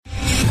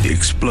The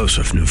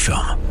explosive new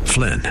film,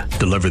 Flynn,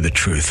 deliver the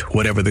truth,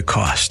 whatever the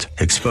cost,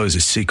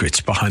 exposes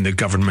secrets behind the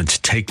government's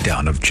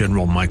takedown of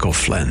General Michael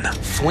Flynn.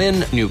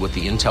 Flynn knew what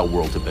the intel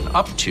world had been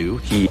up to.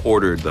 He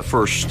ordered the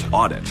first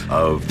audit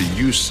of the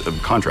use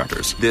of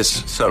contractors.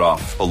 This set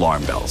off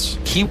alarm bells.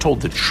 He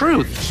told the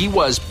truth. He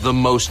was the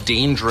most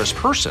dangerous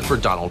person for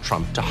Donald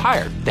Trump to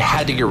hire. They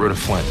had to get rid of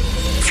Flynn.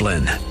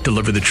 Flynn,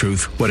 deliver the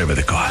truth, whatever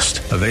the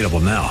cost. Available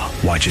now.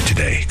 Watch it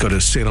today. Go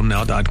to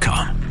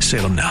salemnow.com.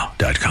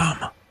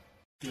 salemnow.com.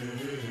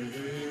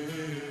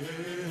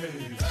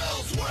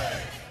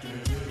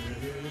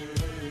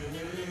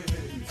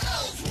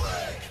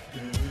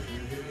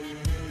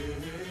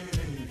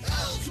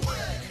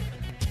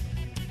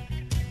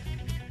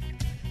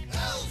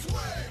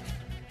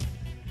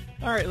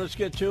 All right, let's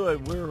get to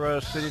it.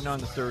 We're sitting on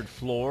the third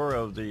floor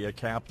of the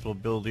Capitol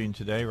building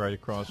today, right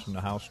across from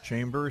the House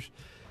chambers.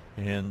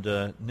 And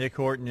Nick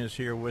Horton is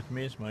here with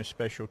me as my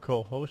special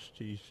co-host.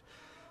 He's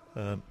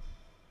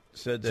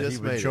said that he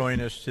would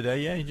join us today.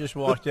 Yeah, he just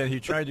walked in. He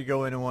tried to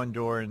go in one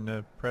door, and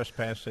the press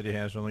pass that he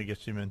has only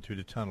gets him in through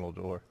the tunnel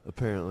door.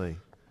 Apparently.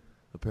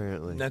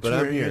 That's but where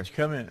I'm he here. gets to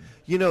come in.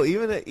 You know,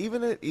 even at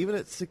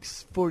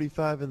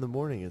 6:45 in the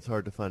morning, it's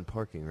hard to find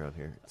parking around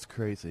here. It's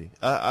crazy.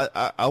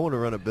 I want to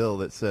run a bill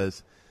that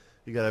says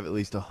you got to have at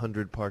least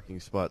 100 parking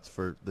spots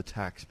for the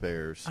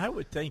taxpayers. I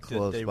would think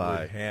that they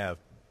would have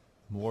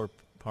more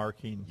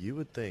parking. You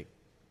would think.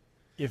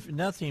 If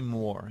nothing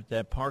more,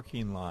 that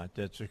parking lot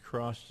that's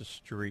across the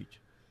street.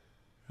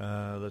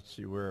 Let's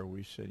see, where are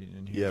we sitting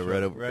in here? Yeah,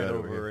 right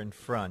over here in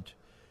front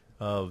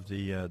of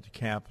the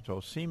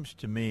Capitol. Seems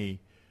to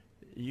me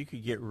you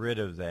could get rid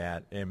of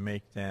that and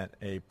make that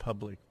a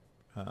public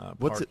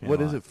parking lot.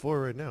 What is it for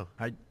right now?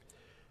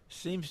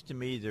 Seems to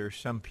me there's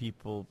some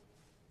people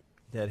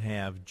that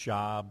have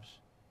jobs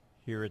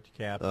here at the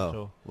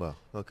Capitol. Oh, well,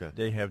 okay.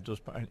 They have those,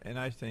 and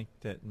I think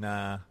that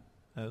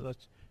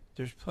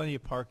there's plenty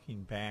of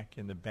parking back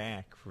in the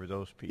back for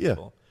those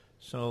people. Yeah.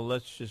 So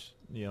let's just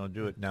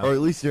do it now. Or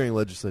at least during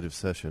legislative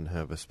session,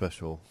 have a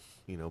special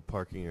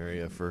parking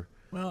area for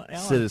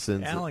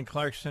citizens.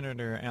 State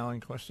Senator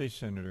Alan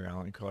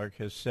Clark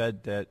has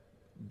said that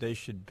they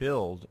should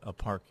build a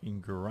parking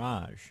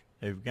garage.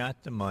 They've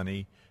got the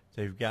money,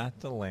 they've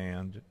got the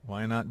land.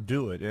 Why not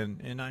do it?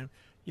 And I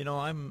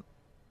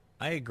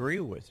agree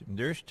with him.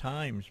 There's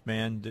times,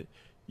 man, that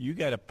you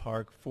got to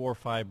park 4 or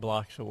 5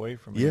 blocks away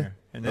from here,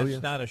 and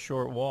that's not a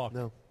short walk.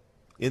 No,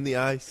 in the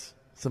ice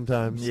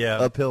sometimes. Yeah,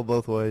 uphill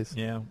both ways.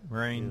 Yeah,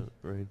 rain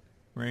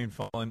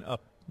falling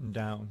up and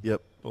down.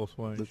 Yep. Both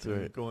ways. That's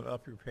right. Going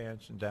up your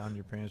pants and down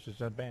your pants. It's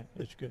not bad.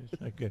 It's good. It's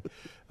not good.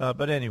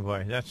 But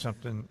anyway, that's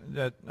something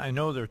that I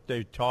know that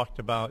they talked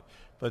about,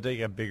 but they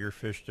got bigger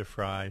fish to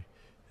fry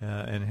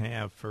and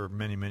have for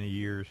many, many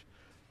years.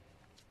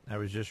 I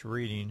was just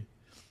reading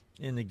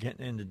in the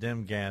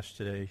Dem gas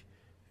today,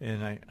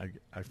 and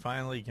I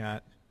finally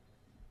got.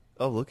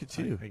 Oh, look at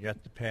you! I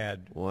got the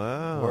pad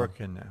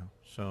working now,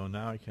 so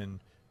now I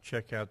can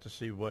check out to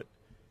see what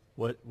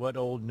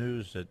old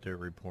news that they're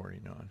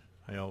reporting on.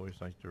 I always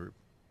like to.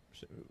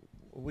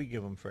 We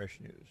give them fresh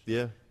news.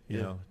 Yeah. You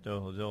know,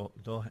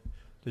 they'll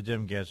the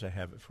Dem gas. I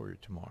have it for you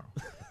tomorrow.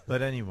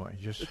 But anyway,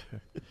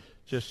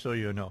 just so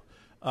you know,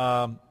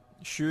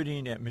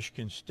 shooting at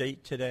Michigan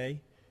State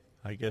today.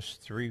 I guess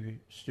 3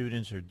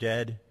 students are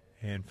dead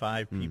and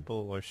 5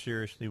 people are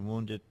seriously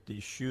wounded.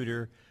 The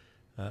shooter,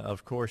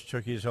 of course,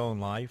 took his own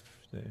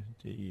life.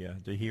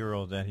 The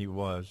hero that he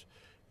was,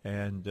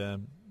 and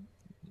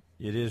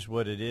it is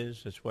what it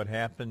is. It's what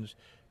happens.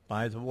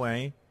 By the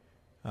way,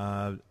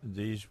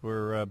 these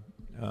were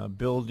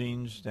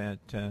buildings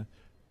that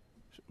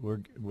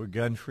were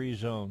gun-free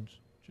zones.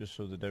 Just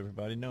so that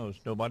everybody knows,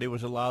 nobody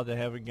was allowed to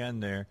have a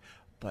gun there,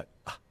 but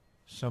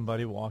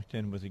somebody walked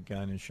in with a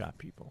gun and shot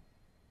people.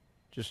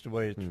 Just the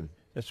way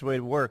that's the way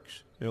it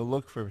works. They'll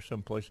look for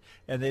someplace,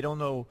 and they don't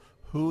know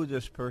who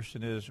this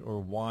person is or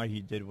why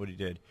he did what he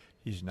did.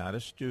 He's not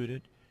a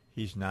student.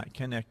 He's not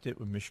connected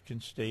with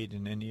Michigan State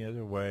in any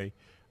other way.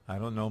 I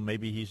don't know.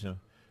 Maybe he's a.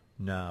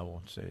 No, I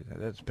won't say that.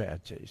 That's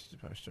bad taste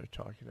if I start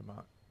talking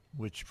about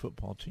which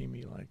football team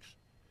he likes.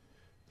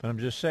 But I'm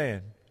just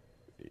saying,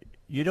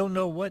 you don't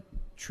know what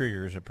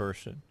triggers a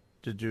person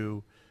to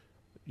do,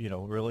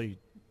 really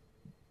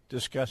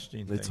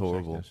disgusting things. It's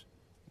horrible. Like this.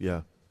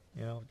 Yeah.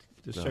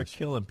 To start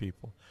killing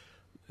people.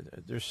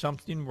 There's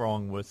something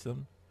wrong with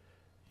them.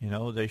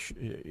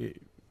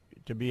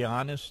 To be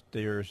honest,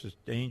 they're as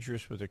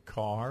dangerous with a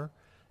car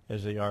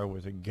as they are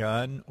with a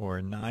gun or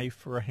a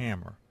knife or a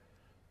hammer,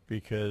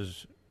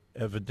 because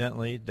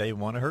evidently they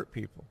want to hurt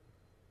people.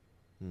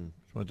 That's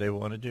what they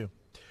want to do.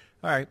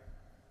 All right.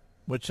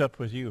 What's up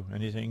with you?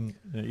 Anything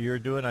that you're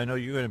doing? I know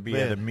you're going to be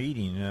at a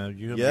meeting.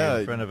 You're going to be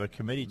in front of a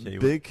committee today.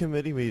 Big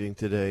committee meeting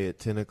today at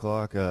 10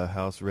 o'clock,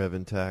 House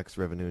Revenue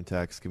and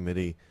Tax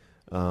Committee.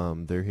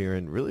 They're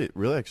hearing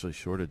really actually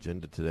short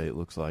agenda today, it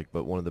looks like,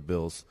 but one of the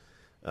bills.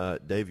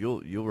 Dave,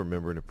 you'll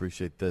remember and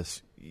appreciate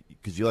this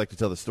because you like to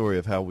tell the story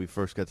of how we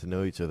first got to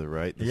know each other,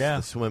 right?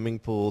 The swimming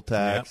pool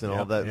tax and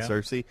all that in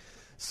Cersei.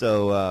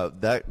 So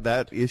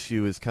that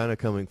issue is kind of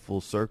coming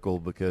full circle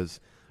because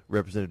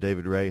Representative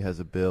David Ray has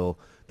a bill.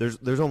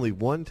 There's only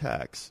one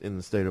tax in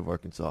the state of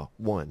Arkansas,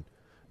 one,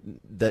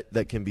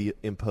 that can be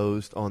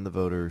imposed on the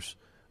voters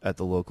at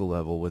the local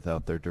level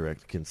without their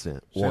direct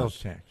consent. Sales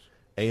tax.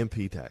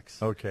 A&P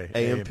tax. Okay.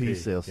 A&P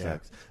sales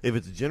tax. If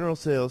it's a general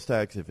sales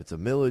tax, if it's a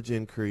millage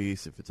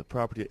increase, if it's a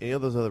property, any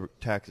of those other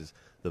taxes,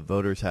 the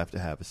voters have to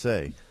have a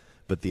say.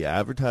 But the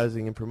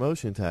advertising and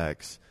promotion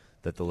tax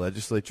that the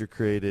legislature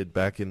created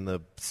back in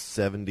the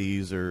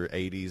 70s or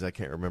 80s, I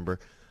can't remember,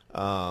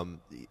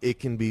 it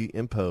can be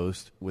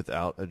imposed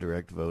without a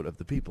direct vote of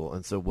the people.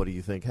 And so what do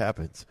you think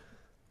happens?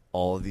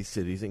 All of these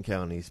cities and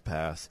counties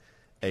pass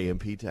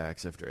A&P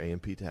tax after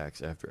A&P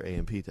tax after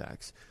A&P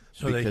tax.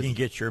 So they can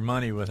get your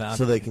money without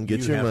so they can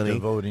get your money.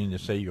 Voting to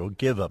say you'll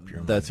give up your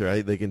money. That's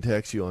right. They can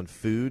tax you on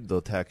food.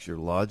 They'll tax your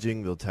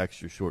lodging. They'll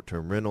tax your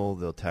short-term rental.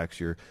 They'll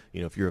tax your,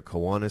 if you're a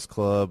Kiwanis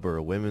club or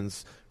a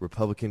women's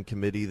Republican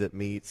committee that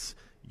meets,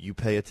 you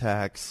pay a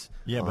tax.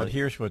 Yeah, but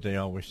here's what they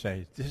always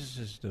say. This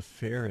is the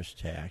fairest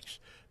tax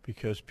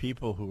because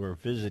people who are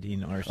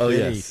visiting our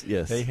city,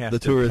 yes. they have the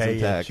to tourism pay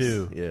tax. it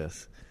too.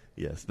 Yes.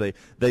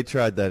 They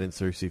tried that in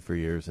Searcy for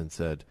years and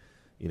said,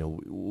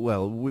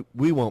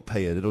 we won't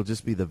pay it. It'll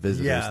just be the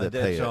visitors that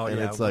pay it. And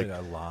it's like,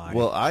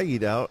 well, I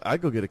eat out. I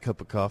go get a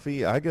cup of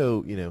coffee. I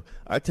go,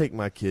 I take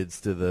my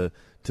kids to the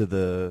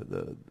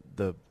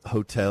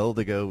hotel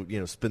to go,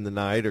 spend the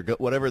night or go,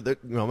 whatever.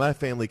 My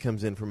family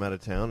comes in from out of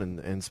town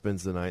and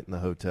spends the night in the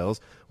hotels.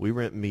 We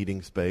rent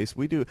meeting space.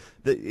 We do.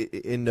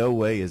 In no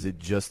way is it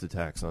just a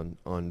tax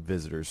on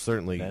visitors.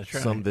 Certainly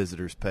some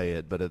visitors pay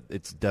it, but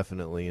it's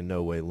definitely in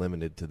no way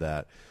limited to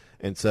that.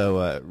 And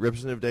so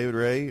Representative David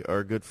Ray,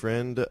 our good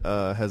friend,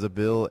 has a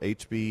bill,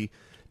 HB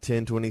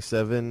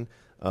 1027.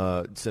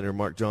 Senator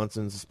Mark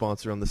Johnson's a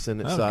sponsor on the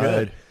Senate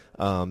side.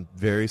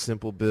 Very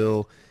simple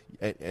bill.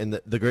 And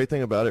the great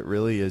thing about it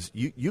really is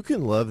you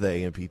can love the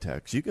A&P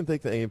tax. You can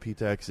think the A&P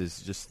tax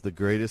is just the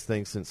greatest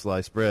thing since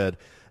sliced bread,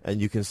 and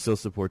you can still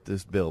support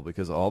this bill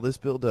because all this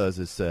bill does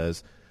is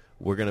says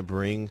we're going to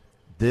bring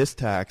this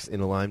tax in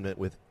alignment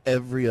with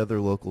every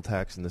other local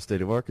tax in the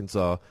state of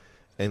Arkansas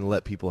and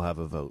let people have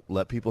a vote.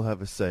 Let people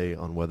have a say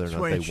on whether or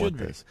not they want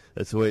this.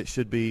 That's the way it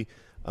should be.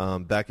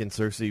 Back in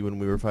Searcy when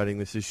we were fighting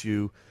this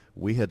issue,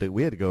 we had to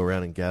go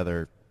around and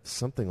gather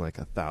something like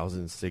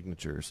 1,000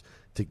 signatures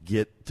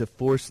to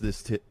force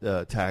this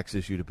tax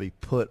issue to be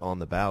put on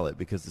the ballot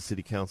because the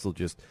city council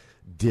just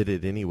did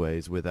it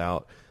anyways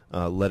without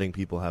letting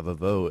people have a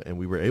vote, and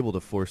we were able to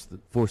force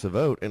a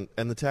vote,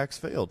 and the tax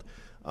failed.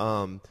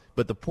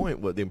 But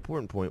the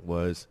important point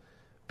was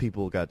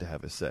people got to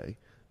have a say.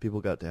 People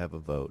got to have a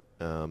vote,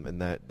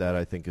 and that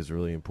I think is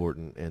really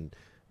important. And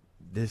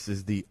this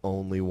is the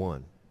only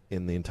one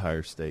in the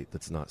entire state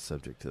that's not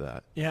subject to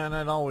that. Yeah, and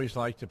I'd always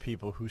like the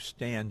people who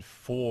stand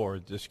for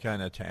this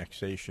kind of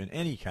taxation,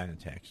 any kind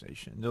of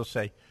taxation. They'll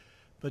say,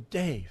 but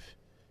Dave,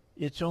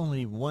 it's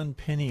only 1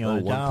 penny on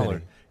a dollar.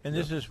 Penny. And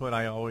this is what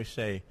I always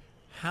say.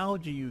 How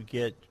do you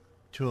get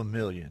to 1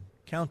 million?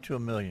 Count to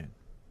 1 million.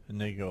 And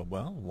they go,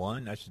 well,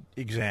 one. I said,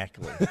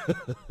 exactly.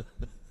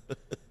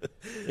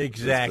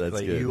 Exactly.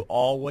 That's you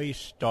always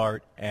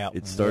start at 1.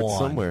 It starts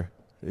somewhere.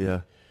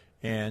 Yeah.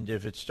 And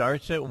if it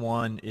starts at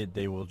 1,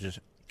 they will just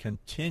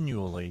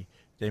continually.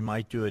 They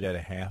might do it at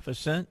 0.5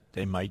 cent.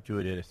 They might do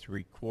it at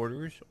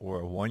 3/4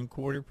 or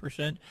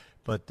 1/4%,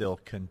 but they'll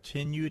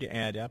continue to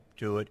add up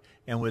to it.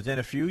 And within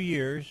a few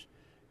years,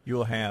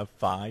 you'll have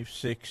 5,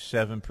 6,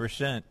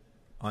 7%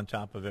 on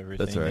top of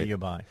everything that you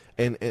buy.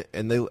 And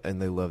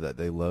they love that.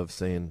 They love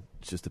saying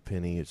it's just a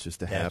penny. It's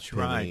just a half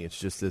penny. Right. It's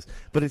just this,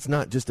 but it's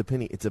not just a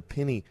penny. It's a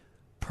penny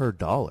per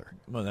dollar.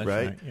 Well, that's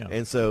right. Yeah.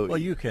 And so,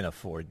 you can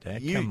afford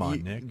that. Come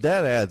on, Nick.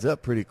 That adds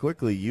up pretty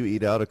quickly. You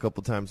eat out a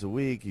couple times a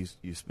week.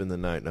 You spend the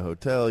night in a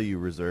hotel. You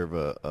reserve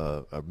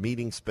a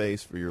meeting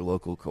space for your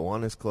local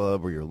Kiwanis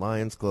club or your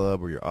Lions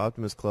club or your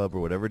Optimist club or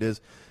whatever it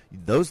is.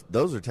 Those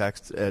are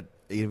taxed at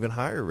even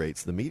higher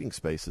rates. The meeting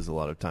spaces a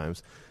lot of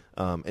times.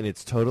 And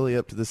it's totally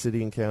up to the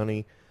city and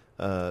county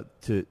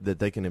that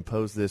they can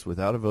impose this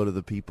without a vote of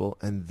the people.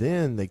 And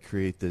then they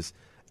create this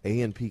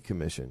A&P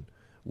commission,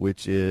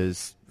 which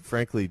is,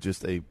 frankly,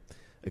 just a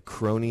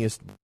cronyist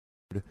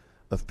board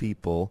of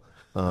people,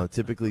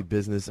 typically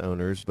business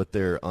owners, but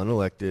they're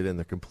unelected and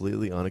they're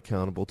completely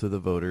unaccountable to the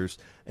voters.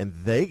 And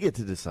they get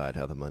to decide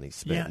how the money's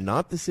spent,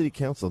 not the city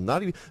council.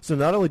 So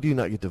not only do you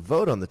not get to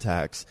vote on the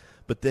tax,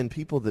 but then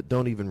people that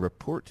don't even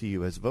report to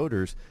you as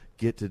voters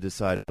get to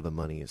decide how the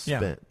money is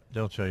spent. Yeah,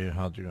 they'll tell you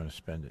how they're going to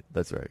spend it.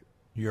 That's right.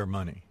 Your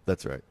money.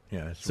 That's right.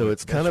 Yeah. So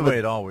it's kind of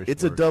it always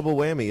it's works. a double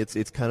whammy.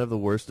 It's kind of the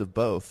worst of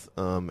both.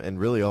 And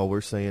really, all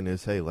we're saying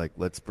is, hey,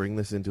 let's bring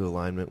this into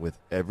alignment with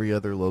every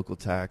other local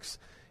tax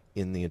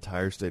in the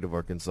entire state of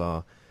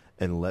Arkansas,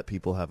 and let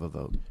people have a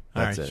vote. That's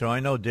all right. it. So I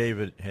know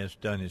David has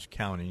done his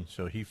counting,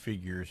 so he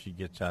figures he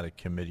gets out of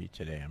committee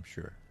today. I'm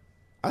sure.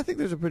 I think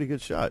there's a pretty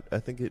good shot. I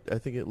think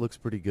it looks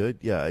pretty good.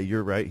 Yeah,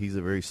 you're right. He's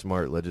a very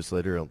smart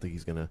legislator. I don't think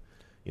he's gonna.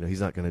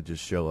 He's not going to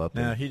just show up.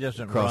 No, and he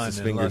doesn't cross run his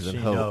fingers unless and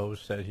he hope.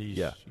 knows that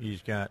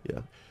he's got.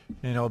 Yeah.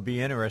 It'll be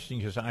interesting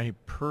because I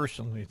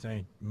personally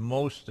think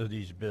most of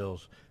these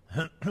bills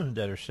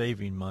that are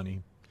saving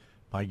money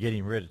by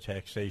getting rid of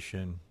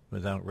taxation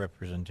without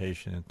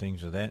representation and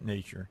things of that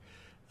nature,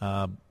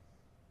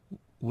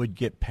 would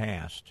get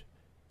passed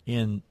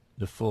in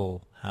the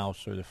full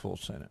House or the full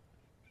Senate.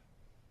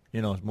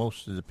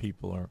 Most of the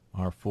people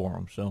are for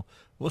them. So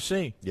we'll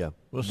see. Yeah.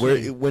 We'll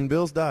see. When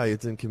bills die,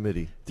 it's in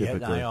committee,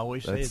 typically. Yeah, I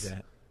always say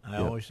that. I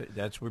always say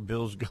that's where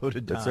bills go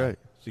to die. That's right.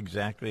 It's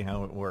exactly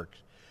how it works.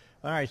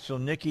 All right, so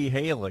Nikki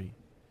Haley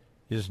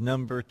is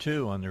number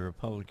 2 on the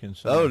Republican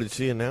side. Oh, did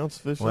she announce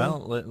officially? Well,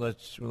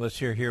 let's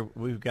hear here.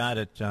 We've got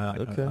it.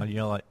 Okay. I'll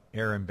yell at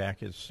Aaron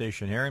back at the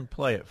station. Aaron,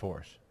 play it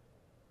for us.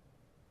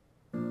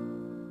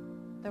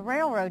 The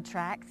railroad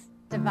tracks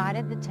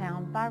divided the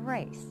town by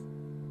race.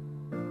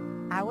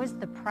 I was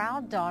the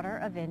proud daughter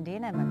of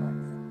Indian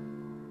immigrants.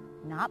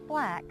 Not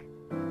black,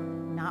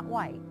 not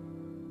white.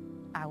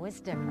 I was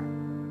different.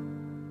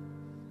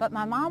 But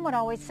my mom would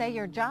always say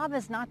your job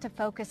is not to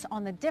focus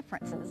on the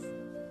differences,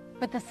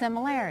 but the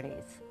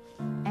similarities.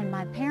 And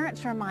my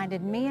parents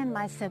reminded me and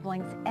my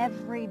siblings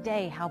every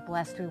day how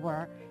blessed we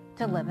were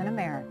to live in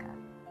America.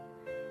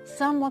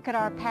 Some look at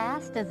our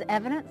past as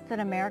evidence that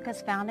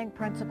America's founding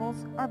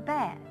principles are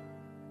bad.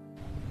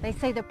 They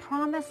say the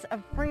promise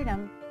of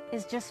freedom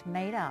is just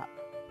made up.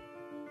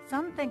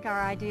 Some think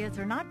our ideas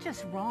are not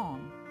just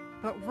wrong,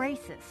 but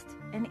racist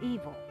and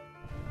evil.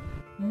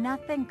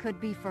 Nothing could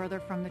be further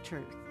from the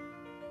truth.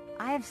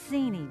 I have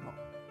seen evil.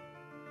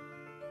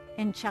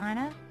 In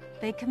China,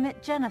 they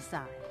commit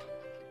genocide.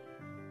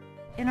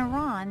 In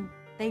Iran,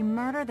 they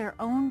murder their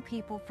own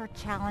people for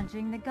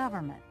challenging the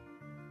government.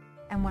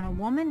 And when a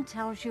woman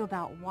tells you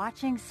about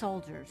watching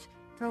soldiers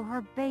throw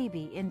her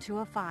baby into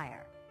a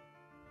fire,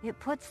 it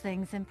puts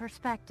things in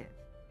perspective.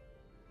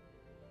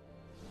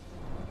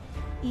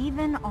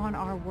 Even on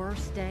our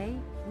worst day,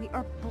 we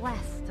are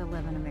blessed to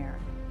live in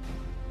America.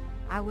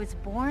 I was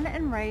born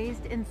and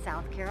raised in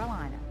South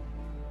Carolina,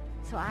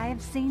 so I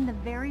have seen the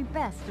very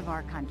best of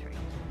our country.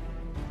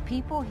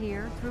 People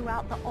here threw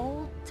out the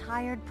old,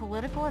 tired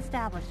political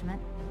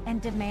establishment and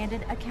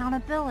demanded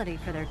accountability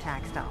for their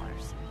tax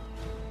dollars.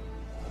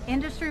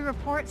 Industry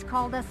reports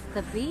called us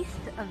the beast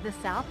of the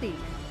Southeast,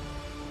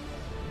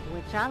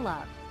 which I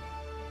loved.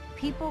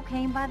 People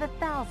came by the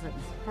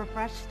thousands for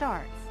fresh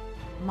starts.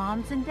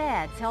 Moms and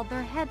dads held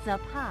their heads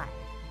up high.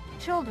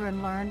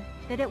 Children learned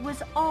that it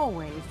was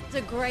always It's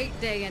a great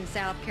day in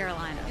South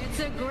Carolina. It's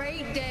a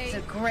great day. It's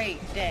a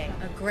great day.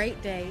 A great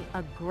day.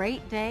 A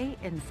great day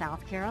in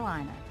South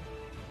Carolina.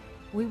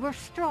 We were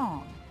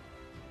strong.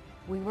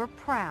 We were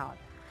proud.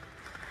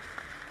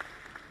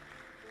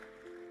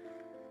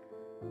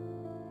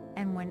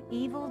 And when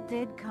evil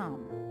did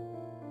come,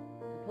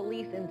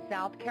 Police in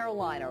South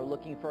Carolina are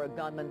looking for a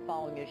gunman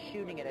following a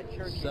shooting at a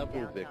church.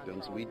 Several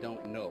victims. We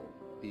don't know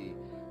the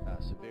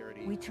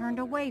severity. we turned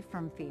away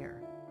from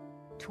fear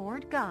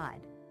toward God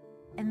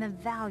and the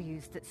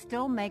values that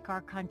still make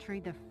our country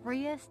the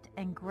freest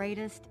and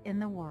greatest in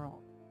the world.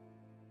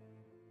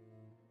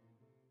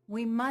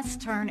 We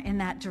must turn in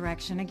that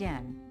direction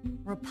again.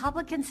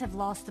 Republicans have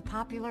lost the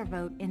popular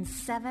vote in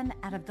 7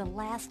 out of the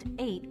last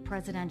 8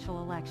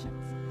 presidential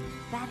elections.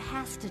 That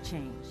has to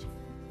change.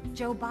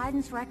 Joe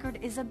Biden's record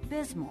is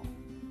abysmal,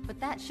 but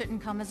that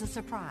shouldn't come as a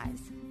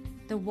surprise.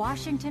 The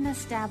Washington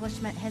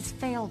establishment has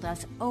failed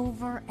us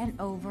over and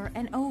over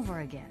and over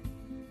again.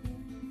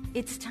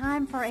 It's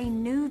time for a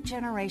new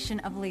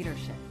generation of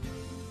leadership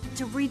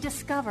to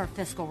rediscover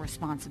fiscal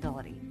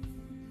responsibility,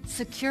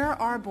 secure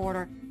our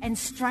border, and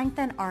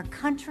strengthen our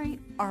country,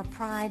 our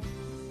pride,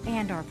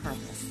 and our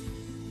purpose.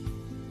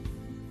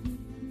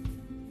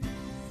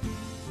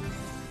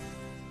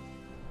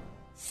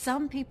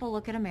 Some people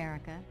look at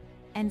America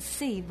and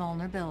see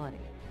vulnerability.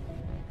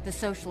 The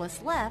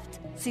socialist left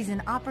sees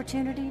an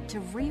opportunity to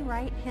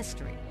rewrite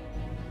history.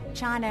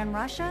 China and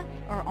Russia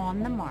are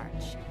on the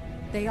march.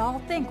 They all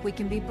think we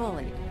can be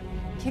bullied,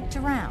 kicked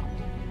around.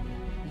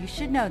 You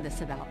should know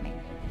this about me.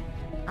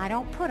 I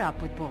don't put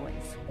up with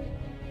bullies.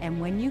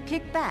 And when you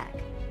kick back,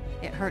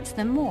 it hurts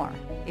them more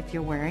if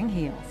you're wearing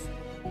heels.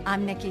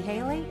 I'm Nikki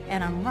Haley,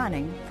 and I'm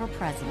running for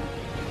president.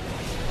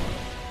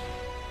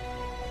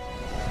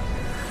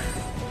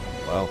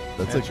 Wow,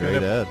 that's a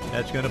great ad.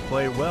 That's going to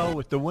play well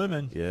with the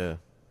women. Yeah.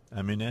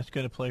 I mean, that's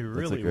going to play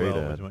really great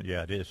well. ad.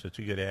 Yeah, it is. It's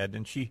a good ad.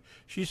 And she's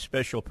a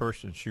special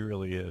person. She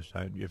really is.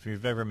 If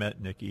you've ever met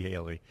Nikki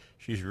Haley,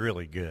 she's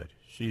really good.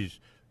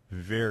 She's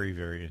very,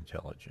 very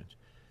intelligent.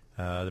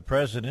 The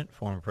president,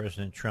 former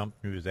President Trump,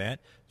 knew that.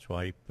 That's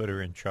why he put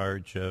her in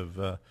charge of,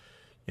 the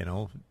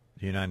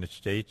United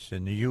States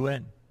and the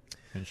UN.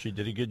 And she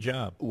did a good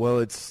job. Well,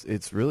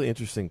 it's really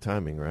interesting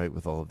timing, right,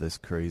 with all of this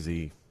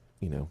crazy,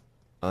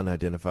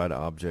 unidentified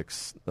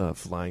objects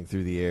flying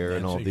through the air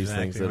and all these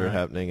things that are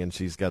happening. And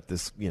she's got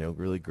this,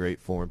 really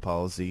great foreign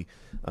policy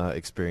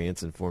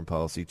experience and foreign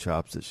policy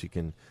chops that she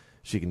can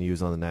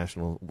use on the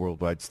national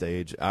worldwide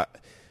stage.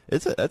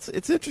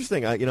 It's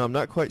interesting. I'm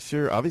not quite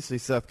sure. Obviously,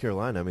 South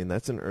Carolina. I mean,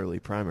 that's an early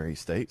primary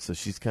state, so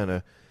she's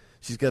got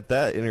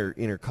that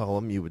in her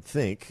column. You would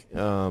think.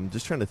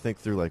 Just trying to think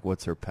through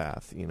what's her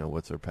path.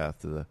 What's her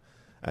path to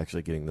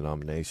actually getting the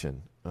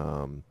nomination.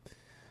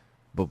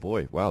 But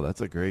boy, wow,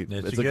 that's a great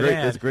That's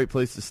a great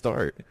place to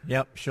start.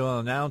 Yep, she'll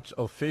announce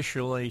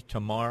officially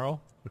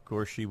tomorrow. Of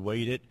course, she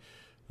waited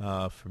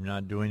from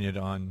not doing it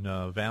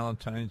on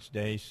Valentine's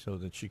Day so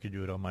that she could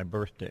do it on my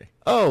birthday.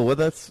 Oh, well,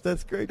 that's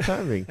great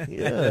timing.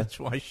 Yeah, that's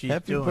why she's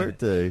happy doing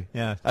birthday. It.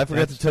 Yeah, I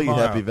forgot to tell tomorrow.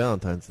 you Happy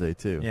Valentine's Day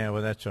too. Yeah,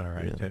 well, that's all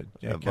right.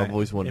 Yeah. I've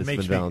always wanted to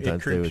spend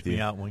Valentine's Day with you. It creeps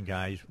me out when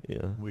guys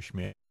wish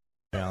me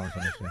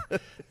Valentine's Day.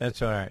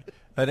 That's all right.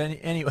 But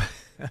anyway,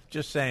 I'm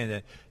just saying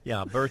that.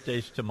 Yeah,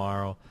 birthday's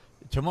tomorrow.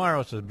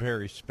 Tomorrow's a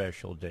very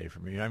special day for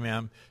me. I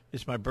mean,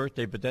 it's my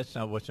birthday, but that's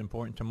not what's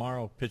important.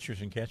 Tomorrow,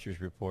 pitchers and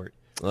catchers report.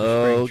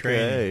 Oh, okay.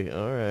 Training.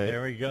 All right.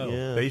 There we go.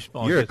 Yeah.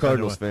 Baseball. You're a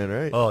Cardinals fan,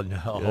 right? Oh,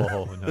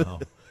 no.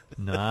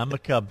 No, I'm a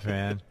Cub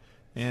fan.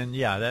 And,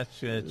 yeah, it's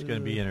going to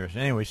be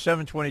interesting. Anyway,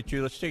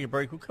 7:22. Let's take a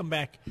break. We'll come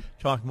back,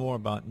 talk more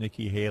about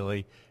Nikki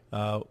Haley.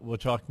 We'll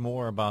talk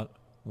more about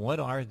what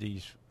are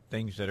these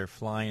things that are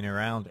flying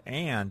around,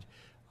 and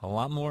a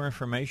lot more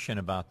information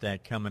about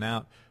that coming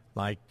out,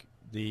 like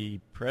the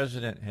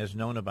president has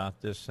known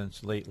about this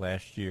since late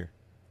last year,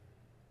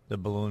 the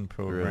balloon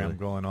program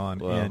going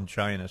on in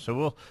China.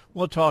 So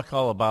we'll talk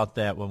all about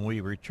that when we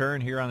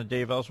return here on the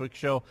Dave Elswick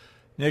Show.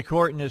 Nick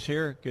Horton is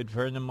here, good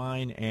friend of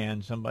mine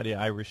and somebody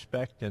I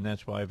respect, and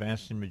that's why I've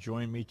asked him to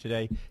join me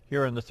today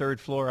here on the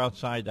third floor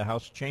outside the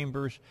House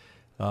Chambers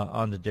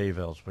on the Dave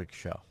Elswick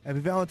Show.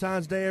 Happy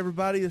Valentine's Day,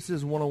 everybody. This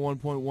is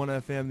 101.1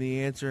 FM,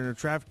 The Answer, and a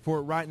traffic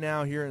report right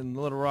now here in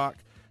Little Rock.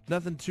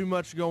 Nothing too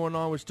much going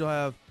on. We still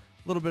have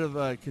a little bit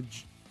of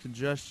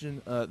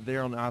congestion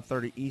there on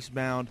I-30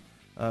 eastbound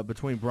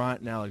between Bryant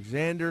and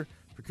Alexander.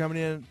 If you're coming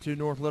in to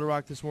North Little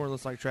Rock this morning,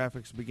 looks like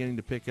traffic's beginning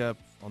to pick up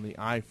on the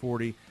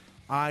I-40,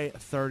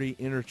 I-30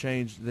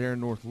 interchange there in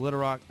North Little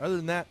Rock. Other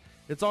than that,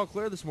 it's all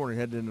clear this morning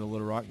heading into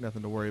Little Rock.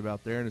 Nothing to worry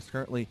about there, and it's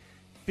currently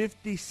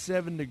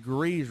 57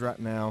 degrees right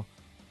now.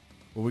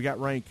 Well, we got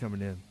rain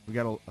coming in. We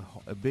got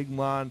a big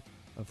line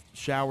of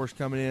showers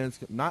coming in. It's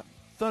not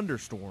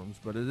thunderstorms,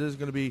 but it is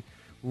going to be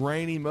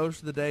rainy most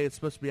of the day. It's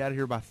supposed to be out of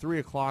here by 3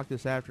 o'clock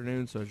this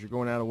afternoon, so as you're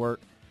going out of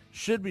work,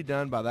 should be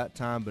done by that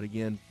time. But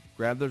again,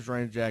 grab those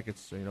rain jackets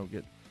so you don't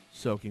get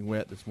soaking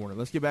wet this morning.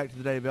 Let's get back to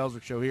the Dave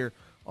Elswick Show here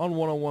on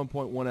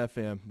 101.1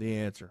 FM, The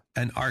Answer.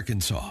 An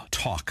Arkansas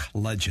talk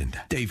legend,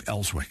 Dave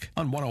Elswick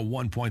on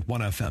 101.1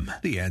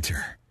 FM, The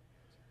Answer.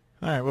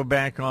 All right, we're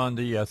back on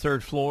the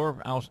third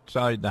floor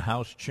outside the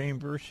House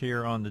Chambers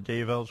here on the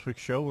Dave Elswick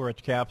Show. We're at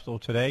the Capitol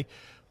today.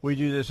 We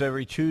do this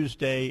every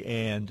Tuesday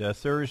and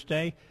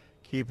Thursday,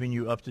 keeping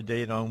you up to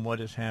date on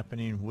what is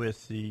happening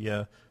with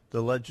the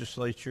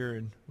legislature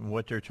and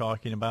what they're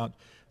talking about.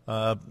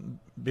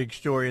 Big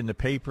story in the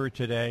paper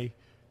today,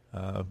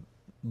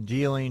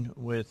 dealing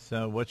with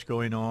what's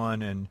going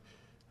on, and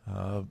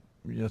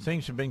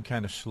things have been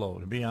kind of slow.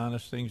 To be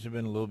honest, things have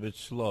been a little bit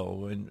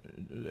slow, and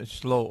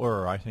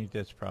slower. I think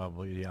that's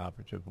probably the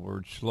operative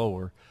word,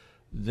 slower,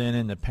 than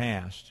in the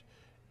past.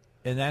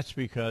 And that's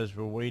because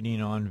we're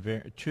waiting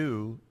on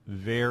two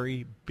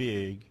very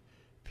big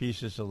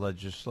pieces of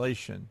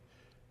legislation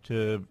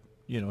to,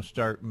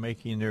 start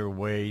making their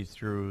way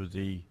through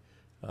the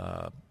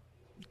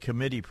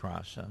committee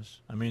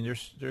process. I mean,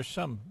 there's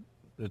some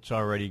that's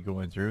already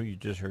going through. You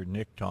just heard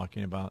Nick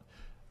talking about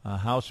a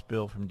House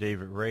bill from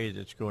David Ray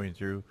that's going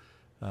through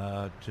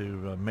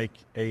to make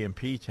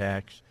A&P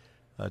tax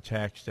a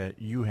tax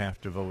that you have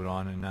to vote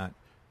on, and not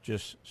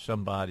just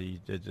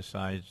somebody that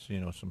decides,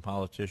 some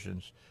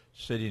politicians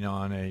sitting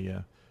on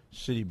a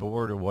city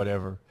board or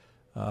whatever,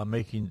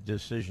 making the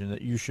decision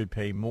that you should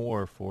pay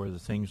more for the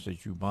things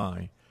that you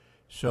buy.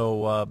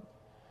 So,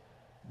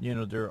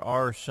 there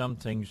are some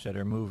things that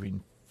are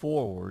moving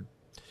forward,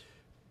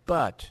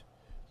 but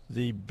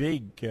the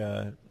big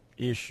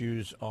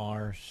issues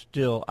are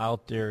still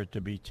out there to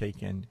be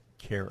taken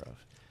care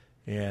of.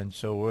 And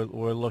so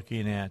we're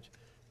looking at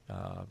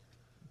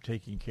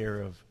taking care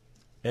of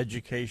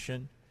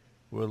education.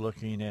 We're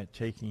looking at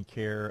taking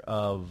care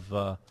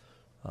of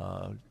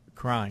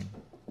crime.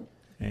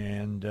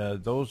 And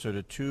those are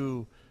the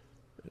two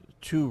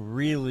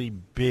really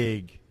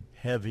big,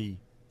 heavy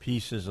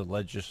pieces of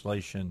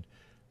legislation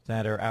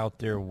that are out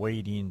there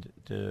waiting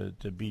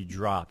to be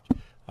dropped.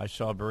 I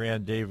saw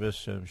Brianne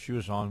Davis. She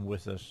was on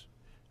with us.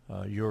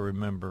 You'll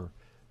remember,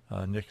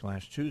 Nick,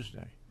 last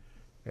Tuesday.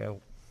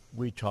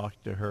 We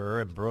talked to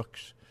her and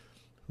Brooks,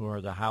 who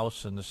are the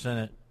House and the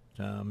Senate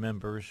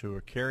members who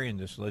are carrying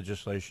this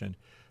legislation.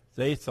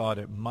 They thought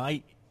it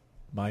might,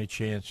 by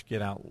chance,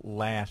 get out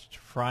last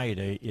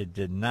Friday. It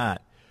did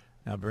not.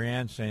 Now,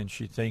 Brianne's saying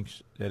she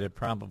thinks that it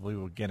probably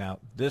will get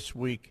out this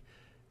week,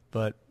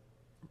 but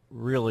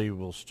really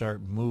will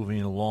start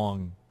moving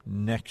along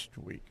next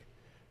week.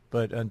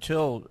 But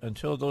until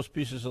those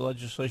pieces of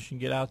legislation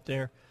get out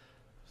there,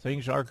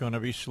 things are going to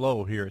be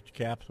slow here at the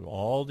Capitol.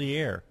 All the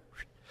air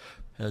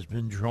has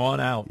been drawn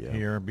out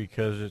here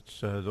because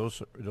it's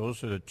those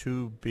are the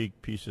two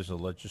big pieces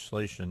of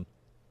legislation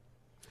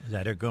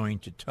that are going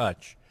to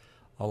touch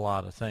a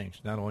lot of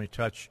things. Not only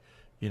touch,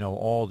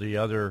 all the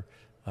other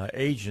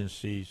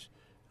agencies,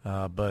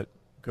 but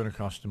going to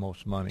cost the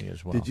most money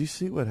as well. Did you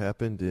see what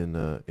happened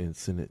in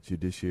Senate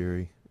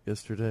Judiciary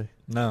yesterday?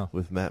 No.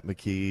 With Matt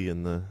McKee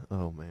and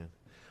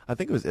I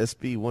think it was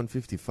SB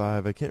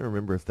 155. I can't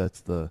remember if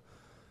that's the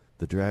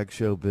drag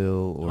show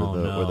bill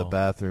or the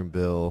bathroom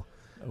bill.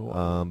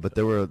 But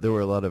there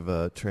were a lot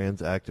of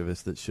trans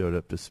activists that showed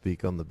up to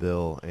speak on the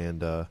bill,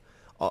 and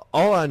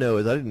all I know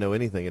is I didn't know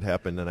anything had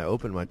happened, and I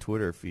opened my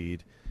Twitter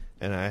feed,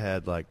 and I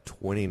had like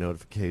 20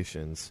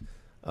 notifications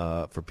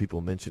for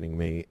people mentioning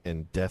me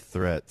and death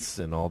threats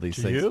and all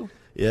these things. You?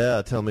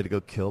 Yeah, telling me to go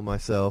kill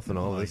myself and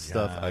all this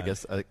God. stuff. I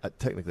guess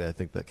technically I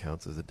think that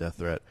counts as a death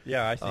threat.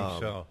 Yeah, I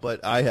think so.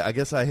 But I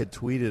guess I had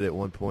tweeted at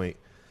one point,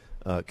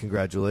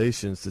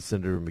 congratulations to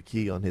Senator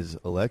McKee on his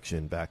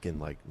election back in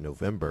like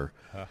November.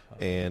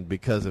 And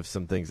because of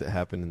some things that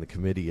happened in the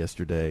committee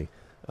yesterday,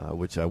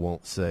 which I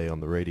won't say on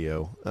the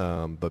radio,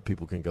 but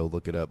people can go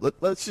look it up.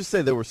 Let's just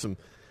say there were some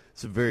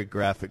very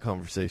graphic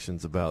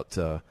conversations about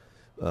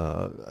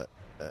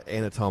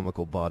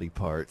anatomical body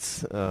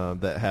parts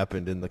that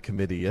happened in the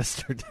committee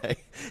yesterday.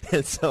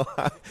 And so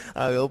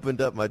I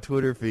opened up my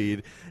Twitter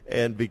feed,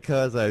 and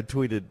because I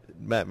tweeted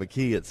Matt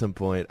McKee at some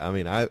point, I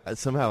mean,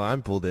 somehow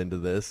I'm pulled into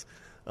this,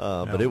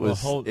 but it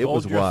was hold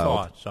wild. Your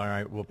thoughts. All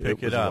right, we'll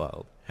pick it up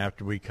wild.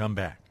 After we come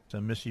back. So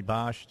Missy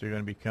Bosch, they're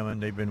going to be coming.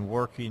 They've been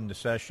working the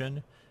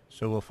session,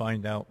 so we'll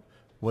find out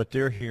what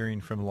they're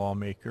hearing from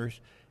lawmakers.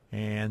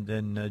 And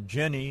then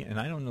Jenny, and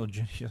I don't know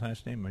Jenny's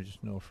last name, I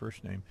just know her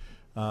first name,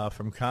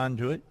 from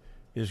Conduit,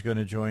 is going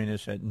to join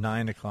us at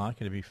 9 o'clock.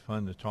 It'll be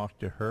fun to talk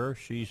to her.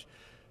 She's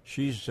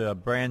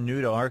brand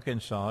new to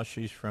Arkansas.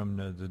 She's from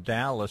the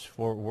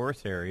Dallas-Fort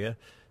Worth area,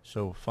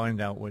 so find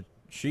out what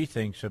she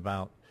thinks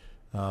about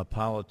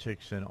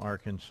politics in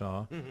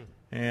Arkansas. Mm-hmm.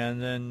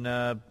 And then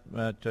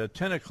at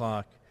 10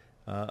 o'clock,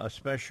 a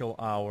special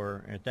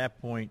hour. At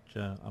that point,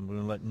 I'm going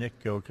to let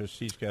Nick go because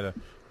he's got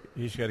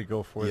to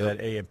go for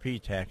that A&P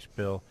tax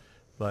bill.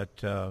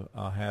 But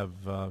I'll have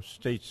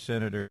State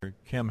Senator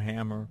Kim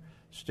Hammer,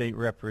 State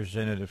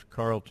Representative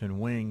Carlton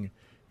Wing,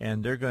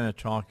 and they're going to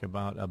talk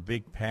about a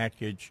big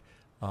package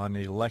on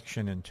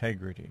election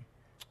integrity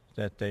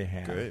that they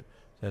have. Great.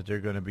 That they're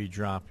going to be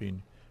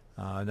dropping.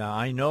 Now,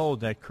 I know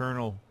that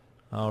Colonel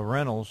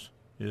Reynolds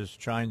is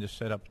trying to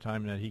set up a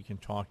time that he can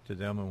talk to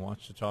them and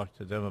wants to talk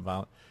to them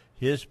about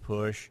his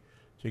push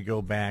to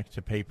go back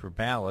to paper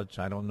ballots.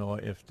 I don't know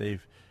if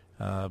they've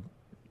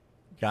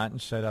gotten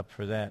set up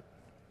for that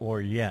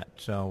or yet,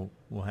 so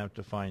we'll have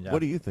to find out.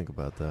 What do you think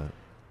about that?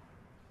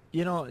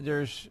 You know,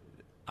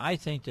 I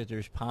think that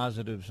there's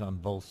positives on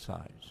both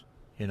sides,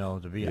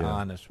 to be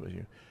honest with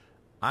you.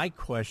 I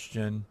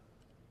question,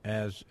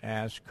 as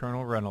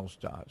Colonel Reynolds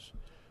does,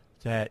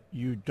 that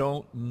you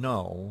don't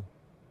know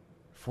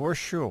for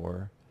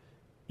sure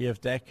if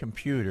that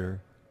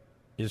computer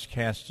is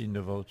casting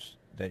the votes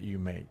that you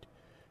made.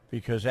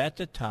 Because at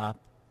the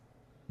top,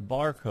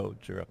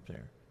 barcodes are up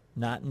there,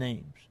 not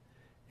names.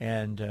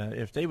 And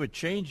if they would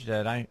change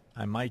that, I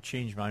might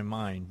change my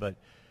mind. But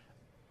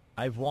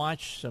I've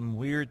watched some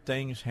weird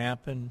things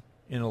happen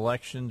in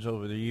elections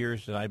over the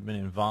years that I've been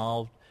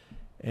involved.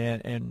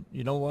 And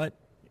you know what?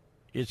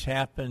 It's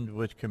happened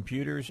with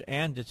computers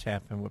and it's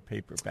happened with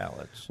paper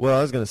ballots. Well,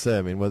 I was going to say,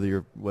 I mean, whether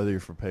you're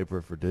for paper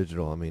or for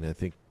digital, I mean, I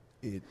think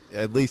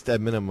at least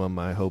at minimum,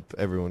 I hope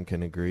everyone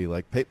can agree.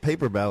 Like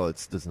paper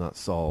ballots does not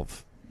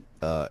solve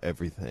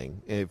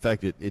everything. In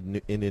fact, it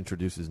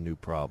introduces new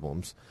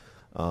problems.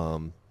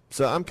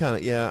 So I'm kind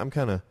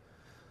of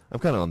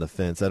on the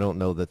fence. I don't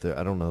know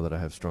that I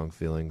have strong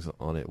feelings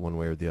on it one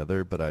way or the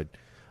other, but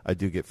I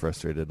do get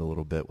frustrated a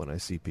little bit when I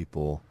see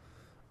people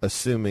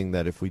assuming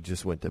that if we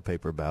just went to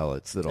paper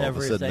ballots, that all of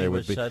a sudden there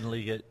would be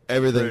suddenly get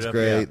everything's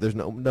great. Yeah. There's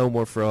no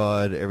more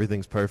fraud.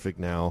 Everything's perfect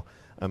now.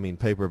 I mean,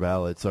 paper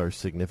ballots are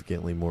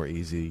significantly more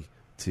easy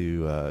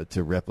to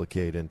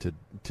replicate and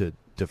to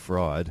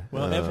defraud.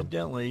 Well,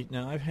 evidently,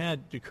 now I've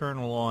had the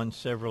colonel on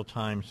several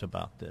times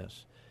about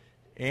this,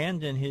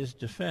 and in his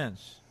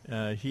defense,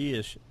 he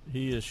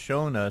has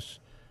shown us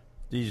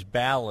these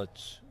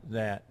ballots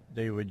that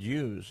they would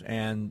use,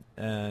 and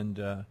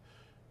they're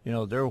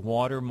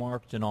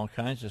watermarked and all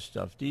kinds of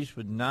stuff. These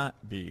would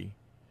not be.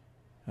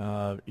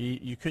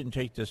 You couldn't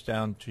take this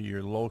down to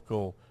your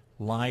local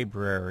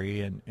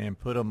library and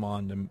put them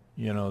on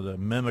the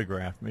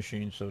mimeograph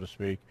machine, so to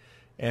speak,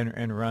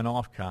 and run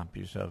off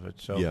copies of it.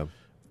 So, yeah.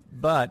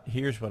 But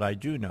here's what I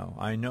do know.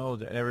 I know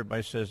that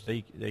everybody says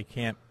we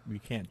can't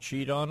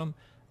cheat on them.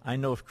 I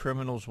know if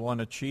criminals want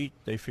to cheat,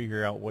 they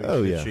figure out ways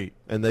to cheat.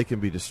 And they can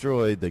be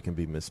destroyed. They can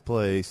be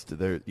misplaced.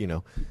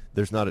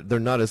 There's not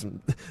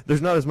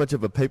as much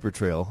of a paper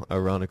trail,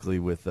 ironically,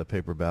 with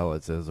paper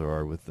ballots as there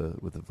are with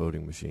the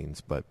voting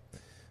machines. But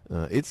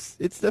it's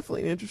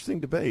definitely an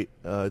interesting debate.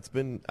 It's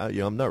been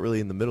I'm not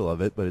really in the middle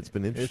of it, but it's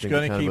been interesting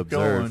to kind of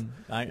observe.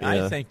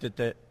 I think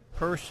that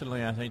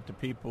personally, I think the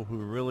people who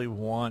really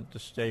want to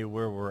stay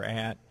where we're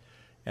at,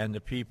 and the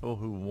people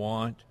who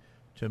want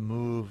to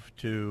move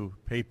to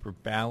paper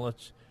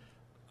ballots,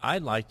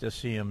 I'd like to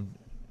see them,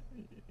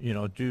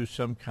 do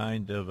some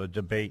kind of a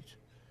debate.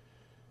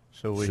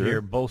 So we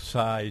hear both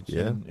sides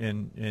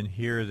and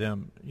hear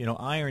them.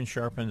 Iron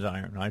sharpens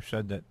iron. I've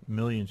said that a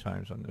million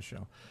times on the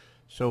show.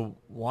 So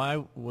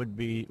what would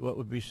be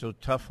so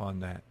tough on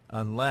that?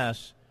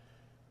 Unless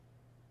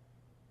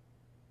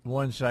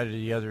one side or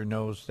the other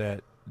knows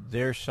that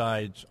their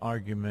side's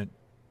argument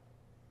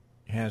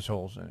has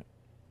holes in it.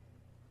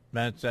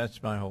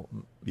 That's my whole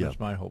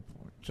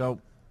point. So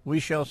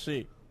we shall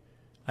see.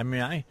 I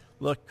mean,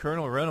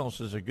 Colonel Reynolds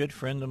is a good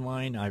friend of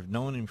mine. I've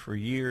known him for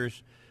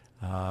years.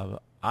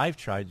 I've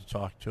tried to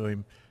talk to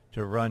him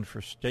to run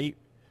for state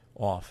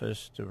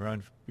office,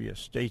 be a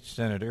state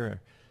senator, a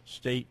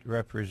state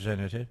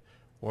representative,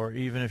 or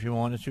even if you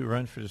wanted to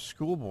run for the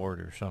school board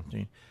or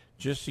something,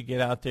 just to get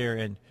out there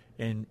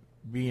and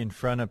be in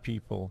front of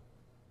people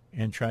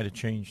and try to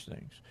change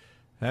things.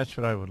 That's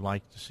what I would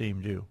like to see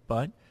him do.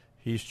 But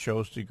he's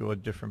chose to go a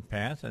different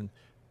path, and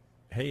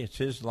hey, it's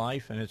his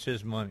life and it's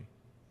his money.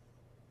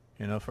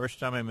 First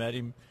time I met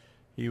him,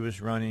 he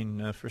was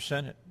running for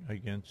Senate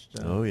against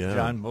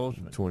John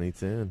Bozeman.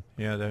 2010.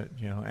 Yeah,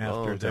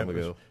 after that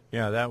was,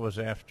 that was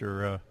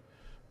after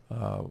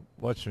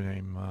what's her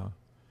name,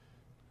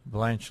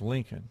 Blanche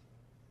Lincoln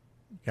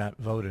got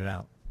voted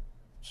out,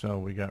 so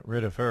we got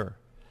rid of her.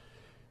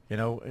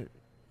 And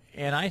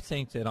I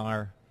think that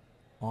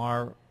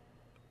our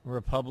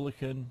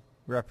Republican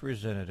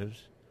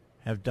representatives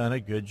have done a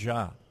good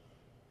job,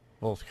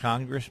 both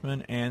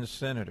congressmen and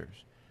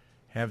senators.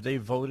 Have they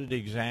voted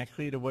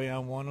exactly the way I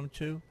want them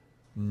to?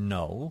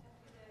 No.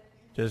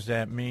 Does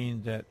that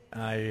mean that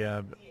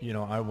I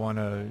want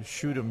to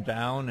shoot them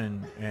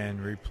down and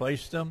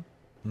replace them?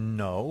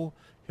 No,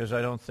 because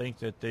I don't think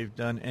that they've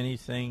done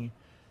anything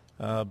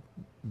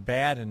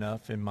bad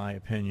enough, in my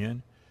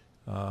opinion,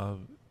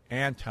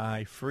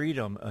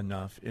 anti-freedom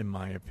enough, in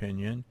my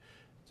opinion,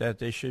 that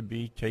they should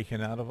be taken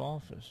out of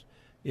office.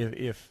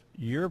 If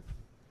your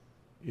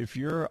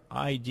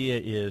idea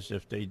is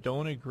if they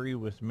don't agree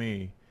with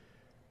me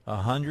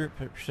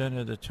 100%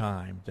 of the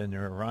time, then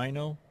they're a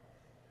rhino,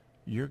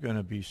 you're going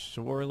to be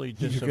sorely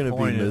disappointed. You're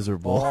going to be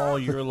miserable all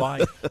your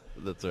life.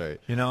 That's right.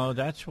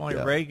 That's why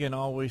Reagan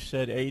always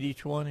said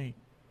 80-20.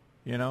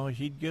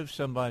 He'd give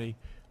somebody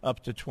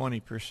up to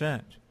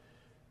 20%.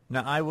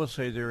 Now, I will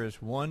say there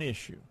is one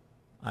issue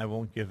I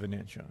won't give an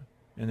inch on,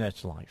 and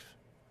that's life.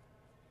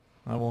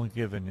 I won't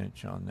give an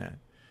inch on that.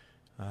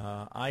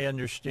 I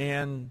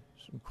understand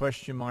some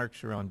question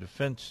marks around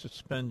defense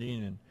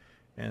spending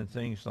and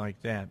things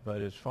like that.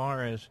 But as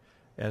far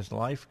as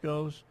life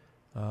goes,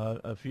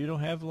 if you don't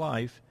have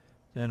life,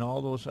 then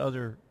all those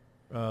other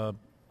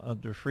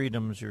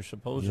freedoms you're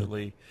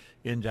supposedly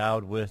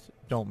endowed with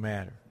don't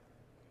matter.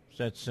 It's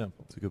that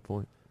simple. That's a good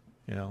point.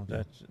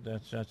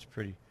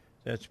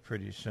 That's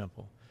pretty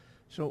simple.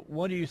 So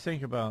what do you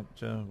think about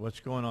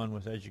what's going on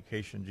with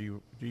education?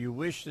 Do you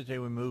wish that they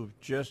would move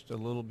just a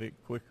little bit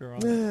quicker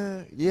on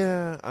it?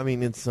 Yeah. I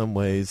mean, in some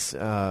ways.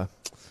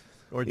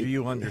 Or do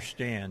you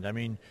understand? I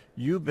mean,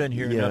 you've been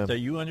here enough that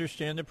you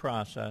understand the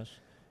process,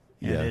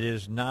 and it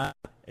is not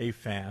a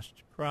fast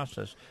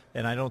process.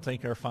 And I don't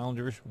think our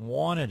founders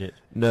wanted it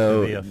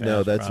to be a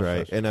fast that's process.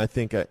 right. And I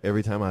think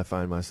every time I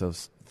find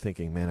myself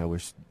thinking, man, I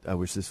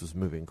wish this was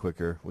moving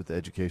quicker with the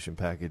education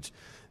package,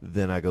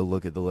 then I go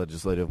look at the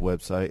legislative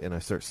website and I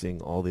start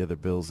seeing all the other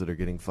bills that are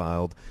getting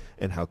filed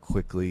and how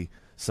quickly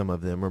some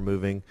of them are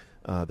moving.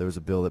 There was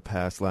a bill that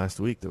passed last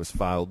week that was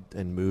filed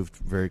and moved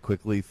very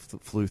quickly,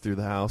 flew through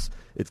the House.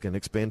 It's going to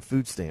expand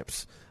food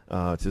stamps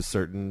to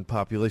certain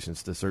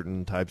populations, to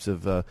certain types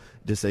of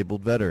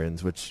disabled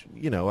veterans, which,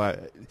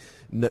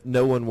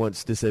 no one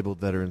wants disabled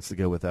veterans to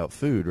go without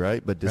food,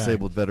 right? But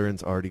disabled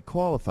veterans already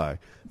qualify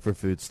for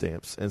food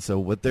stamps. And so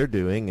what they're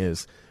doing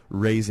is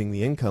raising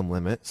the income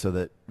limit so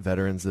that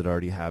veterans that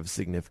already have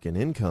significant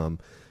income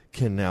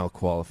can now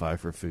qualify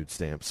for food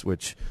stamps,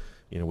 which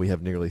we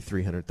have nearly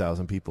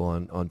 300,000 people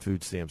on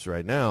food stamps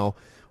right now.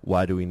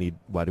 Why do we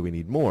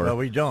need more? Well,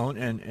 we don't,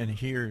 and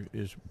here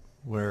is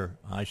where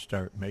I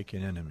start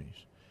making enemies.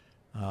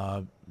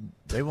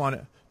 They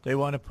want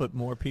to put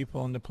more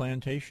people on the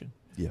plantation.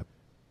 Yep.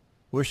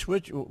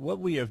 What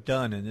we have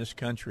done in this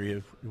country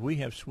is we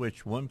have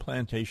switched one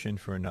plantation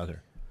for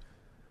another.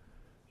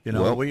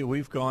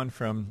 We've gone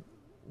from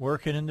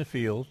working in the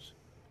fields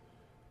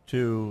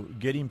to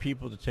getting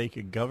people to take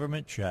a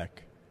government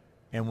check.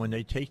 And when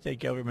they take that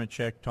government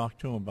check, talk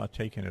to them about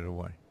taking it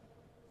away.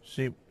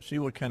 See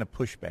what kind of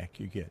pushback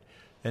you get.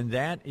 And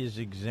that is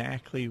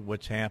exactly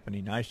what's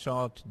happening. I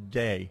saw it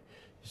today.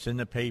 It's in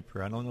the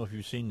paper. I don't know if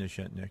you've seen this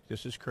yet, Nick.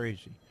 This is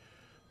crazy.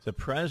 The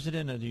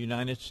President of the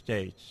United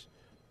States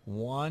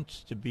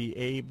wants to be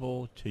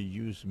able to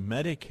use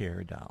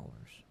Medicare dollars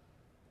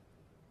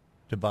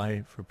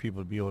for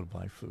people to be able to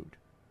buy food.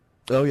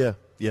 Oh, yeah.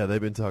 Yeah,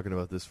 they've been talking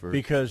about this for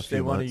because a few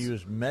they want months. to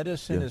use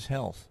medicine as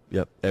health.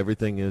 Yep.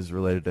 Everything is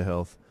related to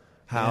health.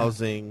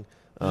 Housing,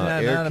 Isn't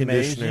air that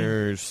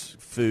conditioners,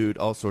 food,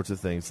 all sorts of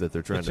things that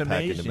they're trying to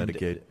pack into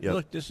Medicaid. Yep.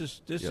 Look, this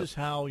is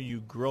how you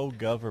grow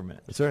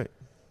government. That's right.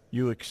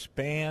 You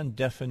expand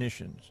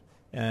definitions,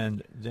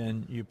 and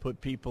then you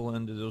put people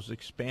into those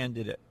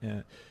expanded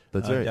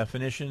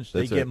definitions.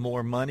 They get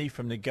more money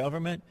from the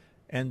government,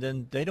 and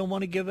then they don't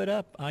want to give it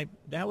up.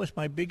 That was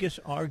my biggest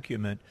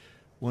argument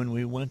when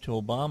we went to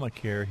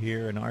Obamacare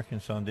here in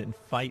Arkansas and didn't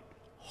fight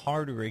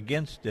harder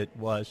against it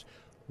was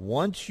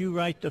once you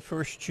write the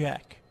first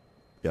check,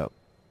 Yep.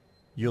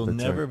 you'll That's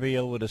never right. be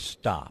able to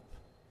stop.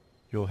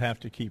 You'll have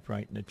to keep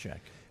writing the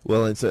check.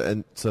 Well, and so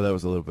that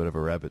was a little bit of a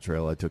rabbit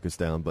trail I took us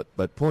down.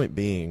 But point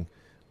being,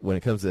 when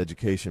it comes to the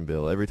education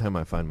bill, every time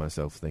I find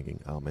myself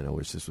thinking, oh, man, I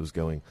wish this was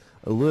going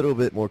a little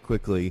bit more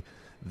quickly,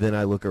 then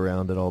I look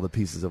around at all the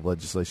pieces of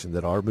legislation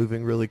that are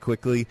moving really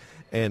quickly,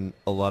 and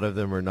a lot of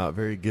them are not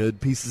very good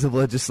pieces of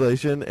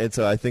legislation. And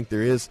so I think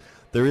there is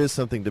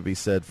something to be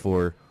said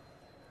for,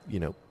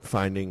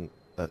 finding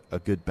a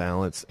good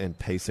balance and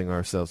pacing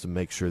ourselves to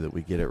make sure that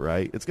we get it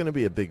right. It's going to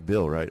be a big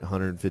bill, right?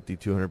 150,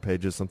 200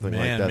 pages, something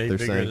like that. Maybe they're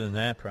bigger saying. than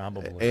that,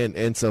 probably.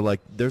 And so, like,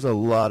 there's a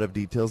lot of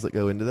details that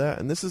go into that,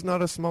 and this is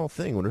not a small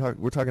thing.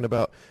 We're talking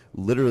about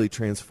literally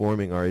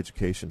transforming our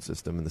education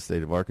system in the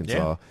state of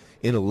Arkansas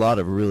in a lot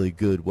of really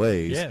good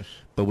ways. Yes.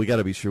 But we got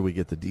to be sure we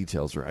get the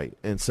details right.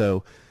 And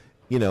so,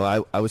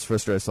 I was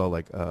frustrated. I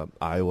saw,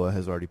 Iowa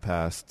has already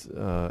passed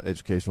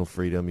educational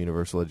freedom,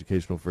 universal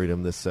educational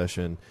freedom this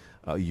session.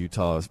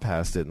 Utah has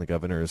passed it, and the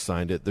governor has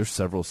signed it. There's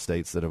several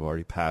states that have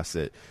already passed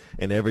it,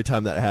 and every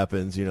time that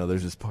happens,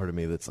 there's this part of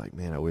me that's like,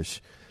 man, I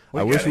wish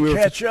we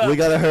catch up. We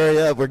got to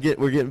hurry up. We're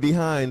getting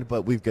behind,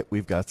 but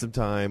we've got some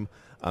time.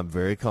 I'm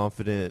very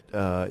confident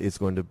it's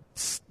going to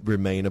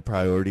remain a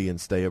priority and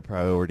stay a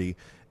priority,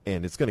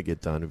 and it's going to get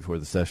done before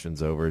the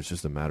session's over. It's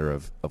just a matter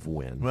of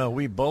when. Well,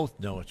 we both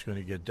know it's going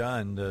to get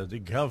done. The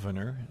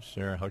governor,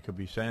 Sarah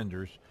Huckabee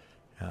Sanders,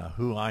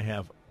 who I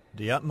have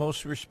the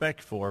utmost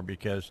respect for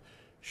because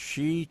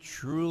she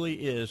truly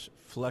is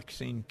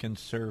flexing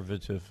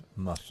conservative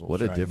muscles.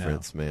 What a right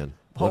difference, now. man.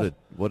 Oh.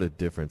 What a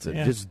difference.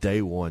 Yeah. Just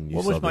day one, you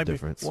saw the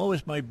difference. What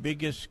was my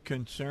biggest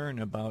concern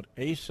about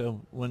Asa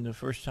when the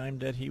first time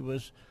that he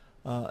was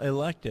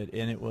elected?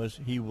 And it was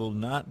he will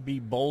not be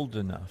bold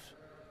enough.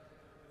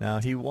 Now,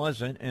 he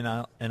wasn't, and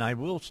I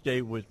will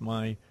stay with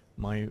my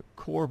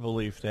core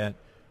belief that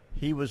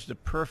he was the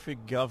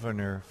perfect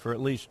governor for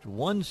at least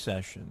one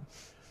session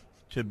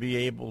to be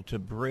able to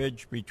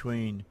bridge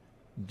between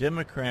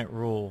Democrat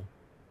rule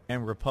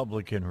and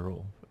Republican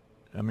rule.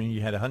 I mean,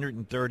 you had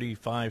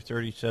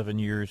 37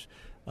 years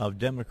of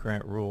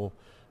Democrat rule,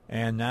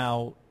 and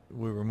now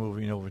we were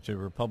moving over to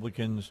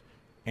Republicans,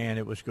 and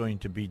it was going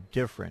to be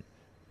different.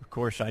 Of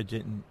course, I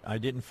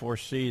didn't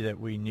foresee that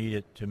we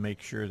needed to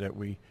make sure that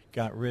we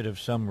got rid of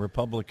some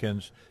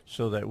Republicans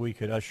so that we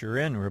could usher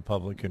in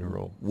Republican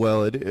rule.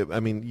 Well, I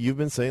mean, you've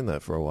been saying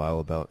that for a while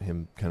about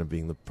him kind of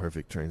being the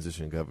perfect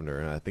transition governor,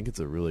 and I think it's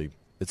a really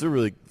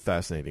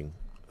fascinating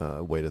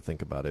way to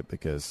think about it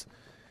because,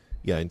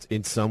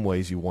 in some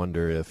ways you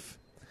wonder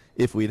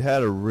if we'd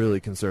had a really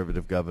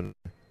conservative governor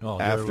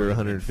after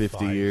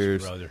 150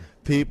 years,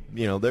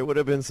 there would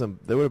have been some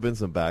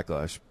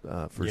backlash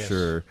for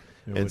sure.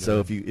 And so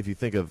if you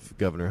think of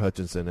Governor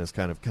Hutchinson as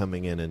kind of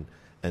coming in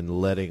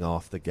and letting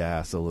off the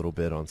gas a little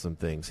bit on some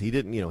things, he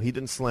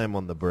didn't slam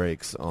on the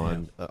brakes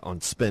on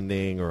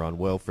spending or on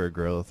welfare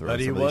growth or but on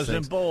some he of these wasn't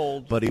things.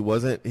 bold. But he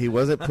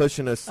wasn't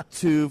pushing us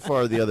too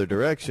far the other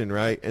direction,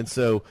 right? And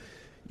so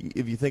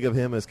if you think of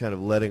him as kind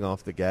of letting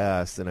off the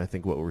gas, then I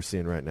think what we're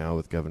seeing right now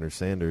with Governor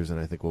Sanders, and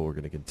I think what we're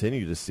going to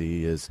continue to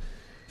see is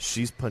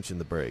she's punching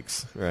the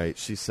brakes, right?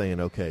 She's saying,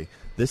 okay,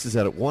 this is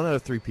one out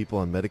of three people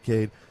on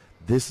Medicaid.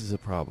 This is a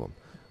problem.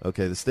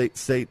 Okay, the state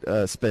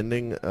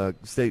spending,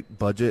 state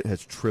budget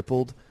has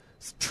tripled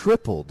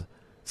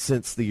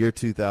since the year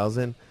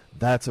 2000.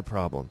 That's a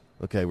problem.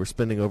 Okay, we're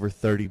spending over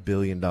 $30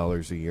 billion a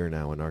year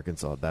now in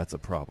Arkansas. That's a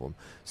problem.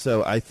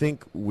 So I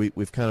think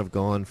we've kind of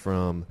gone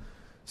from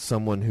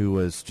someone who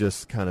was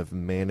just kind of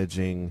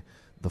managing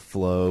the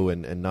flow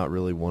and not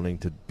really wanting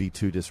to be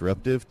too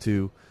disruptive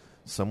to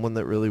someone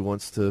that really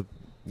wants to,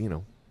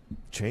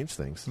 change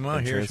things. Well,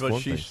 here's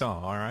what she things. saw,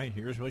 all right?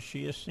 Here's what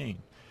she has seen.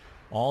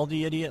 All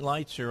the idiot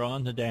lights are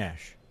on the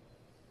dash,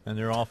 and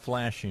they're all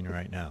flashing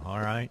right now, all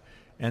right?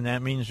 And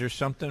that means there's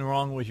something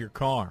wrong with your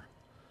car,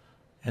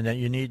 and that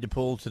you need to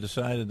pull to the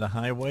side of the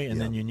highway, and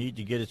then you need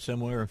to get it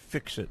somewhere and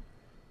fix it.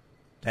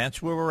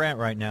 That's where we're at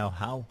right now.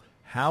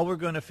 How we're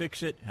going to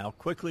fix it, how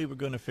quickly we're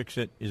going to fix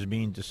it is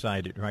being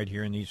decided right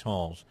here in these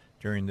halls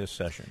during this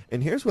session.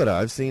 And here's what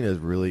I've seen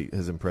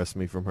has impressed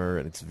me from her,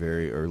 and it's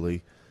very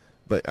early.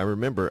 But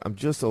I'm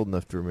just old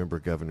enough to remember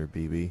Governor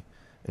Beebe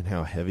and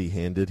how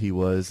heavy-handed he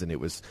was, and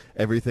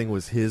everything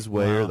was his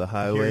way or the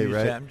highway,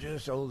 right? I'm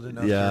just old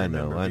enough to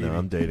remember I know. Beebe.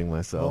 I'm dating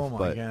myself. Oh,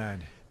 my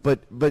God.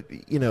 But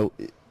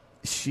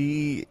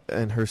she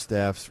and her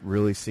staffs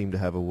really seem to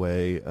have a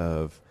way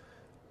of,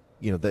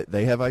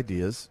 they have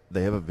ideas.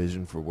 They have a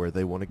vision for where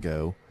they want to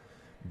go,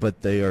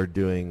 but they are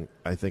doing,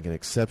 I think, an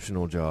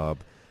exceptional job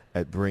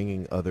at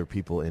bringing other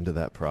people into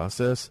that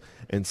process.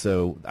 And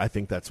so I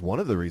think that's one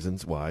of the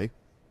reasons why,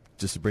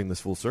 just to bring this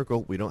full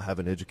circle, we don't have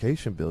an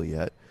education bill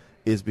yet,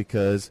 is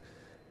because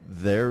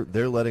they're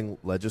letting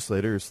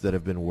legislators that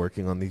have been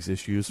working on these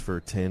issues for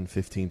 10,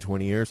 15,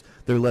 20 years,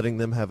 they're letting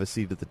them have a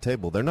seat at the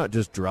table. They're not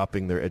just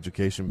dropping their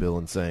education bill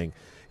and saying,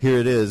 here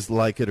it is,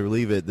 like it or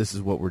leave it, this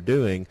is what we're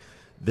doing.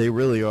 they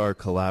really are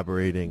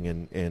collaborating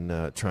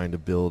and trying to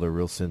build a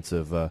real sense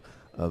of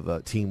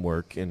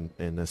teamwork and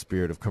a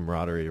spirit of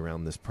camaraderie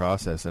around this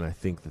process. And I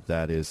think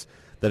that is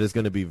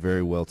going to be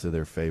very well to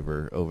their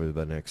favor over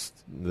the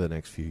next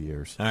few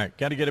years. All right,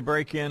 got to get a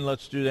break in.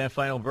 Let's do that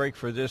final break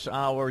for this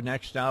hour.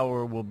 Next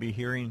hour, we'll be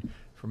hearing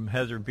from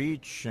Heather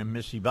Beach and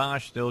Missy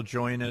Bosch. They'll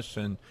join us,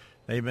 and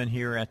they've been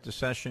here at the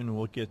session.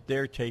 We'll get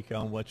their take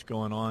on what's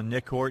going on.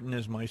 Nick Horton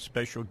is my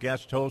special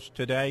guest host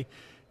today.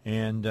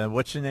 And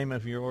what's the name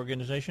of your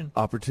organization?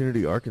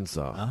 Opportunity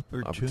Arkansas.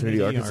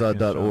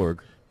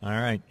 OpportunityArkansas.org. All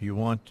right. You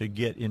want to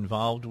get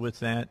involved with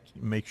that,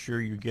 make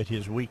sure you get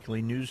his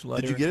weekly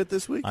newsletter. Did you get it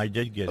this week? I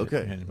did get it.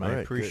 And I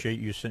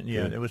appreciate you sending.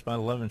 Yeah, good. It was about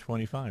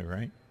 1125,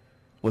 right?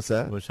 What's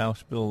that? It was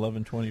House Bill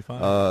 1125.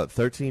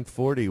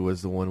 1340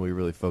 was the one we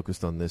really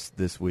focused on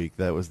this week.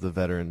 That was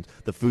the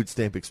food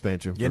stamp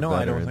expansion for veterans.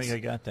 I don't think I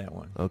got that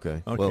one.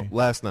 Okay. Well,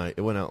 last night.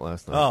 It went out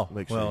last night. Oh,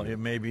 it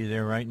may be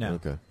there right now.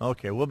 Okay.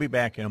 Okay, we'll be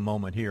back in a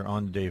moment here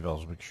on the Dave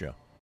Elswick Show.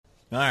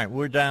 All right,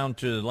 we're down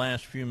to the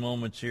last few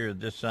moments here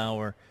this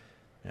hour.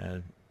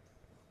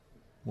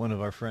 One of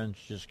our friends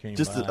just came by.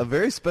 Just a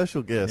very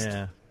special guest.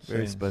 Yeah.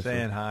 Very special.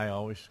 Saying hi,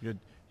 always good.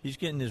 He's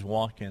getting his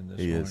walk in this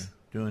morning. Is.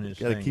 Doing his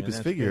thing. Got to keep his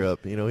figure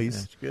up.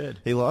 That's good.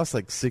 He lost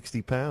like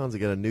 60 pounds. He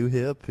got a new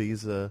hip.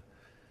 He's a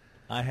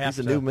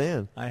new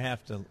man. I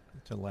have to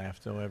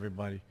laugh, though,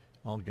 everybody.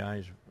 All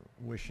guys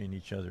wishing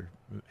each other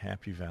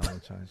happy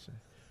Valentine's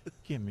Day.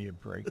 Give me a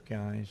break,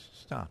 guys.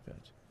 Stop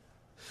it.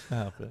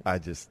 Stop it.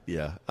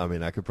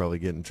 I could probably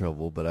get in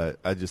trouble, but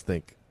I just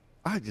think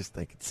it's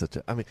such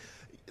a,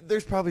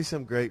 there's probably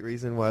some great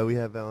reason why we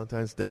have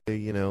Valentine's Day,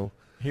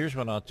 Here's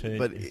what I'll tell you.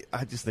 But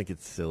I just think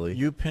it's silly.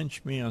 You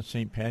pinch me on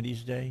St.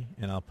 Patty's Day,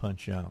 and I'll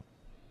punch you out.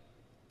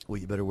 Well,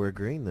 you better wear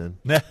green then.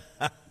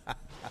 I'm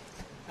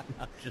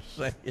just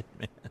saying,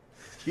 man.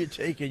 You're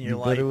taking you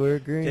better wear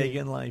green.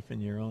 Taking life in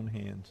your own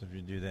hands if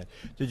you do that.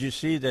 Did you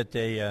see that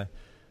they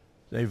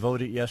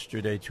voted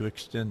yesterday to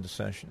extend the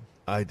session?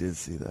 I did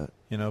see that.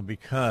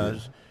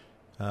 Because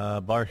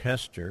Bart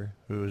Hester,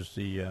 who is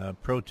the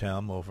pro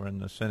tem over on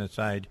the Senate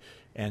side,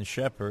 and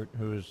Shepard,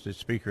 who is the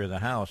Speaker of the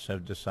House,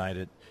 have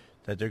decided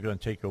that they're going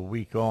to take a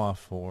week off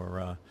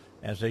for,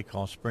 as they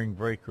call spring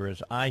break, or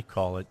as I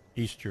call it,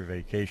 Easter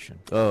vacation.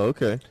 Oh,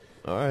 okay.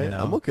 All right.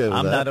 I'm okay with that.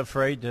 I'm not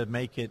afraid to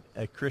make it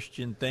a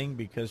Christian thing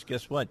because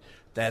guess what?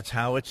 That's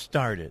how it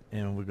started,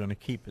 and we're going to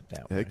keep it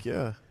that way. Heck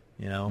yeah.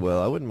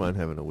 Well, I wouldn't mind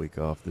having a week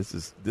off. This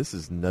is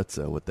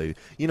nutso what they,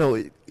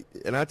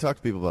 and I talk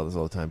to people about this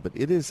all the time, but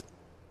it is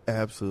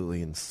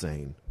absolutely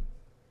insane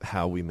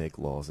how we make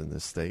laws in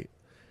this state.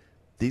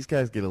 These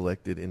guys get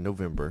elected in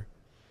November.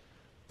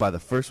 By the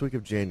first week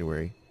of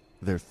January,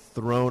 they're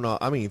thrown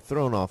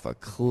off a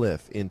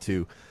cliff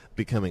into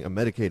becoming a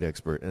Medicaid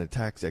expert and a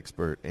tax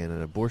expert and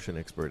an abortion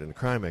expert and a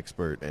crime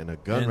expert and a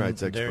gun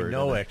rights expert. They're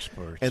no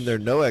experts. And they're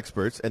no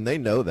experts, and they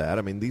know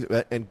that. These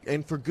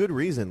and for good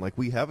reason. Like,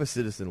 we have a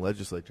citizen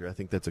legislature. I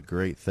think that's a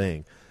great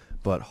thing.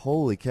 But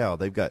holy cow,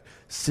 they've got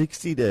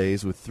 60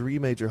 days with 3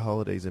 major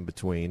holidays in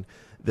between.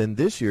 Then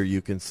this year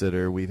you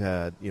consider we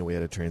had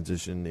a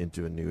transition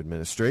into a new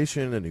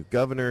administration, a new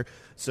governor.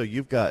 So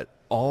you've got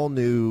all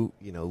new,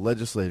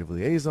 legislative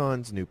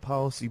liaisons, new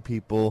policy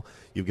people.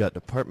 You've got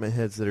department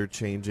heads that are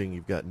changing.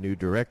 You've got new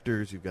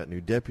directors. You've got new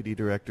deputy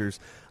directors.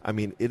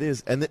 It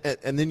is. And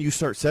then you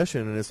start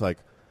session and it's like,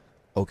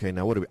 okay,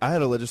 now what do we? I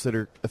had a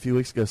legislator a few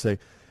weeks ago say,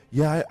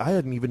 yeah, I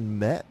hadn't even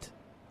met.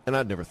 And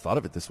I'd never thought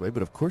of it this way,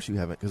 but of course you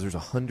haven't, because there's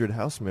 100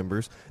 House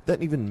members that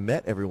haven't even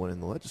met everyone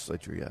in the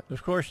legislature yet.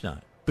 Of course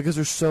not. Because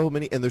there's so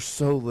many, and there's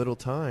so little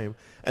time,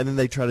 and then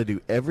they try to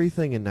do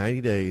everything in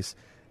 90 days,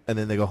 and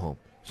then they go home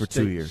for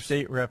 2 years.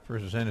 State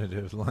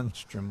Representative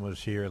Lundstrom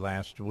was here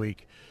last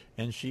week,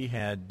 and she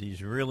had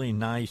these really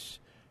nice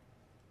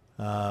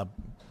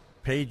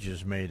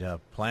pages made up,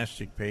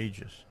 plastic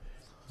pages,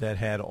 that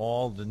had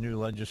all the new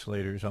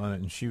legislators on it,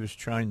 and she was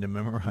trying to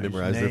memorize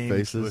names their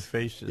faces. with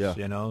faces. Yeah.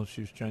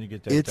 She was trying to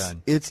get that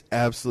done. It's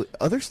absolutely.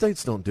 Other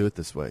states don't do it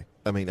this way.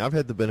 I've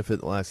had the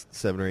benefit the last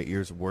 7 or 8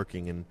 years of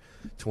working in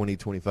 20,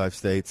 25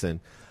 states, and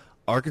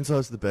Arkansas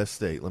is the best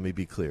state. Let me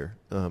be clear,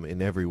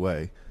 in every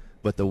way.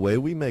 But the way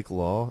we make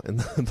law and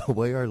the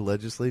way our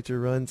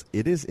legislature runs,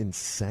 it is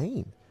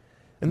insane.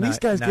 And these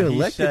guys get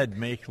elected. He said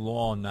make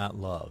law, not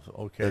love.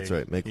 Okay. That's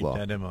right. Make law.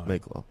 That in mind.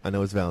 Make law. I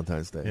know it's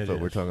Valentine's Day, but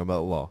we're talking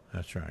about law.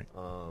 That's right.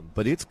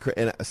 But it's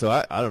and so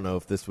I don't know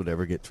if this would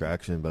ever get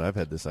traction, but I've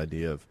had this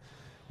idea of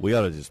we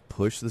ought to just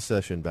push the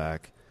session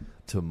back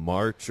to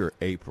March or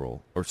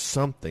April or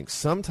something,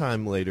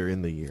 sometime later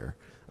in the year.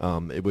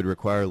 It would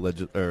require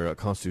a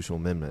constitutional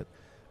amendment,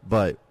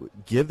 but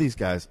give these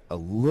guys a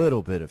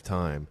little bit of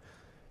time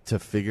to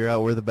figure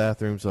out where the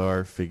bathrooms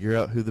are, figure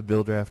out who the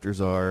bill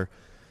drafters are,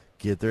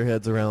 get their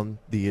heads around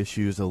the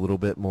issues a little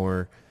bit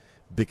more,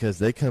 because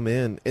they come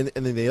in. And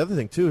then the other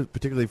thing, too,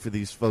 particularly for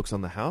these folks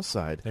on the House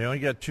side. They only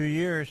got 2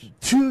 years.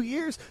 2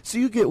 years. So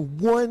you get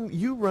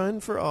you run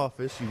for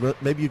office.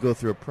 Maybe you go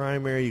through a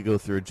primary, you go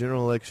through a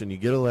general election, you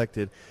get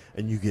elected,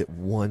 and you get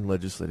one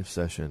legislative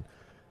session.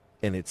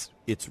 And it's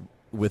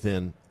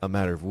within a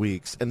matter of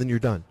weeks, and then you're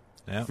done.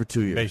 Yeah, for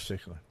 2 years.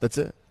 Basically. That's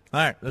it. All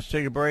right, let's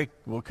take a break.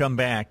 We'll come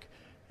back,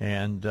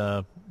 and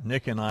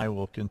Nick and I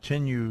will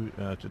continue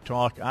to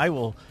talk. I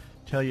will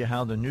tell you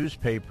how the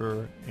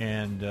newspaper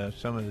and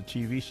some of the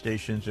TV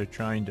stations are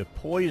trying to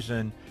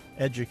poison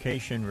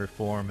education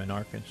reform in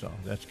Arkansas.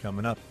 That's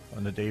coming up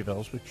on the Dave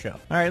Elswick Show.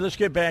 All right, let's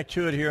get back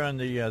to it here on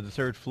the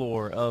third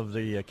floor of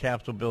the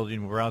Capitol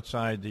building. We're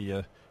outside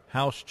the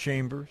House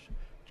chambers.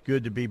 It's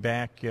good to be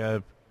back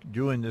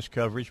doing this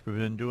coverage. We've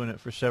been doing it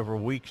for several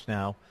weeks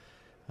now.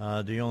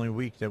 The only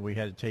week that we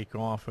had to take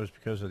off was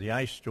because of the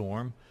ice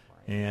storm,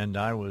 and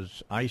I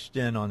was iced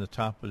in on the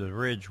top of the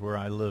ridge where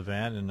I live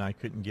at, and I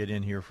couldn't get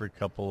in here for a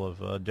couple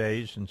of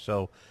days, and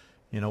so,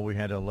 we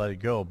had to let it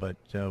go. But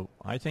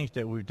I think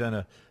that we've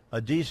done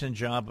a decent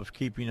job of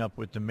keeping up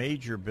with the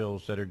major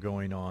bills that are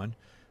going on.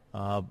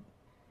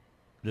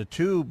 The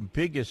two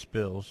biggest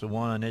bills, the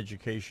one on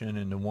education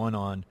and the one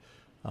on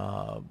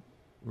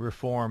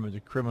reform of the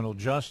criminal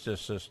justice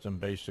system,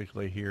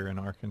 basically here in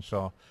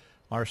Arkansas,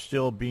 are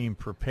still being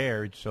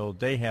prepared, so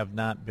they have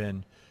not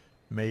been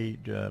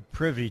made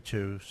privy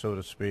to, so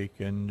to speak,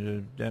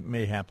 and that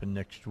may happen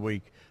next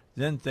week.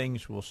 Then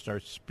things will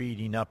start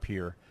speeding up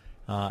here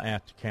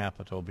at the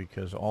Capitol,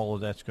 because all of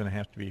that's going to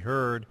have to be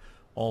heard,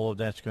 all of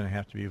that's going to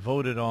have to be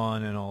voted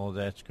on, and all of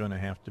that's going to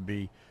have to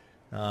be,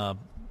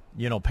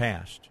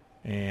 passed.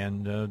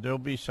 And there'll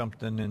be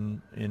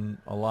something in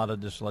a lot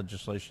of this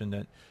legislation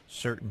that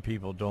certain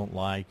people don't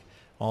like,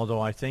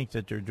 although I think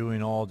that they're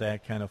doing all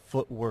that kind of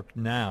footwork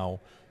now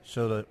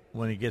so that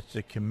when it gets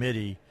to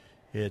committee,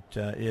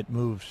 it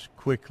moves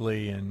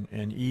quickly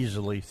and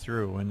easily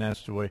through. And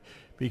that's the way,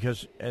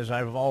 because as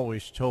I've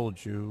always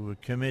told you,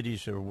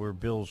 committees are where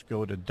bills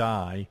go to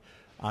die.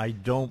 I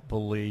don't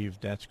believe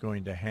that's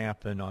going to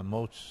happen on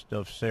most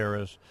of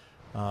Sarah's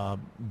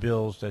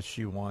bills that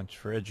she wants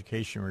for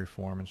education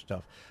reform and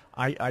stuff.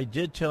 I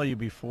did tell you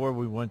before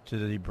we went to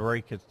the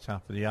break at the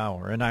top of the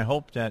hour, and I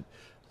hope that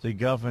the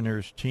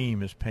governor's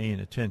team is paying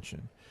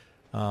attention.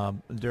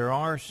 There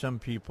are some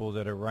people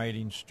that are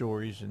writing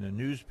stories in the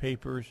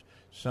newspapers,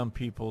 some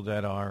people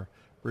that are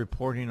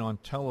reporting on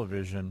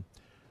television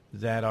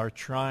that are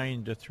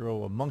trying to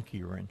throw a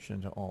monkey wrench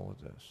into all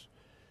of this.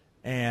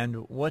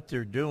 And what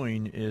they're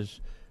doing is,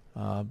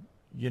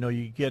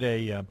 you get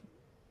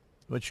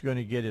what you're going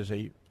to get is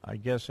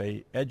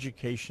a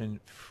education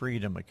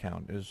freedom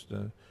account is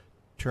the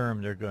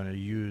term they're going to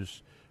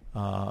use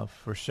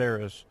for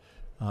Sarah's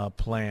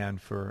plan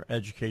for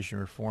education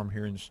reform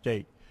here in the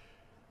state.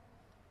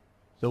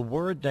 The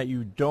word that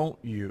you don't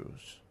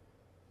use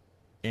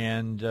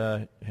and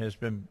has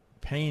been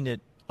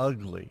painted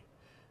ugly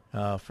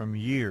from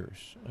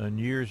years and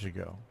years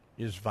ago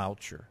is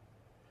voucher.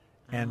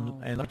 And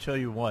let me tell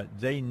you what,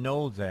 they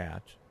know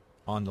that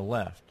on the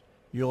left.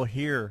 You'll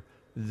hear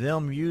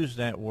them use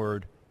that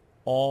word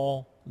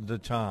all the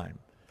time.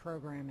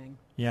 Programming.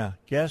 Yeah,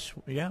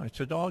 it's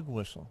a dog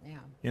whistle. Yeah.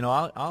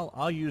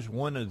 I'll use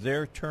one of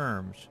their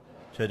terms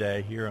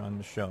today here on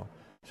the show.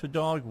 It's a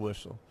dog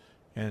whistle.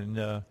 And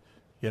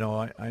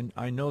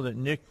I know that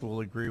Nick will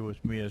agree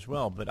with me as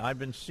well, but I've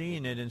been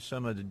seeing it in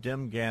some of the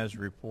DemGaz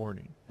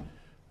reporting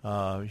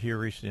here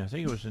recently. I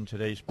think it was in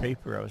today's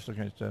paper. I was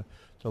looking at the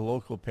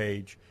local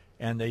page,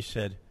 and they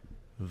said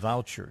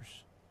vouchers.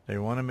 They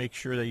want to make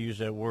sure they use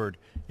that word.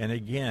 And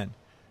again,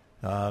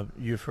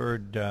 you've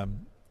heard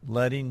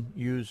letting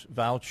use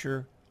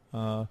voucher.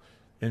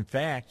 In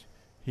fact,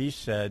 he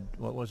said,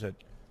 what was it?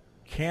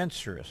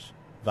 Cancerous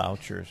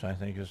vouchers, I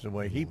think is the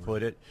way he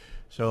put it.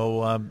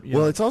 So,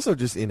 it's also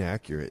just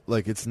inaccurate.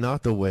 Like, it's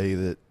not the way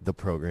that the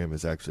program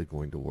is actually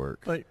going to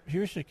work. But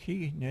here's the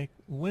key, Nick.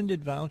 When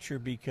did voucher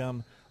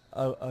become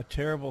a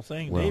terrible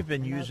thing? Well, they've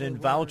been using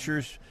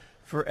vouchers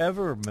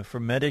forever for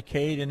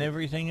Medicaid and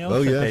everything else.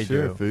 Oh, yeah, they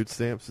sure. do. Food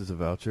stamps is a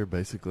voucher,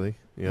 basically.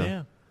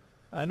 Yeah.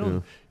 I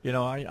don't,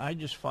 I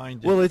just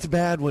find it Well, it's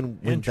bad when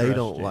they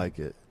don't like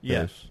it.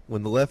 Yes.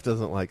 When the left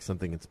doesn't like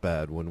something, it's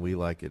bad. When we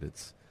like it,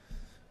 it's,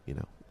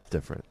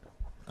 different.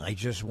 I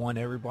just want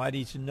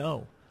everybody to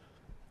know.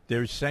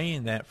 They're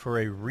saying that for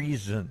a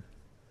reason.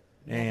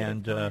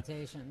 And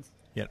connotations.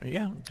 I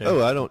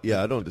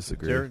don't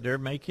disagree. They're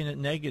making it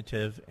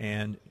negative,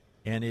 and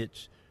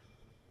it's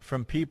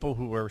from people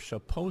who are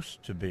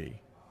supposed to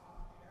be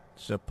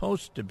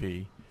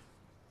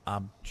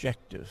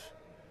objective.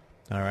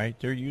 All right,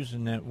 they're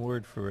using that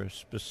word for a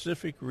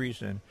specific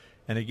reason.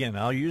 And again,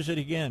 I'll use it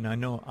again. I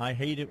know I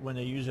hate it when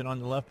they use it on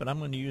the left, but I'm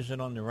going to use it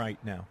on the right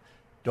now.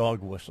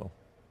 Dog whistle.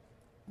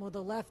 Well,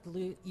 the left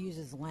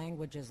uses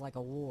languages like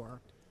a war.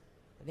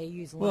 They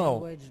use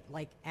language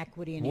like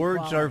equity and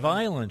words equality. Are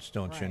violence,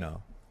 don't right. you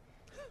know?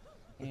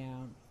 Yeah,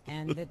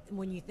 and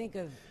when you think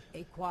of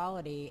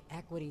equality,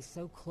 equity is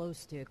so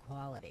close to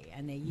equality,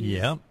 and they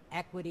use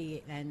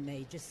equity, and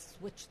they just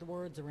switch the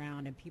words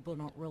around, and people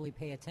don't really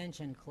pay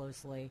attention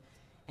closely,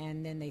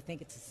 and then they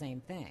think it's the same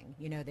thing.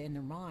 In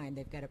their mind,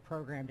 they've got it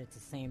programmed it's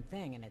the same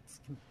thing, and it's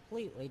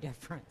completely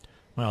different.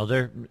 Well,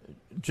 they're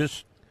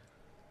just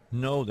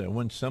know that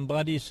when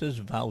somebody says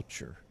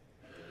voucher,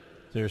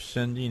 they're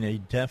sending a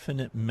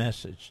definite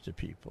message to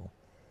people.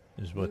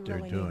 is what they're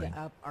really doing. need to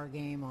up our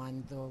game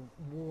on the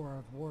war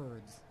of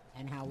words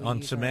and how we On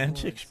use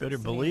semantics, our words. better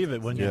believe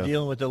it. When you're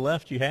dealing with the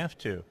left, you have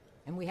to.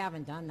 And we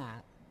haven't done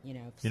that, You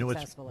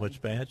successfully. know what's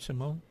bad,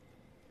 Simone?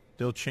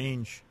 They'll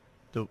change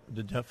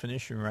the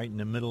definition right in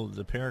the middle of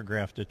the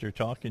paragraph that they're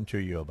talking to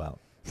you about.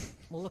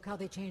 Well, look how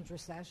they changed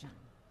recession.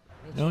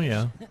 Oh,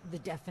 yeah. The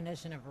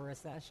definition of a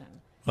recession.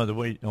 Oh, the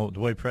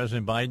way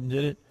President Biden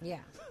did it. Yeah.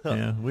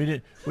 Yeah, we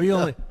did. We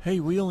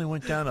only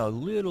went down a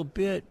little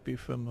bit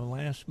from the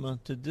last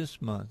month to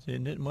this month,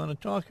 and didn't want to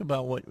talk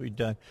about what we've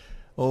done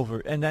over.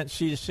 And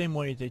the same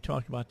way they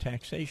talk about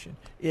taxation.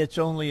 It's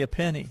only a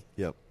penny.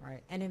 Yep.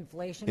 Right. And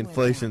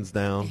inflation's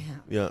down.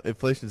 Yeah,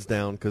 inflation's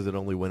down because it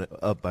only went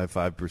up by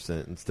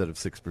 5% instead of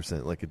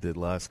 6% like it did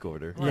last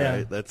quarter.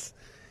 Yeah, right?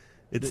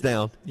 It's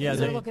down. Yeah,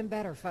 they're looking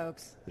better,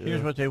 folks.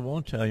 Here's what they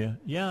won't tell you.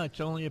 Yeah,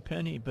 it's only a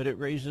penny, but it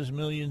raises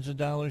millions of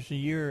dollars a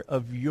year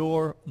of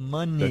your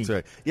money. That's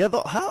right. Yeah,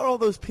 how all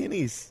those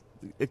pennies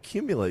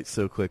accumulate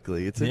so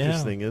quickly? It's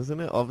interesting, isn't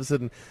it? All of a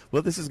sudden,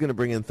 this is going to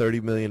bring in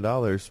 $30 million,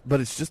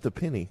 but it's just a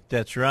penny.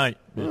 That's right.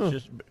 It's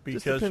just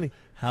because just a penny.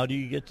 How do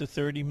you get to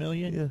 $30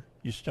 million? Yeah.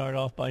 You start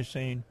off by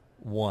saying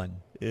 1.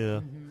 Yeah.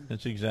 Mm-hmm.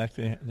 That's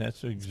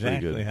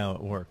exactly how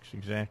it works.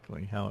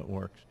 Exactly how it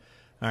works.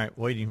 All right,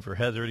 waiting for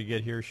Heather to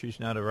get here. She's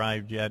not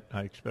arrived yet.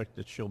 I expect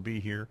that she'll be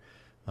here.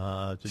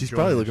 She's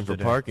probably looking for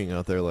parking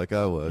out there like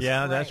I was.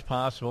 Yeah, that's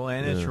possible.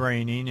 And it's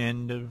raining,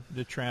 and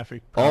the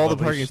traffic all the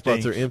parking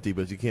stinks. spots are empty,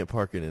 but you can't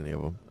park in any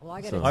of them.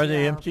 Well, are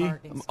they empty?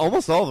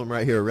 Almost all of them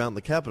right here around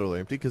the Capitol are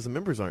empty because the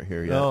members aren't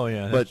here yet. Oh,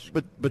 yeah.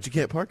 But you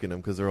can't park in them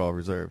because they're all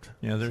reserved.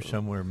 Yeah, they're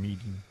somewhere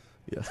meeting.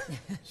 Yeah.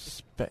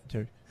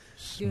 They're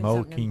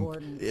smoking.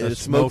 A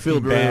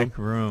smoke-filled back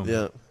room.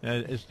 Yeah.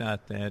 It's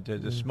not that.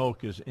 The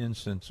smoke is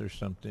incense or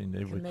something.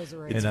 It's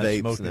vapes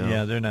smoking. now.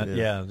 Yeah, they're not.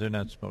 Yeah, they're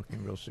not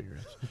smoking real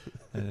cigarettes.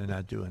 And they're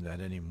not doing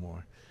that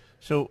anymore.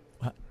 So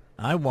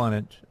I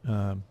wanted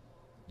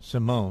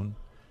Simone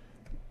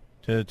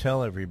to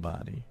tell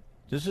everybody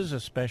this is a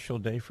special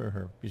day for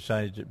her.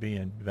 Besides it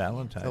being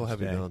Valentine's Day.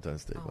 Happy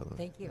Valentine's Day, by the way.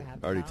 Thank you.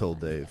 I already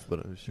told Dave, but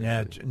I'm sure.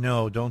 Yeah.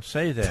 No, don't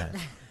say that.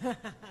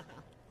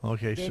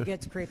 Okay, Dave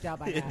gets creeped out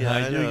by that. Yeah,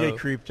 I do get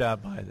creeped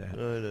out by that.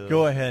 I know.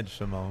 Go ahead,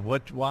 Simone.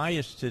 Why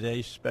is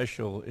today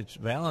special? It's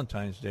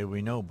Valentine's Day,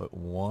 we know, but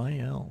why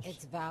else?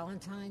 It's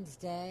Valentine's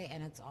Day,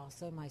 and it's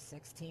also my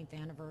 16th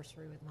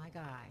anniversary with my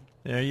guy.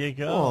 There you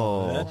go.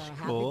 Oh. That's so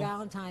cool. Happy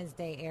Valentine's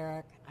Day,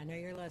 Eric. I know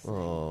you're listening.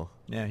 Oh.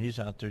 Yeah, he's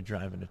out there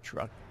driving a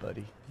truck,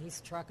 buddy.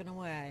 He's trucking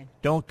away.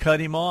 Don't cut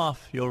him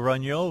off. He'll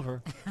run you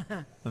over.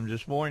 I'm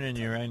just warning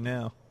you right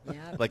now.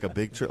 Yep. Like a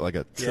big truck, like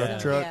a truck?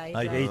 Yeah,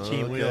 like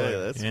 18-wheeler. Okay,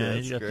 that's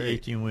he's got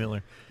great. the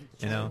 18-wheeler.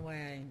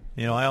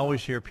 I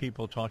always hear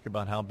people talk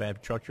about how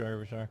bad truck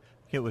drivers are.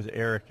 Get with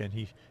Eric, and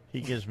he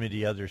gives me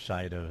the other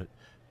side of it.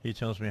 He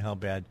tells me how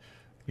bad,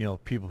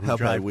 people who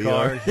drive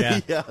cars. Yeah.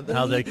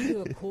 How they they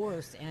do a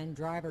course and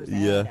driver's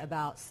ed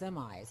about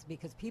semis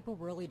because people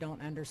really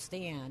don't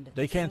understand.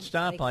 They can't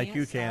stop like can't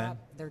you stop. can.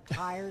 Their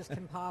tires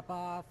can pop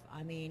off.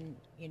 I mean,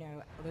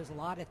 there's a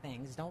lot of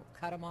things. Don't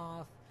cut them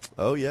off.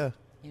 Oh, yeah.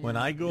 When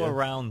I go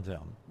around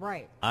them,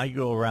 right, I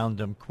go around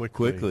them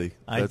quickly.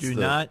 I do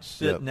not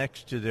sit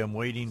next to them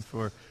waiting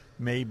for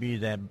maybe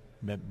that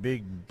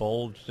big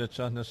bulge that's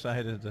on the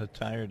side of the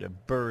tire to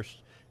burst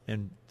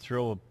and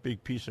throw a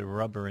big piece of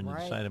rubber in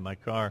the side of my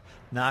car,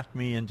 knock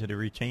me into the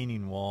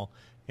retaining wall,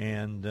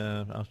 and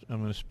I'm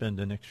going to spend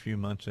the next few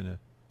months in a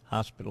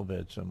hospital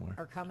bed somewhere.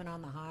 Or coming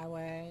on the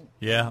highway.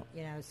 Yeah.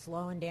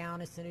 Slowing down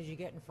as soon as you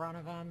get in front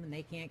of them and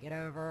they can't get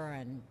over.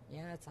 And,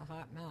 it's a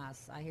hot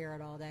mess. I hear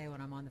it all day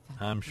when I'm on the phone.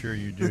 I'm sure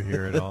you do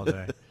hear it all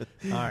day.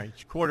 All right.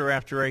 It's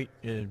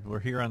 8:15. We're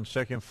here on the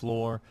second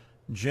floor.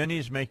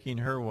 Jenny's making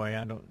her way.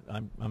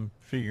 I'm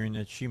figuring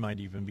that she might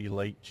even be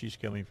late. She's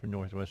coming from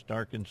Northwest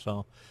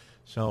Arkansas.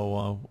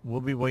 So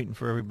we'll be waiting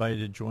for everybody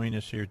to join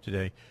us here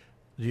today.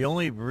 The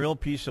only real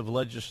piece of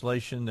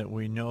legislation that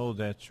we know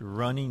that's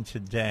running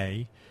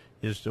today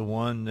is the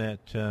one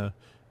that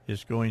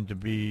is going to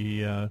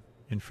be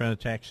in front of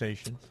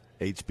taxation.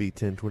 HB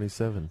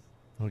 1027.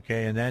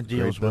 Okay, and that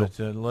deals with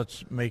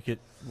let's make it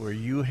where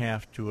you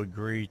have to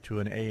agree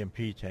to an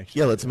A&P tax.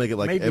 Yeah, let's make it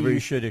like maybe you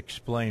should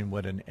explain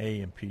what an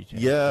A&P tax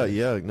is.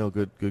 Yeah, no,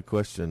 good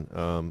question.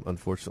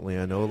 Unfortunately,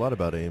 I know a lot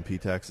about A&P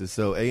taxes.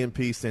 So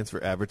A&P stands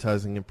for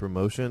Advertising and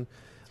Promotion.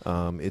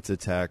 It's a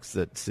tax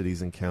that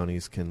cities and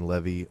counties can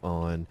levy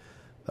on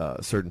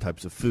certain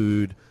types of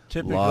food,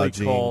 typically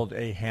lodging. Called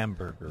a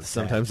hamburger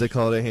Sometimes tax. they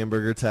call it a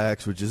hamburger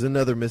tax, which is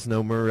another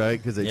misnomer, right?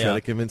 Because they try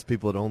to convince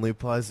people it only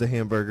applies to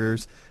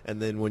hamburgers.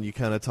 And then when you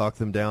kind of talk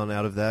them down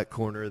out of that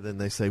corner, then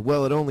they say,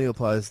 well, it only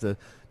applies to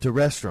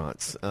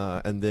restaurants.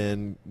 And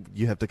then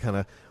you have to kind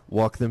of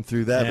walk them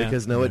through that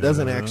because, no, it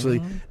doesn't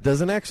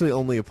actually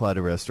only apply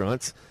to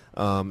restaurants.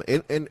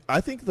 And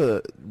I think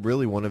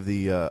really one of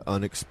the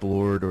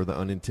unexplored or the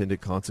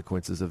unintended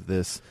consequences of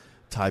this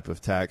type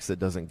of tax that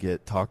doesn't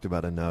get talked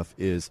about enough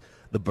is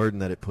the burden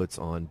that it puts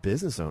on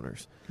business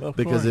owners.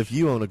 Because if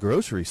you own a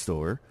grocery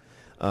store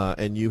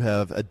and you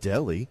have a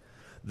deli,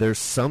 there's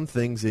some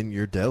things in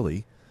your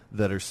deli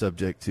that are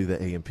subject to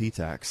the A&P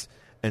tax.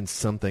 and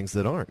some things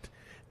that aren't.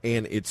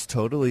 And it's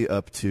totally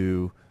up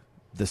to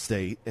the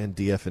state and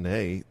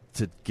DFNA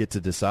to get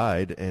to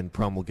decide and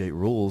promulgate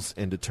rules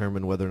and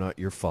determine whether or not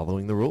you're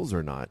following the rules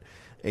or not.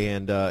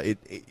 And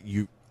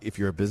if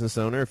you're a business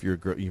owner, if you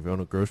own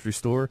a grocery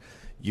store,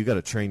 you got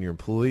to train your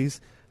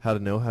employees how to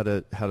know how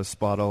to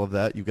spot all of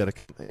that. You've got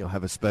to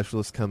have a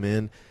specialist come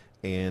in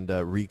and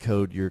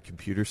recode your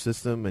computer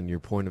system and your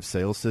point of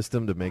sale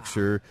system to make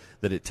sure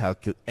that it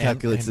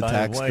calculates the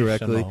tax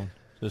correctly. Simone,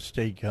 the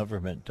state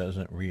government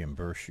doesn't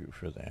reimburse you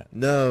for that.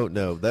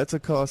 No, that's a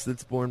cost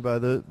that's borne by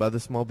the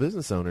small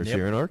business owners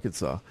here in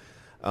Arkansas.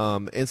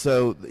 And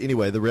so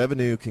anyway, the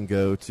revenue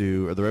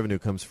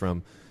comes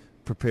from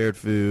prepared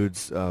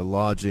foods,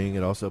 lodging.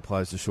 It also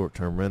applies to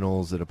short-term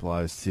rentals. It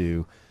applies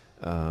to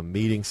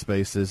meeting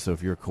spaces. So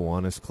if you're a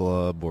Kiwanis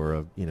Club or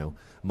a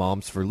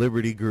Moms for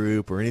Liberty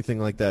group or anything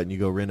like that, and you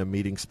go rent a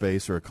meeting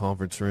space or a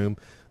conference room,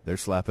 they're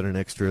slapping an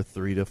extra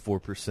 3 to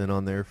 4%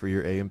 on there for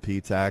your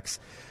A&P tax.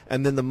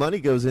 And then the money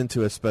goes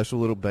into a special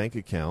little bank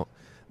account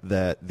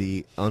that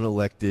the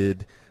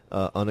unelected,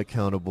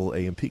 unaccountable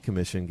A&P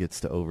Commission gets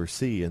to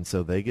oversee. And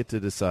so they get to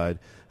decide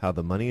how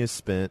the money is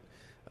spent.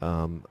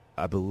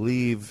 I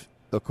believe,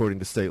 according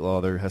to state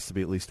law, there has to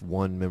be at least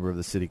one member of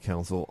the city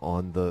council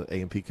on the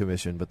A&P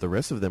Commission, but the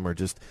rest of them are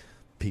just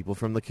people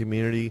from the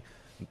community,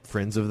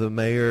 friends of the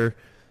mayor,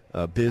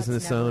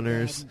 business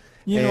owners.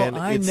 Good.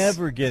 I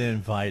never get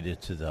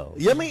invited to those.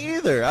 Yeah, me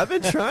either. I've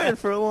been trying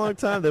for a long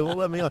time. They won't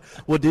let me on.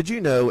 Well, did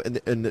you know, and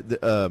I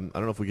don't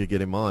know if we could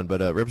get him on, but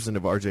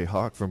Representative R.J.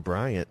 Hawk from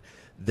Bryant,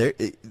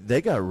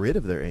 they got rid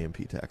of their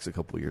A&P tax a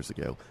couple years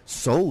ago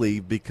solely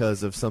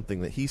because of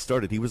something that he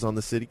started. He was on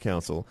the city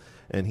council,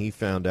 and he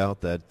found out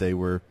that they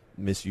were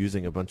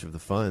misusing a bunch of the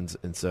funds,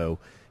 and so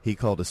he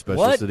called a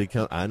special city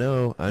council. I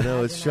know,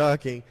 it's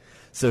shocking.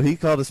 So he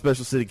called a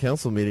special city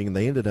council meeting, and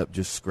they ended up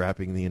just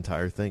scrapping the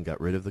entire thing,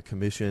 got rid of the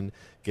commission,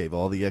 gave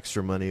all the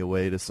extra money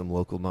away to some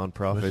local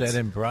nonprofits. Was that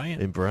in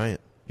Bryant? In Bryant,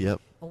 yep.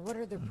 Well, what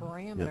are the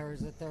parameters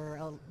that they're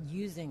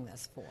using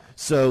this for?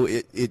 So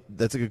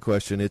that's a good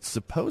question. It's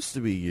supposed to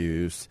be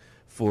used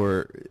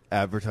for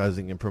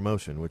advertising and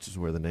promotion, which is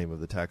where the name of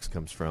the tax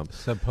comes from.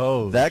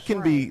 Suppose that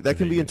can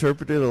be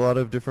interpreted a lot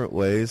of different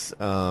ways,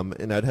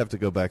 and I'd have to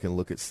go back and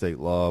look at state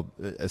law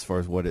as far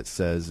as what it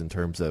says in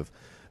terms of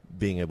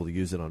being able to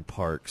use it on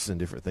parks and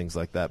different things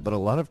like that. But a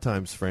lot of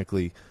times,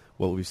 frankly,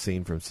 what we've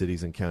seen from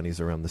cities and counties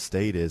around the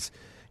state is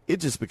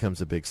it just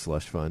becomes a big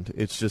slush fund.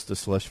 It's just a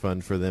slush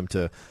fund for them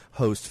to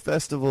host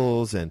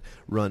festivals and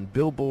run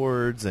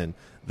billboards, and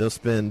they'll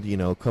spend,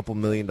 a couple $1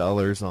 million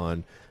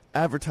on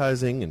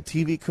advertising and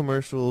TV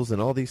commercials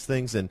and all these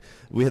things. And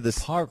we had this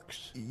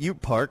parks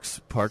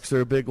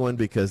are a big one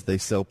because they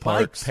sell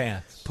parks. Bike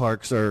paths.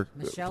 Parks are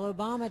Michelle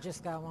Obama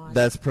just got one.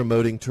 That's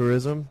promoting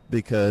tourism,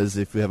 because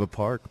if we have a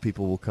park,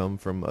 people will come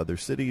from other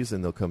cities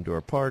and they'll come to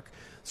our park.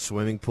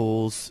 Swimming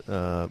pools,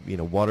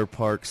 water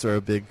parks are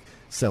a big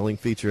selling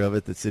feature of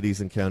it that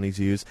cities and counties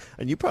use.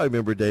 And you probably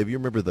remember, Dave, you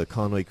remember the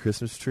Conway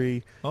Christmas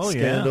tree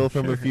scandal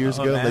from a few years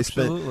ago? They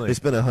spent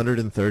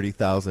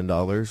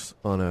 $130,000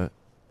 on a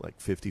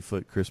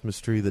 50-foot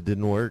Christmas tree that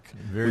didn't work.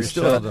 We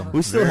still have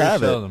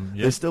it. Yep.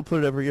 They still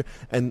put it every year,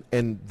 and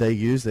they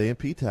use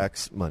A&P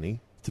tax money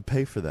to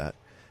pay for that.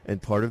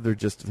 And part of their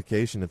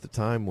justification at the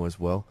time was,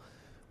 well,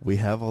 we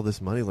have all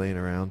this money laying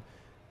around,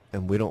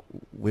 and we don't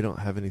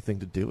have anything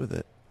to do with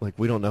it. Like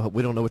we don't know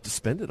what to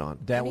spend it on.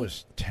 That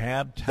was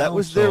Tab Townsell. That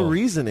was their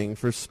reasoning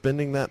for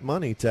spending that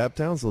money. Tab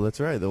Townsell,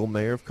 that's right, the old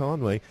mayor of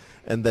Conway,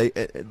 and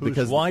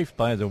whose wife,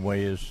 by the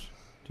way,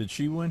 did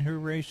she win her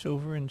race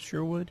over in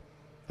Sherwood?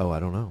 Oh, I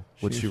don't know.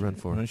 What'd she run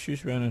for?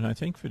 She's running, I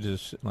think, for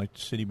this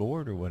city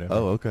board or whatever.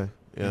 Oh, okay.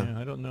 Yeah.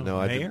 I don't know. No,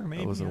 Mayor,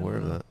 maybe? I wasn't aware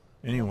of that.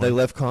 Anyway. They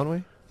left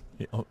Conway?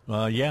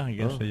 Yeah, I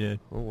guess they did.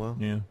 Oh, wow.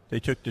 Yeah. They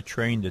took the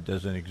train that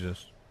doesn't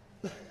exist.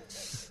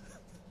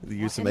 They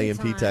used some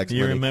A&P tax money. Do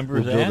you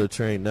remember that? Build a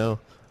train. No.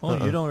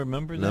 Oh, you don't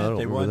remember that? No, I don't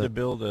they remember wanted that. to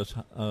build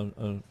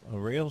a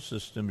rail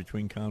system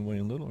between Conway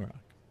and Little Rock.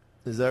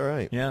 Is that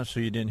right? Yeah, so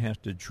you didn't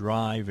have to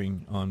drive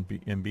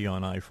and be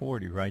on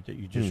I-40, right? That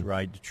you just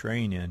ride the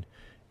train in.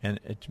 And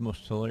it's the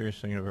most hilarious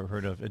thing I've ever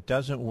heard of. It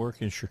doesn't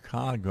work in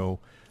Chicago,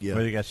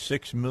 where they got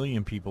 6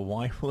 million people.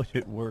 Why would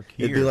it work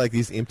here? It'd be like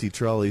these empty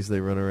trolleys they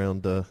run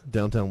around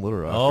downtown Little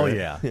Rock. Oh, right?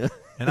 yeah.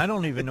 And I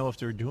don't even know if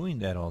they're doing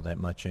that all that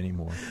much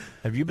anymore.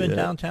 Have you been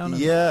downtown?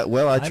 Yeah,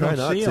 well, I try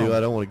not to. I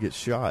don't want to get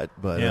shot.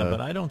 But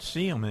but I don't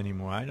see them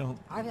anymore. I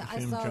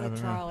saw the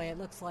trolley. It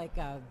looks like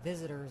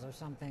visitors or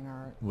something,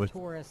 or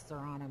tourists are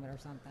on them or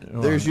something.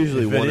 There's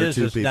usually one or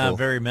two it's people. Not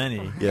very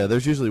many. Yeah,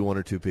 there's usually one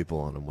or two people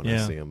on them when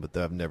I see them, but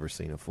I've never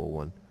seen a full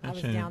one. I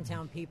was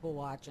downtown people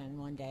watching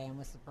one day and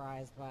was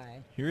surprised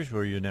by. Here's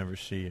where you never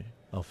see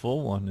a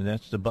full one, and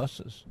that's the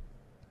buses.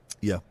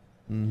 Yeah.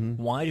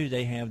 Mm-hmm. Why do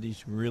they have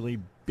these really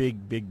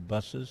big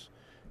buses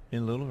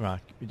in Little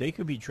Rock? They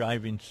could be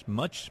driving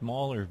much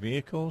smaller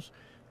vehicles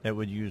that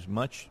would use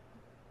much,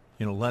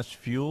 less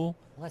fuel,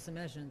 less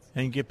emissions,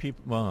 and get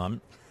people. Well,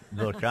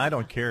 Look, I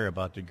don't care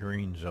about the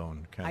green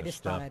zone kind I of just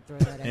stuff. thought I'd throw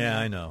that in Yeah,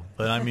 there. I know.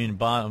 But I mean,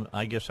 bottom.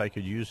 I guess I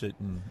could use it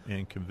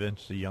and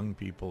convince the young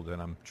people that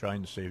I'm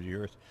trying to save the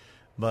earth.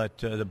 But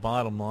the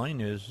bottom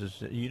line is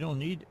that you don't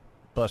need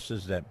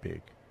buses that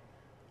big.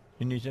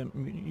 You need to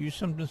use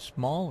something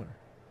smaller.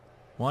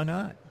 Why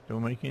not?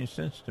 Don't make any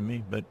sense to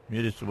me, but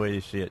it is the way they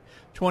see it.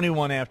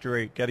 21 after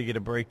 8. Got to get a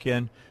break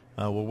in.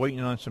 We're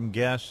waiting on some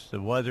guests. The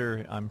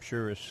weather, I'm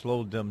sure, has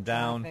slowed them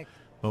down. Traffic.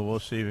 But we'll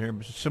see here.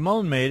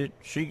 Simone made it.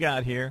 She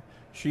got here.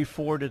 She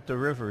forded the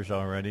rivers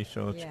already,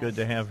 so it's good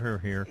to have her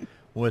here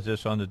with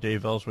us on the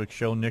Dave Elswick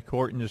Show. Nick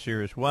Horton is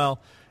here as well.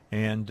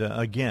 And,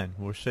 again,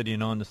 we're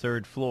sitting on the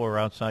third floor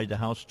outside the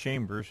House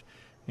chambers.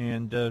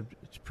 And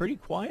it's pretty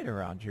quiet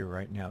around here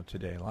right now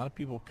today. A lot of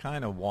people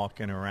kind of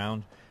walking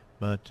around.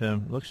 But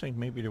looks like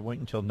maybe they're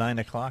waiting until 9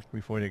 o'clock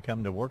before they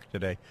come to work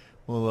today.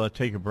 We'll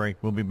take a break.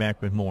 We'll be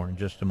back with more in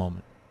just a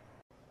moment.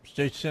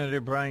 State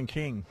Senator Brian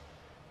King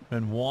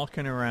been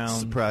walking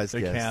around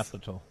the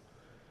Capitol,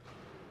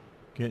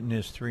 getting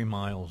his 3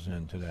 miles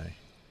in today.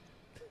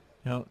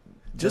 Now,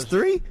 just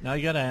 3? Now,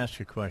 you got to ask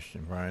a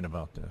question, Brian,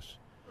 about this.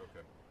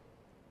 Okay.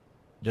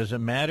 Does it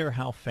matter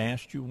how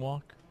fast you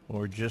walk?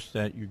 Or just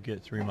that you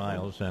get 3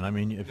 miles in? I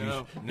mean, if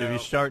you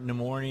start in the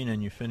morning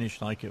and you finish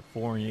like at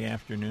 4 in the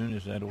afternoon,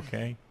 is that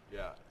okay?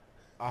 Yeah.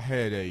 I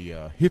had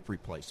a hip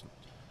replacement.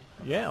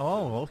 Yeah,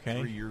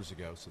 okay. 3 years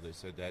ago, so they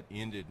said that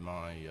ended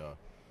my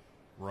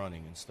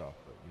running and stuff.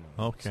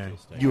 But, okay.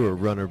 You were a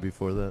runner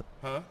before that?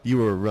 Huh? You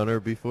were a runner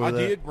before that?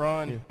 I did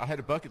run. Yeah. I had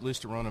a bucket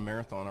list to run a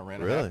marathon. I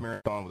ran a half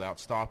marathon without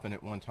stopping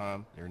at one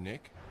time. There,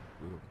 Nick.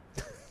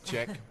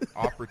 Check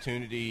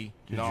Opportunity,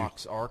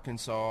 Knox,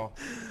 Arkansas.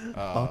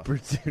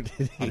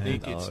 Opportunity. I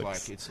think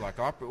it's like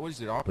what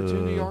is it?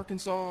 Opportunity,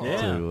 Arkansas?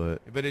 Yeah.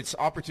 But it's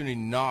Opportunity,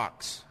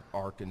 Knox,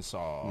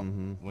 Arkansas.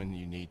 When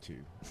you need to,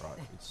 right?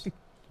 It's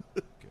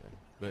good.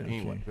 But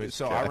anyway,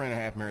 so I ran a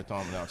half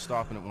marathon without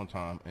stopping at one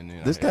time, and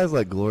then this guy's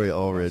like Gloria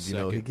Allred. You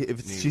know,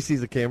 if she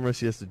sees a camera,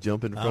 she has to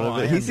jump in front of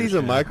it. He sees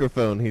a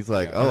microphone. He's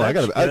like, I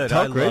gotta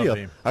talk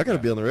radio. I gotta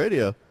be on the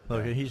radio.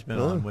 Look, he's been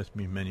on with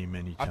me many,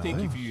 many times. I think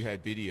if you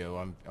had video,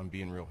 I'm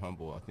being real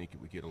humble. I think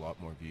it would get a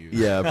lot more views.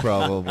 Yeah,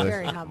 probably.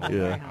 Very humble. Yeah.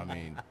 Very humble. I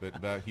mean,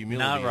 but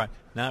humility.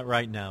 Not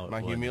right now. My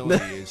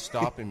humility is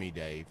stopping me,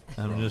 Dave.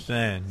 I'm just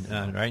saying.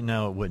 Right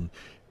now, it wouldn't.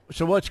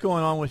 So what's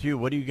going on with you?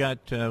 What do you got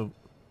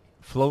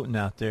floating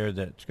out there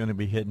that's going to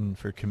be hitting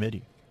for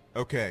committee?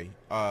 Okay.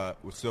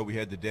 So we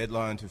had the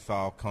deadline to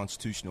file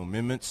constitutional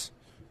amendments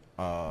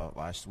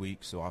last week.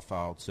 So I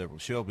filed several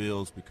shell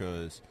bills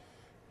because,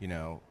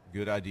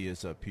 good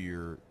ideas up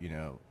here,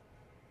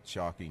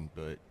 shocking,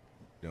 but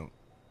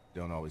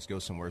don't always go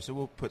somewhere. So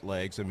we'll put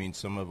legs. I mean,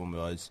 some of them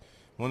was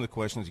one of the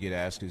questions you get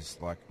asked is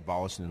like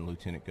abolishing the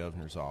lieutenant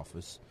governor's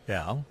office.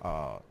 Yeah.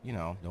 No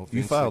offense.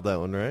 You filed that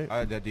one, right?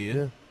 I did.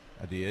 Yeah.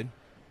 I did.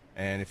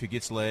 And if it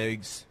gets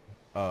legs,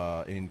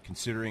 and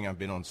considering I've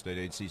been on state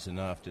agencies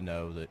enough to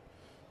know that,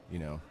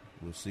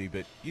 we'll see.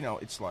 But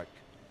it's like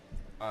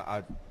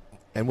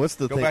and what's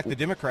the go back to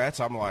Democrats.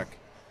 I'm like,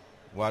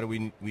 why do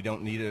we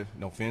don't need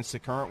no offense, the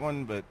current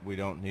one, but we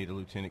don't need a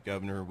lieutenant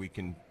governor. We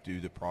can do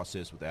the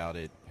process without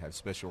it, have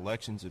special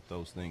elections if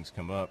those things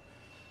come up.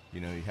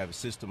 You have a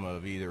system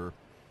of either,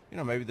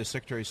 maybe the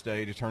Secretary of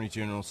State, Attorney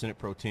General, Senate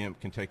Pro Temp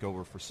can take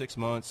over for 6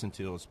 months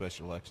until a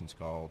special election's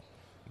called.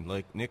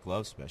 And Nick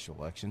loves special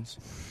elections.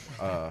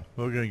 We're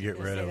going to get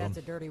rid of them. That's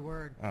a dirty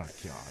word. Oh,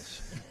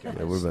 gosh.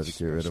 Yeah, we're about to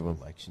get rid of them.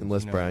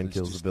 Unless Brian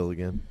kills the bill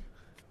again.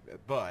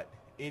 But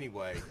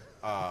anyway,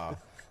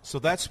 so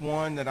that's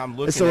one that I'm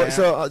looking at.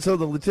 So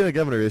the lieutenant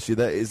governor issue,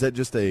 is that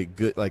just a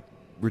good, like,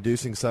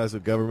 reducing size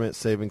of government,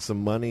 saving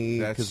some money?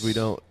 Because we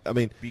don't,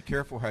 be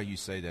careful how you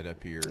say that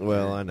up here.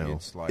 Well, I know.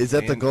 Is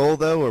that the goal,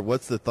 though, or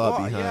what's the thought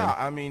behind? Yeah,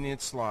 I mean,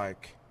 it's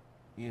like,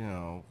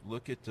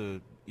 look at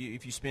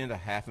if you spend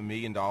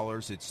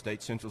 $500,000 at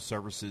state central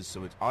services,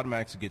 so it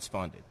automatically gets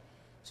funded.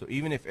 So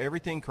even if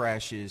everything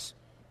crashes,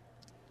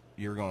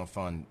 you're going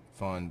to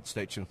fund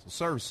state central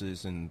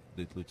services and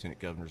the lieutenant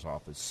governor's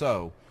office.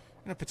 So,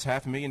 if it's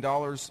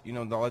 $500,000,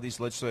 a lot of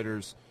these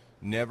legislators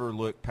never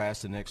look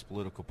past the next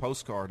political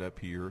postcard up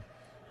here.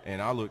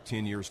 And I look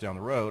 10 years down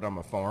the road. I'm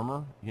a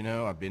farmer.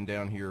 I've been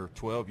down here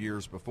 12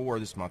 years before.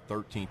 This is my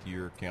 13th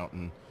year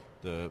counting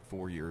the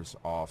 4 years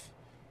off.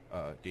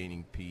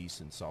 Gaining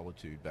peace and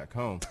solitude back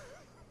home,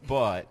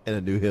 but and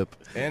a new hip,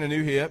 a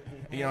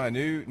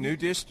new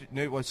district.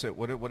 What's that?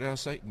 What did I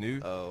say? New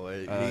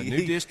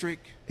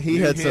district. He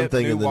new had hip,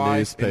 something new in the wife,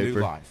 newspaper.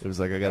 New life. It was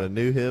like I got a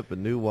new hip, a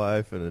new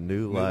wife, and a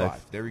new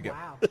life. There we go.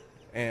 Wow.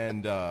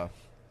 And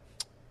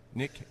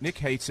Nick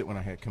hates it when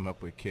I come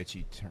up with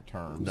catchy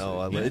terms.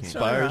 No, it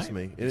inspires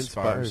me. It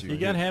inspires me. You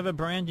got to have a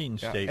branding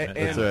statement.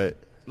 That's right.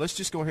 Let's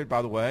just go ahead.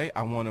 By the way,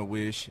 I want to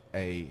wish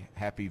a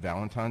happy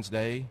Valentine's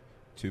Day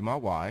to my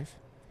wife.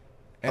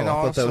 And I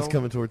thought that was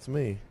coming towards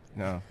me.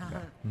 No.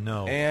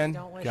 And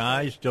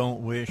guys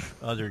don't wish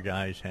other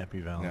guys happy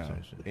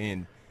Valentine's Day.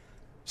 And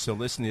so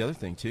listen to the other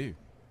thing, too.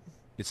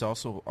 It's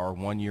also our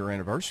 1 year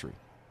anniversary.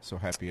 So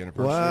happy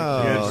anniversary.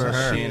 Wow. Good for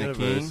her.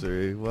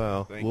 Anniversary.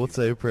 Wow. Thank We'll you.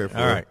 say a prayer for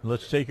Happy her. anniversary. Wow. Thank We'll you. say a prayer for All her. right,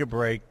 let's take a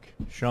break.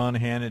 Sean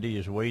Hannity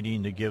is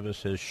waiting to give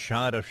us his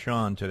shot of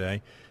Sean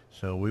today.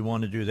 So we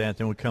want to do that.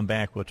 Then we come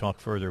back. We'll talk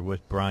further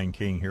with Brian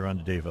King here on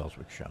the Dave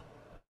Elswick Show.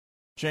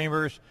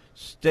 Chambers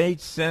State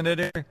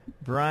Senator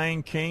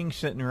Brian King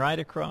sitting right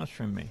across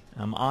from me.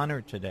 I'm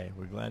honored today.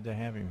 We're glad to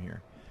have him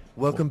here.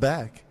 Welcome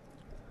back to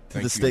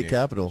Thank the you, state Nick.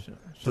 capitol,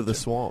 to the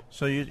swamp.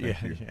 So you,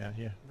 Thank you.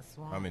 yeah. The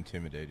swamp. I'm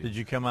intimidated. Did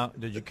you come out?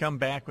 Did you come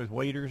back with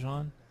waders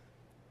on?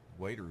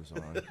 Waiters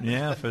on.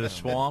 Yeah, for the Oh,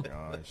 swamp.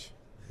 Gosh,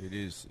 it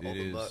is. All It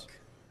the is. luck.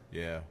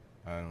 Yeah,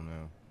 I don't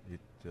know. It.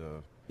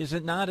 Is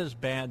it not as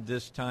bad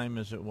this time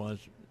as it was?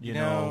 You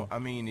No, know, I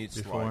mean it's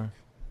before?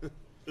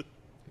 like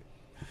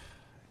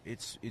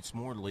it's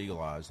more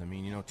legalized. I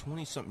mean,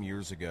 20-something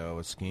years ago,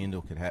 a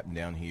scandal could happen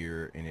down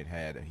here, and it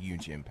had a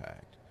huge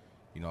impact.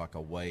 Like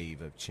a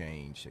wave of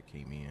change that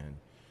came in.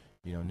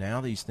 Now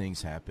these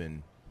things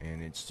happen,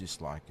 and it's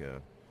just like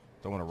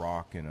throwing a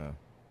rock in a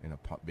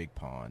big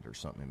pond or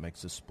something. It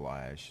makes a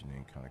splash and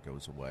then kind of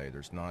goes away.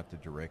 There's not the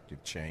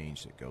directive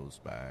change that goes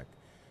back.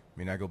 I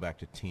mean, I go back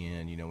to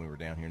 10. We were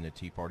down here and the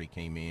Tea Party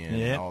came in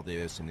and all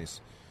this, and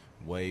this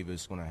wave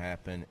is going to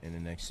happen, and the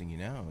next thing you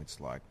know, it's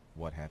like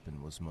what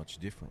happened was much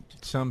different.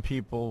 Some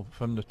people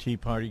from the Tea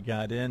Party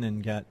got in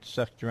and got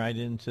sucked right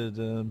into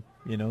the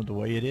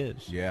way it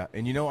is. Yeah,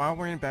 and I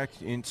ran back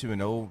into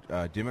an old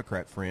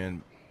Democrat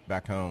friend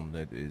back home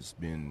that has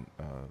been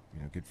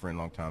a good friend a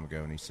long time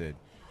ago, and he said,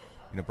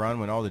 Brian,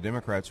 when all the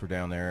Democrats were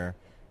down there,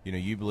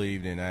 you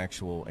believed in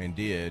actual and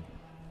did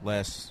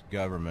less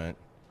government,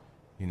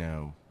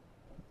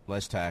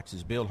 less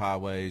taxes, build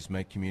highways,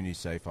 make communities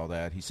safe, all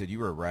that. He said you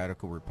were a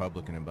radical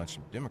Republican and a bunch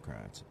of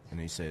Democrats. And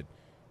he said,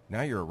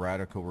 now you're a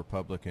radical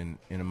Republican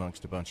in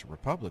amongst a bunch of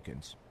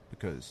Republicans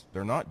because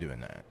they're not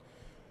doing that.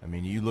 I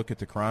mean, you look at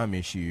the crime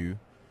issue,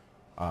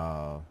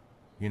 it's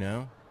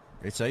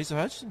Asa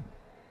Hutchinson.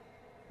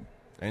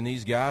 And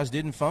these guys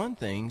didn't fund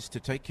things to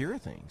take care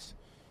of things.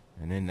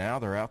 And then now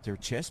they're out there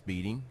chest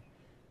beating.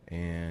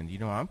 And,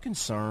 I'm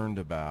concerned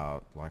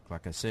about,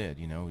 like I said,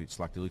 it's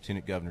like the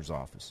lieutenant governor's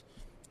office.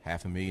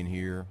 $500,000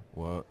 here.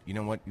 Well, you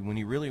know what? When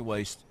you really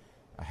waste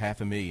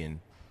 $500,000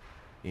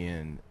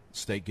 in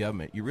state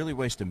government, you really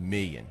waste $1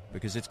 million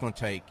because it's going to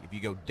take, if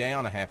you go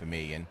down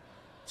 $500,000,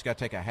 it's got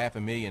to take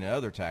 $500,000 in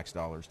other tax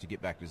dollars to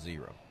get back to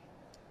zero.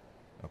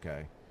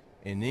 Okay?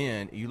 And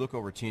then you look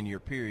over a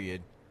 10-year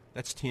period,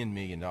 that's $10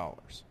 million.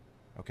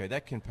 Okay,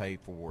 that can pay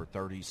for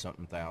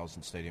 30-something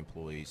thousand state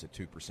employees at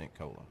 2%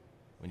 COLA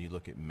when you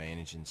look at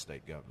managing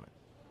state government.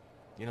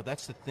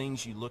 That's the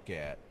things you look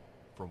at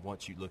from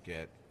what you look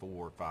at 4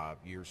 or 5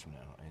 years from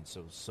now. And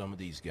so some of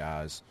these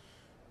guys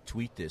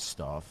tweet this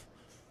stuff,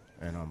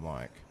 and I'm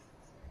like,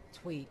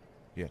 Tweet.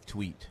 Yeah,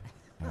 tweet.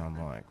 And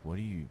I'm like, what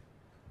are you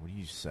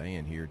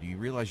saying here? Do you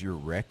realize your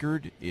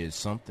record is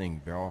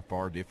something very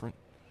far different?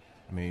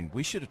 I mean,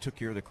 we should have took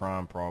care of the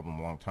crime problem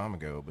a long time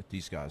ago, but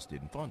these guys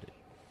didn't fund it.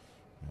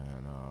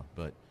 And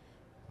the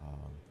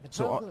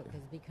public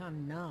has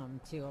become numb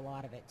to a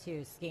lot of it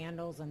too.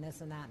 Scandals and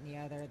this and that and the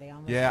other. They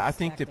almost I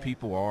think that it.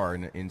 people are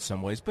in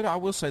some ways. But I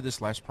will say this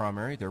last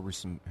primary, there was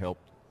some help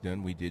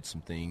done. We did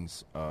some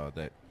things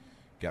that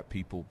got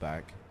people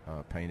back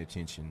paying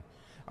attention.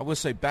 I will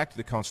say back to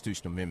the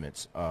constitutional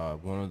amendments.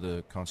 One of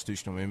the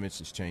constitutional amendments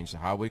has changed the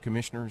highway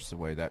commissioners, the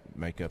way that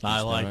makeup is done.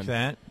 I like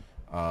that.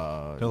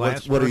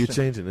 What are you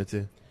changing it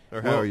to?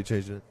 Or how are you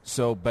changing it?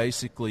 So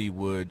basically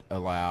would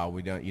allow,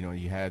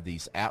 you have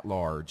these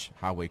at-large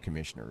highway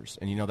commissioners.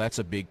 And, that's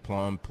a big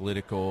plum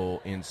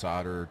political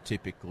insider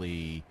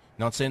typically.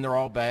 Not saying they're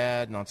all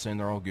bad, not saying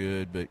they're all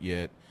good, but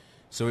yet.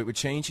 So it would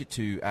change it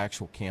to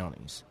actual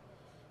counties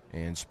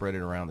and spread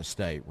it around the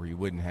state where you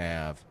wouldn't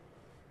have,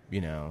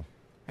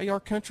 hey, our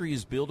country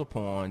is built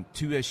upon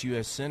 2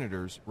 S.U.S.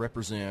 senators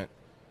represent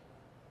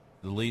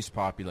the least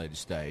populated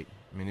state.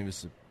 I mean, it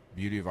was the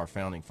beauty of our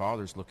founding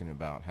fathers looking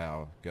about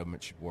how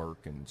government should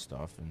work and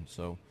stuff. And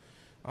so,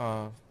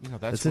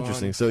 that's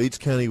interesting. So each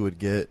county would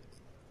get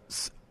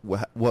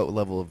what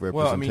level of representation?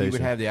 Well, I mean, you would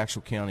have the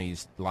actual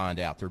counties lined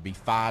out. There would be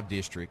 5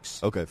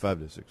 districts. Okay, 5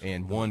 districts.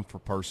 And one per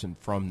person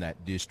from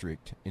that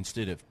district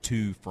instead of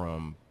 2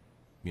 from,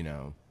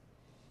 1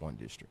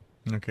 district.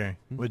 Okay.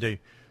 Would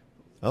they?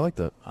 I like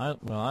that.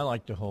 I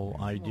like the whole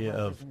idea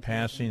of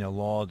passing a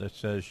law that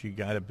says you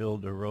got to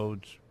build the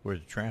roads where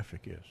the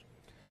traffic is.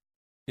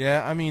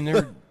 Yeah, I mean,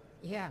 there.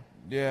 Yeah,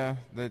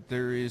 that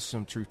there is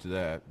some truth to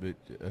that, but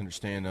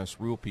understand us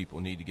real people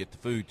need to get the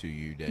food to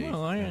you, Dave.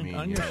 Well, I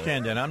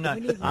understand that. I'm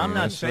not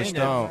saying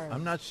that.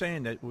 I'm not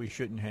saying that we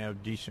shouldn't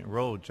have decent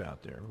roads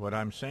out there. What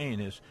I'm saying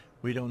is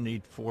we don't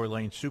need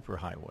 4-lane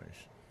superhighways.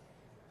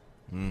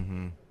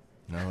 Mm-hmm.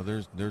 No,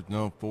 there's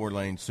no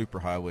 4-lane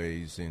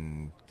superhighways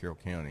in Carroll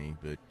County,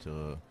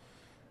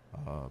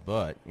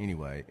 but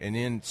anyway. And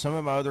then some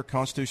of my other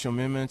constitutional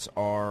amendments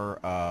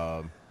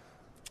are.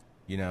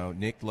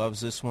 Nick loves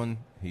this one.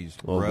 He's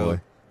boy.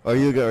 Are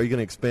you going to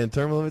expand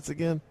term limits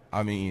again?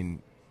 I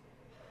mean,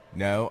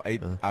 No,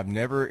 I've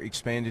never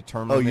expanded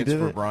term limits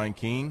for Brian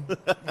King.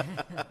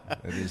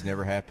 It has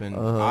never happened.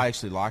 I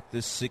actually like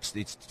this 6.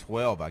 It's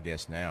 12, I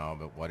guess now,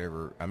 but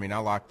whatever. I mean, I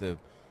like the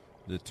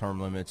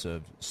term limits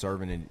of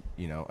serving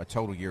in a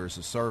total years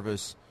of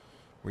service,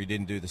 where you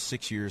didn't do the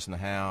 6 years in the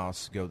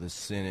House, go to the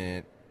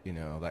Senate,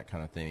 that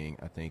kind of thing.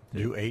 I think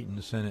do 8 in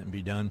the Senate and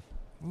be done.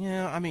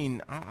 Yeah, I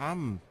mean,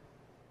 I'm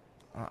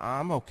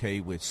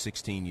okay with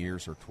 16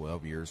 years or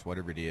 12 years,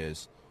 whatever it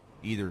is.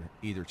 Either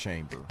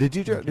chamber. Did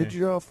you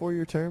draw a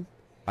 4-year term?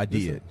 I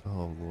did.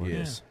 Oh Lord.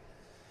 Yes.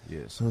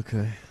 Yes.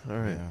 Okay. All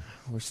right. Yeah.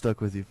 We're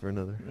stuck with you for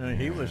another.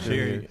 He was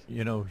here.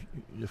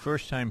 The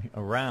first time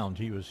around,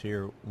 he was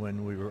here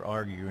when we were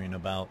arguing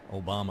about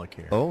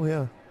Obamacare. Oh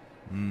yeah.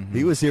 Mm-hmm.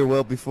 He was here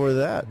well before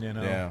that.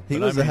 Yeah. He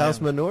was the House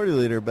Minority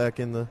Leader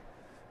back in the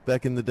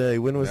day.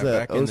 When was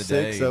that? Back in the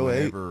 06,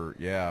 day, 08?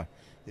 Yeah.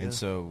 And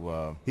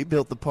so he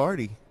built the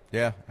party.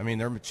 Yeah. I mean,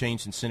 they're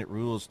changing Senate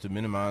rules to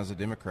minimize the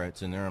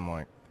Democrats in there. I'm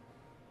like,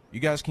 you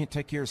guys can't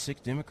take care of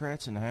 6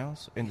 Democrats in the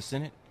House, in the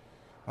Senate?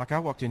 Like, I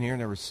walked in here and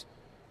there was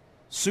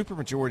super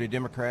majority of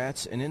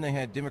Democrats, and then they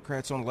had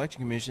Democrats on election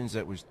commissions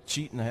that was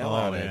cheating the hell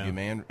out of you,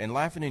 man, and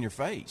laughing in your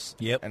face.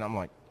 Yep. And I'm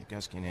like, you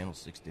guys can't handle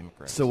 6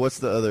 Democrats. So what's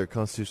the other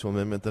constitutional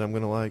amendment that I'm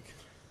going to like?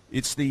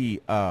 It's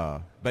the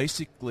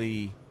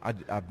basically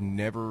I've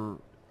never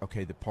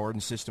the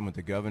pardon system with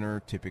the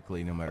governor.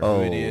 Typically, no matter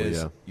who it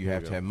is, you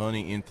have to have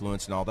money,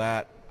 influence, and all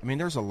that. I mean,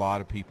 there's a lot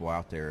of people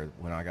out there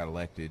when I got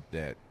elected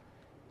that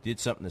did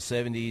something in the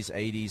 70s,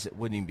 80s. It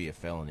wouldn't even be a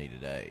felony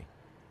today.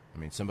 I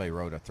mean, somebody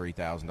wrote a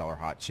 $3,000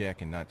 hot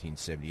check in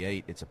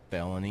 1978. It's a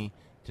felony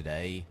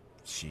today.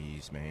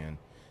 Jeez, man.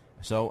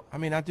 So, I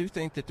mean, I do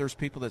think that there's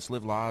people that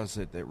live lives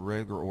that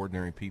regular,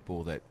 ordinary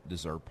people that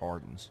deserve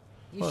pardons.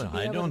 Well,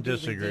 I don't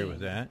disagree with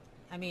that.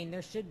 I mean,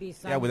 there should be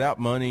some. Yeah, without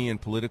money and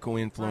political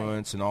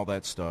influence and all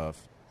that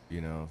stuff,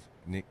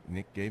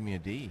 Nick gave me a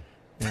D.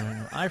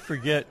 I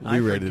forget. We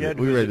rated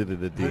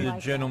it a D. The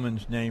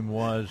gentleman's name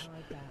was.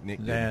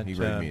 Nick did. He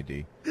rated me a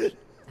D.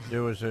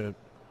 There was a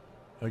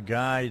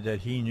guy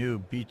that he knew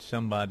beat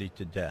somebody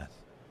to death,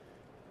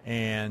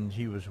 and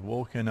he was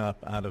woken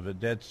up out of a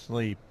dead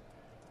sleep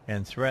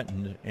and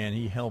threatened, and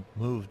he helped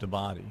move the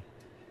body,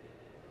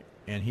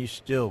 and he's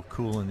still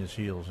cooling his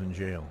heels in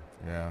jail.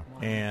 Yeah.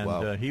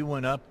 And he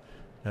went up.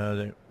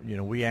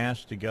 We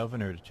asked the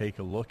governor to take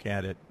a look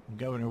at it. The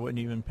governor wouldn't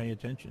even pay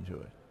attention to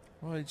it.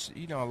 Well, it's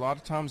a lot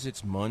of times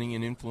it's money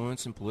and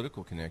influence and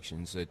political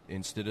connections that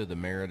instead of the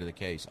merit of the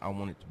case. I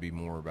want it to be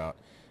more about,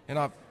 and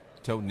I've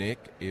told Nick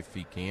if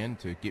he can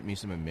to get me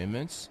some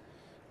amendments.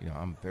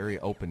 I'm very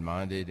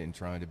open-minded and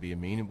trying to be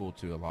amenable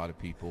to a lot of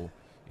people,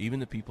 even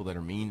the people that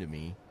are mean to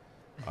me,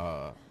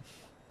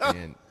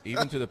 and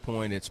even to the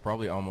point it's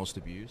probably almost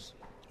abuse.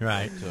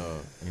 Right.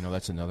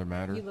 That's another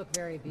matter. You look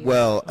very beautiful.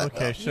 Well,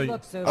 okay, so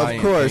of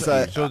course,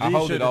 I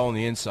hold it all on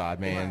the inside,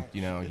 man.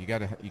 Right.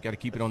 You gotta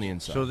keep it on the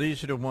inside. So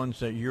these are the ones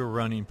that you're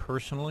running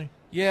personally?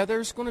 Yeah,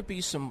 there's going to be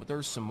some.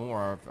 There's some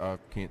more. I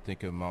can't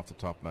think of them off the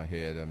top of my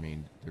head. I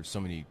mean, there's so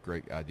many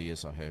great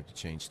ideas I have to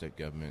change state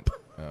government,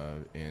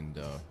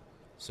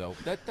 so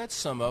that's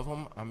some of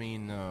them. I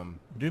mean,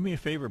 do me a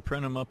favor,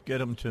 print them up, get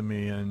them to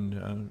me,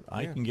 and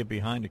I can get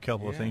behind a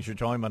couple of things you're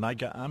talking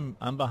about.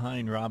 I'm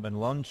behind Robin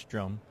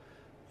Lundstrom.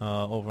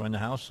 Over on the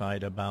House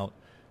side about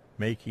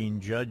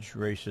making judge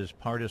races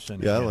partisan.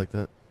 Yeah, again. I like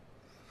that.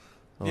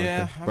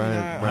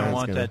 I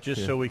want that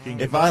just so we can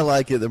get. If I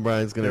like it, then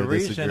Brian's going to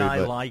disagree. The reason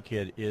I like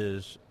it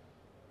is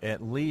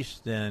at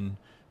least then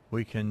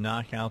we can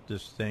knock out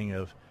this thing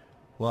of,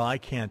 well, I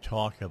can't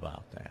talk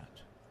about that.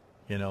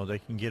 They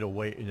can get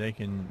away. They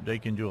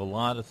can do a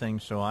lot of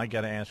things. So I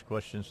got to ask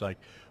questions like,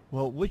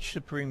 well, which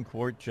Supreme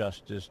Court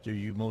justice do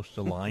you most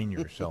align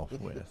yourself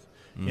with?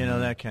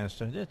 That kind of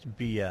stuff. That's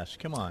BS.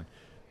 Come on.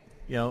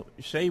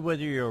 Say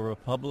whether you're a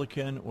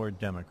Republican or a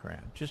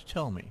Democrat. Just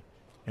tell me,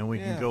 and we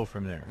can go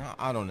from there. No,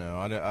 I don't know.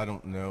 I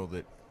don't know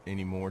that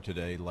anymore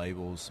today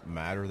labels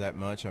matter that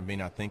much. I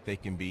mean, I think they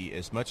can be,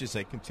 as much as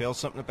they can tell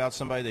something about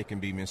somebody, they can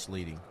be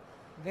misleading.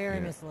 Very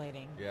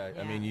misleading. Yeah,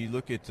 I mean, you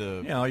look at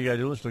the... all you got to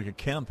do is look at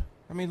Kemp.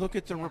 I mean, look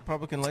at the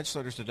Republican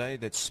legislators today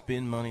that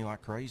spend money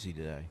like crazy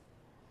today.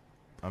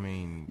 I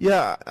mean...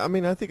 Yeah, I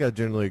mean, I think I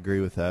generally agree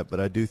with that, but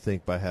I do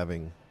think by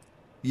having...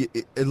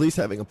 at least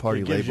having a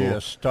party label you a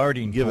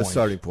starting give point. A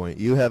starting point.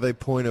 You have a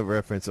point of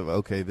reference of,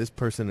 okay, this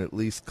person at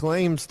least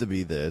claims to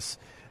be this,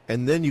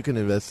 and then you can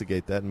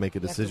investigate that and make a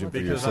decision for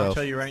yourself. Because I'll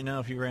tell you right now,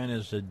 if you ran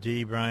as a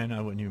D, Brian,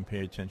 I wouldn't even pay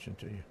attention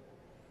to you.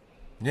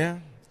 Yeah.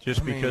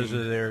 Just because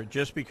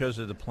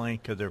of the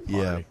plank of their party.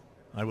 Yeah.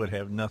 I would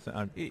have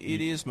nothing.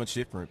 It is much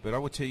different, but I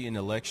would tell you in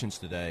elections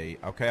today,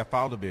 okay, I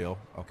filed a bill.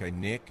 Okay,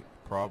 Nick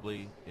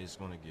probably is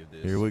going to give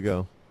this. Here we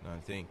go.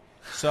 Another thing.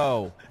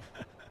 So...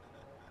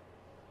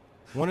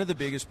 one of the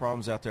biggest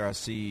problems out there I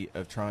see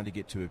of trying to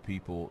get to a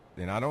people,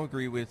 and I don't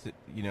agree with it,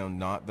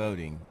 not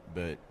voting,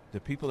 but the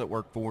people that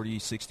work 40,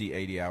 60,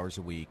 80 hours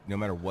a week, no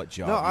matter what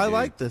job I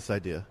like this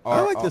idea. I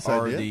like this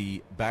idea. Are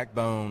the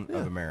backbone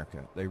of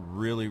America. They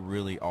really,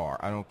 really are.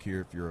 I don't care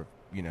if you're,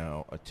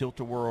 a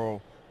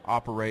tilt-a-whirl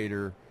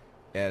operator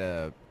at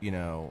a,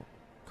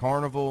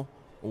 Carnival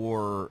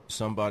or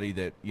somebody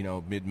that,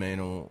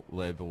 mid-mantle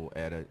level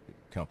at a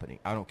company.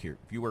 I don't care.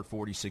 If you work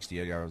 40, 60,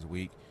 80 hours a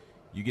week,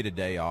 you get a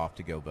day off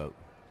to go vote.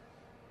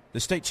 The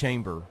state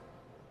chamber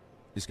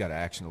has got an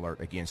action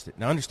alert against it.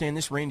 Now, understand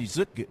this Randy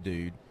Zook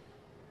dude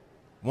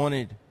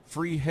wanted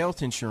free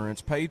health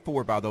insurance paid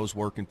for by those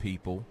working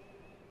people.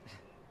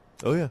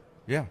 Oh, yeah.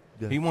 Yeah.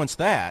 He wants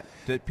that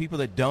people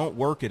that don't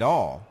work at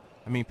all.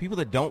 I mean, people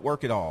that don't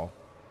work at all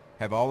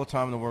have all the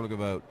time in the world to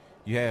go vote.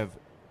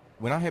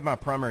 When I had my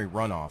primary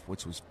runoff,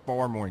 which was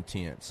far more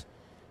intense,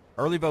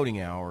 early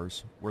voting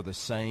hours were the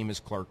same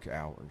as clerk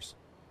hours.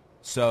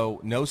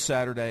 So no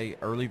Saturday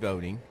early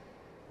voting,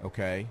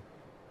 okay?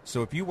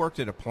 So if you worked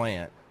at a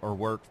plant or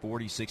worked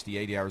 40, 60,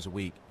 80 hours a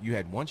week, you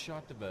had one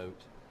shot to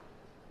vote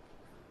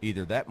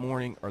either that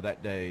morning or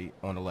that day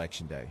on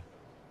Election Day.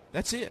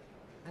 That's it.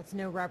 That's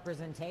no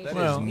representation.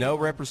 That is no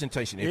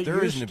representation. If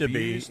there is an used to be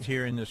abused,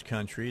 here in this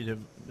country,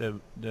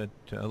 the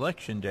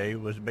Election Day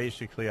was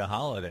basically a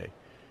holiday.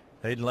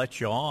 They'd let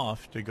you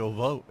off to go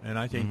vote, and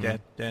I think that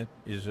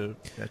is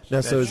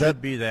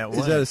should be that way.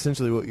 Is that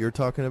essentially what you're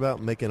talking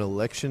about? Making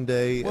Election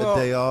Day a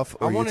day off?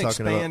 Or I want to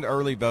expand about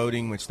early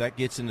voting, which that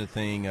gets into the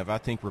thing of I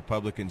think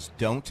Republicans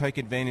don't take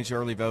advantage of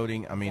early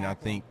voting. I mean, I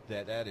think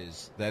that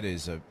is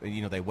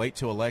they wait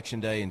till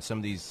Election Day and some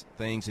of these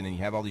things, and then you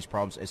have all these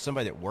problems. As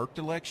somebody that worked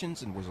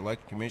elections and was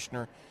elected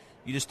commissioner,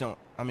 you just don't.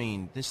 I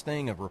mean, this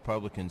thing of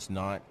Republicans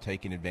not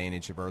taking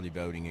advantage of early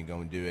voting and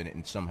going to do it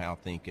and somehow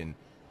thinking,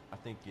 I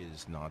think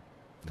is not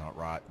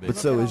right. But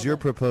so is your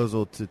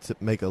proposal to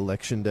make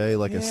Election Day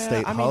like a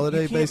state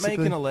holiday, you can't basically?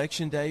 make an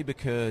Election Day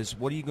because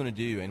what are you going to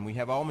do? And we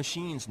have all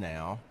machines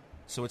now,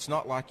 so it's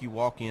not like you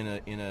walk in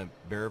a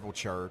Bearville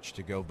church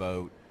to go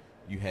vote.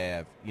 You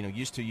have,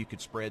 used to you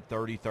could spread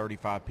 30,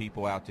 35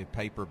 people out to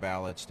paper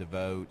ballots to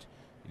vote.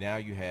 Now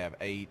you have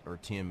 8 or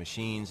 10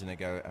 machines, and they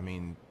go,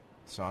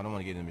 so I don't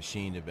want to get in the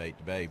machine debate,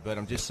 but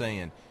I'm just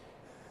saying,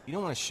 you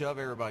don't want to shove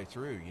everybody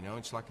through,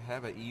 It's like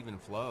have an even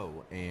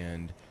flow,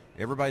 and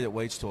everybody that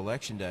waits till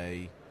Election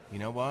Day, you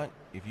know what?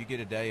 If you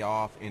get a day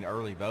off in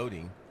early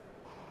voting,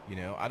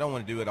 I don't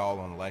want to do it all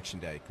on Election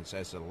Day because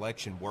as an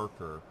election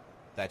worker,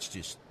 that's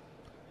just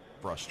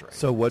frustrating.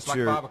 So what's it's like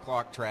your 5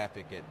 o'clock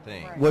traffic at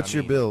thing? Right. What's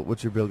your bill?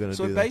 What's your bill going to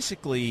do? So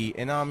basically,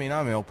 and I'm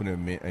open to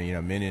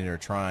a minute or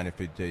trying if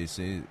it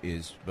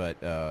is, but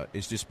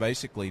it's just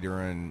basically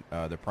during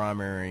the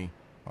primary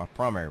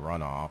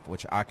runoff,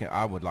 which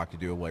I would like to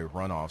do away with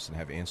runoffs and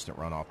have instant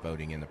runoff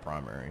voting in the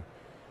primary.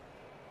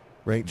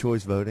 Ranked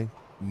choice voting?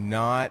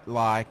 Not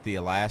like the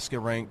Alaska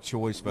ranked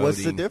choice voting.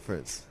 What's the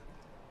difference?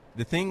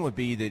 The thing would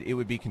be that it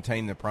would be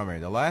contained in the primary.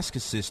 The Alaska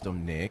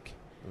system, Nick,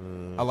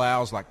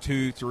 allows like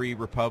 2, 3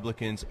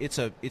 Republicans.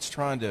 It's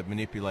trying to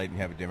manipulate and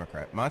have a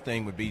Democrat. My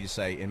thing would be to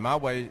say, in my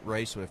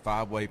race with a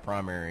 5-way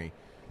primary,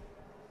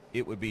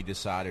 it would be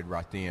decided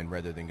right then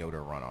rather than go to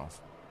a runoff.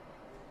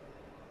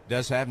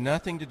 Does have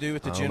nothing to do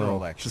with the general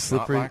election. It's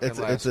slippery. Not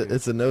like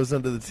it's a nose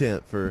under the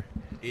tent for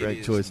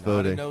ranked choice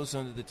voting. It is not a nose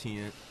under the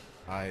tent.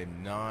 I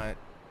am not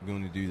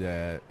going to do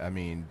that. I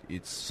mean,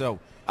 it's so.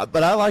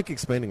 But I like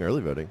expanding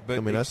early voting. But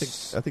I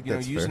think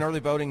that's using fair. early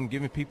voting and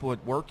giving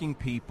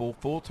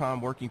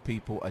full-time working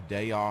people, a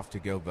day off to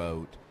go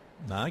vote.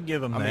 I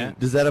give them that.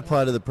 Does that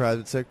apply to the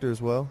private sector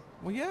as well?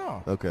 Well,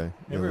 yeah. Okay.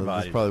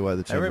 Everybody. That's probably why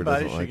the chamber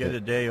Everybody doesn't should like get it. a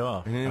day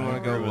off. And then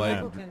want to go late.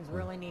 Republicans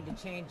really need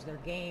to change their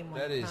game.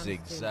 That is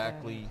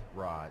exactly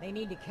right. They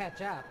need to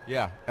catch up.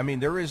 Yeah,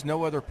 there is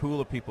no other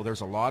pool of people.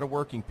 There's a lot of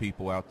working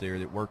people out there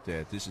that work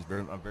that.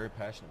 I'm very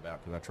passionate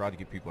about because I try to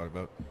get people out to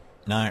vote.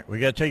 All right, we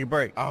got to take a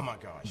break. Oh my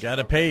gosh! Got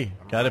to pay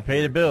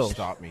the bills.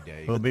 Stop me,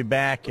 Dave. We'll be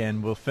back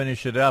and we'll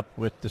finish it up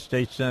with the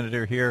state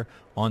senator here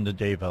on the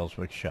Dave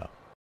Elswick Show.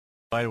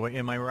 By the way,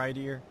 in my right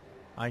ear,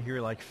 I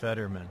hear like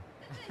Fetterman.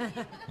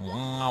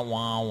 Wah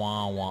wah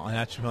wah wah. And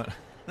that's what.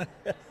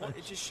 Well,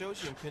 it just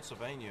shows you in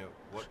Pennsylvania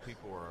what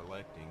people are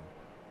electing.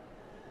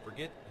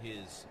 Forget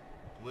his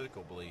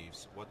political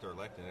beliefs, what they're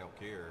electing. They don't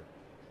care.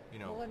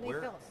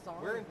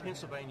 Where in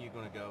Pennsylvania are you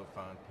going to go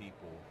find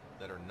people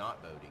that are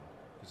not voting?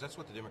 Because that's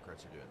what the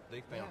Democrats are doing.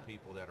 They found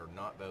people that are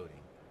not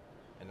voting,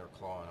 and they're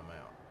clawing them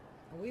out.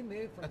 We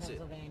moved from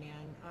Pennsylvania,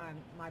 and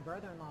my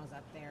brother-in-law's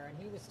up there, and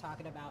he was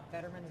talking about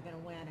Fetterman's going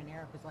to win, and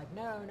Eric was like,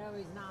 no,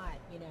 he's not,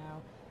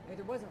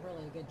 There wasn't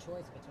really a good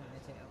choice between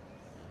the two,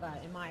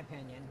 but in my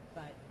opinion.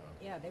 But,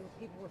 yeah,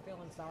 people were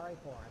feeling sorry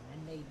for him,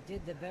 and they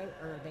did the vote,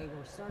 or they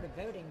started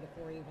voting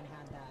before he even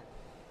had that.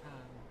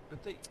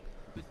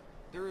 But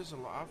there is a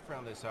lot. I've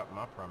found this out in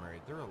my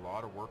primary. There are a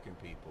lot of working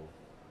people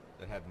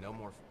that have no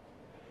more.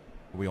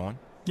 Are we on?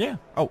 Yeah.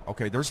 Oh,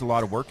 okay. There's a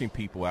lot of working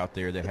people out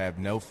there that have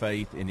no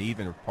faith in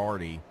even a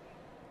party,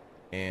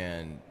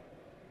 and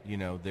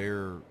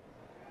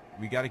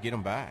we got to get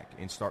them back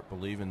and start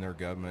believing their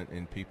government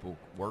and people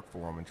work for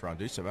them and try and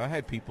do something. I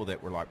had people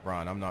that were like,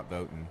 Brian, I'm not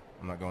voting.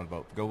 I'm not going to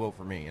vote. Go vote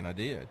for me, and I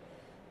did.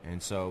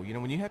 And so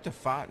when you have to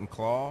fight and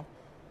claw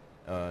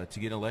to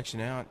get an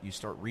election out, you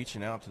start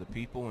reaching out to the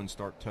people and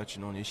start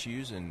touching on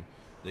issues, and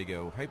they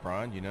go, hey,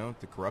 Brian,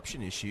 the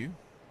corruption issue,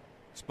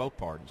 it's both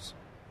parties.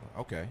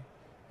 Okay.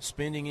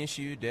 Spending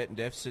issue, debt and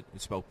deficit,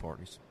 it's both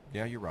parties.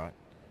 Yeah, you're right.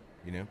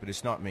 But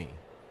it's not me.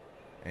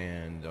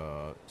 And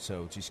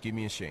so just give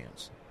me a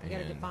chance. You got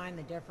to define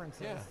the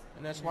differences. Yeah,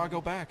 and that's why I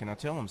go back and I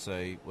tell them,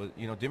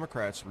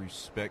 Democrats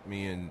respect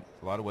me in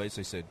a lot of ways.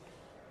 They said,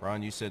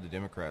 Ron, you said the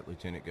Democrat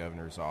lieutenant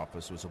governor's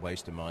office was a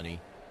waste of money,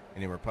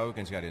 and then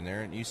Republicans got in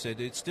there, and you said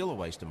it's still a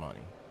waste of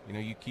money.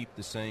 You keep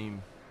the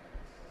same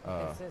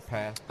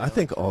path. I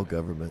think all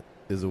government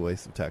is a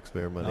waste of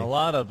taxpayer money. A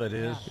lot of it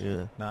is.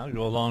 Yeah. Now, I'll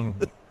go along.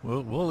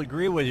 We'll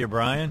agree with you,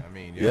 Brian. I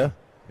mean, yeah.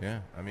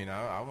 I mean,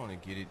 I want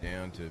to get it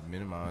down to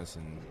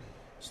minimizing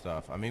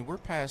stuff. I mean, we're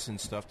passing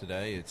stuff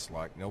today. It's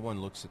like no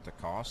one looks at the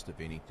cost of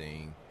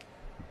anything.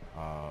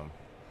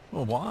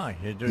 Well, why?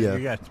 You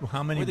got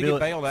how many get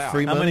bailed out?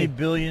 How many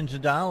billions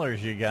of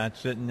dollars you got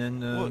sitting in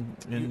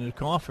the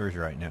coffers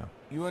right now?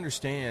 You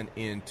understand,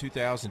 in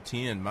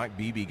 2010, Mike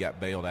Beebe got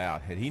bailed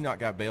out. Had he not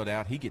got bailed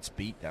out, he gets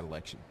beat that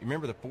election. You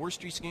remember the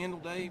forestry scandal,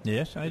 Dave?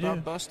 Yes, I do.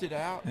 Got busted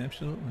out.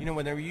 Absolutely.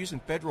 When they were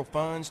using federal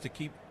funds to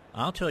keep.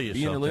 I'll tell you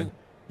something.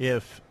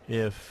 If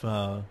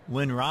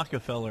Lynn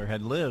Rockefeller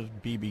had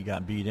lived, Beebe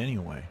got beat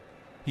anyway.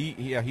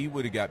 He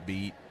would have got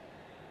beat,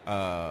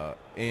 but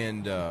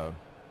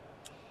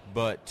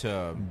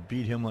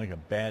beat him like a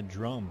bad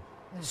drum.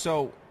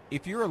 So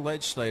if you're a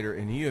legislator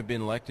and you have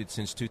been elected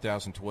since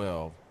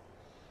 2012,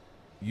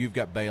 you've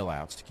got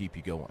bailouts to keep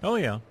you going. Oh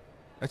yeah,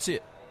 that's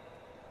it.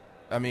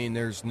 I mean,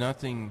 there's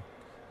nothing.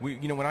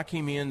 When I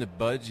came in, the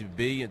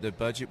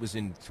budget was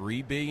in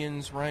 $3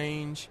 billion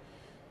range,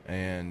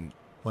 and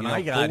when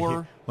I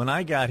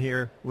got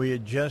here, we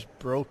had just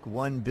broke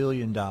 $1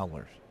 billion.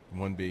 $1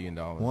 billion.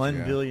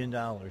 $1 billion.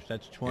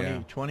 That's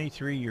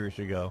 23 years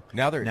ago.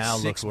 Now they're at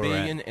 $6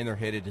 billion, and they're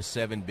headed to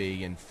 $7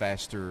 billion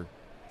faster.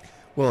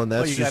 Well, and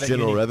that's just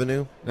general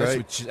revenue,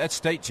 right? That's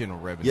state general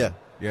revenue.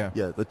 Yeah.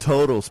 The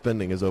total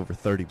spending is over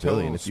 $30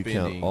 billion if you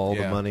spending, count all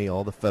the money,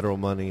 all the federal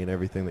money, and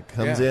everything that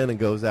comes in and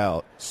goes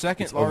out.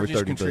 Second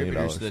largest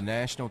contributors to the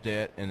national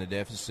debt and the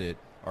deficit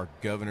are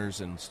governors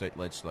and state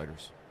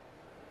legislators.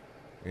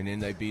 And then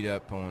they beat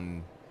up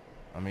on,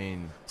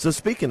 So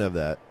speaking of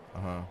that,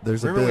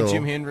 there's Remember a bill. when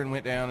Jim Hendren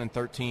went down in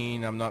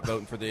 13, I'm not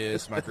voting for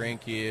this, my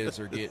grandkids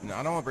are getting,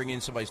 I don't want to bring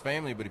in somebody's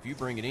family, but if you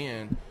bring it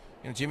in,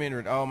 Jim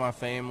Hendren, my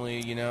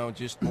family,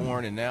 just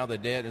born, and now the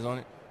debt is on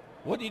it.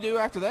 What do you do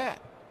after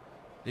that?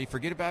 Did he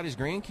forget about his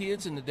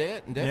grandkids and the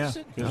debt and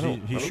deficit? Yeah,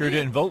 because he sure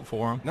didn't vote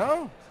for them.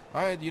 No.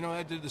 I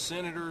did the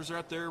senators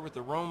right there with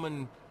the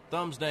Roman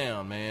thumbs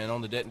down, man,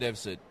 on the debt and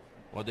deficit.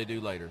 What'd they do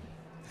later?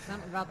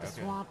 Something about the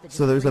swamp. That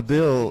So there's a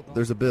bill.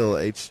 There's a bill.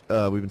 We've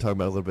been talking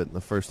about it a little bit in the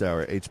first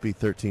hour. HB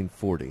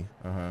 1340.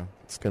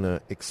 It's going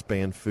to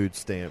expand food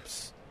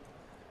stamps.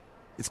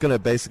 It's going to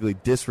basically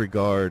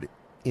disregard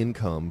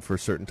income for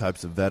certain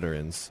types of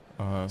veterans,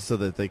 so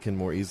that they can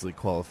more easily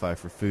qualify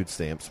for food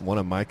stamps. One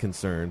of my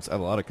concerns. I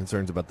have a lot of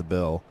concerns about the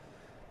bill,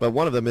 but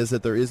one of them is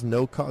that there is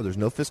no cost. There's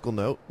no fiscal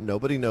note.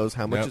 Nobody knows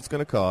how much it's going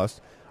to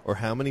cost or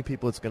how many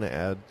people it's going to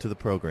add to the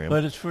program.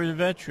 But it's for the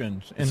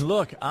veterans. And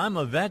look, I'm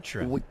a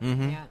veteran.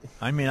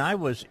 I mean, I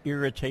was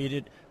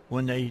irritated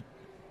when they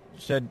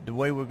said the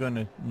way we're going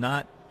to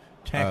not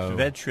tax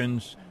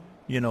veterans,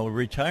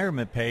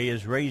 retirement pay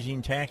is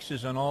raising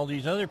taxes on all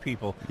these other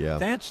people. Yeah.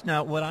 That's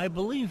not what I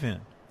believe in.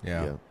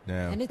 Yeah.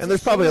 And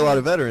there's probably a lot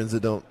of veterans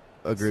that don't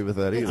agree with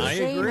that either. I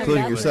agree.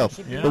 Including yourself.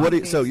 Yeah.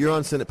 But so you're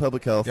on Senate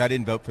Public Health. Yeah, I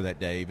didn't vote for that,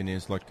 Dave, and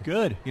it's like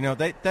good.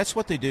 That's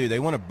what they do. They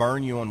want to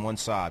burn you on one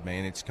side,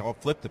 man. It's called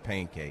flip the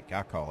pancake.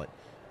 I call it.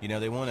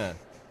 They want to.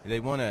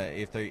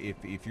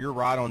 If you're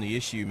right on the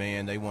issue,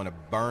 man, they want to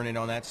burn it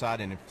on that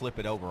side and then flip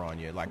it over on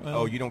you. Like,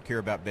 you don't care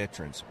about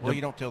veterans. Well,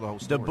 you don't tell the whole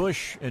story. The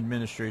Bush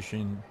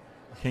administration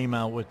came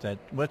out with that.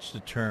 What's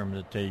the term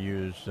that they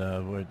use?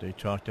 Where they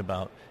talked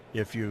about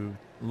if you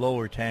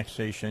lower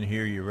taxation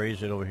here, you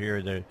raise it over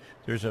here.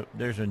 There's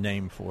a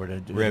name for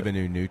it.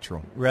 Revenue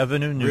neutral.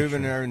 Revenue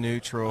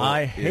neutral.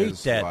 I hate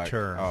that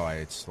term. Oh,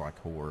 it's like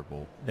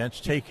horrible.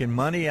 That's taking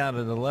money out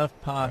of the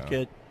left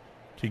pocket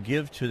to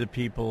give to the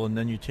people, and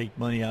then you take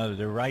money out of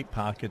the right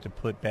pocket to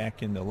put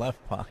back in the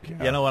left pocket.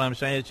 You know what I'm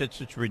saying?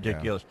 It's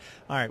ridiculous.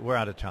 All right, we're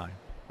out of time.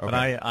 Okay. But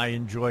I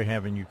enjoy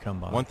having you come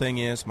by. One thing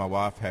is, my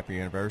wife, happy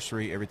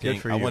anniversary, everything.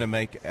 Good for I you. want to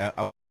make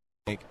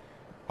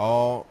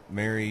all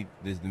married.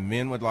 The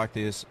men would like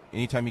this.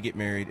 Anytime you get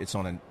married, it's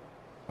on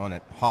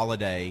a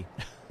holiday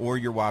or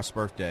your wife's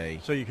birthday,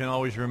 so you can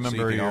always remember.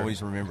 So you can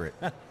always remember it.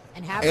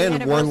 And happy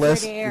and one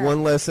less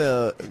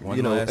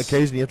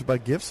occasion you have to buy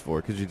gifts for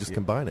because you just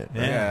combine it.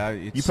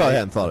 Right? You probably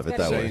hadn't thought of it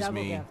that way. That's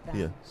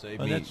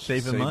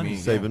saving money.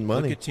 Saving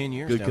money. Look at 10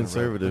 years. Good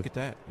conservative. Look at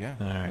that. Yeah.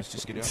 All right. Let's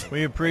just get it.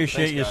 We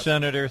appreciate you,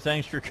 Senator.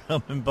 Thanks for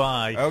coming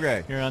by.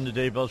 Okay. Here on the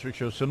Dave Elswick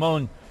Show.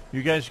 Simone,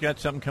 you guys got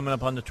something coming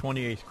up on the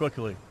 28th.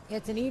 Quickly.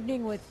 It's an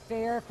evening with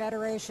FAIR,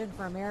 Federation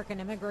for American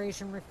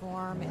Immigration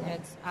Reform.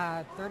 It's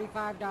a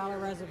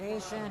 $35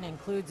 reservation,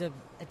 includes an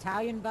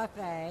Italian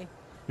buffet.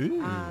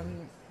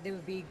 It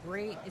would be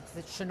great. It's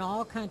the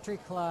Chenal Country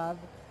Club,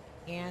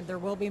 and there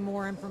will be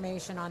more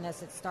information on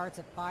this. It starts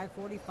at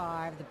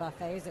 5:45. The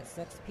buffet is at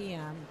 6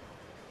 p.m.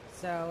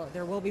 So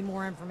there will be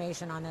more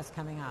information on this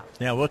coming up.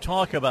 Yeah, we'll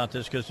talk about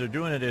this because they're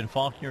doing it in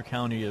Faulkner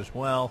County as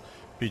well.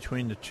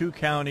 between the two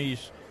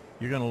counties,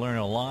 you're going to learn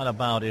a lot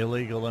about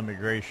illegal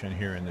immigration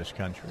here in this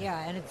country. Yeah,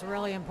 and it's a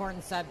really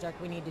important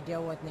subject we need to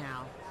deal with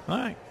now. All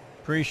right.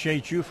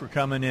 Appreciate you for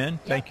coming in.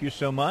 Yep. Thank you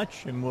so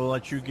much, and we'll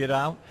let you get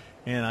out.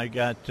 And I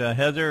got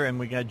Heather, and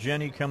we got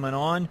Jenny coming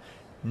on.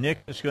 Nick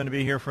is going to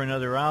be here for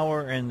another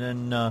hour, and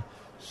then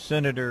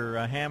Senator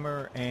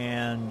Hammer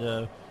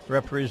and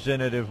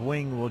Representative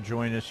Wing will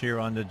join us here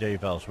on the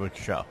Dave Elswick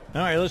Show. All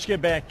right, let's get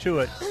back to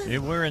it.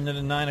 We're in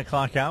the 9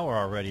 o'clock hour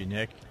already,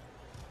 Nick.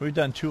 We've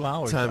done 2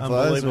 hours. Time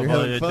flies when you're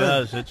having fun. It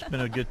does. It's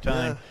been a good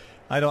time.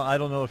 Yeah. I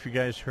don't know if you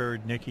guys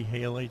heard Nikki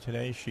Haley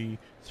today. She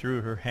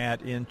threw her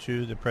hat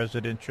into the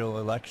presidential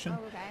election.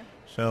 Oh, okay.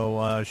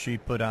 So she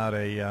put out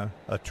a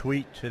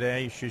tweet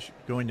today. She's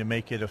going to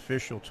make it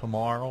official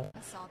tomorrow. I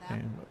saw that.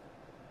 And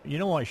you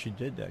know why she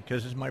did that?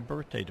 Because it's my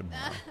birthday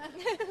tomorrow.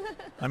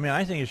 I mean,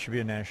 I think it should be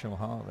a national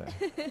holiday.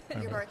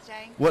 Your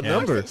birthday? What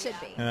number? It should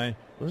be. And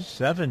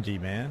 70,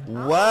 man.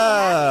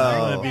 Wow.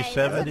 I'm going to be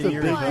 70 That's a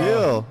years big old.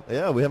 deal.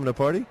 Yeah, we having a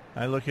party?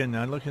 I look in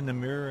the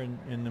mirror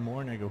in the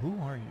morning. I go, "Who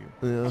are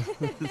you?"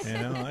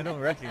 Yeah. I don't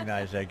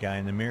recognize that guy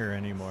in the mirror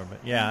anymore. But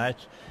yeah,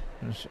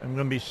 I'm going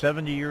to be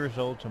 70 years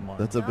old tomorrow.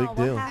 That's a big well,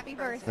 deal. happy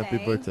birthday.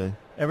 Happy birthday.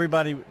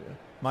 Everybody,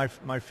 my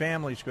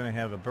family's going to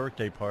have a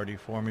birthday party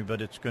for me,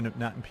 but it's going to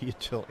not be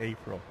until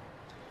April.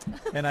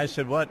 And I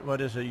said,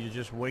 what is it? You're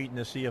just waiting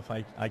to see if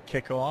I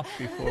kick off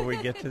before we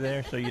get to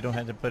there so you don't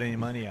have to put any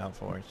money out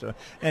for it. So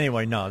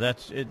anyway, no,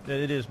 that's it.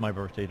 It is my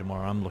birthday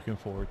tomorrow. I'm looking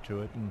forward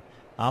to it. And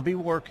I'll be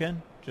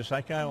working just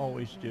like I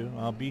always do.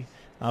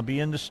 I'll be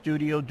in the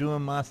studio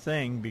doing my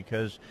thing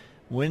because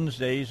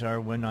Wednesdays are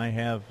when I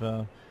have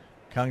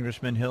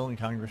Congressman Hill and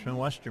Congressman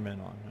Westerman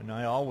on. And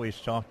I always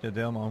talk to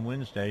them on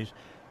Wednesdays.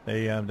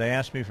 They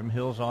asked me from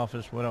Hill's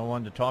office what I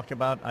wanted to talk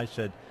about. I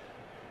said,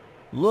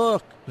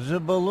 "Look, the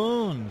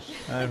balloons."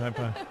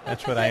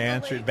 That's what I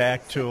answered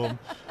back to them.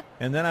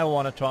 And then I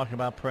want to talk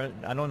about,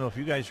 I don't know if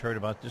you guys heard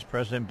about this,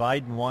 President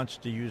Biden wants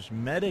to use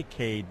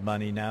Medicaid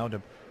money now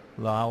to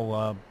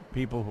allow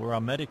people who are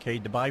on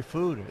Medicaid to buy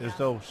food, as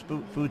though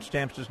food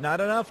stamps is not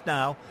enough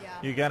now. Yeah.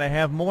 You got to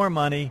have more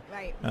money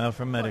Right.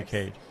 from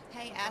Medicaid.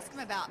 Hey, ask him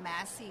about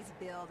Massey's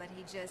bill that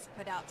he just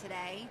put out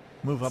today.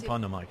 Move up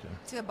on the mic then.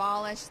 To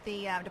abolish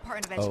the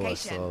Department of Oh, I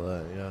Education. saw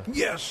that, yeah.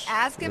 Yes.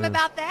 Ask him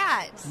about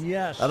that.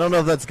 Yes. I don't know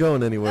if that's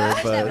going anywhere,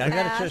 but I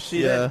got to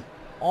see that.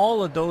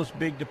 All of those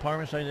big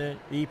departments like that,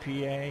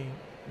 EPA,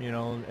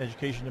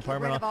 Education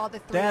Department, rid of all the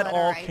that three-letter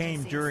all came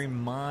agencies. during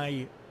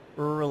my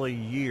early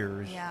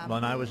years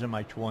when I was in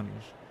my 20s.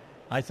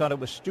 I thought it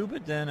was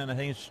stupid then, and I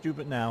think it's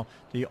stupid now.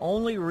 The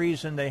only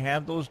reason they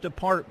have those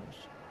departments,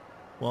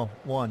 well,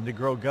 one, to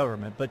grow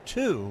government, but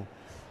two,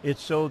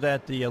 it's so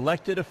that the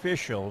elected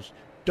officials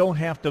don't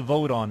have to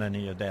vote on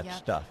any of that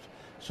stuff.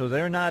 So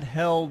they're not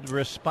held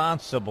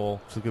responsible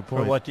That's a good for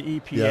point. what the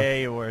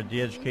EPA or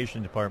the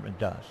Education Department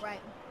does. Right.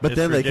 But It's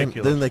then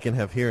ridiculous. they can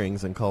have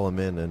hearings and call them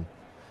in and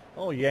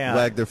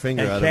wag their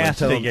finger and at them and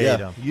tell them, castigate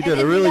them. you did And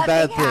a then really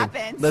bad nothing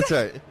thing. happens. That's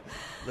right.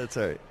 That's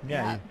right.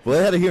 Yeah. Well,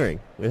 they had a hearing.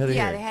 They had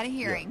a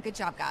hearing. Good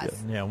job,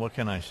 guys. Yeah, what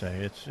can I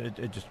say?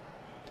 It just,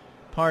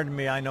 pardon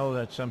me, I know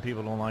that some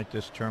people don't like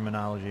this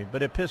terminology,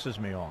 but it pisses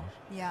me off.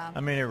 Yeah.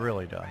 I mean, it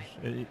really does.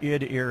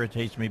 It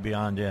irritates me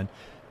beyond end.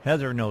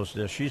 Heather knows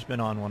this. She's been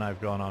on when I've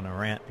gone on a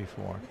rant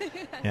before,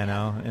 and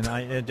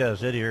it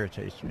does. It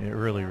irritates me. It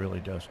really, really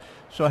does.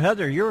 So,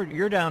 Heather,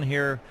 you're down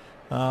here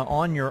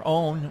on your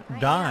own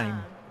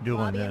dime doing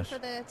lobbying this. for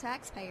the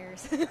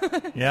taxpayers.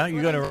 Yeah,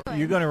 you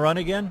gonna run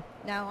again?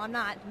 No, I'm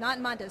not. Not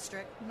in my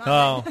district. Not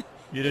Oh, mine.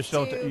 you just It's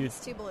don't. too,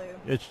 it's too blue.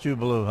 It's too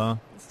blue, huh?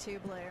 It's too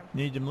blue.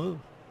 Need to move.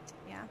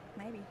 Yeah,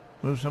 maybe.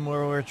 Move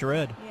somewhere where it's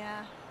red.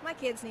 Yeah, my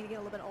kids need to get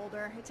a little bit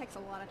older. It takes a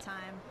lot of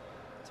time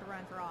to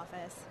run for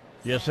office.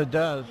 Yes, it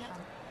does. Yeah.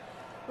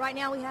 Right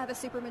now we have a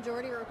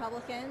supermajority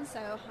Republican, so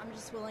I'm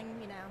just willing,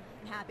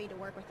 and happy to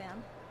work with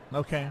them.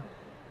 Okay.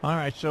 All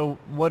right. So,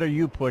 what are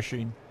you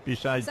pushing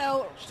besides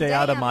So, stay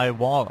out of today my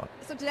wallet?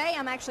 So today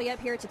I'm actually up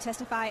here to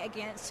testify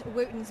against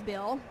Wooten's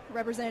bill,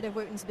 Representative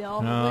Wooten's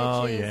bill,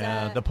 Oh, which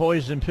is the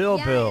poison pill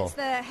bill. it's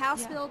the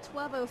House Bill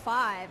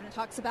 1205, and it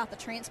talks about the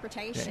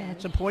transportation. Yeah,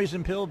 it's a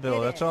poison pill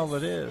bill. That's all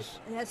it is.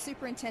 It has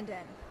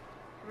superintendent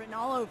written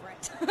all over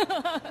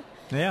it.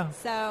 Yeah.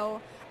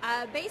 So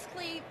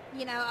basically,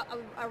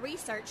 I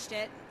researched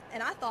it,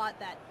 and I thought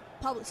that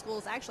public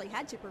schools actually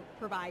had to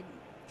provide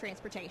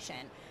transportation.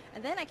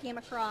 And then I came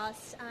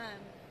across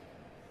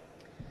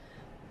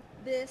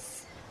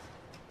this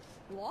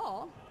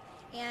law,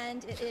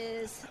 and it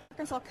is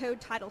Arkansas Code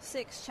Title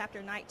 6,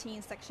 Chapter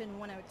 19, Section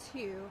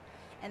 102.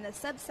 And the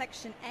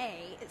subsection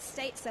A, it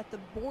states that the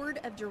board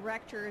of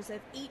directors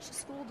of each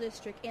school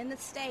district in the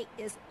state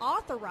is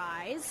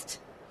authorized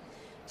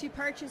to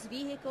purchase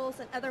vehicles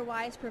and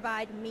otherwise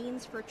provide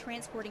means for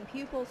transporting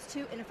pupils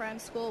to and from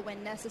school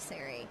when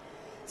necessary.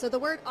 So the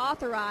word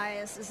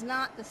authorized is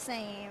not the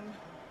same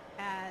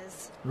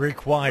as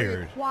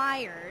Required.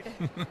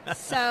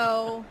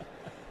 So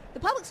the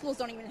public schools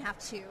don't even have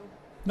to,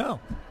 No.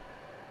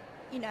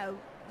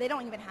 they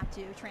don't even have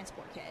to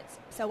transport kids.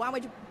 So why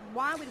would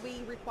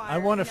we require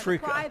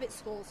private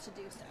schools to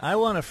do so? I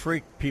want to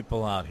freak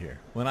people out here.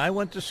 When I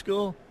went to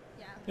school,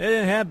 they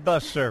didn't have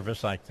bus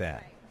service like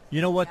that. Right.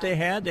 You know what they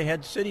had? They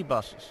had city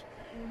buses.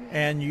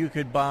 And you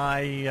could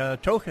buy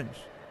tokens.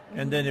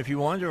 And then if you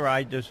wanted to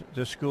ride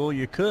to school,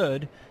 you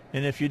could.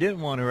 And if you didn't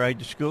want to ride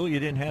to school, you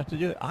didn't have to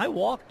do it. I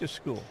walked to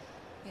school.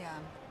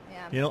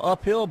 Yeah.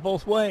 Uphill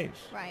both ways.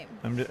 Right.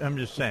 I'm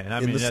just saying.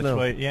 In the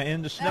snow.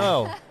 In the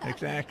snow.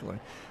 Exactly.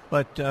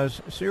 But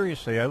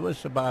seriously, I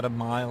was about 1.5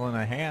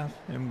 miles,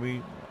 and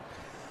we.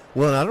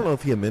 Well, and I don't know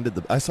if he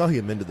amended I saw he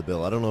amended the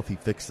bill. I don't know if he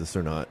fixed this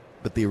or not.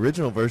 But the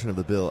original version of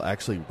the bill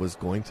actually was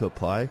going to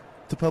apply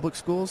to public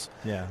schools.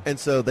 Yeah. And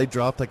so they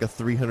dropped like a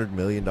 $300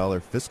 million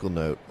fiscal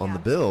note on the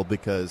bill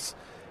because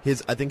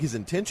I think his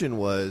intention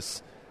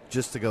was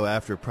just to go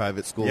after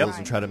private schools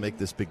and try to make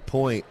this big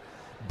point.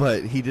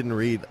 But he didn't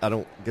read. I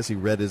don't guess he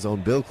read his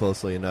own bill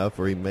closely enough,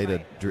 or he made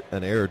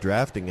an error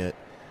drafting it,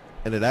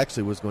 and it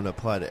actually was going to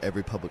apply to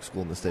every public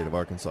school in the state of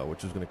Arkansas,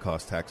 which was going to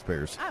cost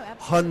taxpayers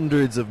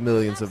hundreds of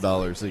millions of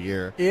dollars a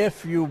year.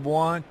 If you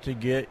want to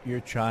get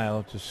your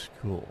child to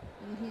school,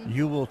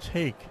 you will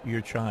take your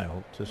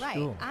child to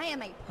school. I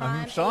am a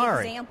prime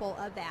example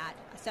of that.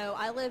 So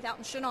I live out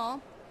in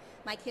Chenal.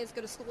 My kids go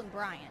to school in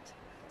Bryant.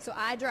 So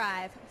I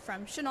drive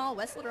from Chenal,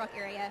 West Little Rock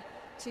area,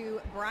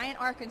 to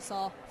Bryant,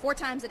 Arkansas 4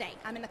 times a day.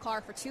 I'm in the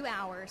car for 2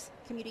 hours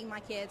commuting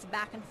my kids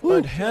back and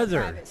forth. But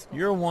Heather,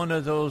 you're one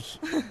of those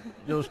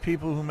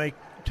people who make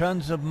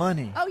tons of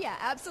money. Oh yeah,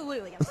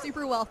 absolutely. I'm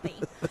super wealthy.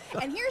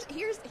 And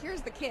here's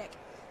the kick.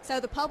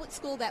 So the public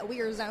school that we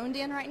are zoned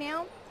in right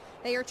now,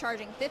 they are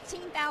charging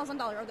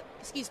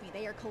 $15,000.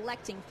 They are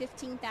collecting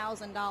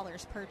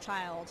 $15,000 per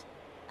child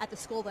at the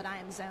school that I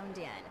am zoned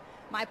in.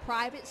 My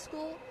private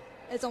school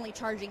is only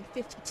charging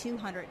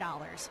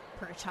 $5,200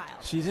 per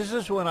child. See, this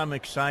is what I'm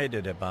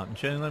excited about. And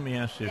Jen, let me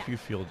ask you if you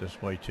feel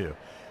this way too.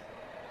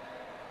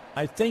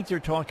 I think they're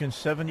talking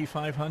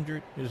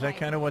 $7,500. Is that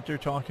kind of what they're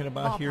talking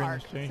about here in the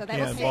state? So that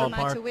will pay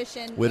my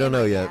tuition. We don't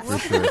know yet, for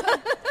sure.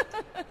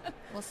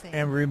 We'll see.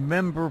 And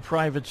remember,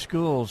 private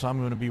schools, I'm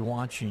going to be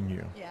watching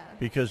you. Yeah.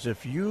 Because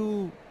if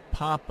you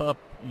pop up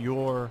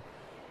the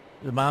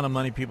amount of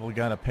money people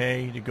got to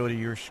pay to go to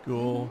your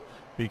school,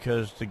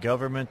 because the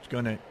government's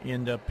going to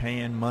end up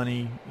paying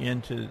money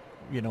into,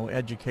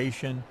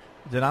 education,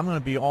 then I'm going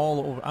to be all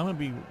over. I'm going to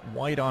be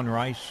white on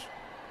rice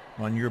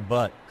on your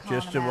butt,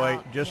 just the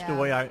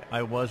way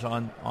I was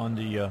on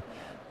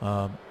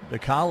the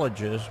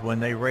colleges when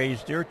they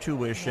raised their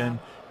tuition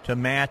to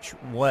match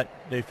what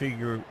they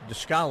figure the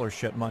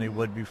scholarship money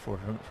would be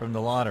from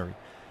the lottery.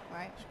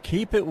 Right.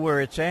 Keep it where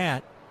it's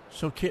at,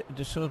 so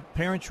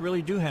parents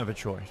really do have a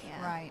choice.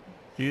 Yeah. Right.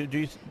 Do you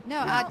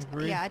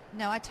agree?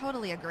 I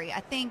totally agree. I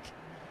think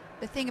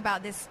the thing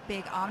about this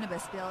big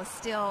omnibus bill is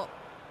still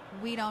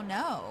we don't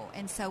know,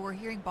 and so we're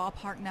hearing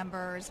ballpark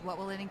numbers. What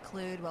will it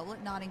include? What will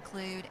it not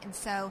include? And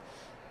so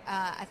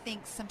I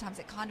think sometimes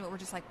at Conduit we're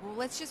just like, well,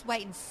 let's just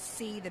wait and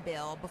see the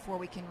bill before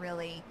we can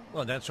really.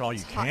 Well, that's all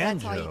you can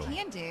do. That's all you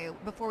can do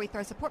before we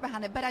throw support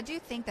behind it. But I do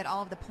think that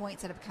all of the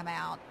points that have come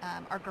out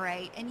are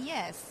great, and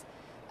yes.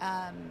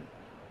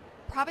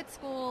 Private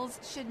schools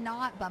should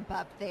not bump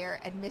up their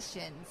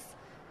admissions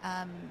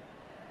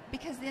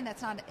because then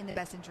that's not in the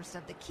best interest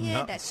of the kid.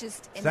 No. That's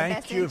just in the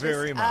best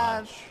interest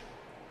of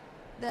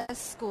the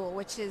school,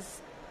 which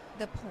is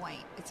the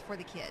point. It's for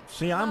the kids.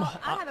 See, I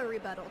have a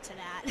rebuttal to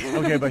that.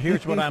 Okay, but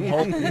here's what I'm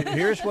hoping.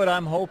 Here's what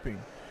I'm hoping,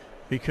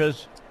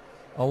 because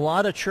a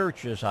lot of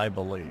churches, I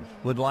believe,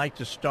 would like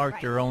to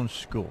start their own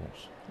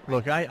schools.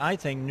 Look, I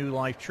think New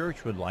Life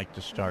Church would like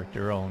to start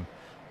their own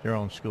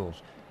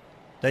schools.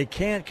 They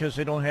can't because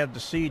they don't have the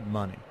seed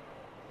money.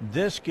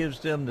 This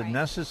gives them the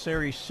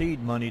necessary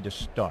seed money to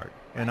start,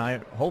 and I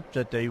hope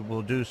that they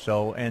will do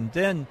so. And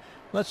then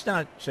let's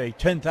not say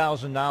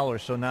 $10,000.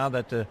 So now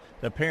that the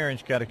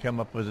parents got to come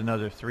up with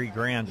another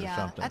 $3,000 or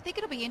something. I think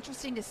it'll be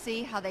interesting to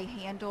see how they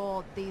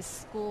handle these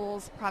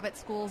schools, private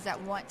schools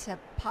that want to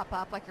pop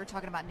up, like you're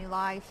talking about New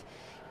Life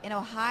in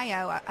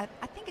Ohio. I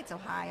think it's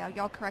Ohio.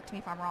 Y'all correct me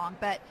if I'm wrong,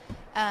 but.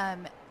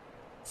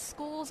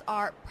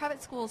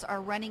 Private schools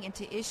are running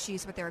into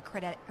issues with their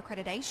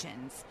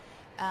accreditations.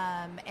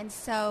 And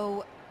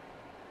so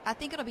I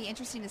think it'll be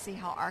interesting to see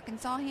how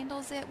Arkansas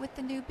handles it with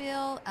the new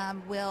bill.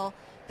 Will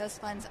those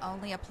funds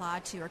only apply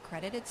to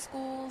accredited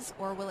schools,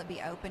 or will it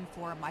be open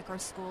for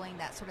micro-schooling,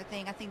 that sort of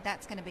thing? I think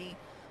that's going to be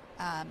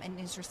an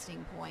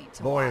interesting point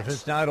to watch. If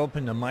it's not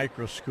open to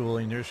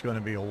micro-schooling, there's going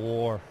to be a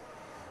war,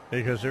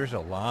 because there's a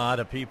lot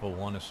of people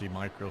want to see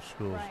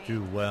micro-schools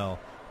do well.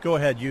 Go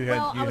ahead.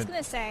 I was going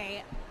to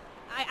say,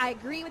 I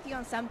agree with you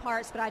on some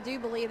parts, but I do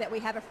believe that we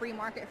have a free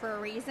market for a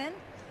reason.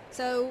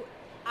 So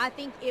I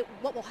think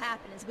what will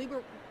happen is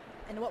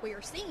what we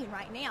are seeing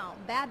right now,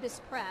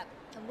 Baptist Prep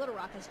in Little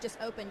Rock has just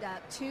opened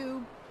up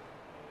two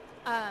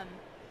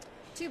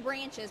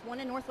branches, one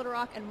in North Little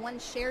Rock and one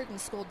Sheridan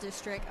School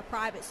District of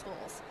private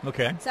schools.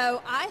 Okay.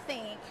 So I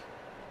think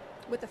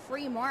with the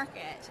free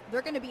market,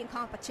 they're going to be in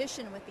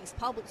competition with these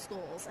public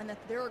schools, and that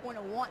they're going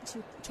to want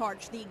to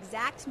charge the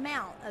exact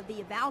amount of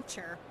the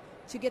voucher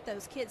to get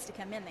those kids to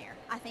come in there.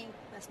 I think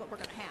that's what we're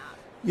going to have.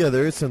 Yeah,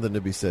 there is something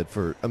to be said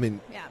for. I mean,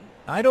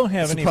 I don't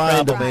have any supply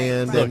and problem.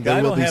 demand, Look, and there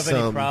I will don't be have any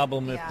some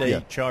problem if they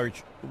Yeah.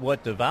 charge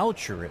what the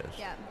voucher is.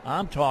 Yeah.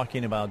 I'm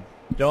talking about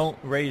don't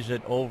raise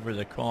it over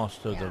the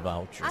cost of the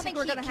voucher. I think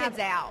we're keep going to kids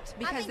have out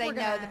because they know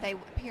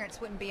that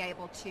parents wouldn't be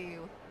able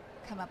to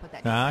come up with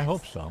that. I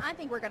difference. hope so. I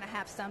think we're going to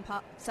have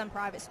some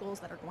private schools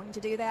that are going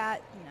to do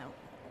that. You know,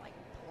 like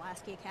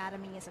Pulaski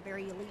Academy is a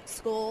very elite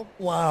school.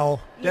 Wow,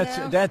 You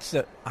know? that's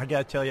the I got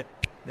to tell you,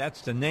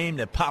 that's the name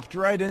that popped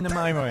right into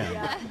my mind.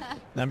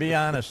 Now, be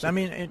honest. I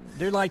mean,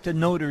 they're like the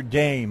Notre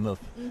Dame of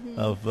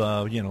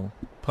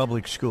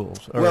public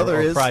schools or, well, there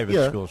or is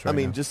private schools. Right I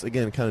mean, now. just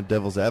again, kind of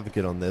devil's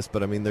advocate on this,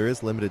 but I mean, there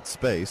is limited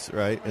space,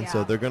 right? And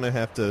so they're going to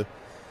have to.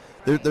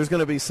 There's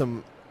going to be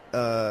some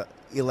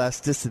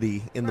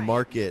elasticity in the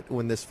market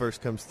when this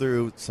first comes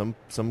through. Some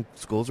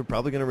schools are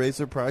probably going to raise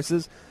their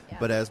prices,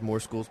 but as more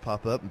schools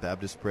pop up and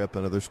Baptist Prep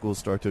and other schools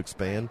start to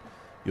expand,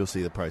 you'll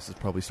see the prices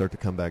probably start to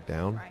come back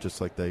down,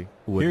 just like they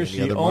would Here's in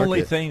any the other only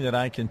market. thing that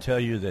I can tell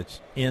you that's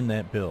in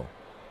that bill.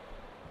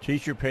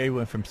 Teacher pay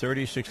went from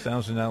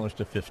 $36,000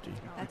 to $50,000.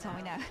 That's all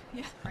we know.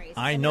 Yeah, crazy.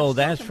 I And know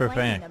they're that's still for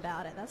complaining fact.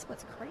 about it. That's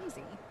what's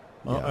crazy.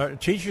 Are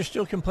teachers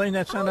still complain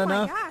that's not Oh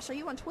enough? my gosh, are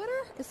you on Twitter?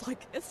 It's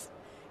like it's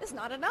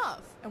not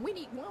enough, and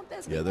we want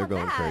this. Yeah, we they're want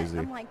going that. crazy.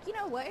 I'm like,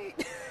 wait.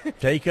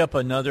 Take up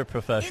another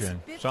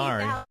profession.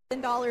 Sorry.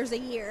 $50,000 a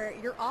year.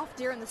 You're off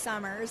during the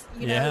summers.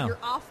 You know, Yeah. you're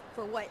off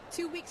for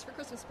 2 weeks for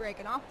Christmas break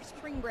and off for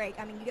spring break.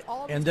 I mean, you get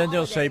all. And these then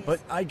they'll say,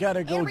 holidays but I got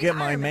to go and get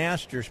my retirement.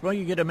 master's. Well,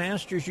 you get a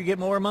master's, you get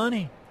more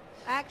money.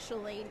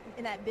 Actually,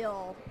 in that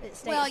bill, it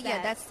states Well,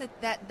 yeah,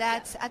 that.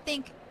 that's. I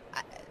think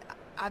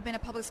I've been a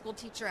public school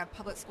teacher. I have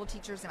public school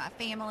teachers in my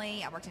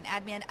family. I worked in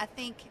admin. I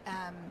think,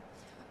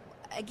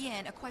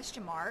 again, a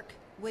question mark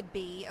would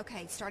be,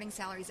 okay, starting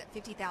salaries at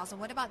 $50,000.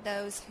 What about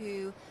those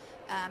who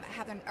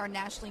are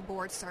nationally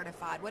board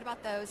certified? What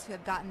about those who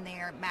have gotten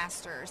their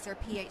master's, their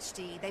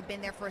PhD? They've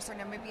been there for a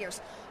certain number of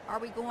years. Are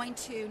we going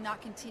to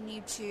not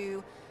continue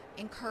to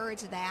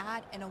encourage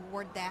that and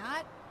award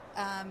that?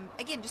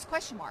 Again, just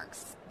question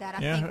marks that I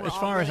think we're as all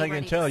far as really I can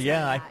ready to tell, say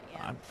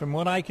that, from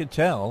what I could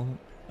tell,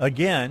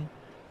 again,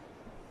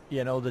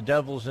 the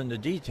devil's in the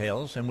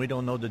details, and we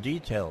don't know the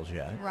details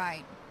yet.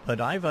 Right. But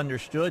I've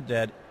understood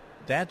that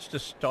that's the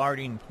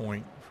starting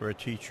point for a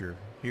teacher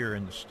here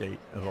in the state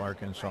of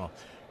Arkansas.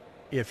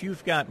 If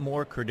you've got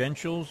more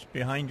credentials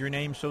behind your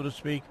name, so to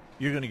speak,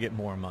 you're going to get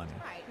more money.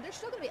 Right. They're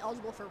still going to be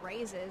eligible for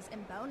raises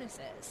and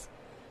bonuses.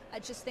 I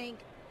just think,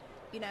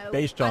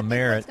 Based on I think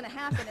merit. what's going to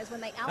happen is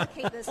when they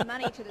allocate this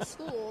money to the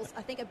schools,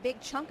 I think a big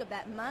chunk of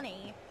that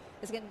money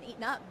is getting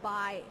eaten up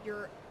by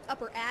your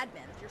upper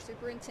admins, your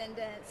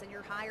superintendents, and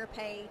your higher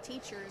pay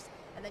teachers,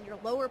 and then your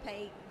lower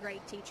pay grade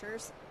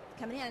teachers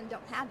coming in and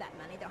don't have that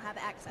money, don't have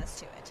access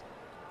to it.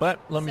 But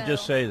let me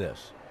just So- say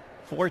this.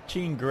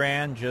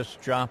 $14,000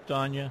 just dropped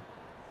on you.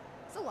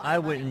 It's a lot I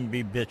of money. wouldn't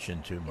be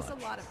bitching too much. It's a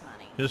lot of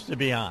money. Just to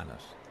be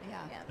honest.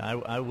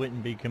 Yeah. I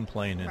wouldn't be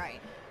complaining. Right.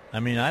 I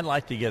mean, I'd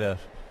like to get a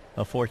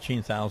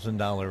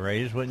 $14,000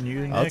 raise, wouldn't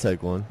you, Nick? I'll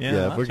take one. Yeah,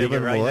 Yeah, if I'll we're take giving it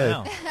them right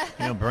away.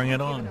 now. Bring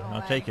it on.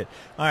 I'll take it.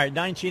 All right,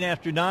 19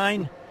 after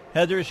 9.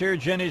 Heather's here.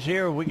 Jenny's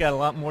here. We got a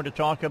lot more to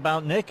talk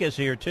about. Nick is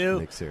here, too.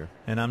 Nick's here.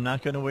 And I'm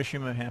not going to wish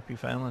him a happy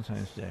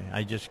Valentine's Day.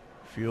 I just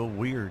feel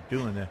weird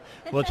doing that.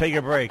 We'll take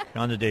a break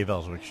on the Dave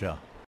Elswick Show.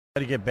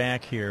 Got to get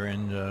back here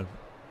and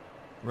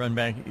run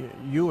back.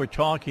 You were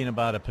talking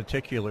about a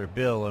particular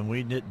bill, and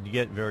we didn't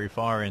get very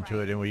far into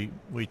it, and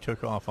we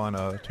took off on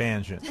a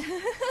tangent.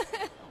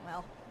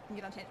 Well,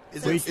 you don't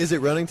Is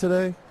it running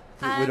today?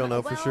 We don't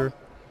know for well, sure.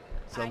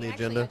 It's on the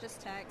agenda. I just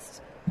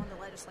text one of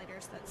the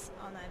legislators that's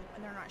on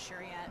and they're not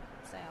sure yet.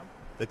 So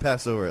They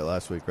passed over it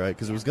last week, right?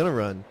 Because it was going to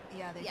run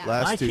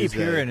last I Tuesday. keep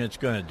hearing it's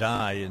going to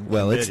die in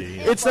Well, committee.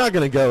 it's not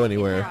going to go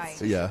anywhere. Right.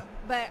 So, yeah.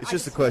 But it's I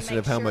just a just wanna question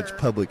make of how much sure-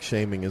 public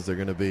shaming is there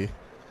going to be.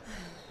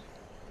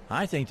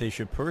 I think they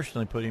should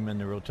personally put him in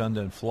the rotunda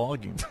and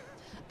flog him.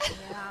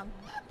 yeah,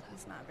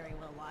 he's not very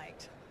well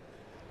liked.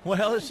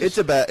 Well, It's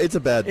a bad bill.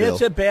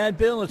 It's a bad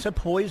bill. It's a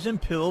poison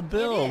pill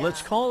bill.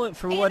 Let's call it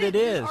for what it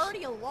is. There's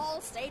already a law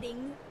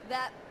stating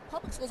that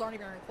public schools aren't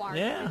even required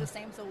Yeah. to do the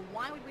same. So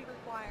why would we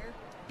require?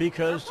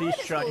 Because Our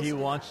private schools he do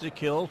wants to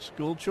kill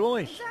school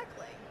choice.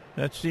 Exactly.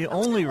 That's the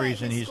only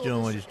reason he's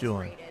doing what he's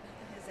doing.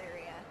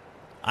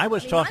 I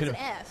was I mean, talking mine's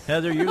to an F.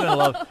 Heather. You're gonna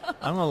love.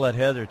 I'm gonna let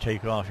Heather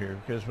take off here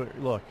because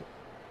look,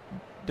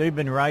 they've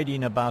been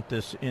writing about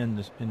this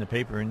in the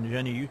paper, and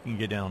Jenny, you can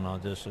get down on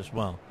this as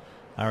well.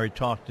 I already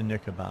talked to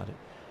Nick about it.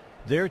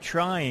 They're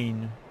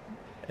trying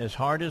as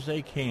hard as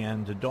they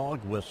can to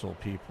dog whistle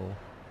people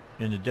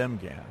in the dem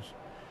gas.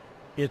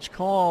 It's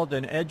called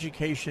an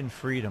education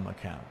freedom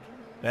account.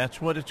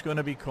 That's what it's going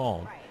to be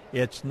called.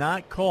 It's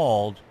not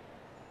called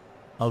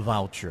a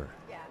voucher.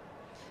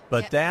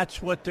 But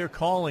that's what they're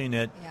calling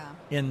it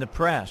in the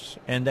press.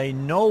 And they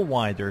know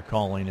why they're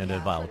calling it a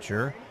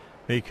voucher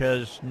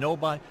because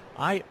nobody –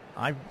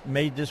 I've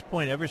made this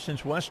point ever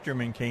since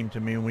Westerman came to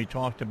me and we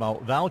talked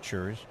about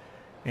vouchers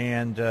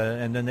and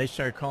then they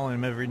started calling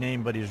him every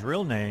name but his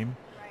real name.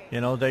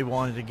 You know, they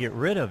wanted to get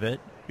rid of it.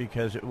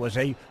 because it was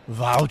a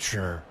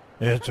voucher.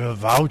 It's a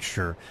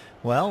voucher.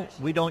 Well,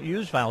 we don't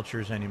use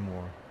vouchers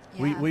anymore.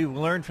 Yeah. We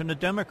learned from the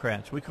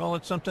Democrats. We call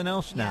it something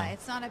else now. Yeah,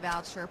 it's not a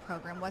voucher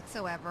program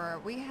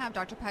whatsoever. We have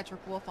Dr. Patrick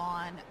Wolf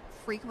on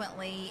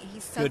frequently.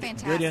 He's so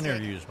fantastic. Good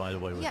interviews, by the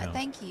way, with him. Yeah,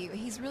 thank you.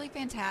 He's really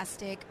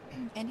fantastic,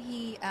 and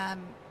he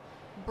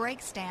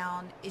breaks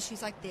down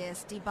issues like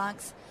this,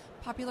 debunks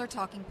popular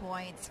talking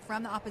points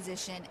from the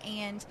opposition.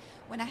 And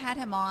when I had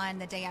him on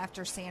the day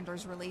after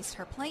Sanders released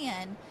her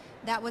plan,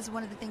 that was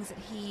one of the things that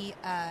he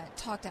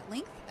talked at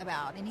length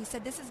about. And he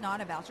said, this is not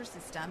a voucher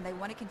system. They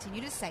want to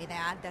continue to say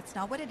that. That's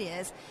not what it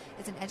is.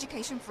 It's an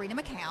education freedom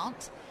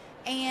account.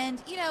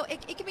 And, you know,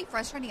 it can be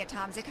frustrating at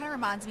times. It kind of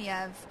reminds me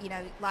of, you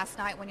know, last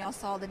night when y'all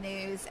saw the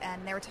news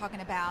and they were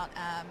talking about,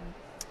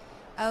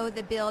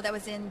 the bill that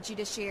was in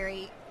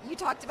judiciary. You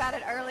talked about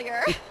it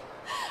earlier.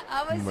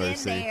 I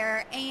was in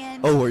there,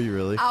 and were you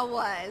really? I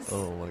was.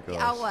 Oh my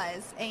gosh, I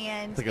was,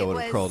 and I think I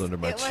would have crawled under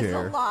my chair. It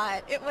was a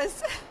lot.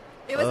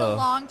 It was a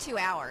long 2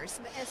 hours.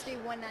 The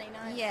SD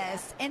 199.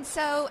 Yes, and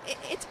so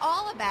it's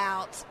all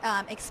about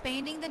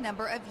expanding the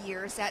number of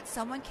years that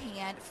someone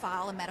can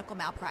file a medical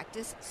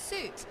malpractice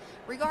suit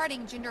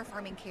regarding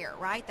gender-affirming care.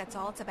 Right, that's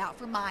all it's about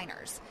for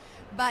minors.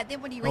 But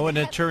then when you read and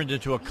it turned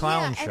into a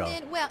clown show.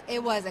 And then,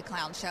 it was a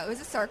clown show. It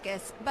was a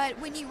circus. But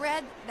when you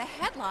read the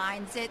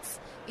headlines, it's,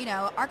 you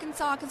know,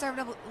 Arkansas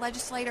conservative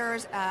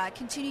legislators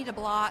continue to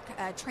block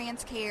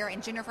trans care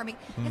and gender affirming.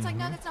 It's like,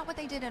 no, that's not what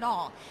they did at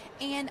all.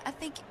 And I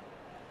think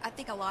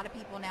a lot of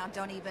people now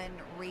don't even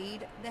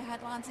read the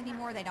headlines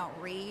anymore. They don't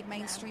read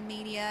mainstream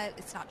media.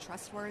 It's not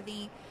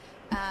trustworthy.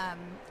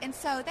 And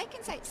so they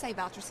can say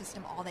voucher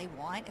system all they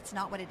want. It's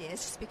not what it is.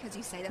 Just because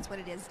you say that's what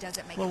it is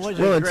doesn't make it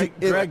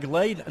true. Greg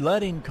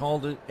Leding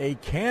called it a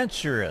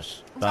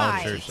cancerous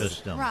voucher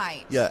system.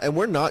 Right. Yeah, and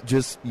we're not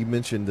just, you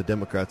mentioned the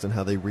Democrats and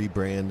how they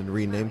rebrand and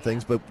rename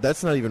things, but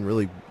that's not even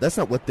really, that's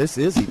not what this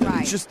is even.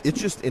 Right.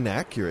 It's just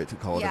inaccurate to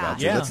call it a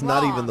voucher. Yeah. That's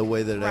not even the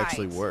way that it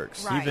actually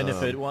works. Right. Even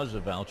if it was a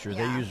voucher,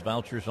 they use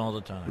vouchers all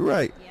the time.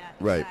 Right. Yeah,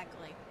 right. Exactly.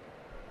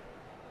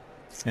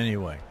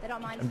 Anyway, they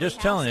don't mind I'm just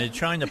telling you, they're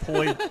trying to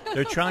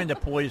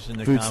poison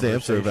the food conversation.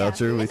 stamps are a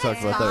voucher. We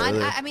talked about that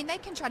earlier. I mean, they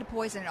can try to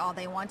poison it all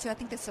they want to. I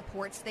think the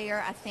support's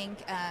there. I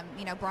think,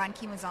 Brian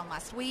Keene was on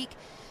last week.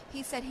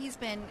 He said he's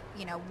been,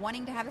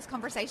 wanting to have this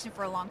conversation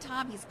for a long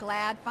time. He's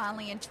glad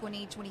finally in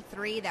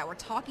 2023 that we're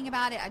talking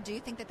about it. I do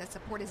think that the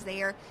support is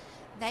there.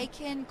 They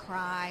can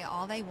cry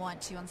all they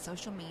want to on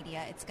social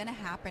media. It's going to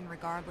happen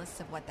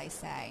regardless of what they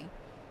say.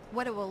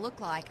 What it will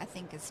look like, I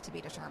think, is to be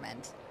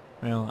determined.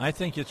 Well, I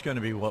think it's going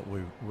to be what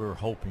we're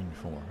hoping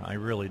for. I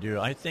really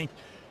do. I think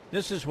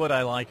this is what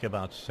I like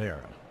about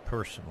Sarah,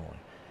 personally.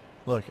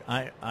 Look,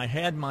 I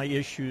had my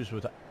issues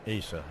with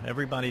Asa.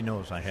 Everybody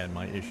knows I had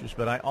my issues,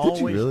 but I always... Did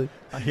you really?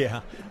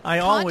 Yeah. I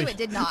always... Conduit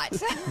did not.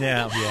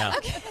 Yeah.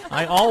 Okay.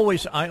 I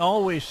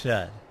always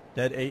said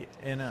that,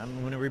 and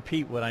I'm going to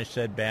repeat what I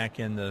said back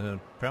in the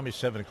probably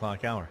 7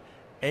 o'clock hour.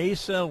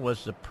 Asa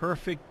was the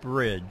perfect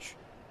bridge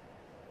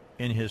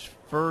in his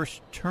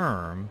first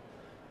term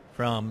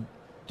from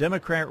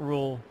Democrat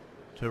rule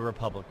to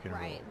Republican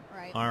rule.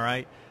 Right. All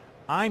right?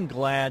 I'm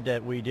glad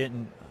that we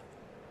didn't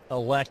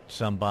elect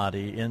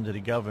somebody into the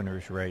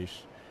governor's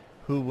race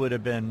who would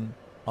have been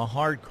a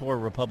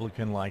hardcore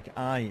Republican like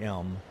I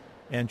am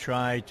and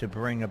tried to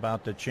bring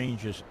about the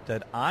changes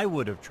that I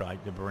would have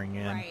tried to bring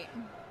in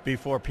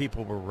before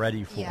people were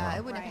ready for them. Yeah,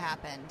 it would have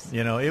happened.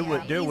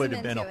 There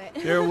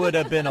would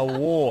have been a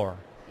war.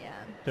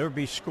 There would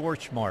be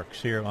scorch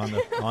marks here on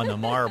the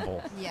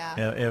marble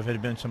if it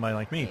had been somebody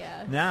like me.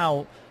 Yeah.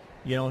 Now,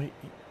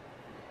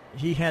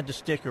 he had to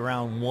stick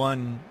around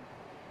one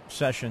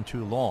session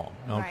too long,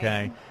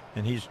 okay? Right.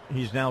 And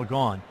he's now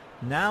gone.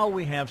 Now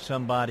we have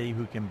somebody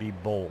who can be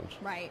bold.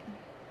 Right.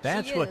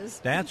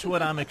 That's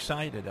what I'm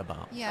excited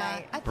about.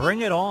 Yeah. Right.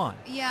 Bring it on.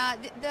 Yeah.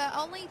 The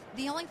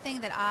only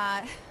thing that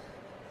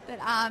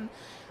I'm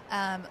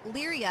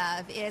leery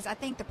of is I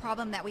think the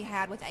problem that we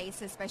had with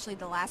ACE, especially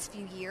the last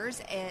few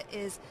years,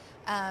 is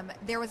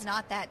there was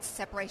not that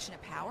separation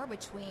of power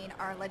between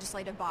our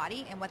legislative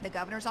body and what the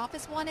governor's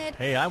office wanted.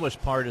 Hey, I was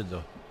part of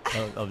the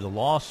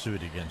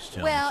lawsuit against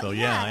him. Well, so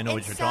I know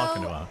what you're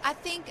talking about. I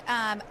think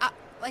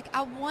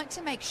I want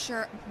to make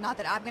sure, not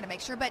that I'm going to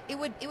make sure, but it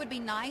would be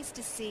nice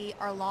to see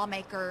our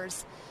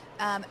lawmakers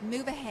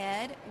move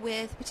ahead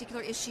with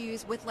particular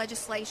issues, with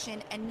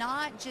legislation, and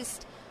not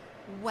just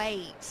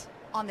wait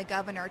on the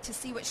governor to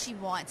see what she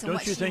wants and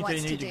what she wants to do. Don't you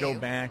think they need to go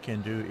back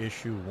and do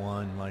issue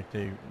 1 like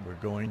they were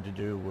going to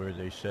do, where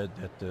they said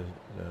that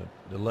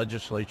the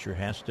legislature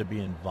has to be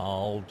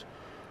involved?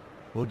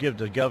 We'll give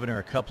the governor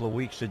a couple of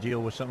weeks to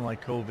deal with something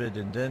like COVID,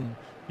 and then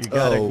you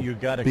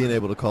got to being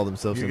able to call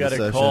themselves. You got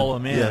to call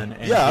them in.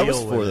 And I was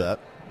deal for with that.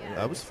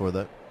 Yeah. I was for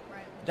that.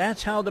 Right.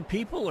 That's how the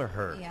people are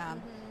heard. Yeah.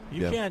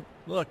 You can't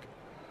look.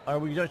 Are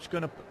we going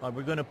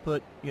to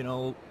put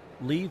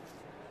leaf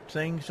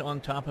things on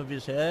top of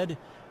his head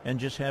and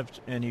just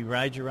and he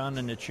rides around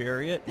in a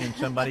chariot and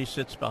somebody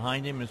sits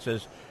behind him and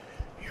says,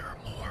 "You're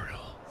mortal.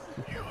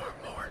 You are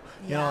mortal."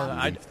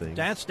 Yeah.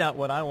 That's not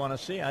what I want to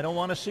see. I don't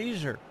want a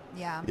Caesar.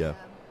 Yeah. Yeah.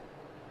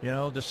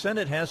 The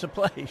Senate has a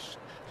place.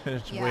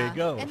 That's the way it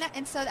goes.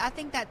 And so I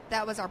think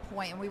that was our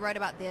point, and we wrote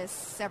about this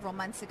several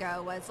months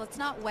ago, was let's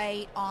not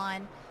wait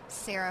on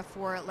Sarah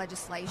for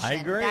legislation. I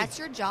agree. That's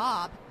your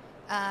job.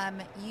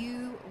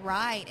 You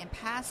write and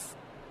pass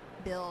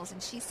bills,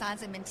 and she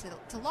signs them into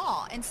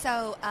law. And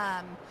so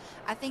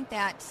I think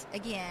that,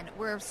 again,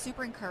 we're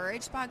super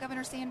encouraged by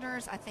Governor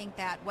Sanders. I think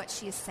that what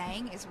she is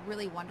saying is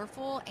really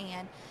wonderful,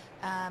 and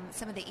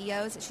some of the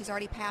EOs that she's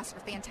already passed are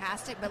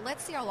fantastic. But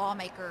let's see our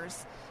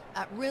lawmakers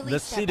really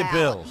let's step see the out.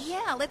 bills.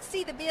 Yeah, let's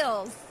see the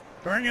bills.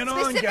 Bring it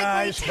on,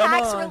 guys. Specifically, Come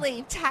tax on.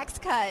 relief, tax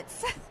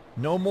cuts.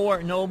 No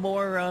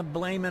more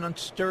blaming on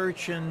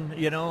Sturch and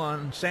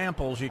on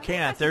samples. You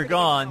can't. They're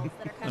gone.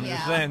 I'm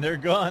just saying they're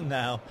gone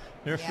now.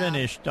 They're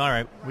finished. All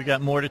right, we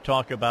got more to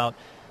talk about.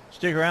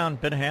 Stick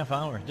around. Been a half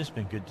hour. This has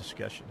been good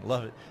discussion.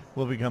 Love it.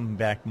 We'll be coming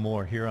back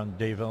more here on the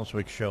Dave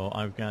Elswick Show.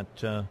 I've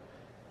got.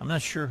 I'm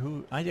not sure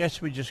who. I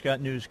guess we just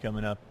got news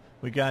coming up.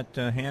 We got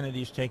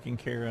Hannity's taken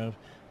care of.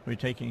 We're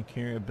taking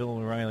care of Bill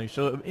O'Reilly.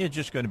 So it's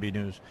just going to be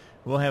news.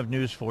 We'll have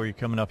news for you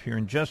coming up here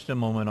in just a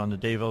moment on the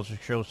Dave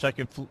Elswick Show,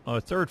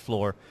 third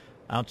floor,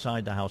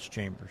 outside the House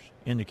chambers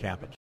in the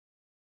Capitol.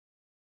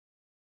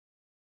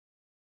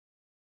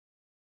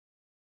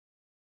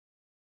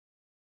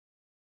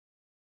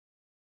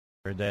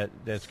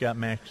 That's got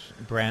Max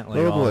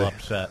Brantley all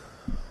upset.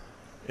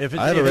 I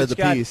haven't read the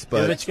piece,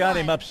 but if it's got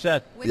him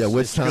upset,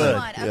 which time?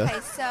 Yeah. Okay,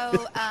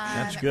 so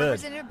that's good.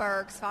 Representative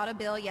Burks filed a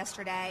bill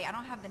yesterday. I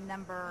don't have the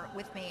number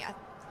with me. I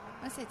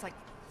want to say it's like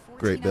 1401.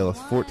 Great bill,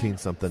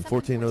 14-something,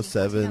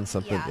 1407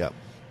 something. Yeah. Yep.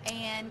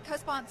 And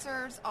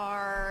co-sponsors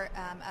are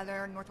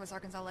other Northwest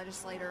Arkansas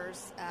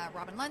legislators,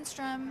 Robin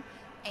Lundstrom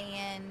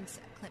and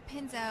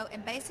Clint Penzo,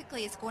 and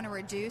basically it's going to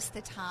reduce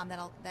the time that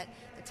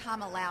the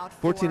time allowed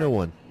for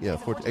 1401. Yeah,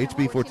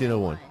 HB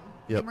 1401.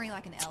 Yep. Memory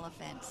like an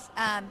elephant.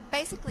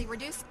 Basically,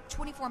 reduce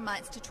 24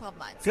 months to 12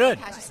 months. Good.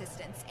 Cash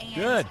assistance. And,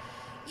 good.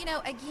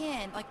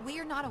 Again, like we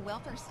are not a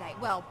welfare state.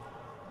 Well,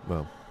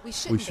 we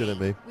shouldn't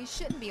be. We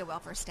shouldn't be a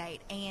welfare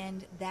state,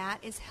 and that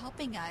is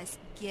helping us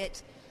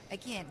get,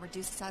 again,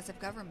 reduce the size of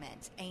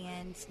government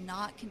and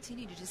not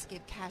continue to just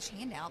give cash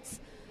handouts.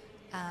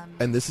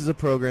 And this is a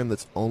program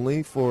that's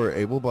only for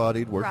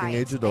able-bodied,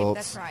 working-age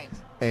adults. That's right.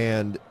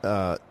 And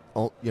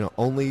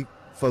only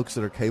folks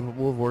that are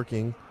capable of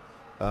working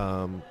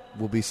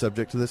will be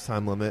subject to this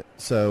time limit.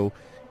 So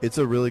it's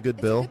a really good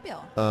bill.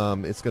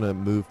 It's going to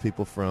move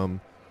people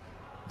from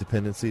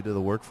dependency to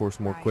the workforce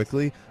more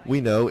quickly.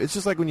 We know it's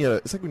just like when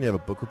you have a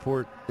book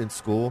report in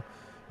school.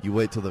 You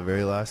wait till the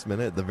very last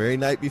minute, the very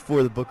night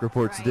before the book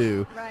report's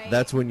due.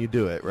 That's when you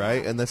do it,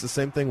 right? And that's the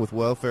same thing with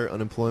welfare,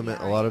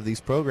 unemployment, a lot of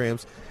these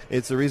programs.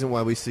 It's the reason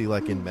why we see,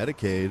 like in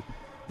Medicaid,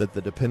 that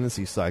the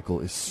dependency cycle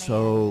is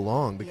so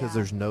long because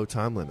there's no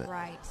time limit.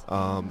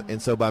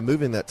 And so by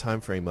moving that time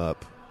frame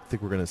up, I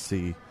think we're going to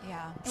see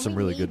some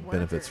really good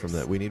benefits from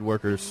that. We need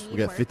workers. We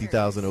got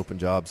 50,000 open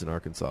jobs in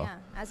Arkansas. Yeah.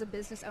 As a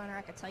business owner,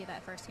 I can tell you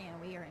that firsthand.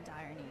 We are in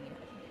dire need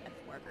of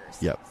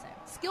workers. Yep. So,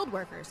 skilled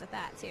workers at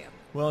that, too.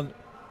 Well,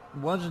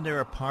 wasn't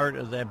there a part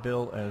of that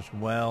bill as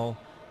well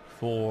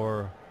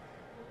for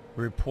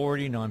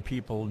reporting on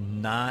people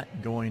not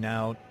going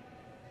out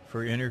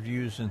for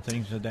interviews and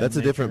things of that That's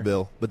nature? a different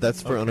bill, but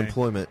that's for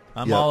unemployment.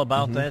 I'm all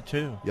about that,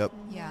 too. Yep.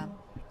 Yeah.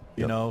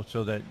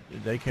 So that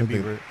they can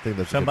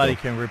somebody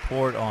can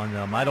report on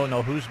them. I don't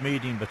know who's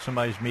meeting, but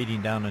somebody's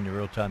meeting down in the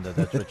rotunda.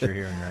 That's what you're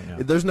hearing right now.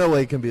 There's no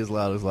way it can be as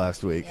loud as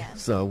last week. Yeah.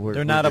 So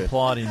they're not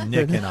applauding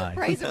Nick and I.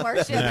 Praise and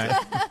worship.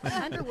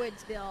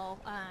 Underwood's bill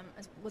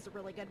was a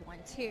really good one,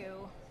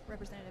 too.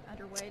 Representative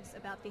Underwood's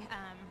about the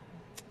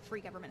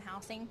free government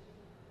housing.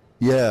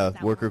 Yeah,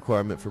 work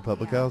requirement for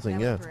public housing.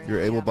 Yeah,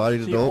 you're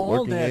able-bodied adult,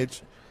 working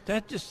age.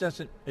 That just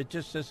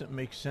doesn't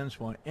make sense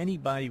why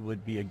anybody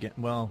would be against.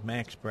 Well,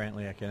 Max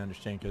Brantley I can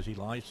understand because he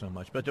lies so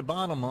much. But the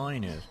bottom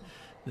line is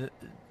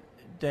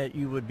that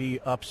you would be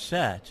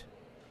upset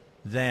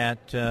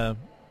that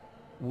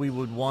we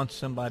would want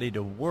somebody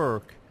to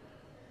work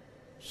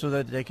so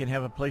that they can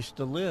have a place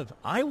to live.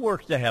 I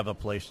work to have a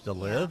place to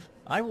live.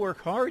 I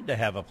work hard to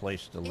have a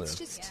place to live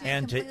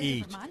and to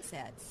eat.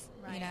 Mindsets.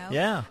 You know?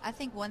 Yeah. I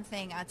think one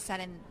thing, I'd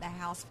sat in the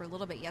House for a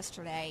little bit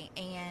yesterday,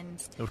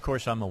 and of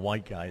course I'm a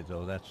white guy,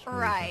 though. That's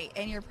right,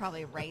 and you're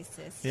probably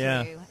racist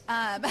too.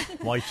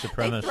 White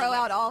supremacist. They throw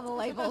out all the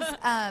labels.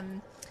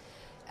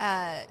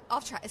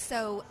 Off track.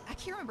 So I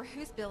can't remember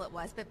whose bill it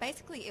was, but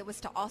basically it was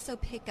to also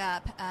pick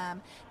up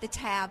the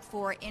tab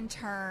for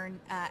intern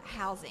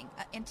housing,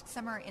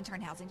 summer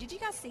intern housing. Did you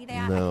guys see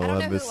that? No, I don't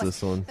know I missed who it was.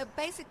 this one. But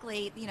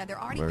basically,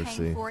 they're already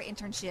paying for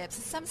internships,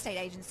 some state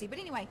agency. But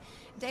anyway,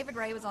 David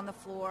Ray was on the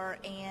floor,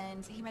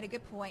 and he made a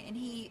good point, and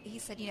he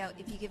said,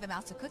 if you give a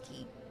mouse a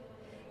cookie,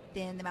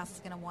 then the mouse is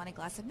going to want a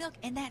glass of milk.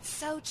 And that's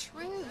so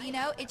true.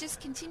 It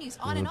just continues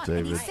on and on.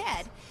 David.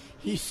 And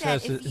he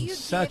said, says it in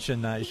such a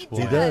nice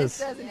way. He does.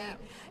 Doesn't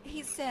he?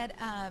 He said,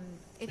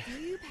 if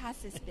you pass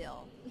this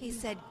bill, he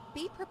said,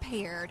 be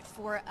prepared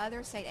for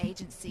other state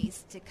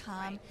agencies to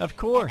come of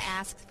course. And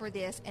ask for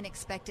this and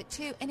expect it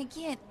too. And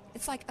again,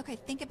 it's like, okay,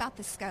 think about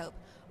the scope.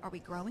 Are we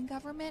growing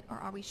government or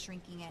are we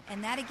shrinking it?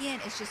 And that, again,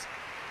 is just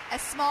a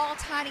small,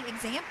 tiny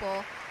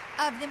example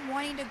of them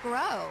wanting to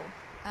grow.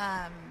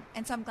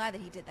 And so I'm glad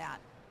that he did that.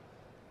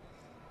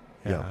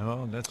 Yeah,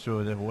 well, that's the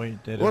way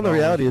that Well, the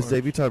reality is,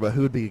 Dave, you talk about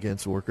who would be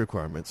against work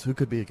requirements. Who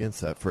could be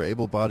against that? For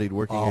able-bodied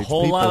working-age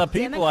people. A whole lot of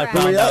people I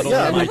found out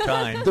over my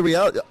time. The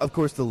reality, of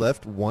course, the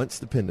left wants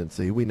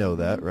dependency. We know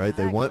that, right?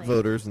 They want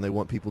voters, and they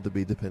want people to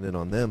be dependent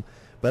on them.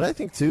 But I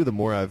think, too, the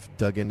more I've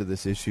dug into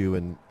this issue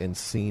and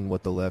seen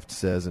what the left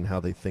says and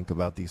how they think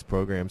about these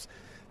programs,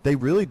 they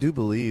really do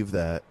believe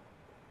that,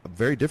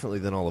 very differently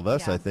than all of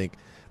us, I think,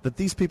 that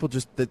these people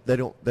just they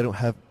don't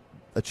have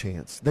a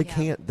chance. They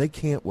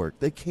can't work.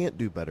 They can't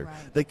do better.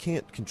 Right. They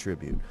can't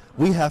contribute.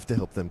 We have to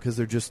help them because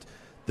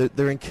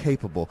they're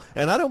incapable.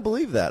 And I don't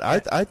believe that.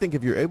 I think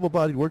if you're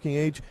able-bodied working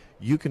age,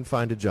 you can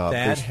find a job.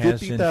 That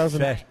has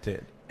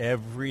infected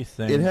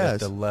everything that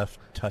the left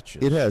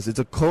touches. It has. It's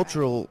a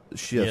cultural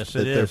shift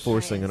that they're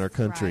forcing in our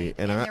country. Right.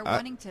 And they're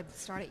wanting to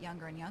start it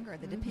younger and younger,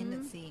 the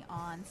dependency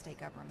on state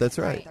government. That's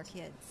right. With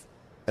their kids.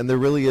 And there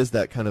really is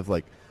that kind of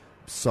like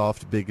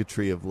soft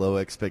bigotry of low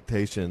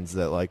expectations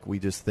that like we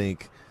just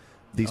think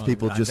these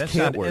people just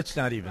can't work. It's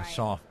not even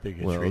soft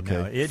bigotry. Well, okay.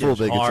 Now. It Full is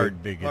bigotry.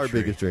 hard bigotry. Hard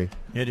bigotry.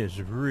 It is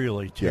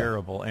really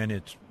terrible, and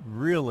it's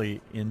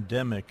really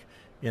endemic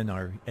in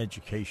our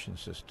education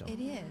system. It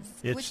is.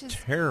 It's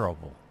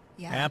terrible.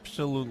 Yeah.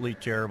 Absolutely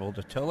terrible.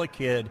 To tell a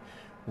kid,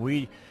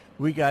 we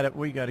got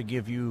to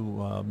give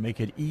you make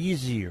it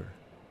easier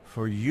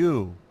for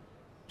you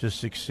to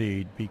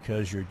succeed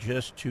because you're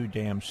just too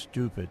damn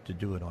stupid to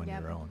do it on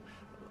your own.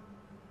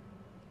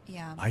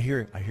 Yeah. I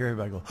hear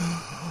everybody go,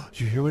 did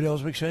you hear what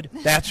Elswick said?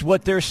 That's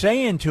what they're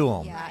saying to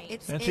them. Yeah,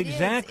 That's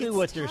exactly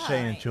what they're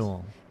saying to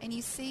them. And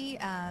you see,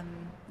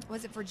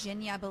 was it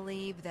Virginia, I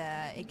believe,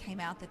 it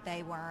came out that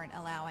they weren't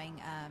allowing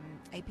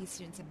AP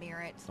students of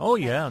merit. Oh,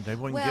 yeah, they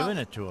weren't giving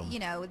it to them. You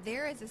know,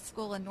 there is a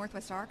school in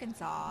Northwest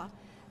Arkansas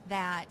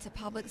that's a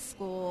public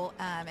school,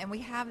 and we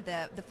have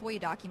the FOIA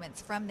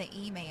documents from the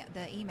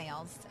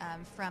emails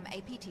from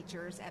AP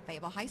teachers at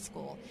Fayetteville High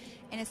School.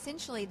 And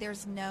essentially,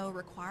 there's no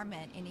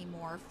requirement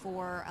anymore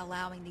for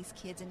allowing these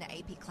kids into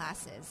AP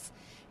classes.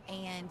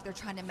 And they're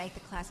trying to make the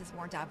classes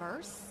more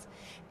diverse.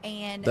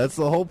 And that's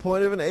the whole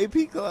point of an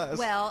AP class.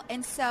 Well,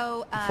 and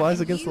so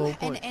flies against the whole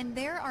point. And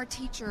there are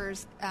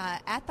teachers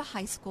at the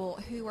high school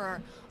who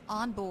are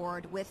on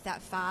board with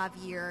that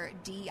 5-year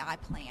DEI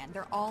plan.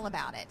 They're all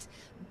about it.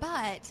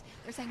 But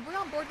they're saying we're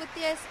on board with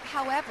this.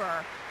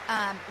 However,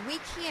 we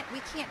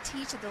can't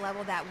teach at the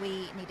level that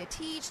we need to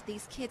teach.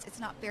 These kids, it's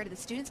not fair to the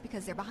students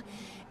because they're behind.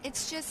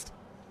 It's just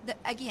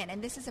again,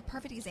 and this is a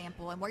perfect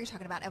example, and what you're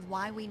talking about of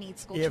why we need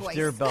school choice. If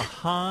they're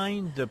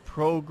behind the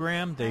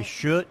program, they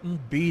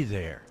shouldn't be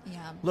there.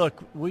 Yeah.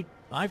 Look,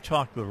 I've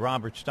talked with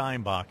Robert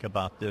Steinbach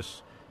about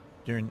this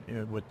during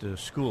with the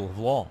School of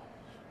Law,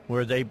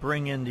 where they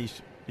bring in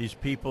these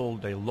people,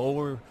 they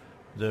lower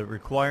the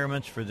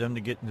requirements for them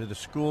to get into the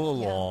School of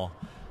Law.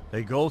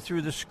 They go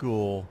through the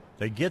school,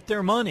 they get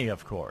their money,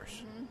 of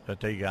course, that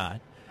they got,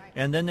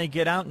 and then they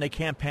get out and they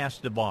can't pass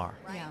the bar.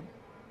 Right. Yeah.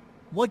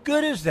 What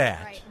good is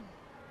that? Right.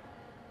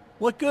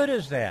 What good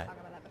is that?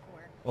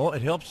 Well,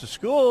 it helps the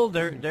school.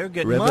 They're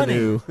getting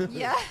revenue. Money.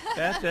 Yeah.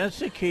 That's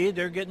the key.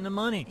 They're getting the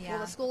money. Yeah. Well,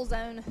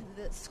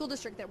 the school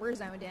district that we're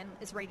zoned in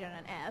is rated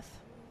an F.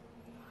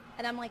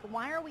 And I'm like,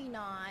 why are we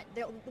not?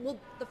 Well,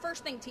 the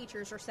first thing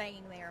teachers are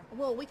saying there,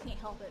 well, we can't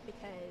help it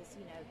because,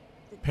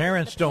 the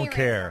parents don't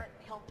care.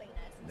 Aren't helping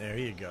us. There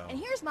you go. And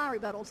here's my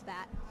rebuttal to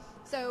that.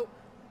 So,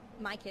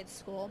 my kids'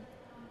 school,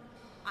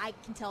 I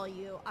can tell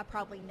you, I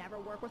probably never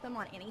work with them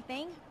on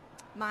anything.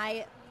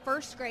 My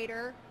first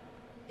grader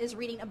is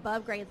reading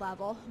above grade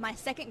level. My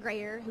second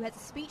grader, who has a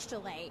speech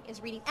delay,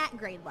 is reading at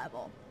grade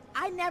level.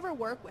 I never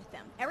work with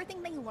them.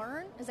 Everything they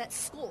learn is at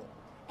school.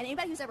 And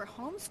anybody who's ever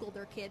homeschooled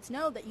their kids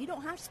know that you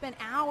don't have to spend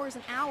hours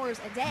and hours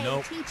a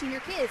day teaching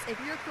your kids. If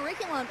your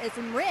curriculum is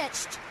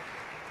enriched,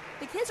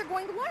 the kids are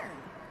going to learn.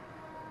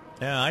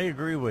 Yeah, I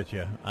agree with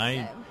you.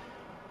 I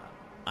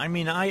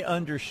mean, I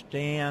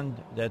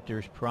understand that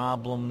there's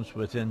problems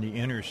within the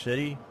inner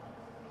city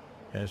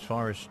as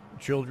far as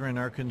children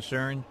are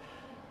concerned.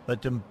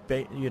 But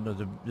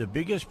the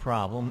biggest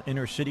problem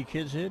inner city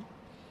kids had,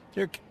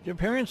 their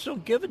parents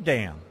don't give a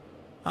damn.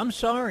 I'm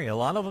sorry, a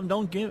lot of them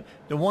don't give.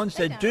 The ones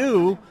that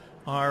do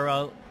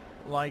are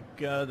like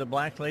the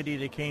black lady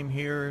that came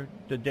here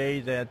the day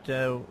that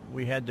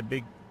we had the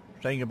big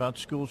thing about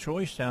school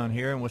choice down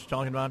here and was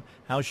talking about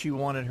how she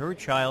wanted her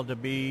child to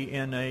be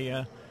in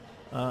a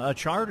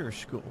charter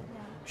school.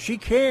 Yeah. She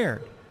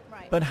cared,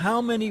 but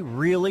how many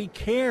really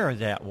care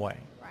that way?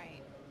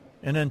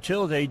 And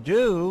until they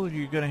do,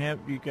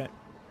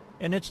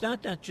 and it's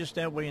not just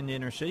that way in the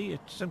inner city.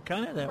 It's some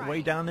kind of that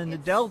way down in the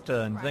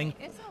Delta and things,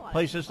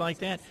 places like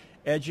that.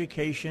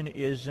 Education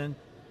isn't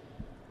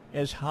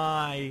as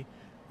high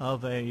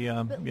of a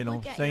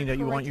thing that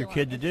you want your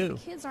kid to do.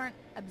 If kids aren't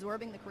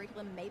absorbing the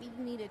curriculum, maybe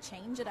you need to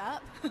change it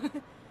up.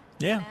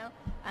 Yeah.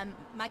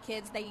 My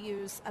kids, they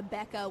use a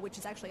Becca, which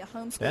is actually a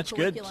homeschool That's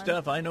curriculum. Good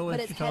stuff. I know what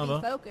you're talking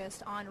about. But it's heavy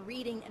focused on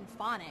reading and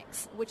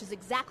phonics, which is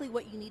exactly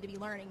what you need to be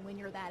learning when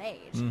you're that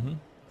age. Mm-hmm.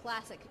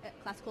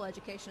 classical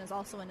education is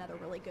also another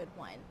really good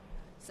one.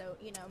 So,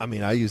 I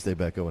mean, I used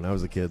ABECO when I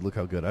was a kid. Look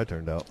how good I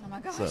turned out. Oh, my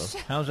gosh. So.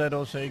 How's that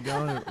old saying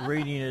going?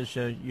 Reading is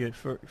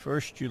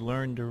first you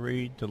learn to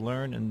read to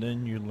learn, and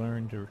then you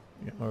learn to,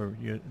 or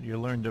you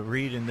learn to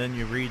read, and then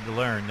you read to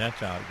learn. That's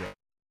how it goes.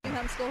 You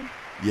homeschool?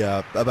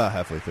 Yeah, about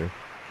halfway through.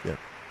 Yeah.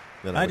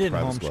 Then I went to didn't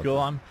private school.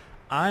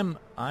 homeschool.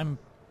 I'm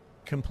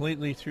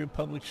completely through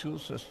public school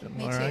system.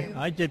 Me all right, too.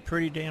 I did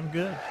pretty damn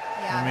good.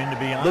 Yeah. I mean, to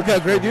be honest. Look how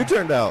great you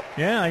turned out.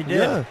 Yeah, I did.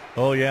 Yeah.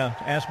 Oh yeah,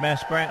 ask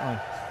Matt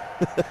Spratlin.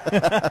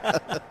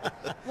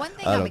 One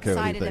thing I I'm don't care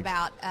what he excited thinks.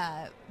 about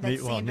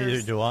Well,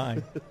 neither do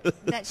I.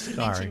 that she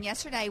Sorry. mentioned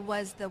yesterday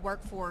was the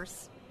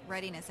workforce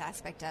readiness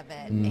aspect of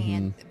it Mm-hmm.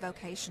 and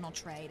vocational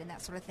trade and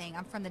that sort of thing.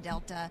 I'm from the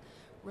Delta,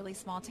 really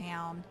small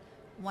town,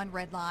 one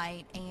red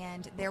light,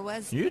 and there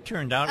was... You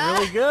turned out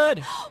really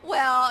good.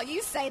 Well,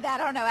 you say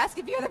that. I don't know. Ask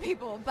a few other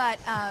people. But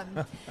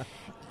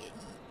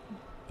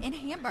in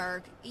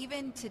Hamburg,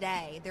 even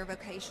today, their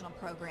vocational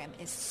program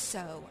is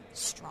so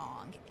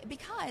strong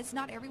because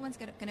not everyone's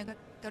going to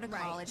go to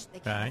college. They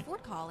can't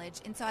afford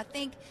college. And so I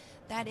think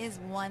that is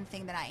one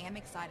thing that I am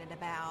excited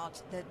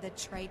about, the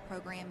trade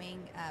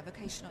programming,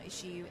 vocational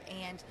issue,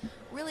 and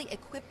really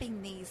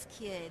equipping these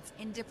kids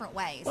in different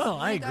ways. Well,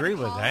 I agree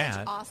with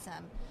that.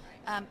 Awesome.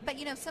 But,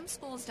 some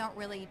schools don't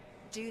really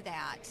do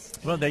that.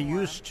 Well, they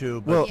anymore. used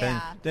to, but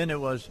Yeah. then it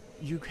was,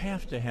 you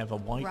have to have a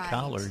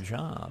white-collar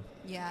job.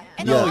 Yeah.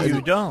 No, also,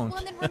 you don't.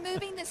 Well, and then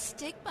removing the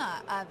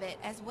stigma of it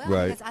as well,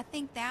 Right. because I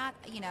think that,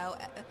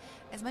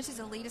 as much as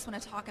elitists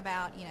want to talk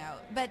about,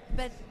 but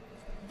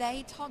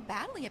they talk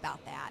badly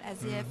about that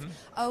as if,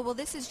 oh, well,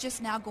 this is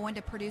just now going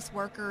to produce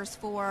workers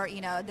for,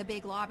 the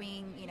big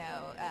lobbying,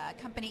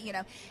 company,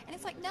 and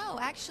it's like, no,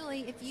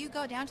 actually, if you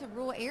go down to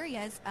rural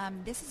areas,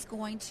 this is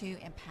going to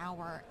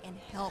empower and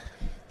help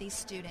these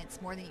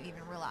students more than you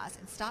even realize,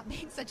 and stop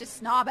being such a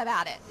snob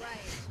about it. Right.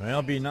 Well,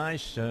 it'd be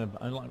nice.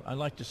 I'd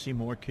like to see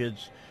more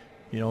kids,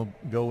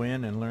 go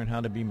in and learn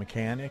how to be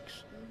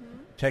mechanics,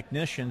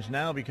 technicians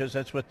now, because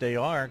that's what they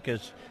are,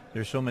 because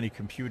there's so many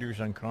computers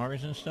on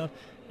cars and stuff.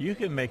 You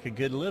can make a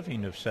good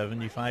living of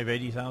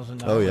 $75,000,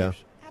 $80,000. Oh, yeah.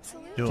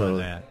 Absolutely. Doing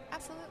Totally. that.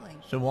 Absolutely.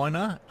 So why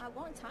not? A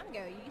long time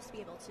ago, you used to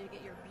be able to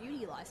get your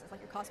beauty license,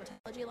 like your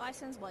cosmetology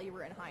license, while you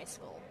were in high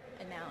school,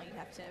 and now you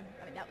have to.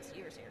 I mean, that was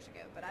years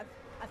ago. But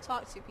I've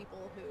talked to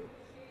people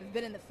who've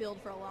been in the field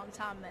for a long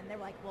time, and they're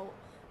like, well,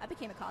 I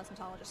became a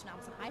cosmetologist when I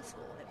was in high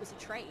school. It was a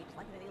trade,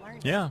 like they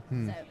learned. Yeah. So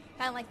kind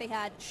of like they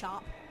had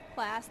shop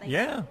class. They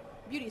Yeah. had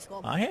beauty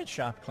school. I had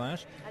shop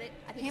class.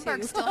 I did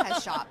Hamburg too. still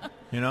has shop.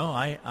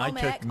 I Home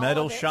took ec, all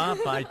metal of it. shop,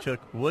 I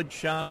took wood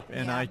shop,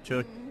 and Yeah. I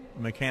took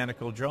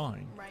mechanical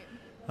drawing. Right.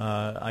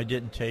 I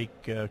didn't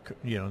take, the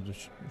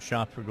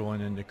shop for going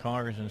into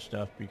cars and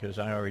stuff because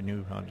I already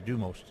knew how to do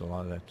a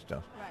lot of that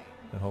stuff. Right.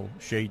 The whole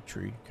shade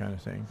tree kind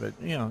of thing. But,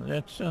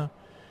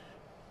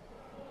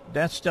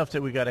 that's stuff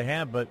that we got to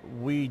have, but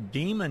we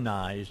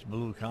demonized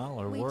blue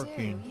collar We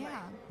working. do,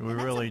 yeah. We and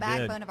that's really a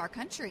backbone did. of our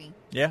country.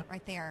 Yeah.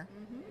 Right there.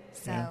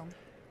 So, Yeah.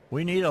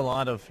 We need a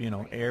lot of,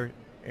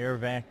 air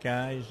vac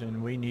guys,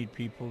 and we need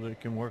people that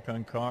can work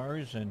on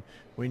cars, and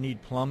we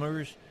need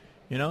plumbers.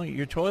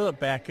 Your toilet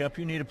back up,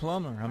 you need a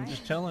plumber. I'm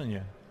just telling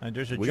you.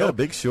 There's a We joke. got a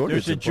big shortage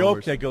There's a of joke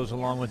plumbers. that goes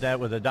along with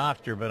that with a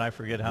doctor, but I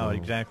forget how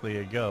exactly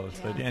it goes.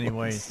 But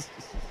anyway,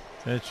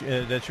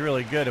 that's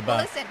really good about.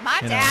 well, listen,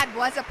 my dad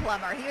was a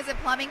plumber. He was a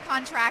plumbing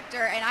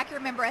contractor, and I can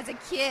remember as a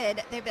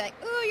kid, they'd be like,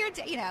 "Ooh,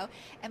 you're,"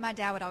 and my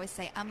dad would always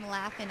say, "I'm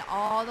laughing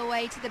all the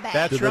way to the bank."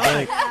 That's To the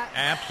right. bank.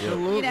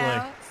 Absolutely.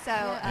 So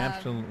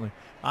Absolutely.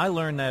 I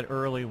learned that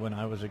early when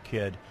I was a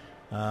kid.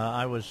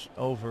 I was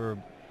over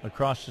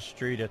across the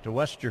street at the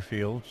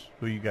Westerfields,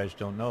 who you guys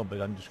don't know,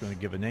 but I'm just going to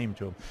give a name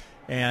to them.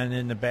 And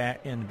in the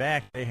back,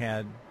 they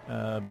had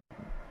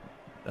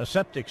a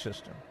septic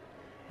system,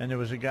 and there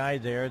was a guy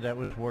there that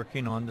was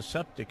working on the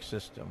septic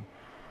system.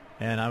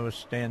 And I was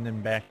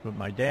standing back with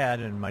my dad,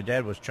 and my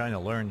dad was trying to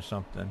learn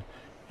something.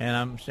 And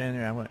I'm standing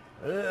there, I went,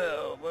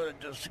 oh, what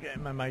just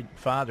my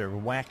father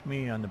whacked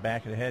me on the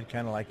back of the head,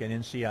 kind of like an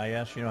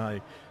NCIS. You know how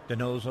the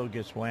nozo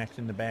gets whacked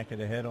in the back of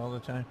the head all the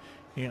time?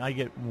 I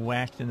get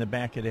whacked in the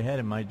back of the head,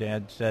 and my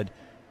dad said,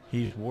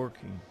 he's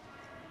working.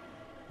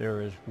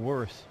 There is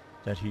worth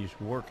that he's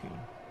working.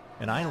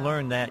 And I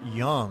learned that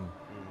young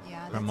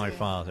from my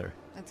father.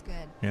 That's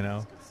good.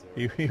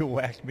 He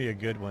whacked me a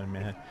good one,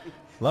 man.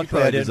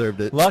 Luckily, I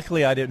deserved it.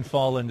 Luckily, I didn't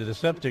fall into the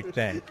septic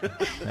tank.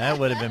 That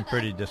would have been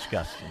pretty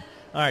disgusting.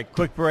 All right,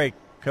 quick break.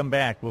 Come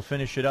back. We'll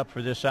finish it up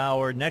for this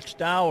hour. Next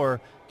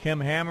hour, Kim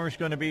Hammer's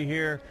going to be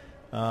here.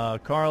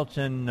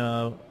 Carlton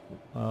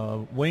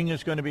Wing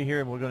is going to be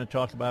here. We're going to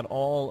talk about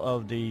all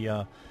of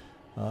the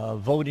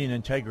voting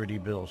integrity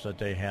bills that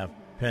they have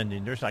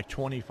pending. There's like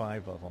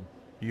 25 of them.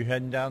 You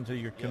heading down to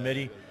your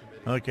committee?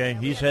 Okay,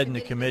 he's heading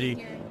to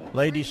committee.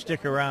 Ladies,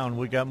 stick around.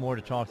 We got more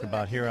to talk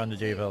about here on the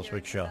Dave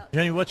Elswick Show.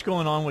 Jenny, what's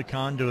going on with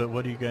Conduit?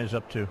 What are you guys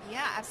up to?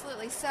 Yeah,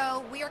 absolutely.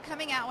 So we are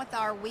coming out with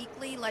our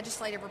weekly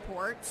legislative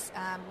reports.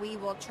 We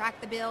will track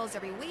the bills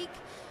every week.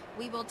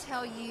 We will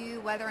tell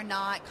you whether or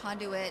not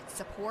Conduit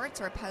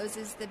supports or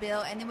opposes the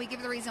bill, and then we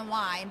give the reason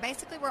why. And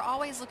basically, we're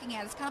always looking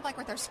at, it's kind of like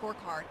with our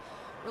scorecard,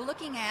 we're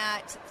looking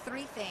at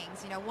three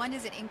things. One,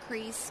 does it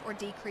increase or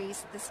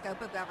decrease the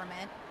scope of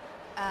government?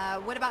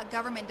 What about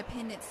government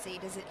dependency?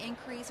 Does it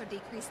increase or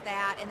decrease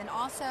that? And then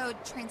also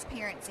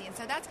transparency. And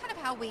so that's kind of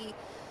how we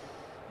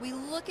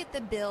look at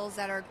the bills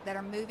that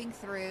are moving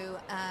through.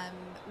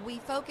 We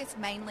focus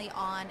mainly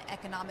on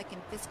economic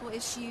and fiscal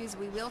issues.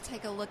 We will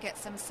take a look at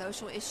some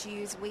social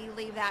issues. We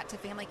leave that to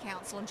Family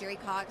Council and Jerry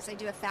Cox. They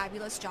do a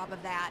fabulous job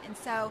of that. And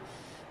so,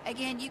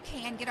 again, you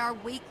can get our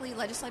weekly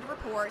legislative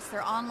reports.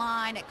 They're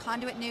online at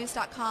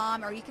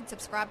conduitnews.com, or you can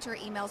subscribe to our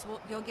emails.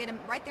 You'll get them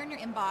right there in your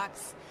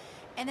inbox.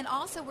 And then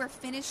also we're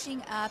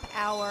finishing up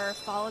our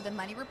Follow the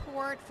Money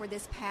report for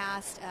this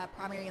past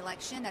primary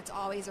election. That's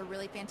always a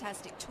really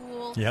fantastic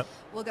tool. Yep.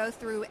 We'll go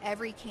through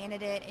every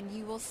candidate, and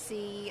you will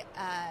see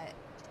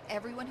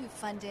everyone who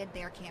funded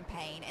their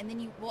campaign. And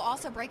then we'll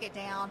also break it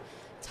down,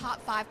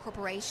 top 5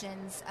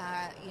 corporations,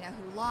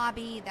 who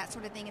lobby, that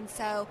sort of thing. And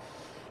so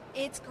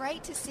it's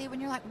great to see when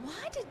you're like,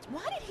 why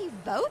did he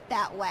vote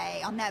that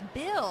way on that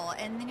bill?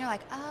 And then you're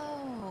like,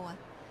 oh,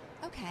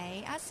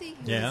 okay, I see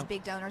who his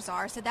big donors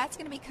are. So that's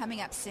going to be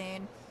coming up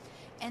soon.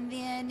 And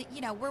then,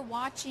 we're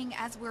watching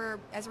as we're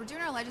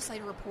doing our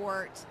legislative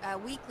report,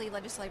 weekly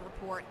legislative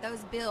report.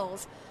 Those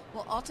bills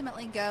will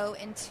ultimately go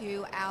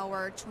into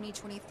our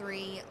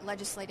 2023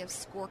 legislative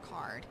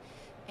scorecard.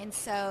 And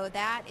so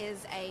that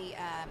is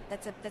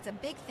that's a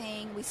big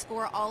thing. We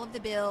score all of the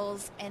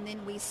bills, and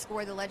then we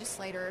score the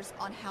legislators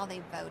on how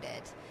they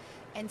voted.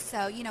 And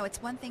so,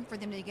 it's one thing for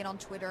them to get on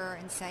Twitter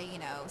and say,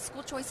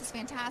 school choice is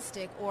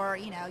fantastic, or,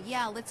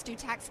 let's do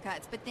tax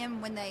cuts. But then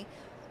when they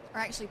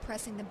are actually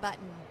pressing the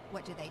button,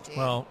 what do they do?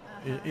 Well,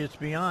 it's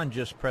beyond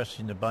just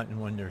pressing the button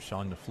when they're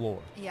on the floor.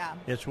 Yeah.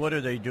 It's what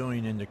are they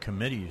doing in the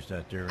committees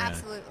that they're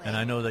Absolutely. in. And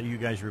I know that you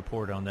guys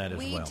report on that as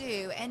well. We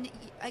do. And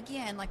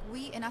again,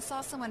 I saw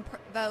someone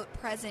vote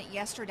present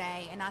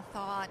yesterday, and I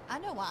thought, I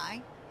know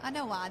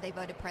why they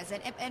voted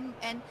present.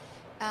 And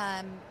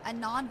a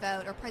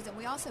non-vote or present,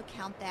 we also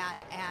count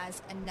that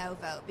as a no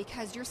vote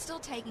because you're still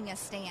taking a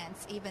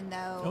stance even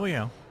though... Oh,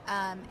 yeah.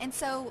 And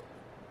so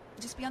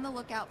just be on the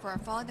lookout for our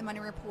Follow the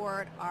Money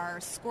report, our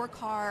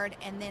scorecard,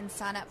 and then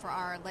sign up for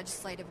our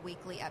legislative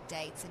weekly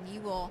updates, and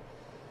you'll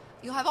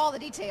have all the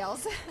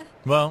details.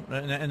 Well,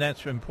 and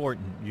that's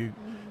important.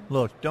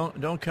 Look,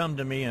 don't come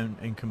to me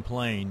and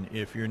complain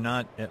if you're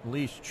not at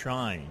least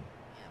trying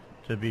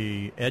to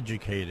be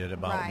educated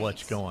about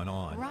what's going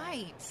on.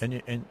 Right.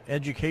 And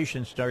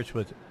education starts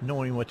with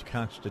knowing what the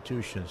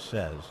Constitution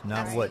says,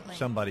 not what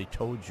somebody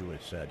told you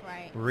it said.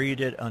 Right. Read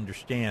it,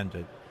 understand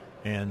it,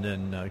 and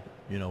then,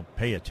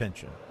 pay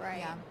attention. Right.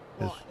 Yeah.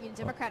 Well,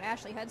 Democrat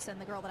Ashley Hudson,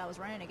 the girl that I was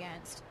running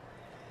against,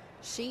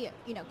 she,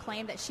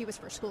 claimed that she was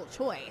for school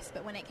choice,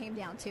 but when it came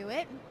down to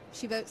it,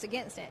 she votes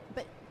against it.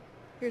 But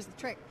here's the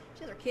trick.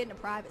 She has her kid in a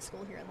private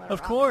school here in Little Rock.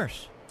 Of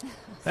course.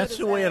 That's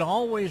the way it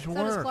always works.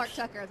 So does Clark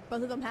Tucker.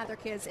 Both of them have their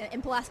kids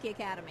in Pulaski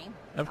Academy.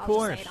 Of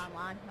course. Just say it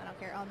online. I don't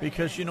care.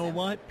 Because you know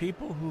what?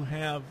 People who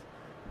have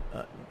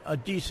a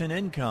decent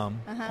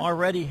income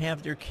already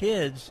have their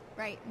kids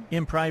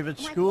in private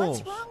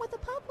schools. What's wrong with the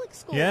public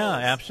schools? Yeah,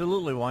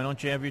 absolutely. Why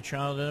don't you have your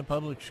child in a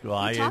public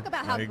school? You talk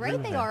about how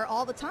great they are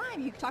all the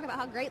time. You talk about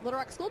how great Little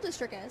Rock School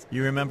District is.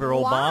 You remember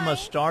Obama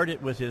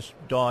started with his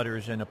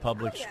daughters in a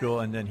public school,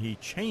 and then he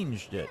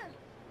changed it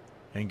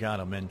and got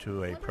them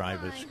into a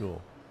private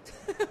school.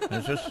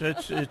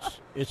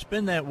 It's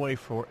been that way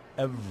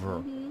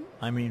forever.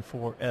 I mean,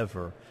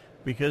 forever.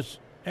 Because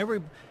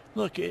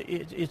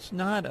it's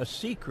not a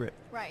secret.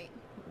 Right.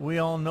 We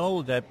all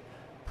know that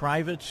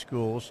private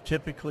schools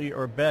typically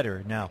are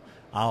better. Now,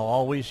 I'll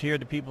always hear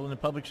the people in the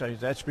public say,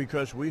 that's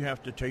because we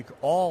have to take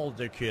all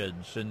the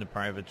kids in the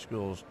private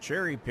schools,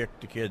 cherry pick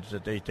the kids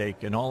that they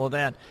take and all of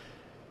that.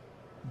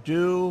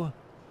 Do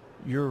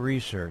your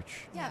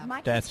research.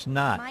 Yeah, that's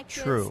not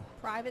true.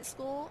 Private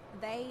school,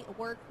 they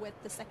work with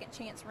the Second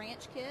Chance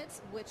Ranch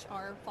kids, which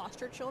are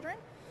foster children.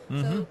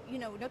 So,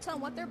 don't tell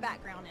them what their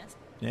background is.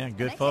 Yeah,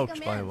 good folks,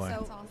 by the way.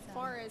 So, as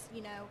far as,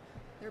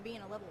 there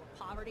being a level of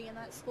poverty in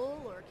that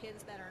school or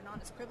kids that are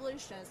not as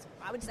privileged as,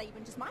 I would say,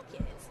 even just my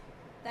kids,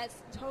 that's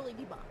totally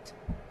debunked.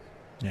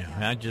 Yeah,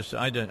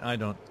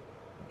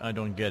 I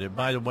don't get it.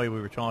 By the way, we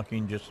were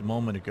talking just a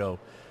moment ago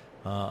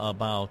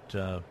about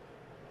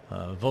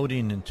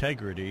voting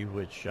integrity,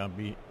 which I'll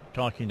be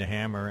talking to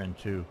Hammer and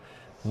to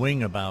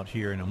Wing about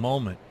here in a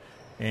moment.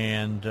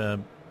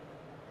 And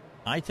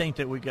I think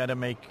that we got to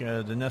make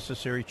the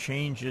necessary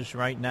changes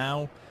right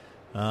now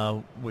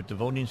with the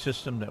voting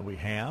system that we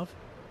have,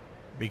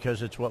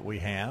 because it's what we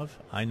have.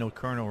 I know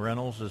Colonel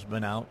Reynolds has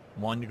been out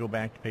wanting to go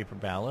back to paper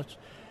ballots.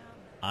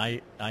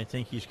 I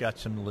think he's got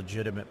some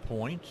legitimate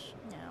points.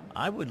 Yeah.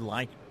 I would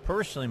like,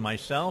 personally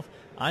myself,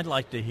 I'd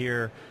like to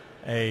hear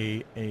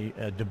a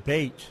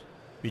debate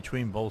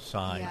between both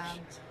sides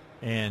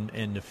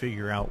and to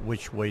figure out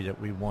which way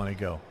that we want to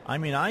go. I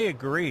mean, I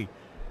agree.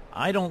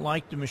 I don't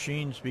like the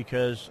machines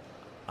because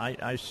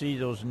I see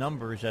those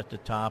numbers at the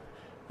top.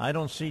 I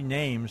don't see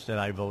names that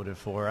I voted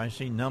for. I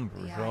see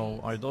numbers. Yeah, So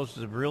are those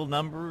the real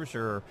numbers,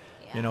 or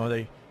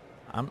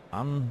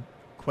I'm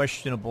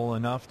questionable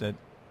enough that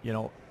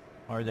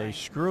are they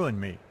screwing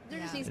me? There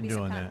just needs to in be some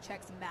doing kind that? of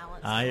checks and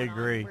balances. I going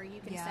agree. On where you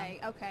can say,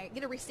 okay,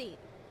 get a receipt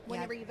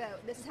whenever you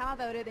vote. This is how I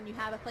voted. Then you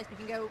have a place you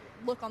can go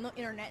look on the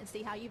internet and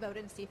see how you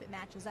voted and see if it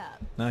matches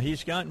up. Now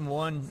he's gotten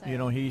one.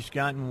 So- He's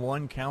gotten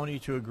one county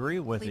to agree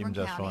with Cleveland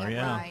him thus County, far.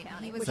 Yeah, right.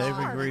 He was they've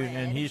on. agreed,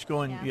 and he's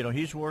going. Yeah.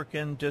 He's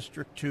working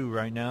District 2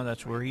 right now.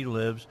 That's where he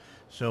lives.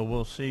 So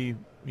we'll see.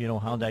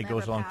 How that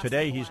goes along. pass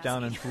Today the he's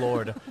down in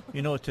Florida.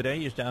 Today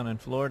he's down in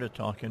Florida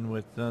talking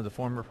with the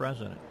former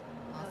president.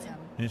 Awesome.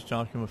 He's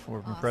talking with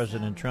former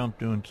President Trump,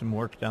 doing some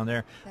work down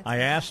there. That's I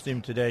asked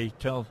him today,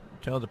 tell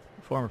the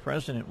former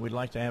president we'd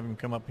like to have him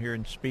come up here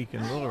and speak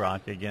in Little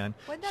Rock again.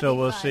 Wouldn't that So be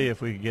we'll fun? see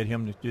if we can get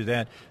him to do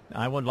that.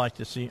 I would like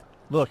to see.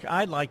 Look,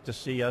 I'd like to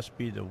see us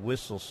be the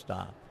whistle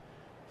stop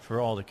for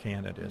all the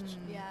candidates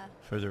Yeah.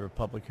 for the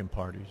Republican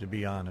Party. To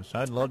be honest,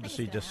 I'd love to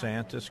see think it's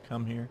gonna DeSantis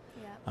come here.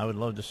 Yeah. I would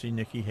love to see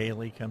Nikki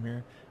Haley come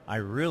here. I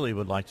really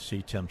would like to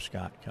see Tim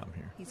Scott come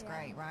here He's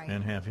great, right?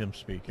 and have him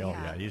speak. Oh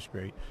Yeah. yeah, he's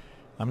great.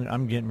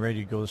 I'm getting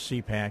ready to go to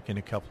CPAC in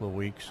a couple of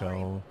weeks,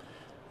 so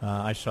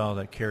I saw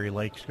that Carrie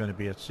Lake's going to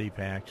be at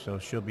CPAC, so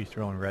she'll be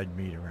throwing red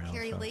meat around.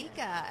 Carrie so. Lake,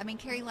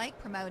 Carrie Lake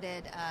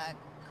promoted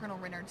Colonel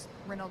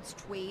Reynolds'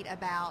 tweet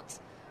about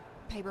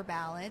paper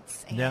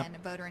ballots and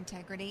Yep. voter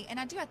integrity, and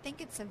I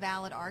think it's a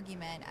valid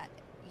argument.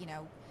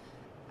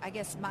 I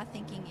guess my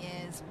thinking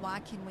is, why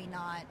can we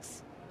not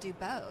do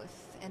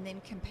both and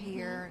then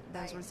compare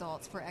those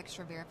results for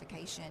extra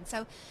verification?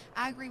 So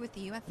I agree with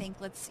you. I think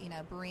let's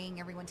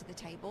bring everyone to the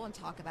table and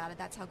talk about it.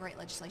 That's how great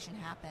legislation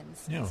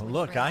happens. is when you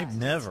Look, bring I've us to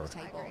never, the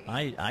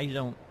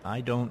table.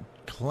 I don't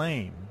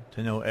claim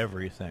to know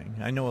everything.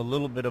 I know a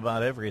little bit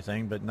about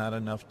everything, but not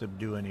enough to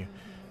do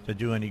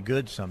any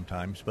good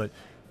sometimes. But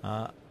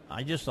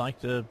I just like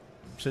to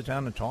sit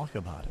down and talk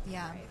about it.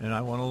 Yeah. And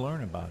I want to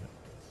learn about it.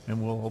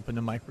 And we'll open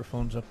the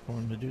microphones up for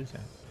them to do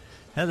that.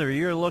 Heather,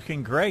 you're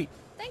looking great.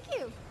 Thank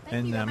you.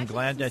 And I'm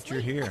glad that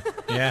you're here.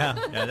 Yeah,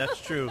 that's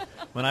true.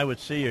 When I would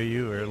see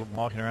you were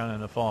walking around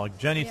in the fog.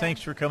 Jenny,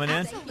 thanks for coming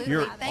Absolutely. in.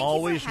 You're Thank you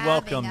always for having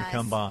welcome us. to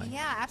come by.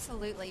 Yeah,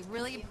 absolutely.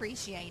 Really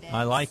appreciate it.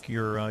 I like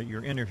your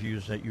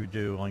interviews that you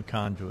do on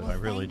Conduit. I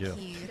really do.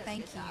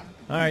 Thank you.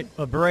 All right,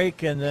 a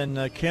break, and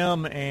then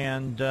Kim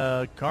and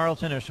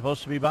Carlton are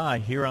supposed to be by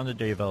here on the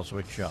Dave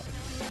Elswick Show.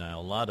 Now,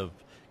 a lot of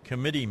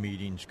committee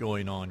meetings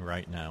going on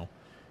right now,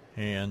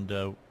 and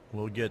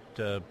we'll get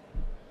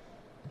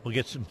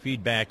some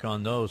feedback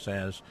on those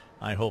as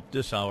I hope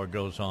this hour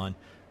goes on.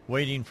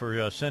 Waiting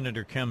for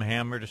Senator Kim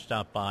Hammer to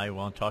stop by. I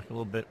want to talk a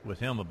little bit with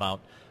him about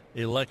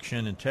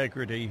election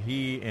integrity.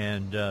 He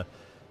and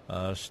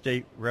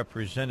State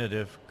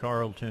Representative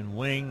Carlton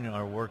Wing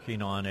are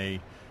working on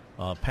a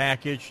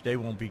package. They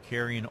won't be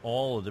carrying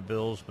all of the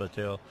bills, but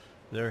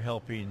they're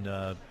helping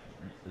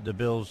the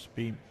bills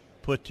be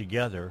put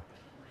together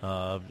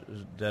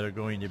that are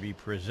going to be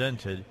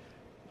presented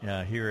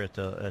here at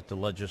the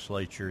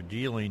legislature,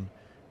 dealing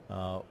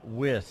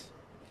with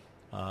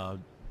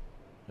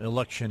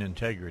election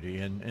integrity,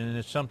 and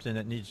it's something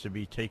that needs to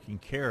be taken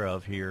care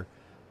of here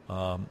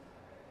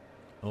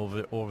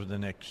over the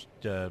next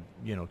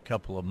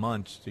couple of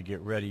months to get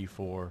ready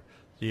for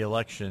the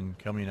election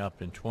coming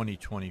up in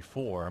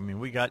 2024. I mean,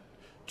 we got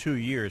 2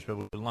 years, but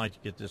we would like to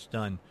get this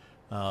done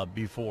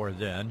before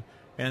then.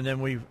 And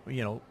then we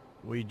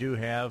do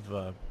have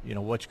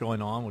what's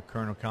going on with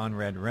Colonel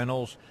Conrad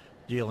Reynolds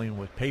dealing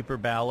with paper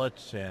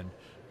ballots, and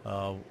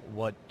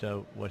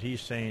what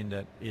he's saying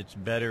that it's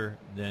better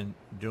than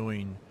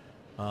doing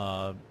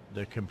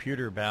the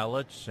computer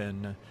ballots.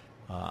 And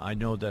I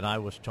know that I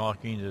was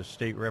talking to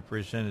State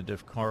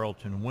Representative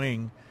Carlton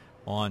Wing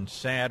on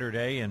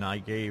Saturday, and I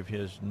gave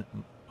his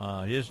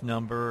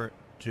number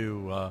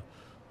to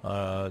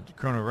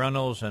Colonel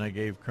Reynolds, and I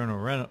gave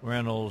Colonel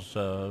Reynolds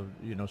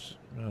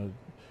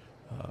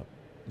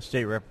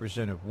State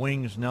Representative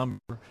Wing's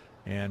number,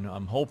 and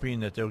I'm hoping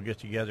that they'll get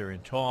together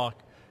and talk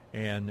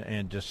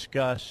and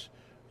discuss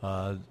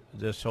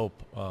this whole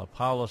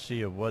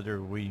policy of whether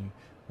we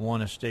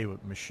want to stay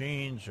with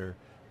machines or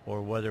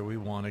whether we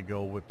want to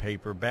go with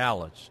paper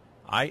ballots.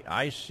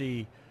 I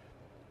see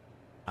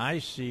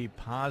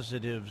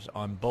positives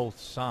on both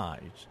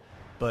sides,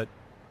 but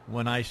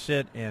when I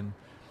sit and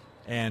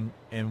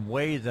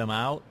weigh them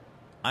out,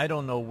 I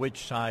don't know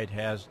which side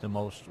has the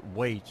most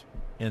weight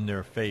in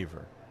their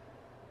favor.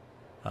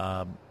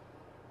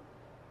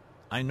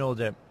 I know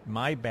that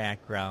my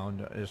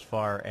background as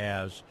far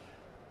as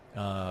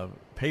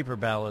paper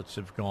ballots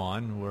have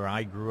gone, where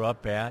I grew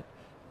up at,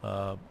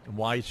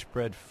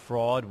 widespread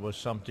fraud was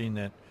something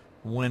that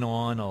went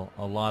on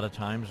a lot of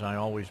times. I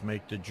always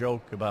make the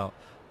joke about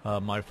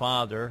my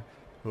father,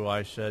 who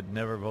I said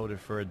never voted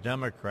for a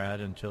Democrat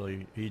until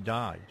he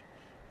died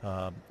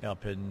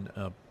up in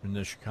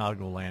the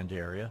Chicagoland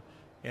area.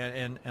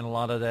 And a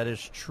lot of that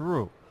is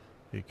true,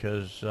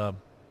 because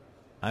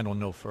I don't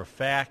know for a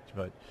fact,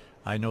 but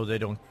I know they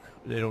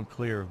don't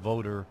clear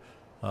voter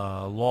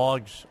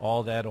logs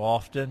all that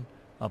often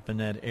up in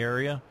that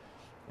area,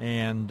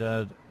 and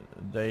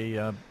they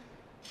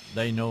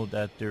know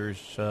that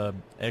there's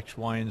X,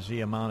 Y, and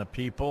Z amount of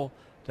people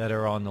that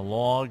are on the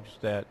logs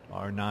that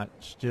are not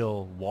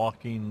still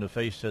walking the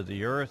face of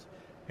the earth,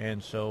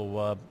 and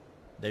so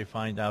they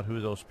find out who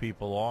those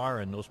people are,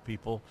 and those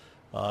people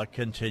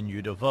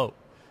continue to vote.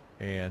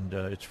 And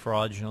it's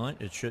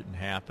fraudulent. It shouldn't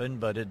happen,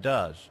 but it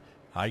does.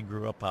 I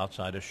grew up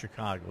outside of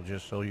Chicago,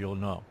 just so you'll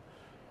know.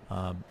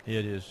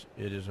 It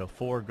is a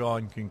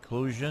foregone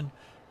conclusion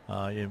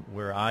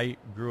where I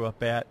grew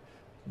up at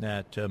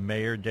that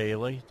Mayor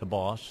Daley, the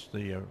boss,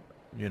 the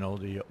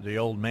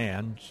old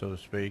man, so to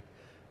speak,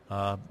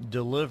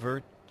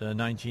 delivered the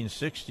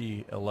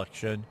 1960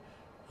 election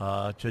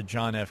to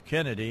John F.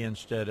 Kennedy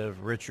instead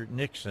of Richard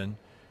Nixon.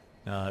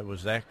 It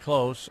was that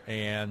close,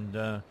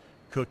 and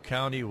Cook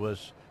County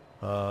was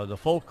the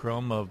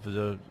fulcrum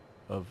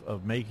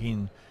of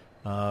making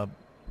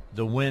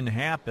the win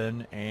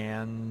happen,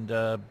 and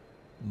the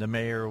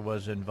mayor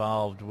was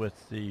involved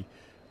with the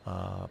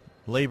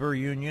labor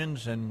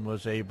unions and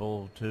was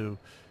able to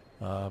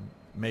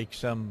make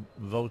some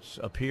votes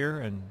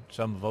appear and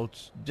some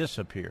votes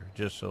disappear.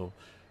 Just so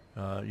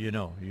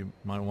you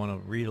might want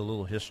to read a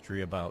little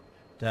history about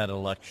that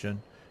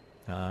election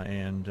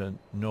and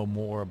know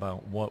more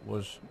about what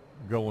was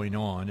going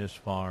on as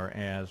far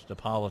as the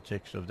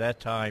politics of that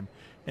time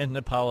and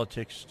the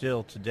politics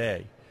still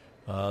today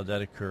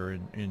that occur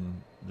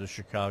in the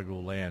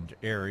Chicagoland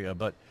area.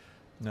 But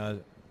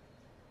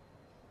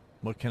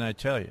what can I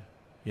tell you?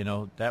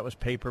 That was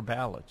paper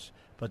ballots.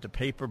 But the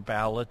paper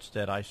ballots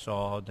that I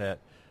saw that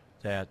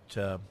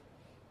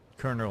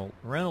Colonel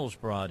Reynolds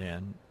brought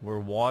in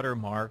were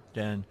watermarked,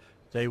 and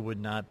they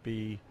would not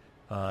be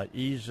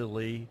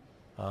easily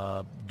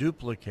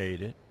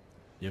duplicated,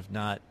 if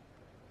not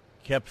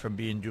kept from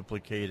being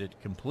duplicated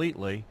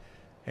completely.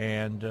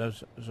 And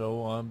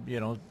so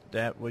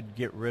that would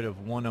get rid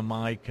of one of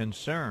my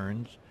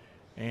concerns.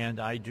 And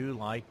I do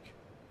like,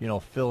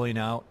 filling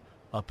out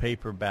a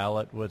paper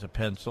ballot with a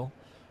pencil,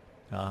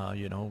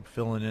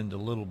 filling in the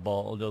little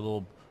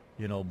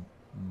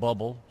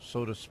bubble,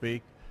 so to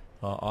speak,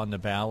 on the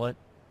ballot,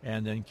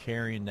 and then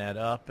carrying that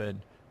up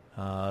and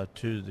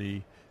to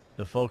the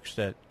folks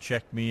that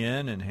checked me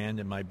in and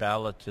handed my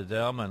ballot to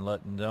them and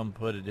letting them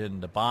put it in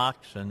the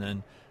box, and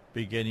then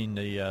beginning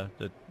the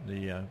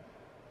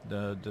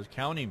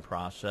counting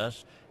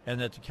process, and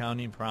that the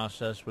counting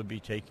process would be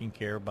taken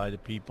care of by the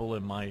people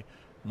in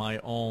my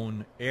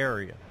own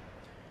area.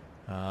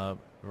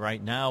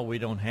 Right now, we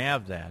don't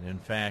have that. In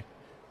fact,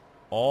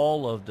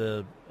 all of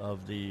the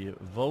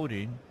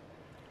voting,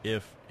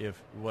 if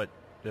what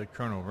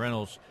Colonel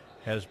Reynolds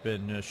has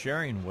been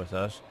sharing with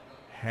us,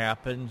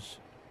 happens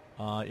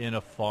in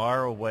a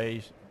far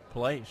away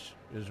place,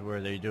 is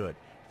where they do it.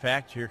 In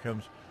fact, here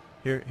comes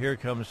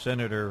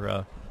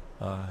Senator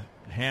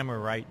Hammer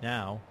right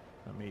now.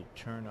 Let me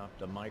turn up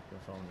the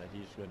microphone that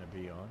he's going to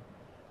be on,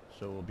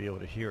 so we'll be able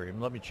to hear him.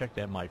 Let me check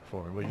that mic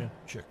for me, will you?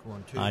 Check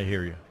 1, 2. I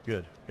hear you.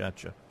 Good,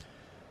 gotcha.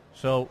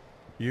 So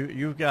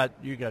you got.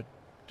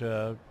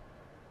 Can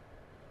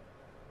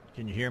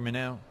you hear me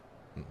now?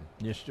 Mm-mm.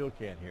 You still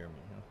can't hear me.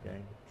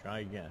 Okay, try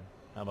again.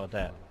 How about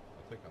that?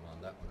 I think I'm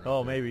on that one.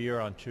 Oh, maybe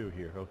you're on 2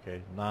 here.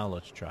 Okay, now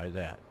let's try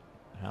that.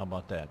 How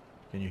about that?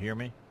 Can you hear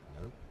me?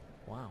 Nope.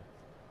 Wow.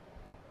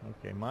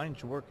 Okay,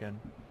 mine's working.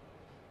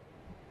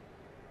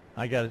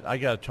 I got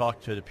to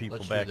talk to the people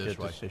back at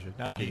the station.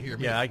 Can you hear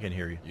me? Yeah, I can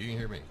hear you. You can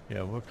hear me.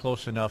 Yeah, we're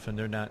close enough, and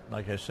they're not,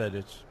 like I said,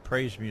 it's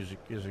praise music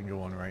isn't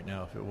going right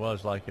now. If it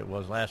was like it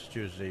was last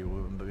Tuesday, we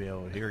wouldn't be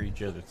able to hear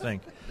each other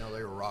think. No,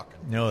 they were rocking.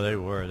 No, they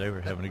were. They were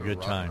having a good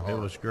time. Hard. It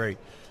was great.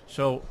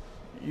 So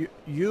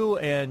you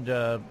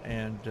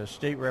and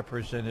State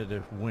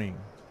Representative Wing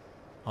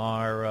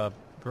are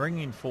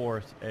bringing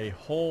forth a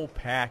whole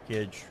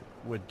package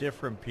with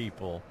different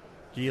people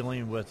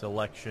dealing with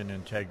election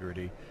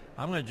integrity.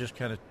 I'm going to just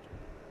kind of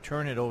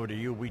turn it over to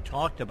you. We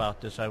talked about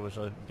this. I was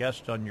a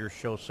guest on your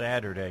show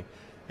Saturday,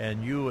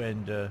 and you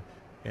and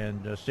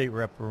State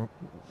Rep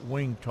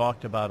Wing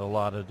talked about a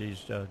lot of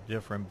these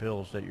different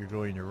bills that you're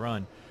going to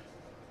run.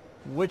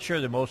 Which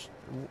are the most?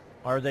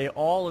 Are they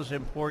all as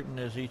important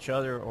as each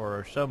other, or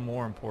are some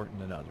more important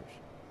than others?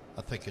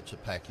 I think it's a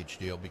package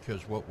deal,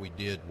 because what we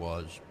did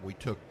was we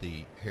took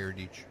the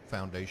Heritage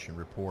Foundation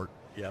report,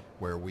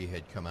 where we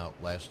had come out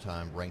last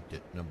time ranked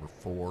at number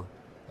 4.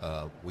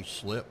 We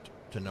slipped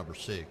to number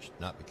 6,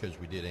 not because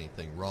we did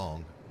anything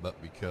wrong,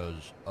 but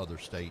because other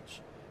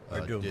states are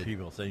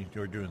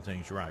doing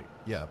things right.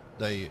 Yeah,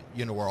 they,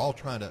 we're all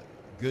trying to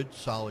good,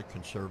 solid,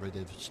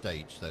 conservative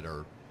states that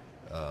are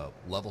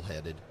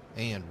level-headed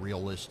and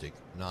realistic,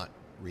 not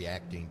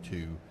reacting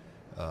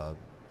to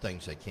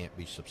things that can't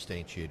be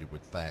substantiated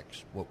with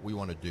facts. What we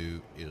want to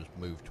do is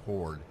move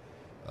toward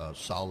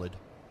solid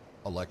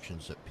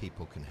elections that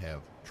people can have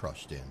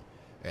trust in.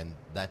 And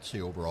that's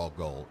the overall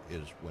goal,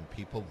 is when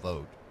people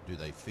vote, do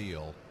they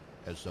feel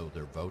as though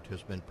their vote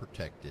has been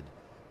protected,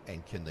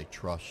 and can they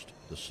trust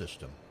the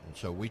system? And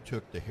so we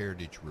took the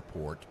Heritage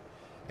Report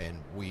and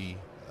we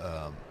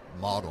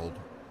modeled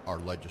our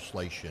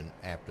legislation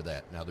after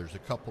that. Now, there's a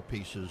couple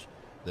pieces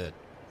that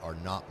are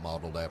not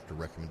modeled after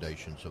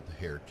recommendations of the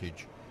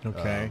Heritage.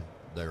 Okay.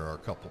 There are a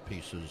couple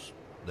pieces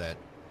that,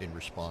 in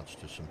response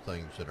to some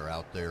things that are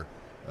out there,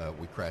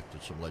 we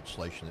crafted some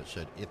legislation that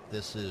said if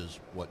this is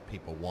what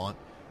people want,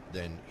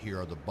 then here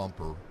are the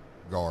bumper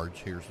guards,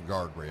 here's the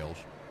guardrails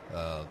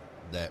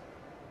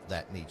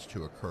that needs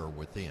to occur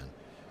within.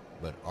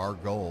 But our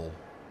goal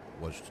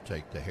was to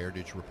take the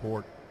Heritage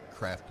Report,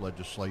 craft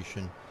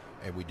legislation,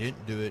 and we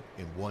didn't do it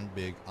in one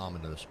big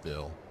omnibus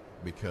bill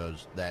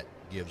because that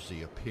gives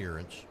the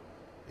appearance,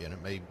 and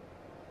it may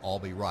all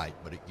be right,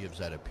 but it gives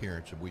that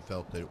appearance, and we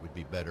felt that it would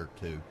be better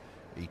to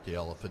eat the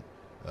elephant,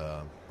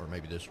 or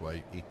maybe this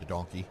way, eat the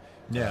donkey,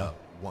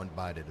 one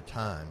bite at a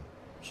time,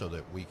 so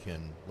that we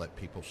can let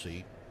people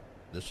see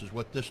this is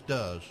what this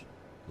does.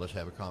 Let's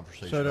have a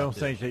conversation. So don't about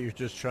think this. that you're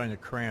just trying to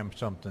cram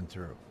something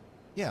through.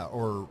 Yeah,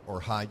 or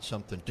hide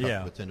something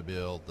tucked within a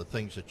bill, the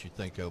things that you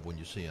think of when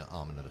you see an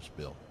omnibus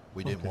bill.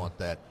 We didn't want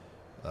that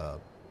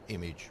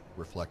image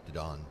reflected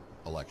on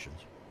elections.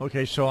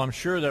 Okay, so I'm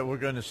sure that we're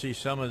going to see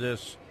some of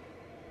this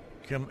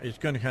it's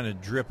going to kind of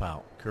drip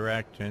out,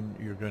 correct? And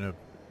you're going to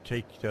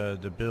take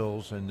the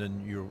bills, and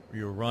then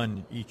you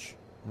run each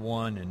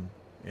one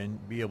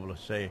and be able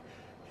to say,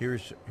 here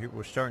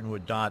we're starting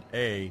with dot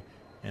A,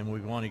 and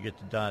we want to get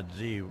to dot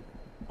Z.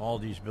 All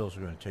these bills are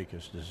going to take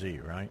us to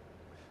Z, right?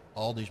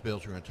 All these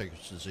bills are going to take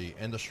us to Z.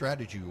 And the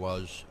strategy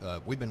was,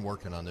 we've been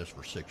working on this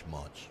for 6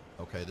 months.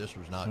 Okay, this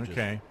was not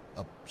just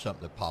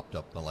something that popped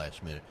up in the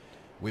last minute.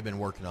 We've been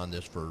working on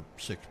this for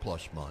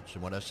 6+ months.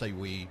 And when I say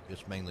we,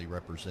 it's mainly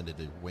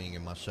Representative Wing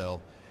and myself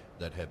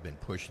that have been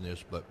pushing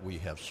this, but we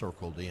have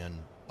circled in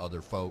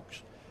other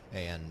folks.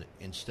 And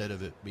instead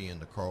of it being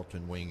the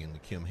Carlton Wing and the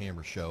Kim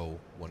Hammer show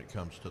when it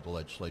comes to the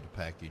legislative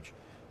package,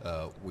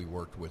 we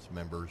worked with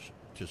members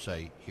to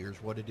say,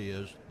 here's what it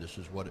is, this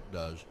is what it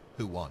does,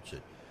 who wants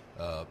it?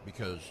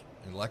 Because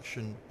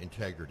election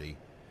integrity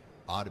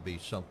ought to be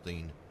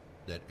something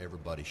that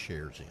everybody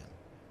shares in.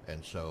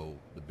 And so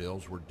the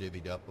bills were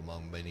divvied up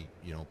among many,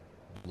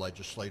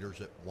 legislators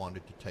that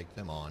wanted to take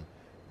them on.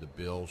 The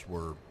bills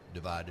were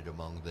divided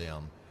among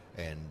them,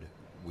 and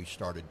we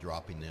started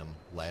dropping them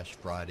last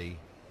Friday.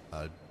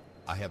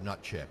 I have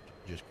not checked,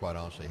 just quite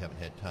honestly, haven't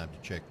had time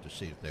to check to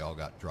see if they all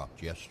got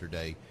dropped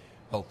yesterday.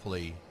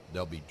 Hopefully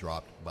they'll be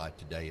dropped by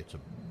today. It's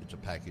a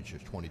package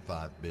of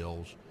 25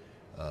 bills,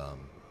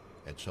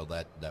 and so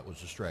that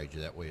was the strategy.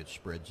 That way it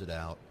spreads it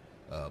out.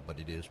 But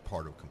it is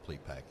part of a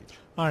complete package.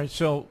 All right,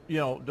 so,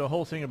 the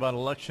whole thing about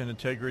election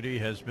integrity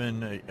has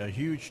been a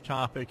huge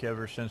topic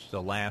ever since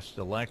the last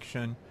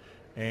election,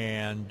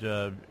 and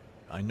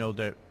I know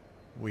that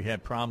we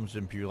had problems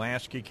in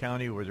Pulaski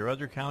County. Were there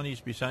other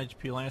counties besides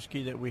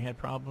Pulaski that we had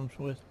problems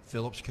with?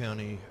 Phillips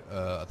County,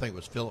 I think it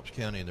was Phillips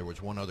County, and there was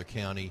one other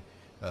county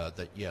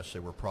that, yes,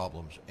 there were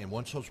problems. And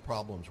once those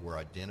problems were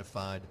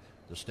identified,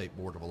 the State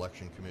Board of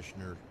Election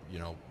Commissioners,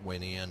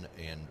 went in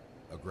and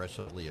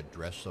aggressively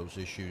address those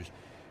issues.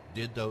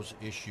 Did those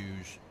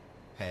issues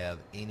have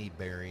any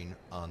bearing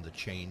on the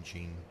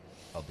changing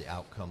of the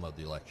outcome of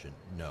the election?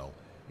 No.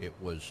 It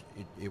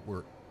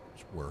were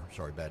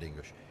bad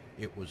English.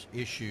 It was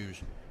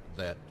issues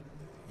that,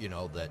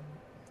 that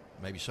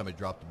maybe somebody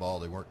dropped the ball,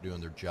 they weren't doing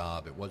their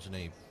job. It wasn't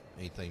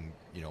anything,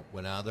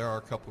 well, now there are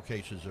a couple of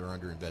cases that are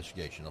under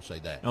investigation, I'll say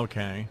that.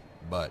 Okay.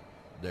 But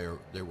there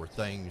were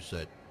things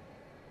that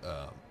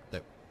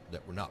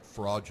were not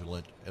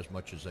fraudulent as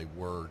much as they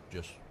were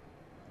just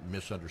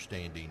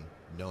misunderstanding,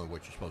 knowing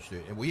what you're supposed to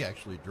do. And we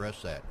actually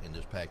address that in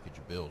this package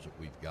of bills that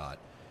we've got.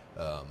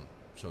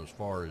 So as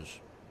far as,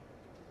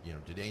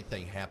 did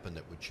anything happen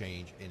that would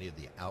change any of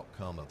the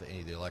outcome of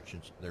any of the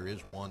elections? There is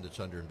one that's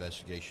under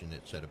investigation.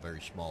 It's at a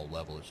very small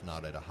level. It's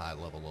not at a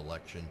high-level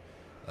election.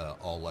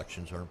 All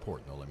elections are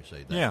important, though, let me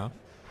say that. Yeah.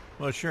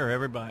 Well, sure.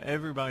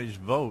 Everybody's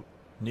vote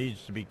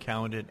needs to be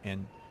counted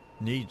and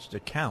needs to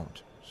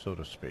count, so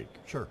to speak.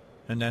 Sure.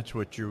 And that's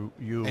what you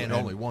and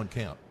only one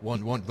count,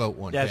 one vote,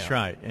 one count. That's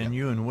right. And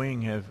you and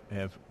Wing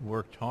have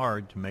worked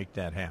hard to make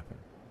that happen.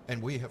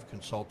 And we have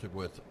consulted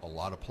with a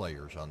lot of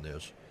players on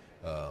this,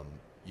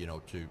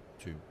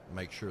 to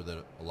make sure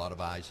that a lot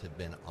of eyes have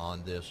been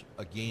on this.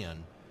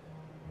 Again,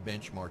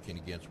 benchmarking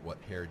against what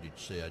Heritage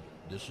said.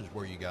 This is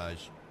where you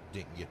guys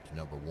didn't get to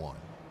number one.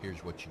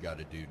 Here's what you got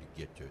to do to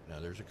get to it. Now,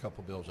 there's a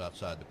couple bills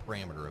outside the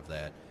parameter of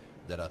that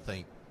I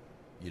think,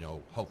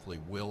 hopefully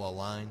will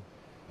align.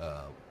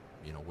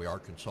 We are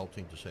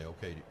consulting to say,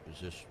 okay, is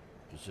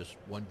this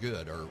one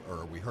good, or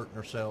are we hurting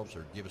ourselves,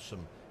 or give us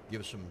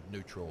some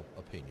neutral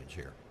opinions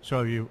here.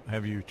 So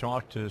have you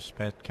talked to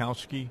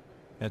Spatkowski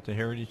at the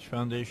Heritage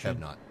Foundation? Have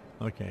not.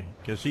 Okay,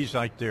 because he's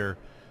like their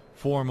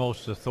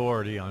foremost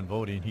authority on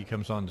voting. He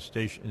comes on the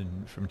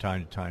station from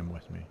time to time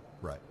with me.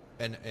 Right,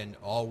 and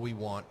all we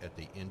want at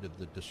the end of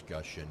the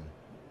discussion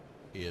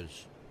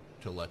is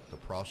to let the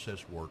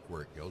process work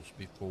where it goes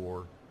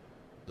before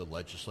the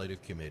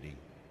legislative committee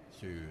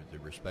through the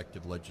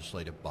respective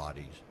legislative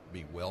bodies,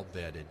 be well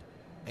vetted,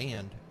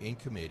 and in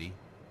committee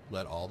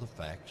let all the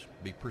facts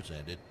be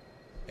presented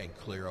and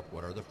clear up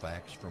what are the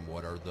facts from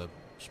what are the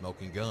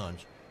smoking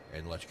guns,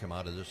 and let's come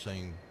out of this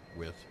thing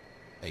with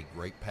a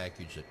great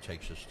package that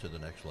takes us to the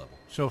next level.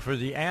 So for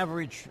the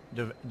average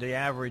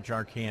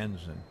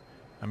Arkansan,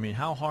 I mean,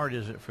 how hard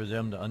is it for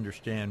them to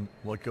understand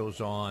what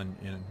goes on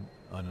in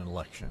an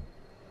election?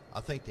 I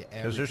think the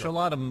average, because there's a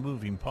lot of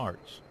moving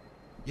parts.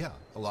 Yeah,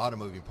 a lot of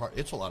moving parts.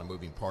 It's a lot of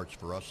moving parts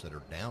for us that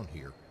are down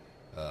here,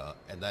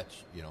 and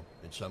that's, you know,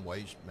 in some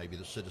ways maybe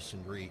the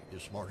citizenry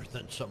is smarter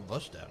than some of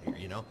us down here.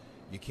 You know,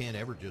 you can't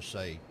ever just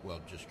say,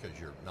 well, just because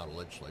you're not a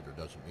legislator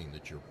doesn't mean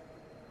that your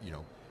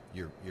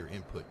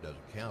input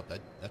doesn't count.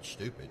 That's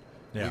stupid.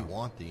 Yeah. We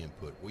want the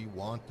input. We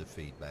want the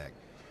feedback.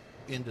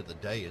 End of the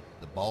day,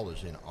 the ball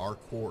is in our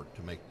court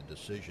to make the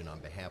decision on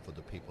behalf of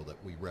the people that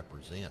we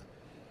represent.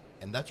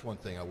 And that's one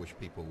thing I wish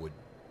people would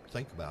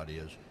think about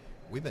is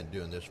we've been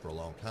doing this for a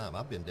long time.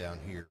 I've been down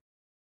here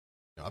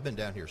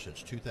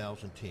since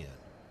 2010.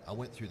 I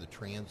went through the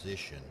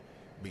transition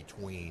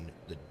between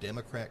the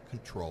Democrat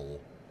control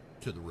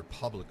to the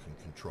Republican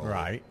control,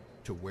 right,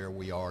 to where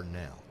we are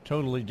now.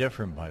 Totally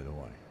different, by the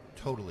way.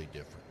 Totally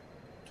different.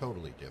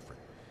 Totally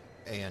different.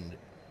 And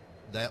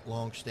that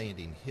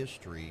long-standing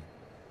history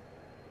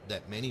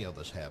that many of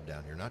us have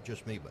down here, not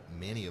just me, but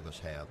many of us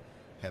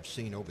have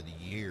seen over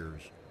the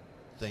years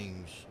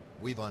things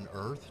we've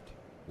unearthed.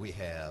 We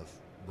have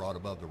brought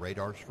above the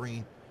radar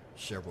screen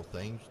several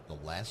things. The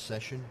last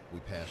session, we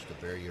passed a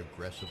very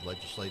aggressive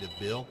legislative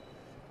bill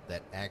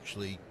that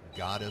actually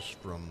got us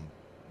from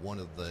one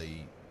of the,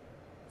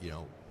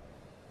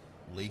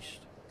 least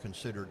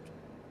considered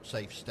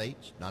safe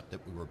states. Not that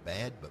we were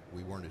bad, but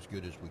we weren't as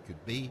good as we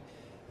could be.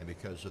 And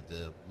because of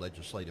the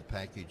legislative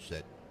package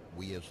that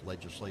we as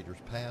legislators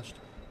passed,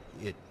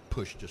 it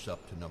pushed us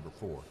up to number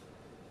 4.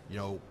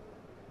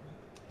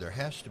 There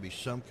has to be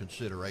some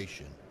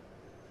consideration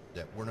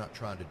that we're not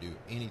trying to do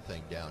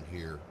anything down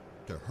here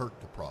to hurt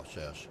the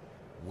process.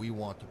 We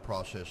want the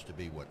process to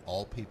be what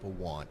all people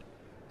want,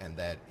 and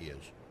that is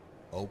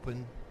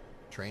open,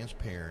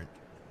 transparent,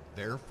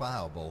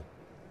 verifiable,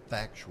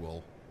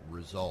 factual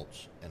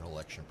results and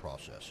election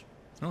process.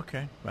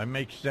 Okay, that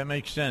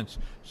makes sense.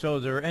 So, are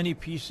there any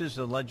pieces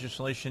of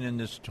legislation in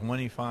this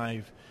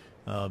 25,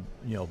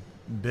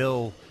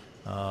 bill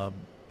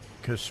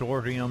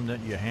consortium that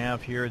you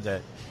have here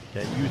that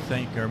you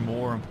think are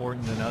more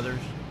important than others?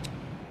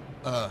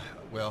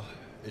 Well,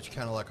 it's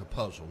kind of like a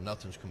puzzle.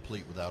 Nothing's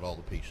complete without all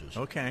the pieces.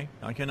 Okay,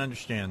 I can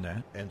understand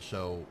that. And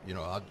so,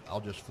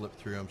 I'll just flip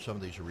through them. Some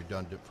of these are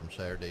redundant from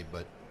Saturday,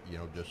 but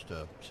just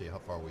to see how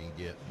far we can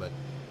get. But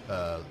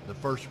the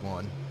first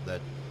one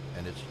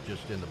and it's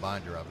just in the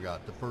binder I've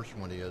got. The first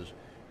one is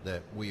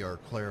that we are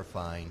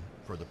clarifying,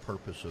 for the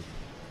purpose of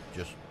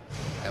just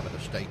having a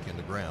stake in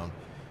the ground,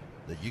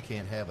 that you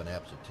can't have an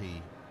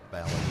absentee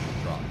ballot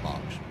drop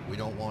box. We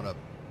don't want an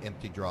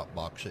empty drop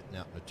box sitting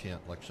out in a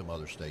tent like some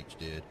other states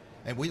did.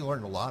 And we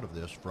learned a lot of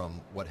this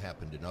from what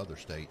happened in other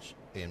states,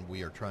 and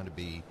we are trying to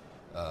be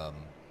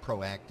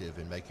proactive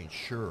in making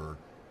sure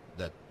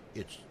that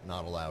it's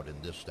not allowed in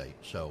this state.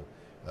 So,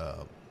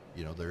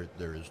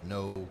 there is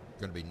going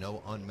to be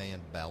no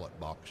unmanned ballot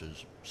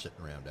boxes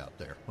sitting around out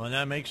there. Well,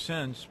 that makes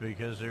sense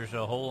because there's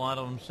a whole lot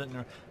of them sitting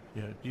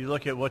there. You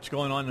look at what's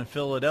going on in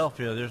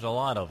Philadelphia, there's a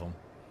lot of them.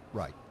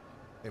 Right.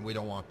 And we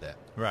don't want that.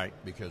 Right.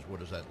 Because what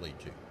does that lead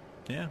to?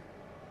 Yeah.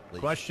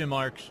 Question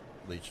marks.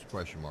 Leads to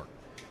question mark.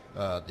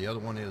 The other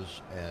one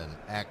is an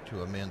act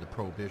to amend the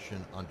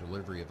prohibition on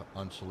delivery of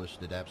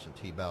unsolicited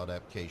absentee ballot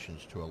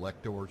applications to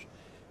electors.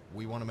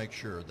 We want to make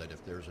sure that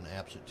if there's an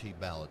absentee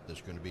ballot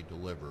that's going to be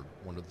delivered,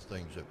 one of the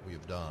things that we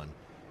have done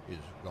is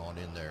gone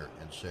in there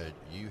and said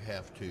you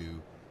have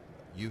to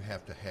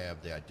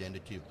have the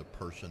identity of the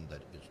person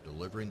that is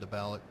delivering the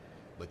ballot,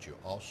 but you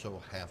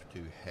also have to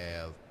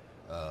have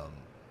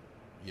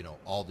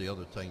all the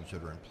other things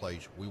that are in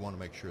place. We want to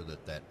make sure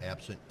that that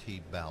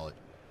absentee ballot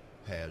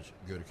has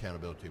good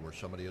accountability, where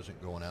somebody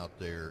isn't going out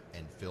there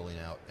and filling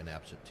out an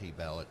absentee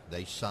ballot.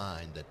 They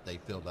sign that they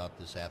filled out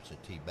this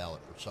absentee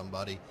ballot for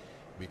somebody,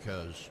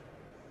 because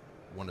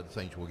one of the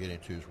things we'll get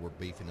into is we're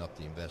beefing up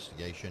the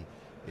investigation.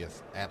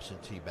 If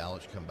absentee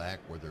ballots come back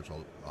where there's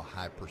a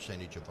high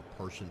percentage of a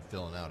person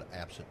filling out an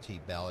absentee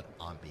ballot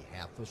on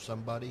behalf of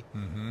somebody,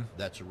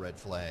 that's a red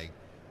flag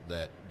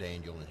that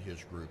Daniel and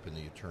his group and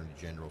the Attorney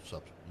General,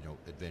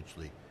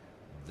 eventually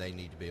they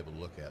need to be able to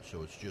look at.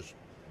 So it's just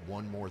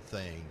one more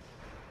thing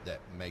that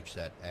makes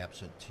that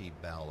absentee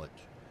ballot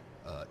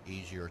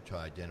easier to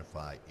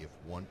identify if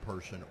one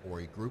person or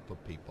a group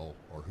of people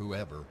or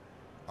whoever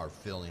are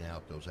filling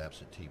out those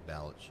absentee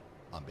ballots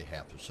on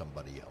behalf of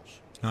somebody else.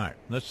 All right,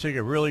 let's take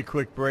a really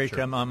quick break.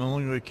 Sure. I'm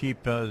only going to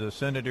keep the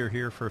senator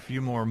here for a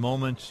few more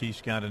moments.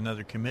 He's got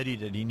another committee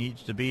that he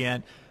needs to be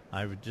at.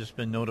 I've just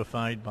been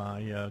notified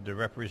by the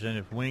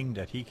Representative Wing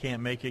that he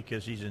can't make it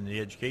because he's in the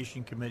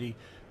Education Committee.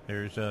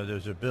 There's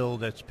a bill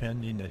that's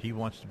pending that he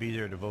wants to be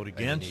there to vote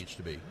against. And he needs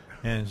to be.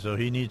 And so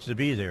he needs to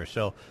be there.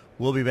 So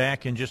we'll be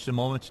back in just a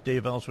moment. It's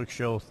Dave Elswick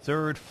Show,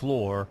 third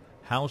floor,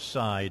 House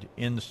side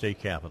in the state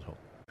capitol.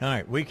 All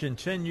right, we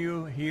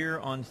continue here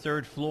on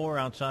third floor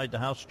outside the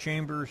House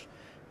chambers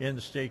in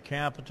the state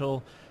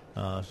capitol.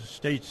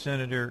 State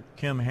Senator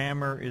Kim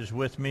Hammer is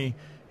with me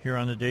here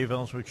on the Dave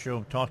Elswick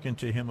Show, talking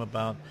to him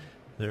about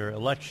their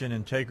election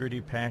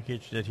integrity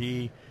package that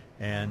he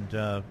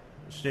and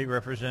State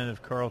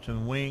Representative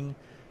Carlton Wing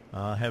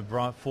have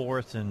brought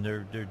forth, and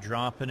they're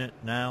dropping it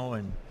now,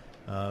 and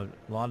a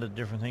lot of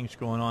different things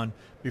going on.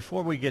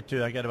 Before we get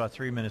to, I got about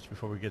 3 minutes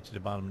before we get to the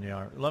bottom of the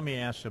hour. Let me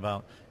ask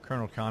about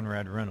Colonel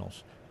Conrad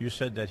Reynolds. You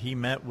said that he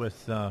met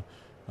with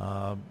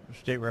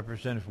State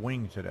Representative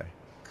Wing today.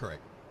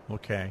 Correct.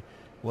 Okay.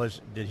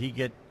 Did he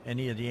get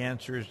any of the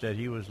answers that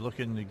he was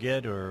looking to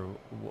get, or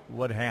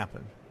what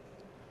happened?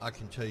 I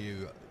can tell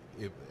you,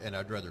 and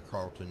I'd rather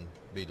Carlton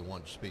be the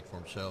one to speak for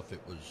himself.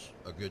 It was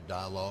a good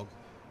dialogue.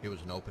 It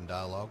was an open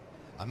dialogue.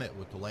 I met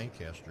with the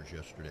Lancasters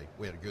yesterday.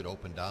 We had a good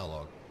open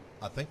dialogue.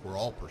 I think we're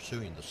all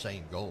pursuing the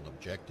same goal and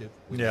objective.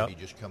 We may be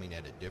just coming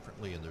at it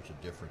differently, and there's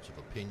a difference of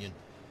opinion.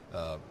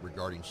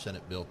 Regarding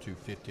Senate Bill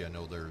 250, I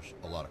know there's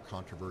a lot of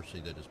controversy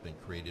that has been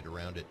created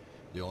around it.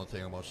 The only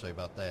thing I want to say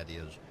about that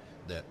is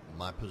that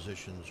my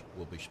positions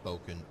will be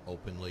spoken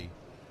openly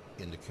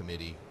in the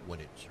committee when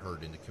it's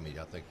heard in the committee.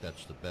 I think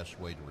that's the best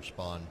way to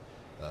respond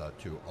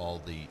to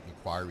all the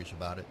inquiries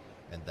about it,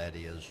 and that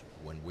is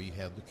when we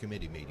have the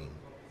committee meeting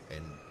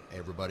and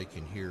everybody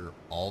can hear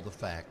all the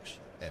facts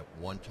at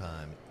one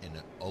time in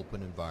an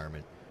open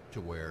environment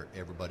to where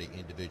everybody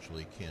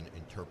individually can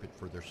interpret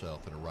for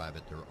themselves and arrive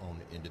at their own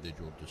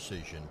individual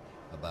decision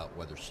about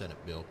whether Senate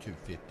Bill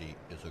 250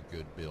 is a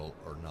good bill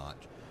or not.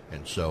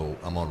 And so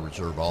I'm going to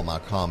reserve all my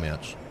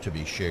comments to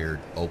be shared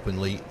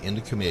openly in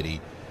the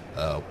committee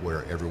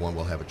where everyone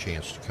will have a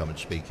chance to come and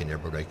speak and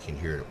everybody can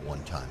hear it at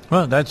one time.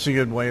 Well, that's a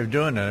good way of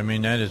doing it. I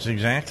mean, that is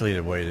exactly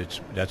the way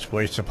that's the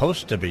way it's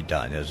supposed to be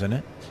done, isn't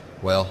it?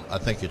 Well, I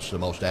think it's the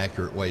most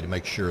accurate way to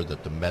make sure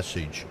that the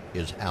message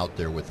is out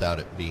there without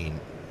it being,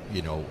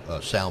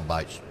 sound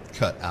bites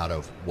cut out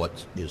of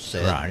what is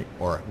said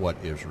or what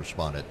is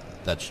responded.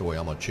 That's the way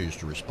I'm going to choose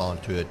to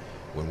respond to it.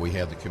 When we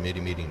have the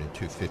committee meeting and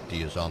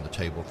 250 is on the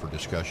table for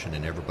discussion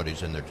and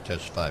everybody's in there to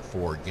testify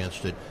for or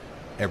against it,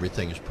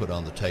 everything is put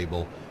on the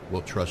table.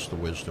 We'll trust the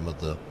wisdom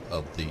of the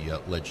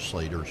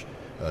legislators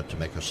to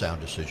make a sound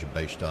decision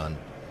based on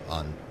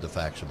the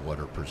facts of what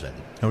are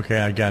presented. Okay,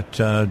 I got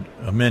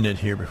a minute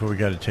here before we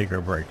got to take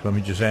our break. Let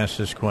me just ask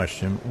this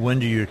question. When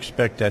do you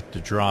expect that to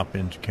drop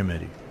into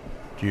committee?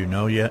 Do you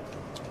know yet?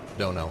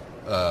 Don't know.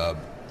 I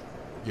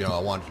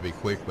want it to be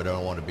quick, but I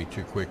don't want to be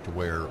too quick to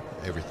where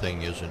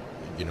everything isn't,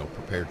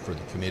 prepared for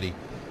the committee.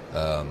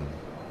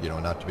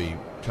 Not to be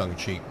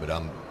tongue-in-cheek, but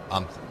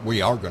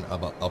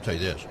I'll tell you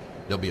this.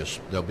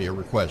 There'll be a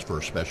request for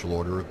a special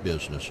order of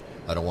business.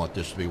 I don't want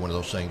this to be one of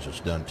those things that's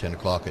done 10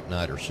 o'clock at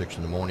night or 6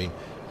 in the morning.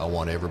 I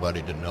want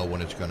everybody to know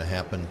when it's going to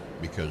happen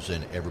because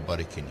then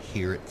everybody can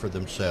hear it for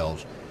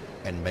themselves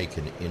and make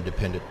an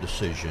independent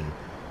decision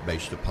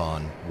based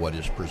upon what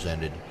is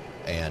presented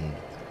and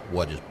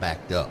what is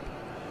backed up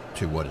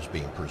to what is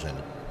being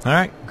presented. All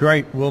right,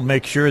 great. We'll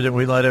make sure that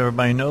we let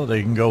everybody know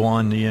they can go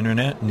on the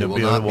internet and they'll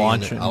be able to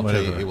watch it. I'll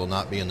tell you, it will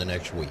not be in the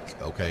next week,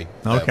 okay?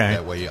 Okay.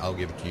 That way I'll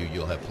give it to you.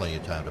 You'll have plenty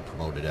of time to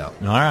promote it out.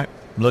 All right.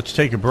 Let's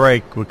take a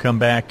break. We'll come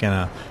back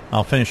and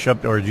I'll finish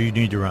up, or do you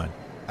need to run?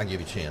 I'll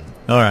give you 10.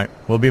 All right.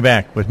 We'll be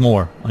back with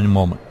more in a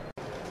moment.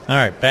 All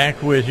right,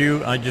 back with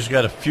you. I just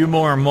got a few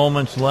more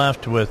moments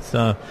left with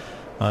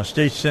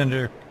State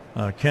Senator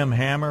Kim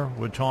Hammer.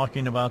 We're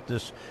talking about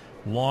this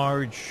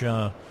large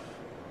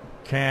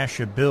cache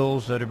of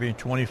bills that are being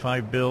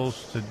 25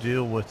 bills to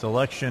deal with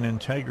election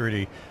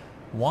integrity.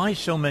 Why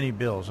so many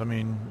bills? I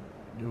mean,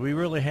 do we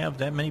really have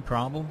that many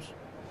problems?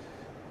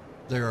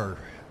 There are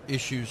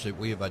issues that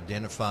we have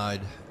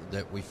identified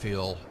that we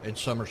feel, and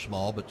some are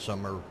small, but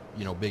some are,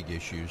 big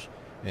issues.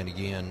 And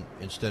again,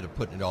 instead of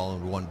putting it all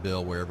in one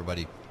bill where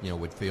everybody,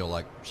 would feel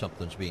like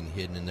something's being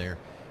hidden in there,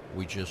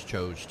 we just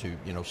chose to,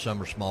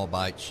 some are small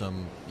bites,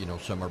 some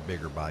are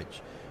bigger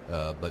bites.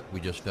 But we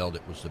just felt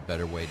it was the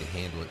better way to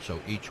handle it. So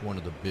each one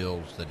of the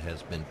bills that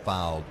has been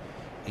filed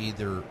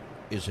either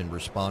is in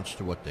response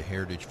to what the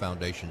Heritage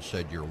Foundation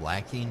said you're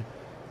lacking,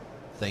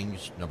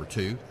 number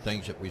two,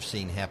 things that we've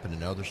seen happen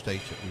in other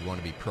states that we want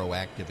to be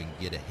proactive and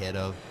get ahead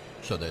of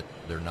so that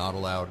they're not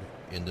allowed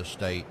in this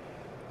state.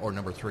 Or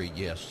number three,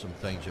 yes, some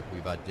things that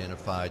we've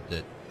identified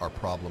that are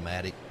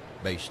problematic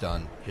based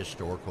on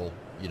historical,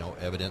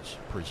 evidence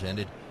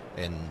presented,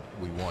 and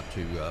we want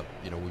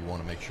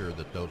to make sure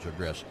that those are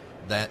addressed.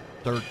 That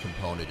third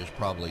component is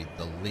probably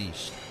the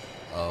least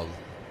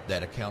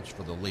that accounts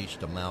for the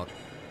least amount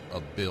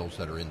of bills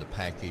that are in the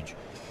package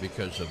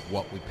because of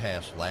what we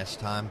passed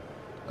last time.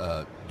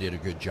 Did a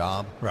good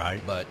job.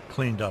 Right. But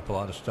cleaned up a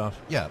lot of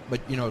stuff. Yeah,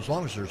 but as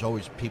long as there's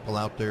always people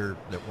out there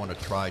that want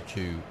to try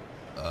to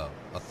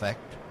affect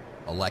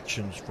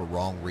elections for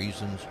wrong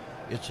reasons,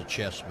 it's a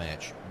chess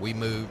match. We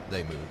move,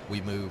 they move.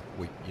 We move,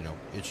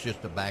 it's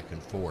just a back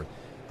and forth.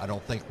 I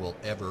don't think we'll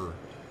ever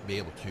be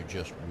able to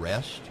just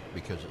rest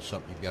because it's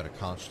something you've got to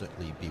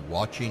constantly be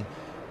watching.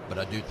 But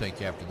I do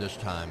think after this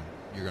time,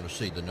 you're going to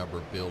see the number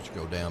of bills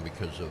go down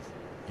because of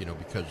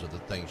the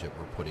things that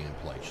we're putting in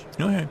place.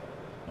 Okay.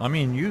 I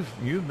mean,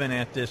 you've been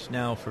at this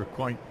now for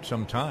quite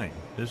some time.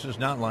 This is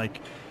not like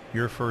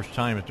your first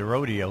time at the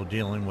rodeo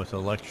dealing with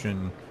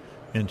election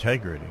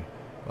integrity.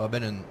 Well,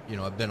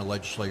 I've been a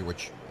legislator,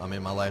 which I'm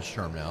in my last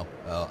term now.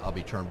 I'll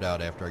be termed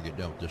out after I get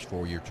done with this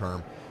 4-year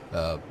term.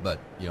 But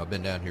I've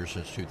been down here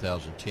since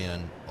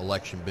 2010.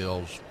 Election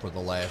bills for the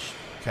last,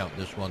 count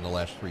this one, the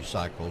last 3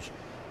 cycles.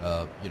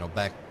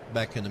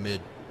 Back in the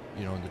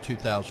in the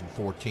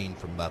 2014,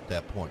 from about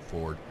that point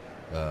forward,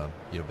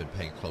 been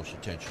paying close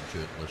attention to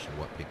it and listen to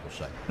what people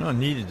say. No, it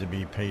needed to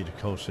be paid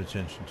close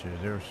attention to.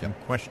 There are some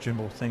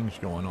questionable things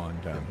going on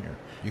down here.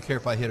 You care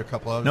if I hit a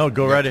couple others? No,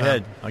 go right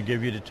ahead. I'll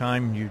give you the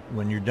time.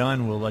 When you're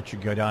done, we'll let you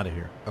get out of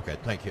here. Okay,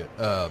 thank you.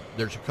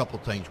 There's a couple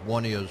of things.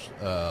 One is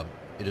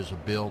it is a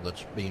bill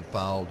that's being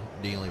filed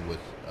dealing with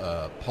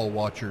poll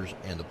watchers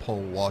and the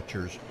poll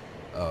watchers'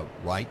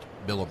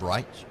 Bill of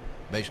Rights.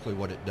 Basically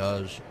what it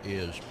does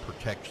is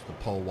protects the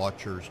poll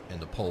watchers and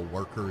the poll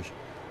workers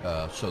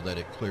so that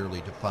it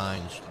clearly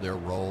defines their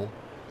role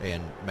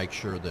and make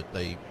sure that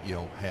they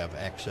have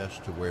access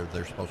to where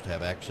they're supposed to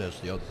have access.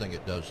 The other thing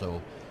it does,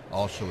 though,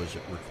 also is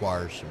it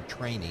requires some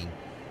training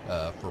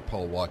for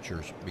poll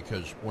watchers,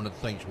 because one of the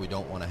things we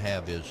don't want to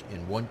have is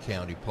in one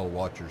county poll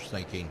watchers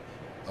thinking,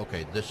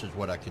 okay, this is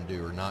what I can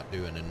do or not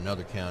do, and in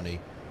another county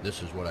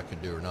this is what I can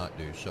do or not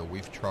do. So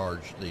we've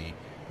charged the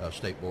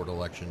State Board of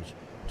Elections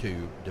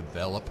to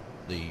develop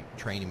the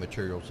training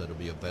materials that will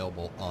be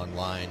available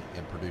online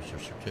and produce a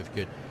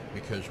certificate,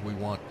 because we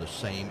want the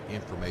same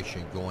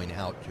information going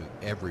out to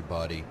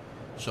everybody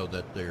so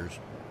that there's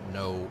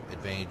no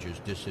advantages,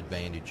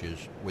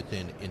 disadvantages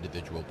within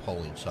individual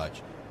polling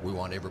sites. We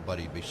want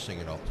everybody to be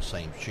singing off the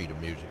same sheet of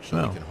music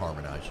so we can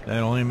harmonize.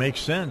 That only makes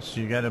sense.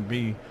 You got to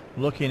be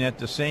looking at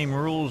the same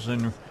rules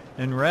and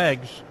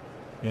regs,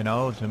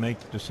 to make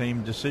the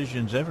same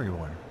decisions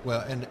everywhere.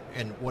 Well,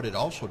 and what it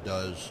also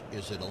does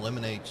is it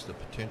eliminates the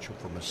potential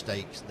for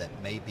mistakes that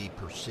may be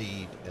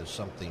perceived as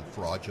something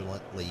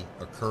fraudulently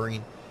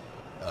occurring.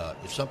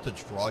 If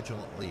something's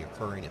fraudulently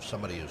occurring, if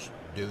somebody is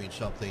doing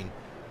something,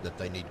 that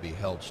they need to be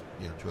held,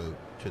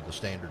 to the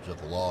standards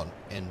of the law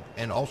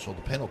and also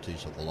the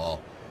penalties of the law.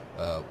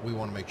 We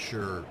want to make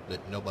sure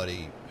that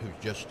nobody who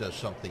just does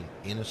something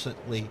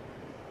innocently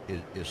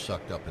is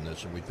sucked up in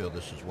this, and we feel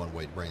this is one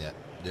way to bring that.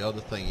 The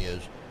other thing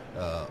is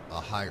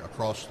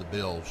across the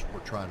bills, we're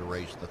trying to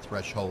raise the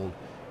threshold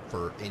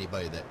for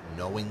anybody that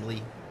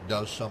knowingly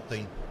does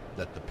something,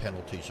 that the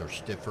penalties are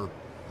stiffer.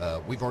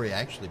 We've already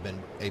actually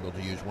been able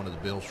to use one of the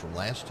bills from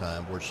last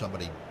time where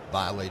somebody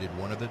violated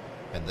one of it,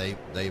 and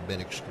they've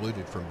been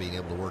excluded from being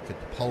able to work at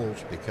the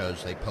polls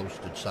because they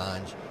posted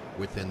signs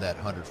within that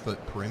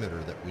 100-foot perimeter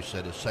that we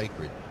said is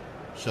sacred.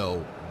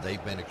 So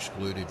they've been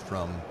excluded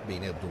from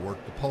being able to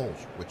work the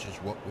polls, which is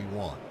what we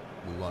want.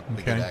 We want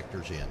the good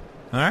actors in.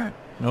 All right.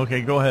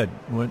 Okay, go ahead.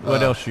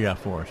 What else you got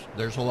for us?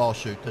 There's a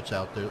lawsuit that's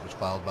out there that was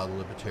filed by the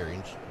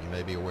Libertarians. You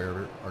may be aware of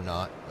it or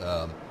not.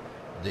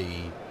 The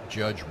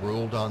judge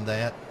ruled on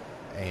that,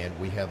 and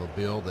we have a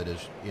bill that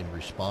is in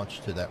response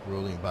to that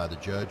ruling by the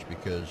judge,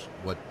 because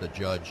what the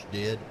judge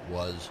did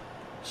was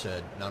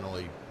said, not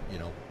only,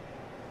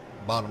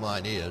 bottom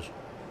line is,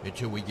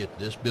 until we get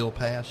this bill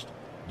passed,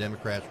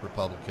 Democrats,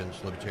 Republicans,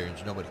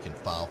 Libertarians, nobody can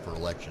file for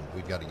election.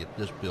 We've got to get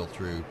this bill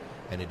through,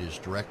 and it is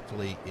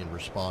directly in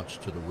response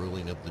to the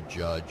ruling of the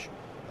judge.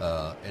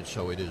 And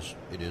so it is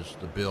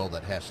the bill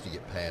that has to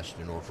get passed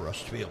in order for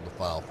us to be able to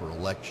file for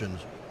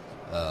elections.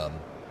 The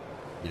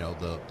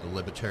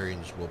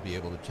Libertarians will be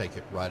able to take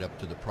it right up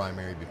to the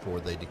primary before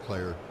they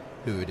declare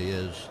who it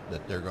is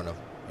that they're going to,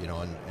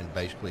 and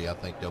basically I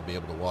think they'll be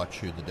able to watch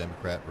who the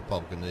Democrat,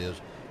 Republican is,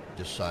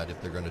 decide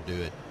if they're going to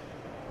do it.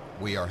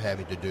 We are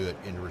having to do it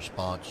in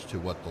response to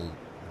what the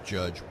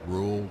judge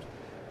ruled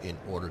in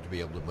order to be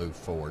able to move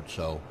forward.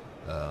 So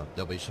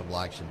there'll be some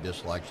likes and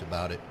dislikes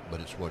about it, but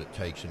it's what it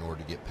takes in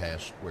order to get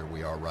past where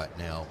we are right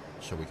now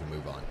so we can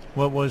move on.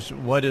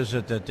 What is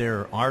it that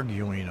they're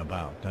arguing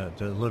about that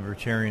the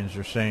Libertarians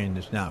are saying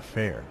is not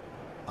fair?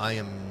 I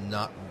am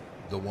not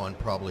the one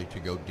probably to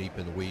go deep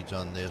in the weeds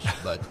on this,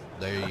 but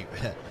their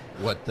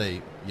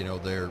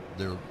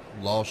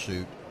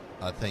lawsuit,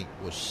 I think,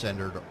 was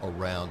centered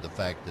around the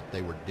fact that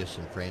they were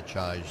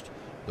disenfranchised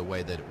the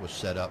way that it was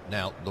set up.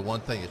 Now, the one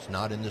thing that's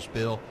not in this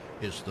bill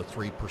is the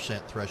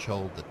 3%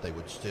 threshold, that they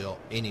would still,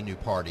 any new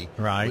party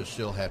would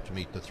still have to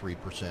meet the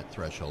 3%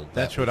 threshold.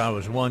 That's what I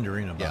was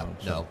wondering about.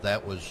 Yeah, no,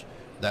 that was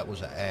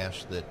an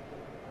ask that,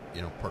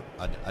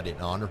 I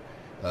didn't honor.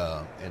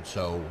 And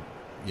so,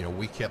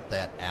 we kept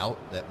that out.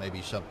 That may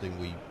be something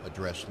we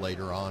address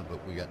later on,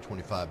 but we got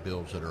 25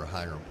 bills that are of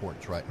higher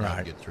importance right now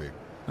to get through.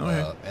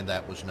 Okay. And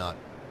that was not,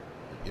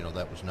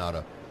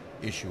 a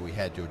issue we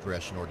had to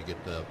address in order to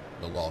get the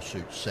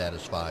lawsuit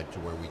satisfied to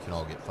where we can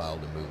all get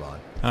filed and move on.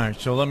 All right,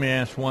 so let me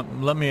ask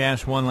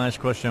one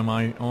last question on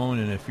my own,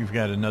 and if you've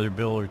got another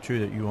bill or two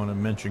that you want to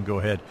mention, go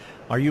ahead.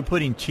 Are you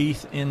putting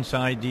teeth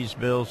inside these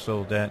bills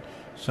so that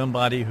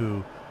somebody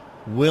who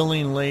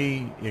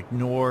willingly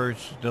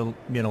ignores the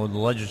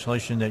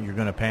legislation that you're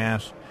going to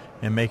pass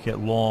and make it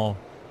law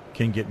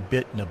can get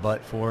bit in the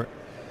butt for it?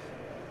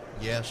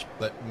 Yes,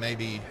 but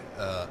maybe,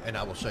 and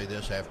I will say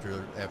this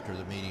after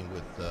the meeting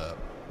with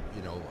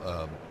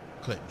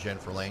Clinton,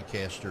 Jennifer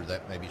Lancaster,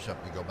 that may be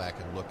something to go back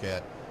and look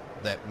at.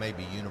 that may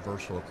be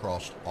universal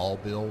across all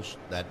bills.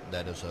 That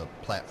is a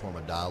platform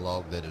of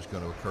dialogue that is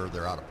going to occur.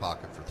 They're out of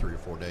pocket for 3 or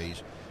 4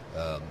 days.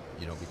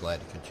 Be glad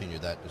to continue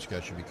that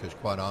discussion because,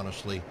 quite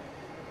honestly,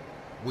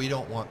 we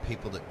don't want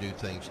people that do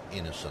things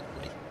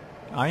innocently.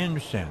 I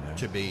understand that.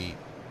 To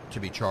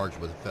be charged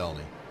with a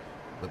felony.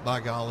 But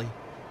by golly,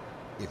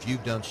 if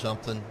you've done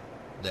something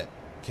that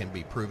can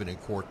be proven in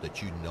court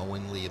that you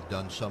knowingly have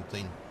done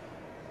something,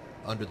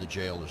 under the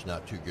jail is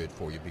not too good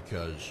for you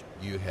because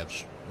you have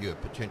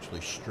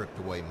potentially stripped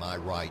away my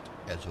right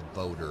as a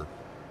voter,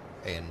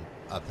 and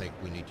I think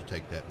we need to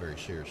take that very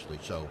seriously.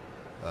 So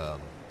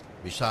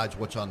besides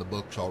what's on the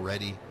books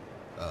already,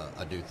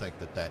 I do think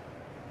that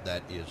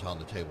is on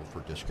the table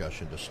for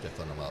discussion to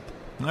stiffen them up.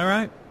 All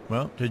right.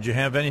 Well, did you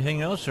have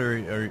anything else, or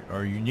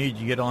you need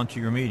to get on to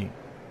your meeting?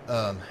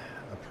 I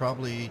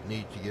probably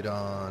need to get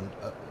on.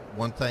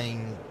 One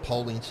thing,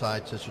 polling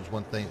sites, this was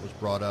one thing that was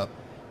brought up.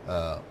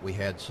 We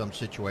had some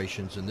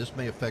situations, and this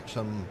may affect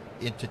some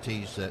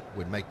entities that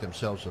would make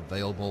themselves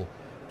available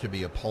to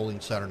be a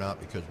polling site or not,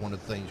 because one of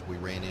the things we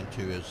ran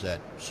into is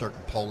that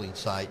certain polling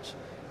sites,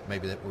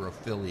 maybe that were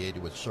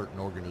affiliated with certain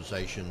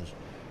organizations,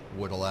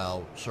 would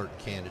allow certain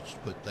candidates to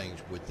put things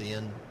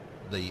within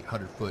the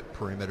 100-foot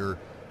perimeter,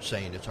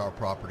 saying it's our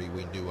property,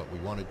 we can do what we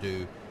want to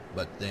do,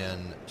 but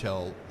then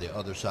tell the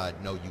other side,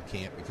 no, you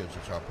can't because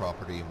it's our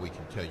property and we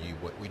can tell you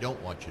what we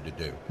don't want you to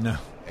do. No.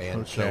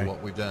 And so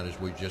what we've done is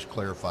we've just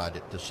clarified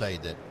it to say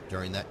that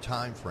during that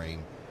time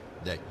frame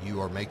that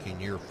you are making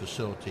your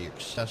facility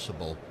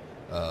accessible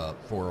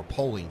for a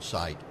polling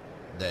site,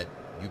 that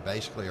you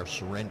basically are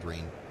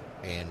surrendering.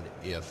 And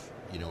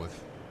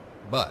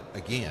but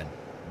again,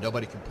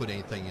 nobody can put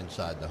anything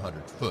inside the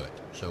 100-foot.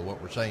 So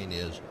what we're saying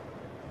is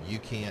you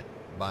can't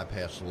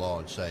bypass the law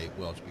and say,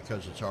 well, it's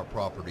because it's our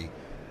property,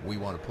 we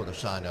want to put a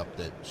sign up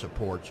that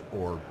supports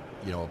or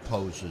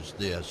opposes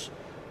this.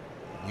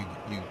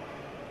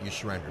 You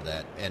surrender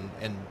that,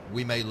 and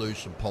we may lose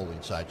some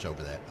polling sites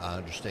over that. I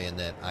understand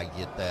that. I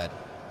get that.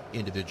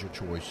 Individual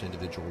choice,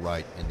 individual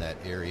right in that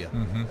area.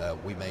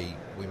 Mm-hmm.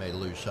 We may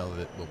lose some of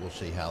it, but we'll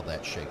see how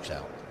that shakes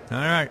out. All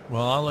right.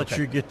 Well, I'll let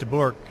you get to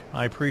work.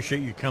 I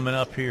appreciate you coming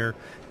up here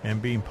and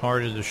being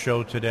part of the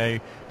show today.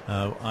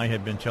 I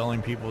had been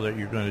telling people that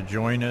you're going to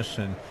join us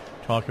and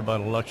talk about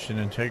election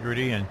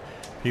integrity, and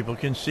people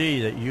can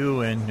see that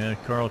you and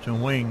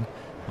Carlton Wing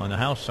on the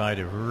House side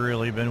have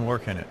really been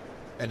working it.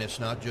 And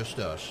it's not just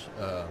us.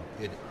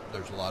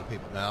 There's a lot of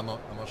people. Now, I'm going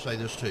to say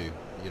this too.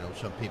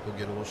 Some people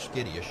get a little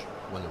skittish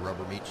when the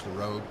rubber meets the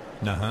road.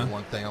 Uh-huh. The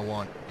one thing I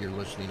want your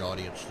listening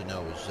audience to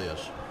know is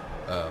this.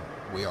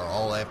 We are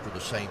all after the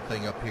same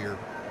thing up here.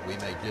 We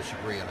may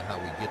disagree on how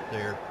we get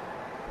there,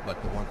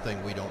 but the one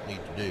thing we don't need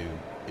to do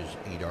is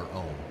eat our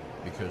own.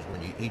 Because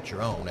when you eat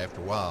your own,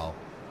 after a while,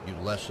 you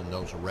lessen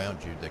those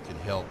around you that can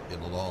help in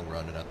the long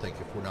run. And I think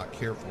if we're not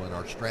careful in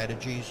our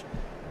strategies,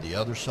 the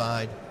other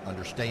side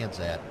understands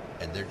that,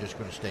 and they're just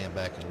going to stand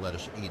back and let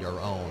us eat our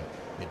own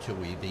until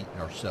we've eaten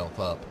ourselves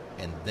up,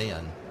 and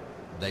then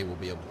they will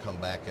be able to come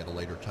back at a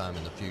later time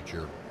in the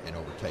future and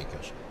overtake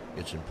us.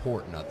 It's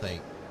important, I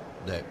think,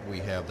 that we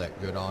have that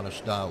good,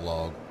 honest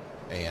dialogue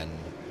and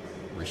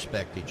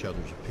respect each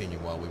other's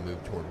opinion while we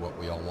move toward what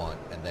we all want,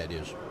 and that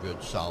is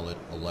good, solid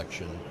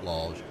election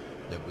laws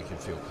that we can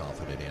feel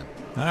confident in.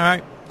 All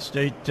right.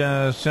 State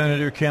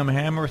Senator Kim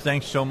Hammer,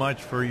 thanks so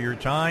much for your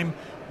time.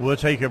 We'll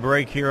take a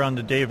break here on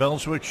the Dave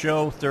Elswick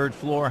Show, third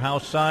floor,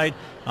 House side.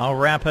 I'll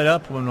wrap it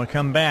up when we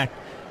come back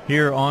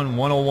here on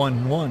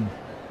 101.1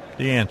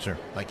 The Answer.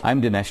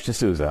 I'm Dinesh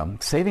D'Souza.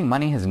 Saving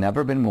money has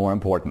never been more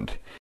important.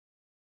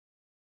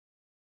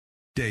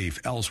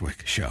 Dave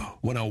Elswick Show,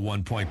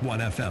 101.1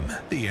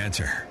 FM, The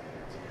Answer.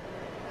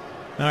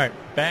 All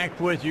right, back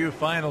with you.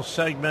 Final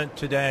segment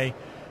today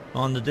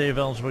on the Dave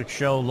Elswick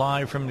Show,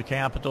 live from the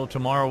Capitol.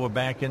 Tomorrow we're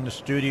back in the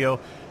studio.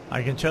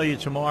 I can tell you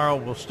tomorrow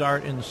we'll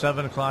start in the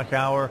 7 o'clock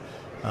hour.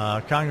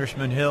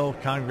 Congressman Hill,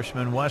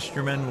 Congressman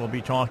Westerman, we'll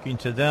be talking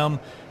to them.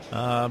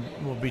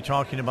 We'll be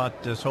talking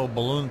about this whole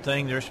balloon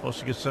thing. They're supposed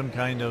to get some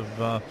kind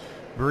of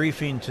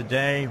briefing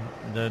today.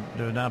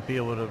 They'll not be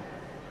able to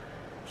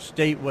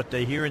state what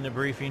they hear in the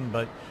briefing,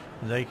 but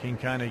they can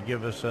kind of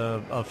give us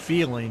a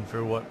feeling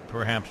for what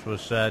perhaps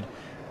was said.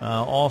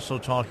 Also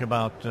talk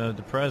about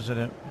the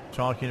president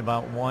talking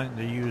about wanting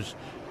to use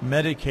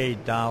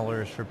Medicaid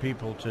dollars for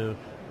people to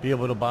be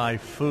able to buy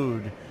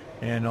food,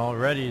 and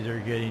already they're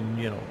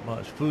getting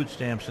food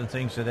stamps and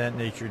things of that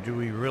nature. Do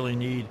we really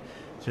need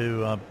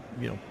to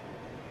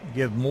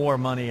give more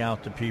money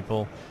out to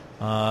people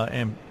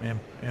and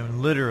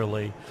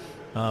literally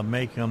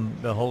make them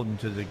beholden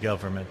to the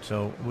government?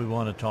 So we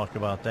want to talk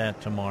about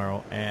that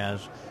tomorrow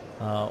as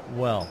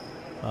well.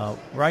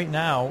 Right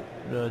now,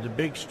 the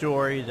big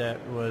story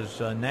that was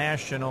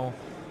national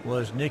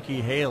was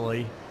Nikki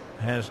Haley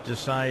has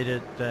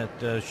decided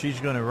that she's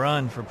going to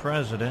run for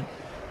president,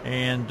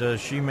 and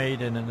she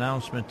made an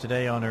announcement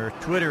today on her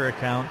Twitter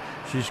account.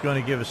 She's going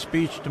to give a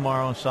speech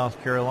tomorrow in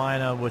South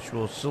Carolina, which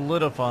will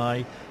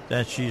solidify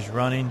that she's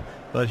running.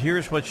 But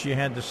here's what she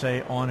had to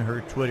say on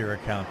her Twitter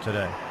account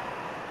today.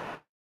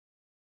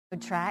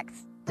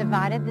 Tracks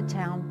divided the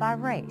town by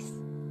race.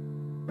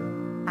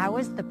 I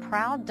was the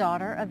proud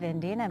daughter of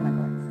Indian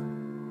immigrants.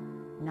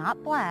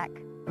 Not black,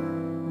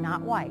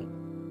 not white.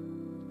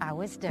 I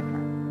was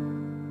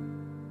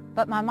different.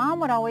 But my mom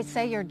would always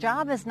say your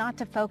job is not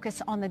to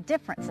focus on the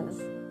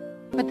differences,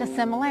 but the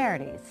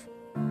similarities.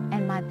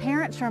 And my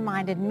parents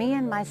reminded me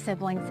and my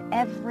siblings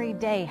every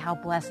day how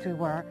blessed we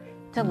were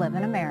to live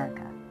in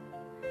America.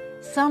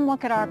 Some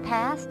look at our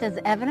past as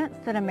evidence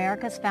that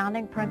America's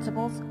founding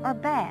principles are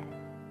bad.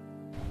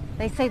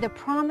 They say the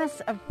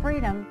promise of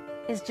freedom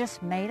is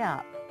just made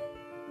up.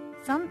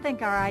 Some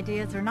think our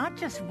ideas are not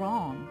just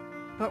wrong,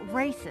 but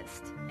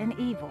racist and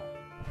evil.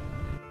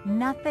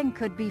 Nothing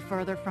could be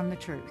further from the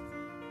truth.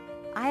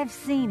 I have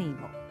seen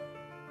evil.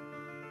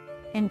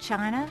 In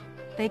China,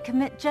 they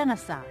commit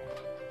genocide.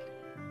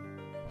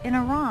 In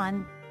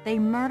Iran, they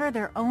murder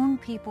their own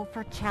people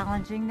for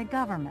challenging the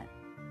government.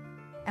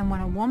 And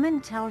when a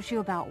woman tells you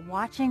about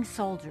watching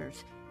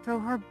soldiers throw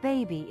her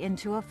baby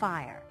into a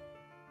fire,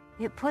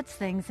 it puts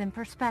things in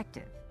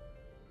perspective.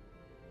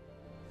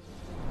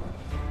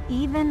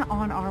 Even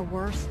on our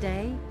worst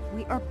day,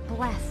 we are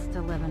blessed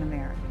to live in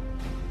America.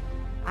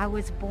 I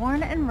was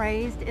born and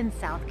raised in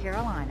South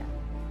Carolina,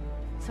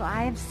 so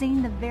I have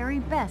seen the very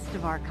best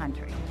of our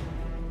country.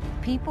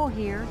 People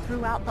here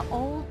threw out the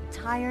old,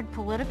 tired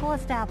political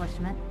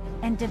establishment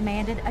and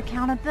demanded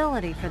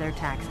accountability for their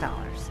tax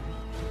dollars.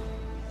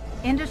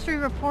 Industry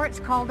reports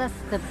called us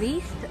the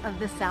beast of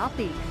the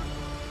Southeast,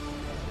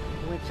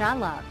 which I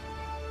love.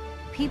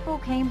 People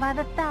came by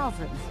the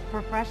thousands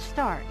for fresh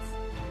starts.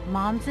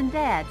 Moms and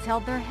dads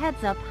held their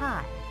heads up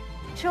high.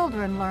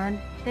 Children learned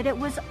that it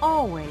was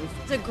always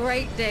It's a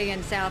great day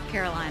in South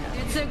Carolina.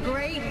 It's a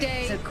great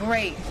day. It's a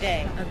great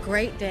day. A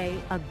great day.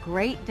 A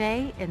great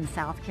day in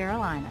South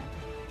Carolina.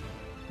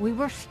 We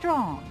were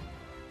strong.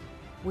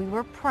 We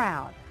were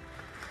proud.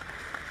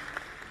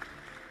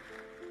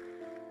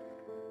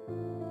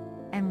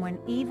 And when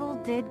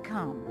evil did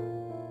come,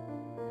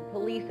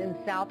 police in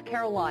South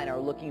Carolina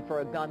are looking for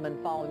a gunman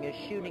following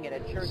a shooting at a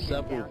church.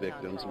 Several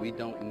victims. We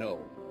don't know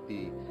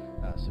the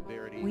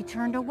severity. we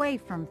turned away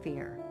from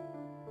fear,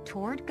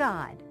 toward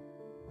God,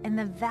 and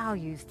the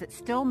values that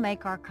still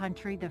make our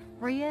country the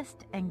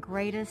freest and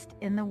greatest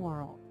in the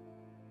world.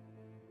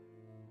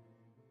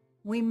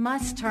 We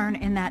must turn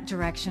in that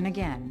direction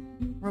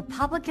again.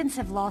 Republicans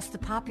have lost the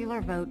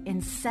popular vote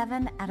in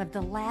 7 out of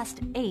the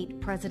last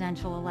 8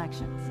 presidential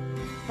elections.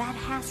 That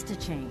has to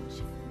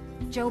change.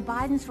 Joe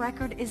Biden's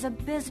record is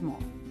abysmal,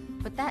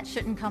 but that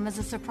shouldn't come as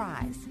a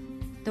surprise.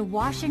 The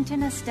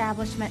Washington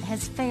establishment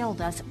has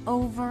failed us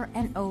over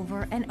and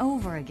over and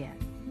over again.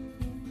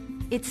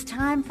 It's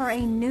time for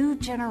a new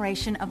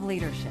generation of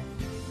leadership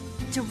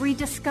to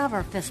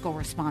rediscover fiscal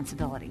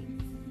responsibility,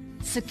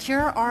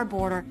 secure our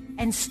border,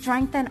 and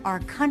strengthen our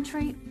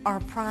country, our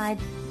pride,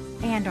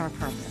 and our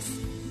purpose.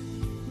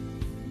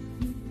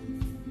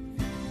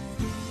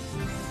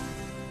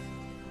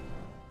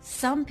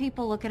 Some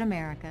people look at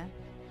America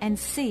and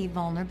see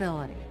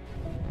vulnerability.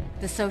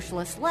 The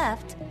socialist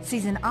left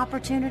sees an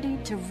opportunity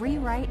to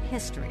rewrite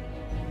history.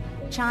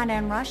 China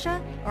and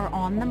Russia are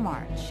on the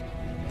march.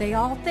 They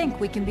all think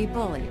we can be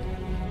bullied,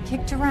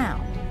 kicked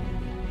around.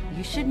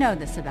 You should know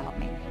this about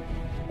me.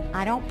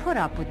 I don't put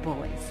up with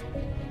bullies.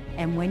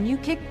 And when you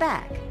kick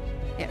back,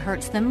 it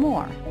hurts them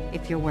more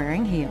if you're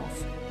wearing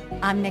heels.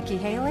 I'm Nikki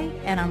Haley,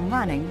 and I'm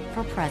running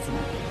for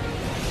president.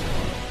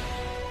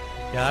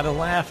 Gotta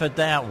laugh at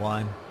that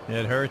one.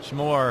 It hurts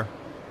more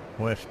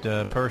if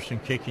the person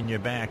kicking you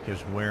back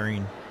is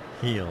wearing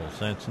heels.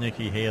 That's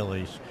Nikki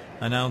Haley's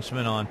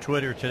announcement on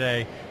Twitter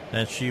today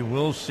that she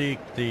will seek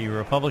the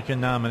Republican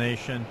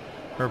nomination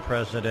for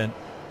president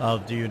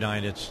of the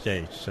United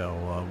States.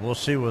 So we'll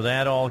see where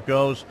that all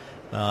goes.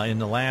 In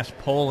the last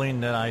polling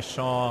that I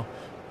saw,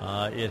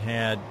 it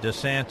had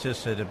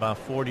DeSantis at about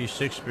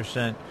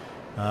 46%.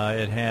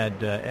 It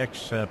had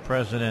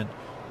ex-president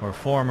or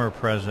former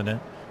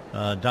president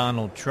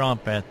Donald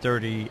Trump at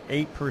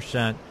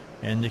 38%,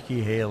 and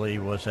Nikki Haley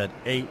was at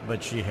 8%,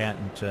 but she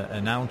hadn't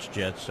announced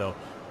yet. So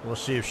we'll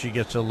see if she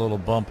gets a little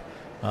bump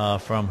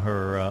from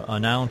her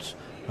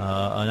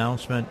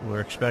announcement.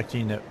 We're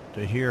expecting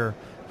to hear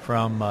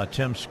from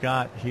Tim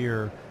Scott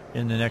here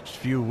in the next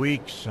few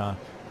weeks,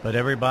 but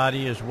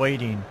everybody is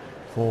waiting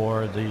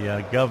for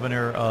the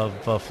governor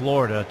of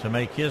Florida to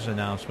make his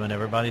announcement.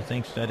 Everybody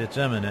thinks that it's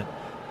imminent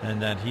and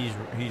that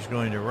he's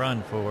going to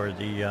run for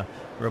the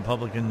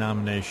Republican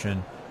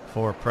nomination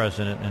for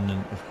president, and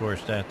then, of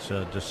course, that's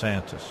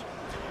DeSantis.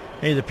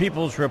 Hey, the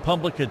People's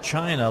Republic of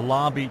China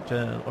lobbed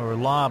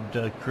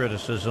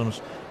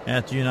criticisms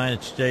at the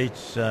United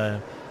States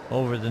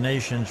over the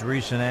nation's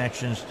recent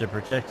actions to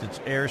protect its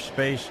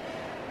airspace.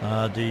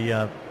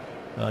 The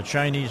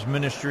Chinese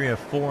Ministry of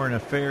Foreign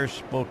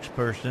Affairs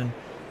spokesperson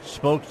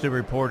spoke to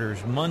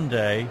reporters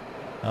Monday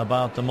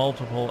about the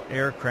multiple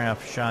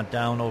aircraft shot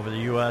down over the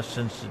U.S.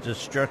 since the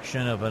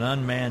destruction of an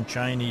unmanned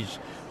Chinese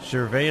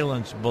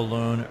surveillance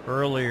balloon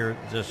earlier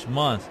this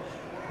month.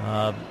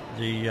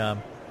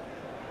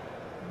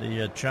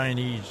 The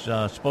Chinese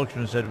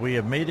spokesman said, "We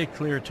have made it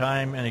clear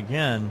time and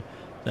again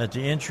that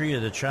the entry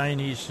of the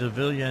Chinese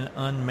civilian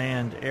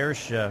unmanned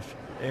airship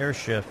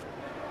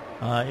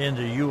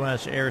into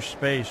U.S.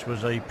 airspace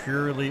was a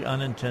purely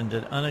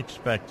unintended,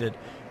 unexpected,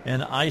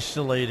 and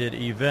isolated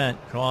event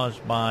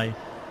caused by,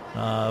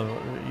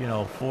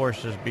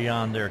 forces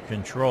beyond their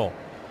control.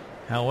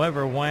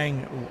 However,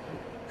 Wang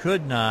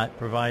could not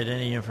provide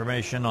any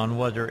information on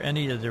whether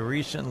any of the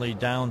recently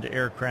downed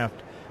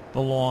aircraft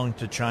belonged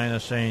to China,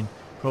 saying,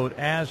 quote,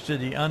 "As to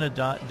the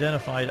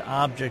unidentified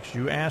objects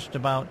you asked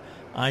about,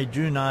 I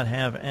do not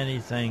have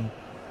anything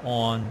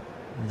on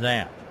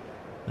that."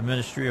 The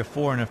Ministry of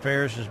Foreign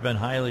Affairs has been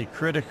highly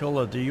critical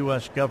of the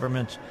U.S.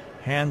 government's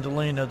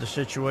handling of the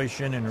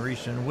situation in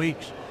recent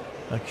weeks,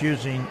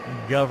 accusing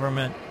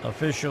government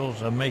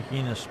officials of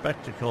making a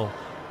spectacle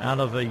out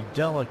of a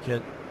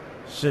delicate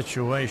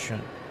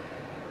situation.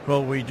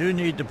 Quote, "We do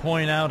need to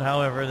point out,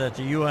 however, that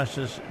the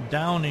U.S.'s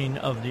downing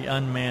of the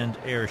unmanned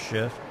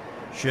airship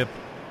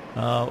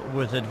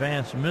with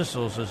advanced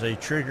missiles is a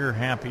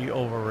trigger-happy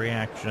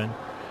overreaction."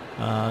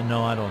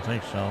 No, I don't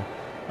think so.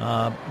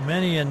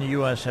 Many in the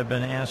U.S. have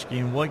been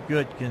asking what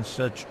good can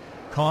such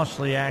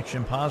costly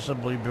action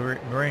possibly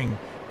bring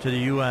to the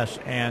U.S.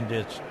 and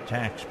its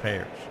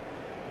taxpayers.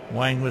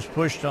 Wang was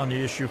pushed on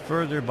the issue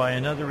further by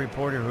another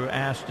reporter who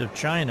asked if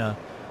China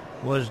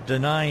was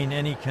denying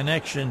any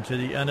connection to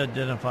the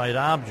unidentified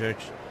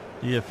objects.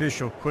 The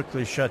official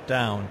quickly shut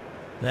down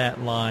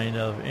that line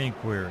of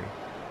inquiry.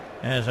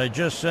 As I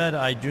just said,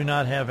 I do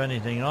not have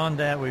anything on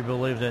that. We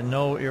believe that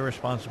no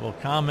irresponsible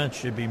comments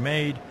should be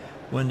made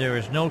when there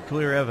is no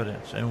clear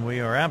evidence, and we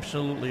are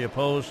absolutely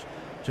opposed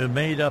to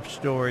made-up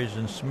stories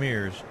and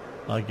smears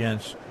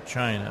against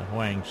China,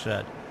 Wang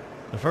said.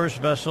 The first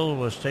vessel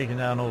was taken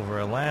down over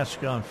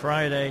Alaska on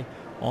Friday,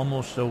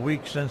 almost a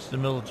week since the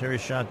military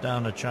shot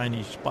down a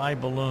Chinese spy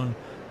balloon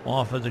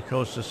off of the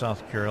coast of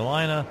South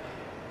Carolina.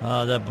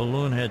 That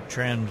balloon had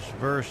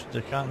traversed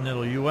the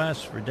continental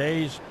U.S. for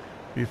days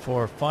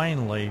before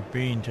finally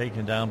being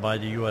taken down by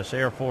the U.S.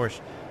 Air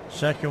Force.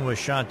 Second was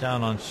shot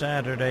down on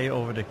Saturday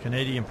over the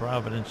Canadian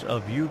province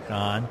of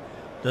Yukon.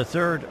 The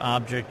third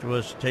object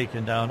was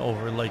taken down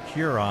over Lake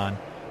Huron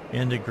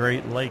in the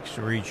Great Lakes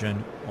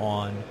region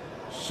on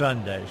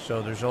Sunday.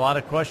 So there's a lot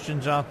of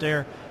questions out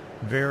there.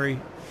 Very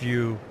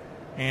few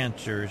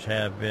answers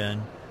have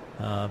been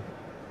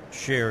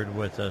shared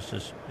with us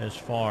as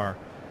far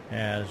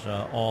as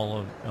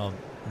all of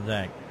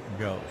that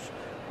goes.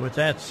 With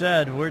that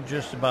said, we're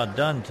just about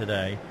done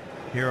today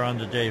here on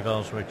the Dave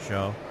Elswick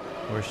Show.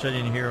 We're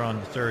sitting here on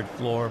the third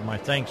floor. My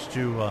thanks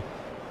to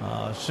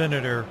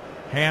Senator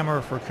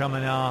Hammer for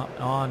coming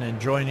on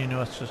and joining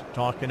us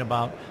talking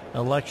about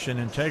election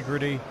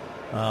integrity.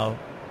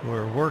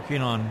 We're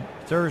working on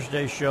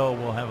Thursday's show.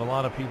 We'll have a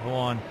lot of people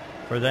on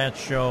for that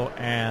show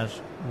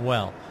as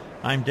well.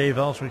 I'm Dave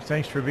Elswick.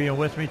 Thanks for being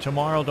with me.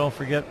 Tomorrow, don't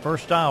forget,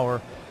 first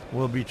hour,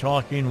 we'll be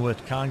talking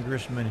with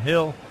Congressman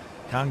Hill,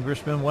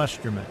 Congressman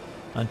Westerman.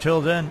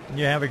 Until then,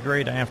 you have a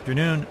great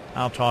afternoon.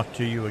 I'll talk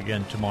to you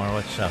again tomorrow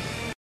at 7.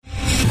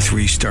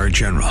 3-star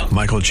General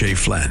Michael J.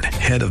 Flynn,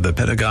 head of the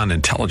Pentagon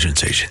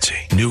Intelligence Agency,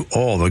 knew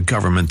all the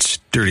government's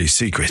dirty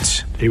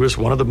secrets. He was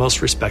one of the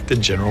most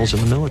respected generals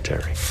in the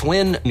military.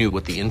 Flynn knew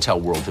what the intel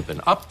world had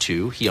been up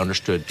to. He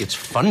understood its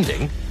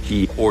funding.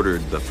 He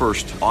ordered the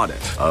first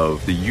audit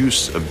of the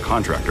use of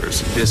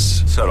contractors.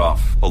 This set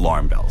off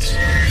alarm bells.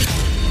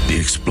 The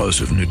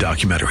explosive new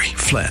documentary,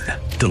 Flynn,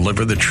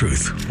 Deliver the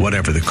Truth,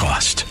 Whatever the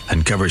Cost,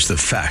 uncovers the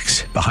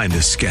facts behind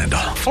this scandal.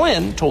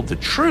 Flynn told the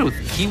truth.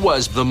 He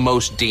was the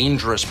most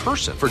dangerous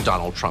person for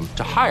Donald Trump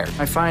to hire.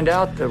 I find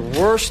out the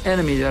worst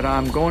enemy that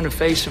I'm going to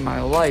face in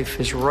my life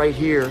is right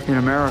here in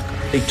America.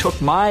 They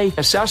took my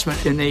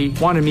assessment and they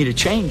wanted me to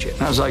change it.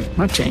 And I was like, I'm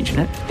not changing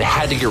it. They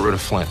had to get rid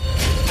of Flynn.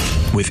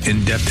 With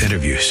in-depth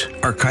interviews,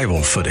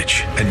 archival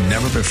footage, and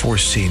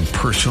never-before-seen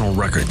personal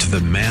records of the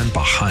man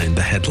behind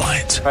the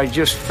headlines. I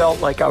just felt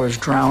like I was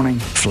drowning.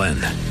 Flynn,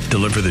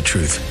 Deliver the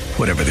Truth,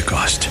 Whatever the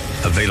Cost.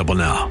 Available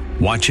now.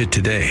 Watch it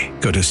today.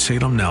 Go to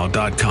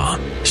salemnow.com.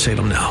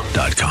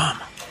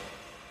 salemnow.com.